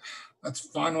 That's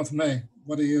fine with me.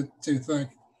 What do you two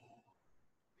think?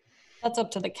 That's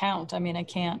up to the Count. I mean, I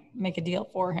can't make a deal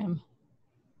for him.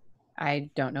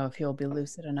 I don't know if he'll be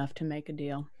lucid enough to make a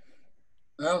deal.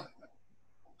 Well,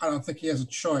 I don't think he has a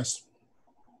choice.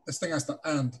 This thing has to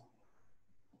end.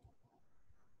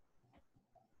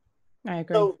 I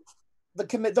agree. So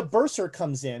the bursar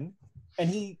comes in, and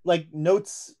he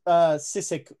notes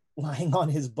Sissik lying on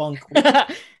his bunk.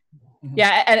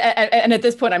 Yeah, and at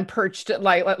this point, I'm perched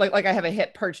like I have a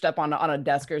hip perched up on a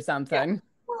desk or something. Yeah,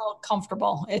 we're all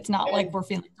comfortable. It's not like we're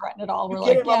feeling threatened at all. We're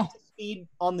Get him up to speed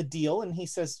on the deal, and he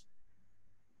says,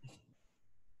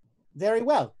 "Very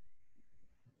well.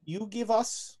 You give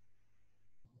us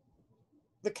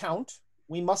the Count.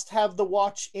 We must have the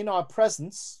watch in our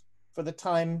presence for the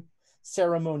time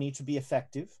ceremony to be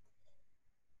effective.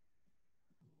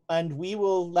 And we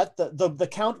will let the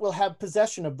Count will have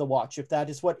possession of the watch if that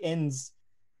is what ends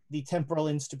the temporal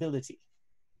instability."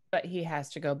 But he has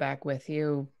to go back with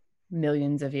you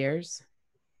millions of years.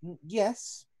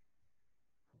 Yes.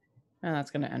 And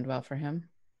that's going to end well for him.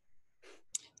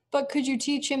 But could you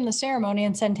teach him the ceremony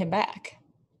and send him back?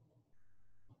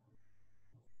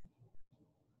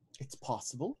 It's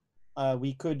possible.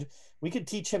 We could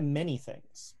teach him many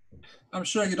things. I'm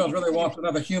sure you don't really want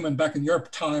another human back in your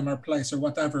time or place or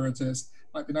whatever it is.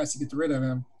 Might be nice to get rid of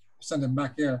him, send him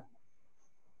back here.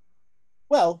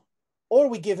 Well, or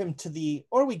we give him to the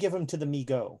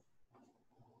Migo.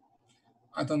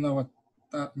 I don't know what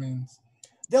that means.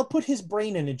 They'll put his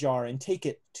brain in a jar and take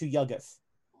it to Yuggoth.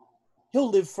 He'll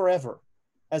live forever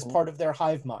as part of their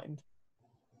hive mind.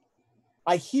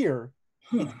 I hear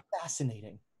it's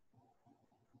fascinating.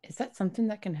 Is that something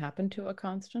that can happen to a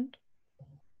constant?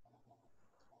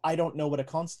 I don't know what a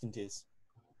constant is.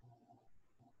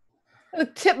 I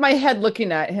tip my head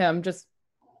looking at him, just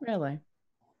really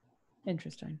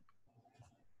interesting.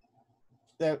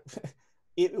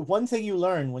 One thing you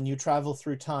learn when you travel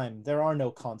through time, there are no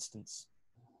constants.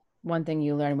 One thing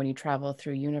you learn when you travel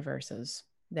through universes,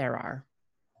 there are.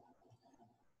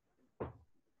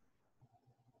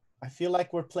 I feel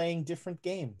like we're playing different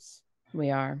games. We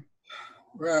are.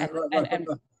 Right.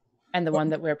 And the one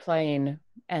that we're playing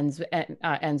ends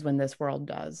when this world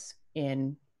does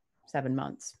in 7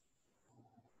 months.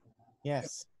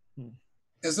 Yes.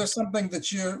 Is there something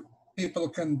that you people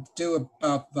can do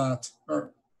about that,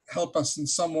 or help us in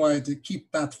some way to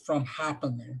keep that from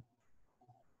happening?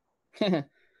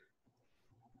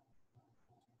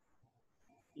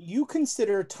 You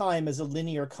consider time as a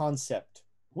linear concept.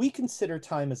 We consider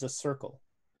time as a circle.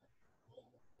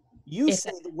 You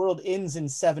say the world ends in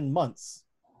 7 months.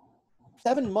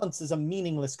 7 months is a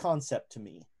meaningless concept to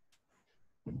me.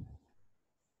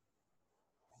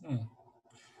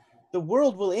 The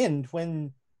world will end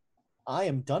when I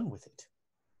am done with it.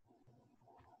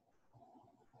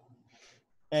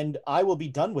 And I will be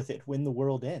done with it when the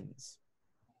world ends.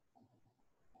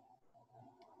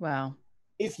 Wow.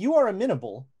 If you are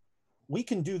amenable, we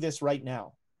can do this right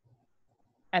now.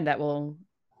 And that will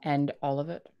end all of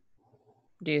it,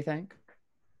 do you think?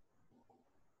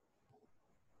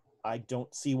 I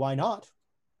don't see why not.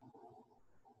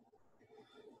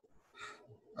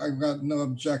 I've got no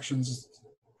objections.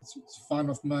 It's fine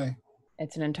with me.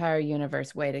 It's an entire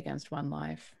universe weighed against one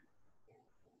life.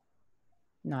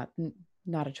 Not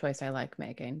a choice I like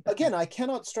making. Again, I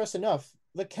cannot stress enough,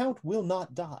 the Count will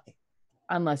not die.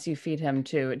 Unless you feed him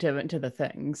to the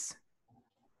things.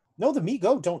 No, the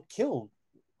Migo don't kill.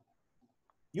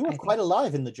 You are quite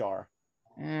alive in the jar.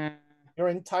 You're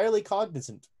entirely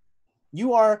cognizant.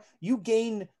 You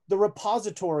gain the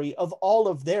repository of all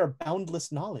of their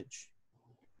boundless knowledge.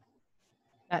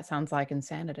 That sounds like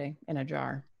insanity in a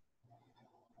jar.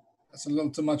 That's a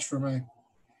little too much for me.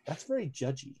 That's very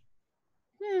judgy.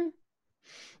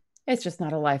 It's just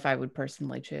not a life I would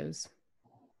personally choose.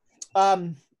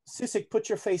 Sisik, put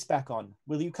your face back on.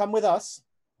 Will you come with us?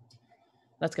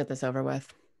 Let's get this over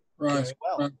with. Right. Very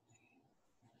well. Right.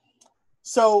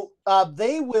 So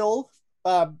they will.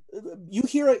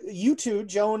 You two,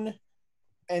 Joan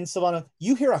and Savannah.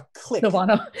 You hear a click.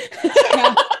 Savannah.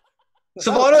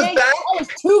 Savannah's back. That was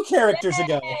 2 characters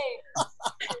ago.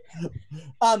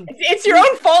 It's your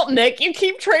own fault, Nick. You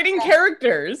keep trading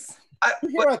characters. You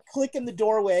hear a click in the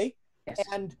doorway,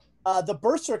 and the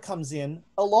bursar comes in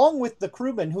along with the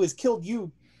crewman who has killed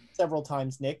you several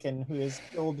times, Nick, and who has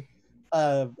killed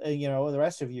the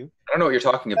rest of you. I don't know what you're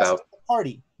talking about. The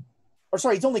party. Or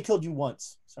sorry, he's only killed you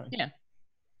once. Sorry. Yeah.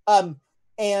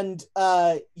 And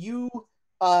you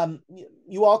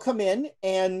all come in,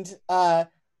 and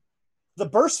the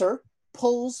bursar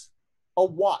pulls a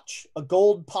watch, a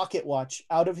gold pocket watch,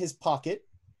 out of his pocket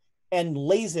and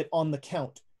lays it on the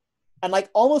Count. And like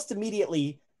almost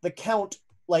immediately, the Count,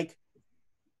 like,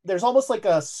 there's almost like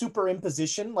a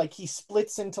superimposition, like he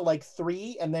splits into like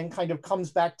 3 and then kind of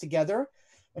comes back together,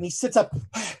 and he sits up.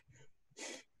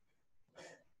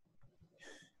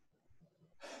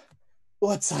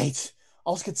 Uhrzeit,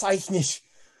 ausgezeichnet.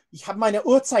 Ich habe meine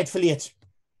Uhrzeit verliert.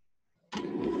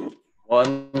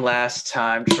 One last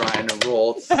time trying to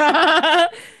roll. I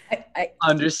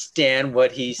Understand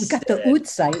what he we said. got the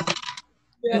Uhrzeit.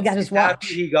 He got his watch. After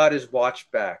he got his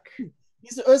watch back.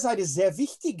 Diese Uhrzeit ist sehr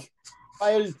wichtig,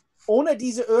 weil ohne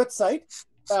diese Uhrzeit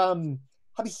habe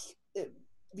ich,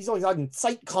 wie soll ich sagen,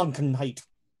 Zeitkrankheit.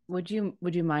 Would you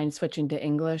mind switching to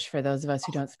English for those of us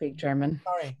who don't speak German?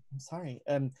 I'm sorry.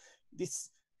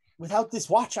 Without this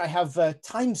watch, I have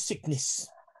time sickness.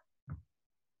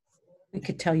 We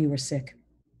could tell you were sick.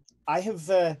 I have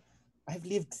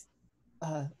lived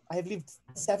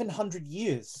 700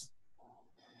 years.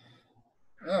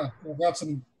 Yeah, we've got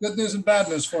some good news and bad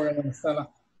news for you, little fella.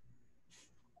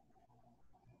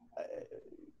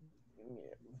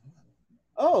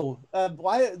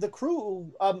 Why the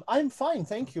crew? I'm fine,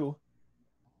 thank you.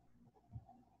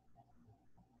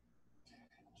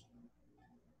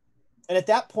 And at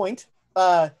that point,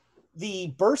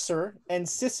 the bursar and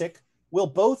Sisik will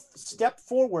both step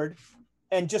forward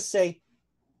and just say,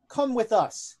 "Come with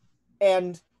us."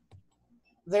 And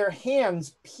their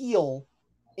hands peel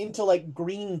into like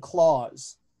green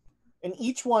claws. And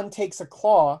each one takes a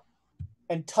claw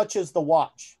and touches the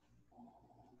watch.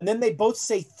 And then they both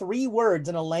say 3 words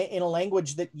in a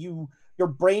language that your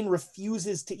brain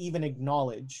refuses to even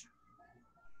acknowledge.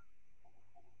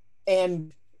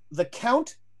 And the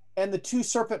Count and the 2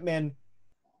 serpent men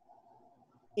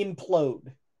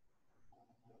implode.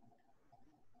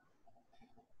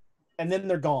 And then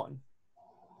they're gone.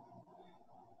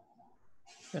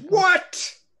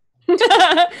 What?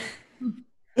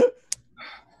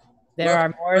 There are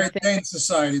more Great Dane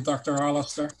Society, Dr.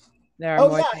 Hollister. There are Oh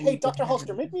more yeah, things hey, that Dr. happen.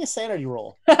 Holster, make me a sanity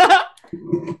roll.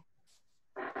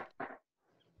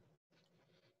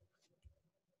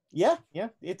 Yeah,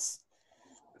 it's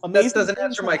That doesn't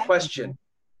answer my question.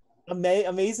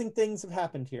 Amazing things have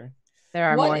happened here. There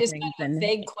are What more is things kind of than a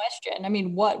vague question? I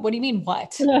mean, what do you mean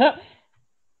what?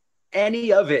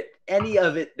 Any of it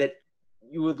that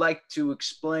you would like to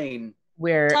explain.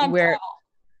 we're Time we're travel.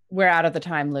 we're out of the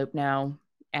time loop now,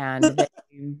 and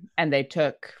they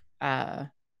took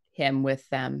him with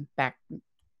them back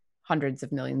hundreds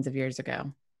of millions of years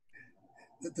ago.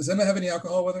 Does Emma have any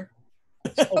alcohol with her?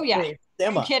 Oh yeah. Please, Are you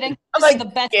Emma. kidding? I'm This is like,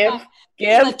 the best give, time.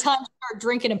 give. The time to start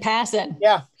drinking and passing.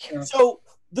 Yeah. Yeah. So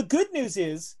the good news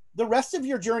is the rest of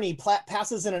your journey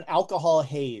passes in an alcohol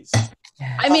haze.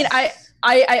 I mean,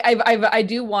 I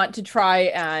do want to try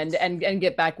and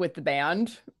get back with the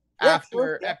band Yeah, after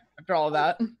sure, yeah. after all of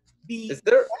that. Is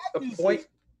there a bad news point? is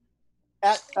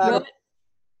At,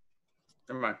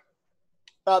 Never mind.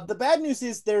 the bad news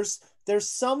is there's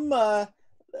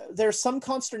some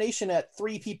consternation at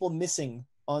 3 people missing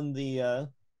on the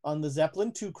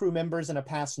Zeppelin, 2 crew members and a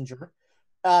passenger,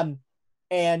 there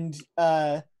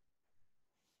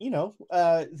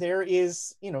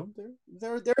is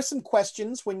there are some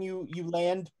questions when you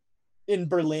land in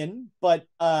Berlin, but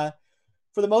for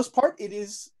the most part it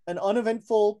is an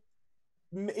uneventful.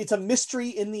 It's a mystery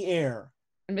in the air.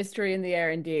 A mystery in the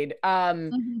air, indeed.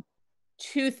 Mm-hmm.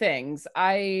 2 things.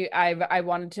 I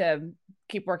wanted to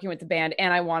keep working with the band,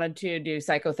 and I wanted to do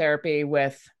psychotherapy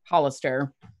with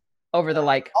Hollister over the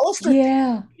like. Hollister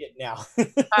Yeah. it now.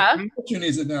 She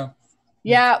needs it now.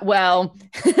 Yeah, well.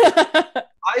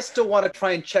 I still want to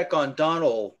try and check on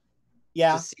Donald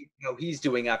Yeah. to see how he's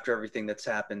doing after everything that's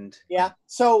happened. Yeah.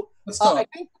 So Let's talk. I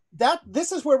think that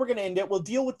this is where we're going to end it. We'll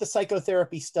deal with the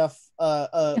psychotherapy stuff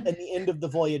at the end of the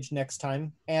voyage next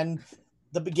time and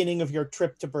the beginning of your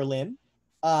trip to Berlin.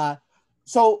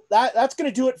 So that's going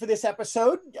to do it for this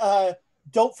episode.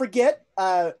 Don't forget,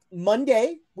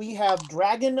 Monday we have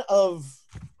Dragon of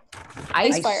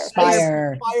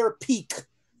Icefire. Fire Peak.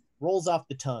 Rolls off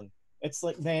the tongue. It's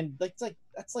like, man, that's like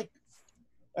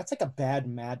a bad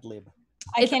Mad Lib.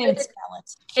 I can't even spell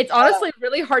it. It's honestly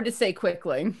really hard to say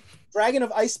quickly. Dragon of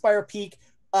Icefire Peak.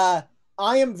 I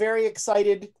am very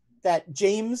excited that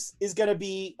James is going to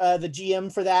be the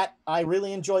GM for that. I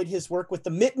really enjoyed his work with the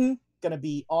Mitten. Going to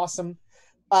be awesome.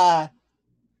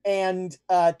 And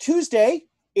Tuesday,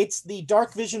 it's the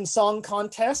Dark Vision Song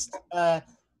Contest.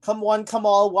 Come one, come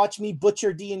all, watch me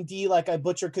butcher D&D like I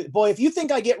butcher. Boy, if you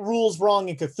think I get rules wrong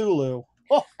in Cthulhu,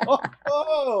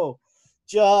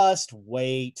 just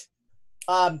wait.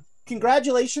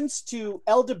 Congratulations to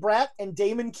El Debrat and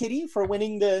Damon Kitty for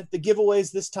winning the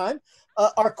giveaways this time.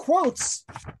 Our quotes,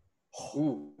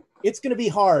 it's going to be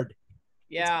hard.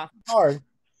 Yeah. Hard.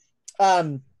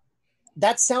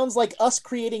 That sounds like us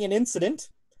creating an incident.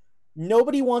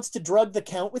 Nobody wants to drug the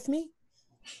count with me.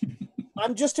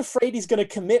 I'm just afraid he's going to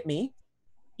commit me.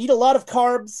 Eat a lot of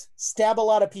carbs, stab a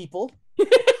lot of people.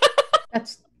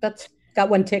 That's got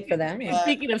one tick for that.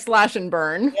 Speaking of slash and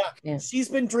burn. Yeah. She's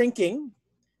been drinking.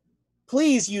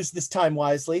 Please use this time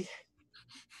wisely.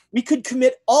 We could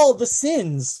commit all the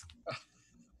sins.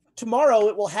 Tomorrow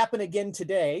it will happen again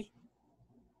today.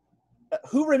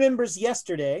 Who remembers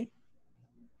yesterday?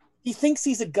 He thinks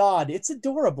he's a god. It's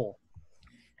adorable.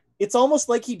 It's almost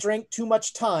like he drank too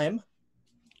much time.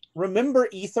 Remember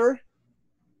ether,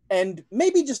 and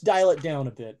maybe just dial it down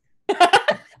a bit.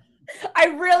 I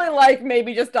really like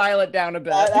maybe just dial it down a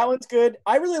bit. That one's good.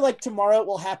 I really like tomorrow it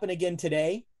will happen again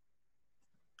today.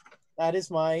 That is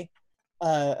my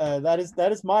that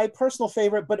is my personal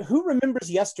favorite. But who remembers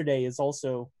yesterday is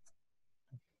also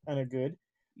kind of good.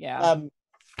 Yeah.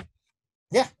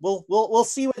 Yeah. We'll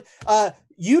see what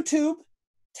YouTube.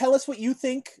 Tell us what you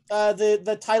think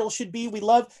the title should be.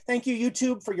 Thank you,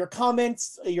 YouTube, for your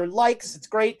comments, your likes. It's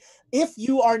great. If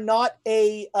you are not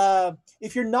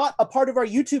if you're not a part of our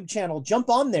YouTube channel, jump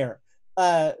on there.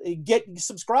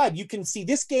 Subscribe. You can see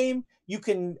this game. You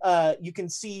can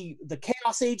see the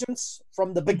Chaos Agents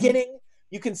from the beginning.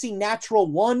 You can see Natural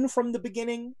One from the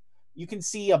beginning. You can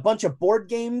see a bunch of board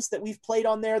games that we've played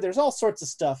on there. There's all sorts of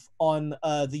stuff on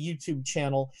the YouTube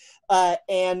channel,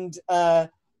 and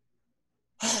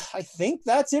I think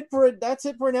that's it for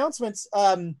announcements.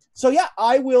 So yeah,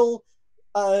 I will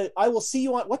see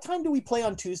you on. What time do we play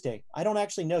on Tuesday? I don't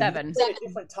actually know. 7. You play at a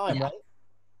different time, right?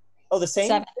 Oh, the same.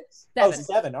 7. Oh,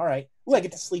 7. All right. Ooh, I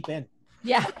get to sleep in.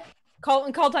 Yeah.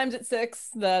 Call time's at 6.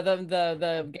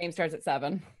 The game starts at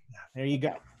 7. There you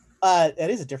go. That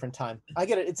is a different time. I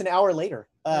get it. It's an hour later.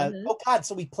 Oh God.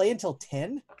 So we play until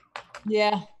 10.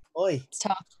 Yeah. Oy. It's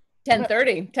tough.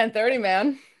 10:30,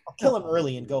 man. I'll kill him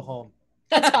early and go home.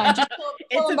 That's fine. Just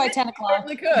kill him by 10 o'clock.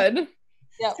 Certainly could.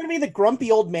 It's gonna be the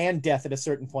grumpy old man death at a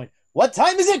certain point. What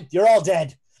time is it? You're all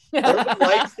dead. Are the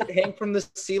lights that hang from the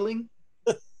ceiling?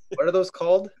 What are those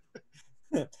called?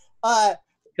 Uh,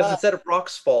 Because instead of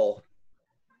rocks fall.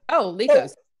 Oh,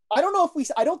 Likos. I don't know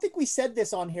if I don't think we said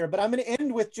this on here, but I'm going to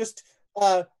end with just,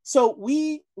 so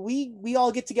we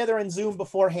all get together in Zoom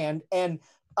beforehand, and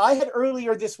I had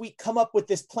earlier this week come up with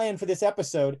this plan for this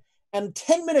episode, and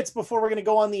 10 minutes before we're going to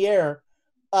go on the air,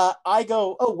 I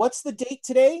go, oh, what's the date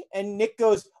today? And Nick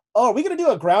goes, oh, are we going to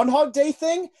do a Groundhog Day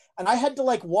thing? And I had to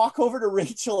like walk over to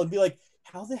Rachel and be like,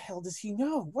 how the hell does he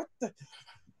know? What the?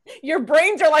 Your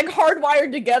brains are like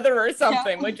hardwired together or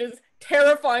something, which is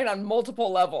terrifying on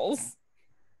multiple levels.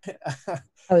 That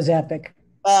was epic.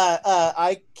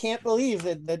 I can't believe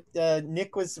that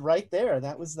Nick was right there.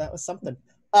 That was something.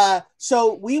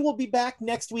 So we will be back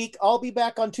next week. I'll be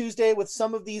back on Tuesday with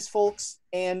some of these folks,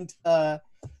 and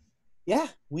yeah,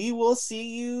 we will see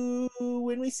you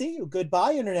when we see you.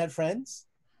 Goodbye, internet friends.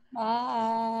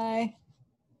 Bye.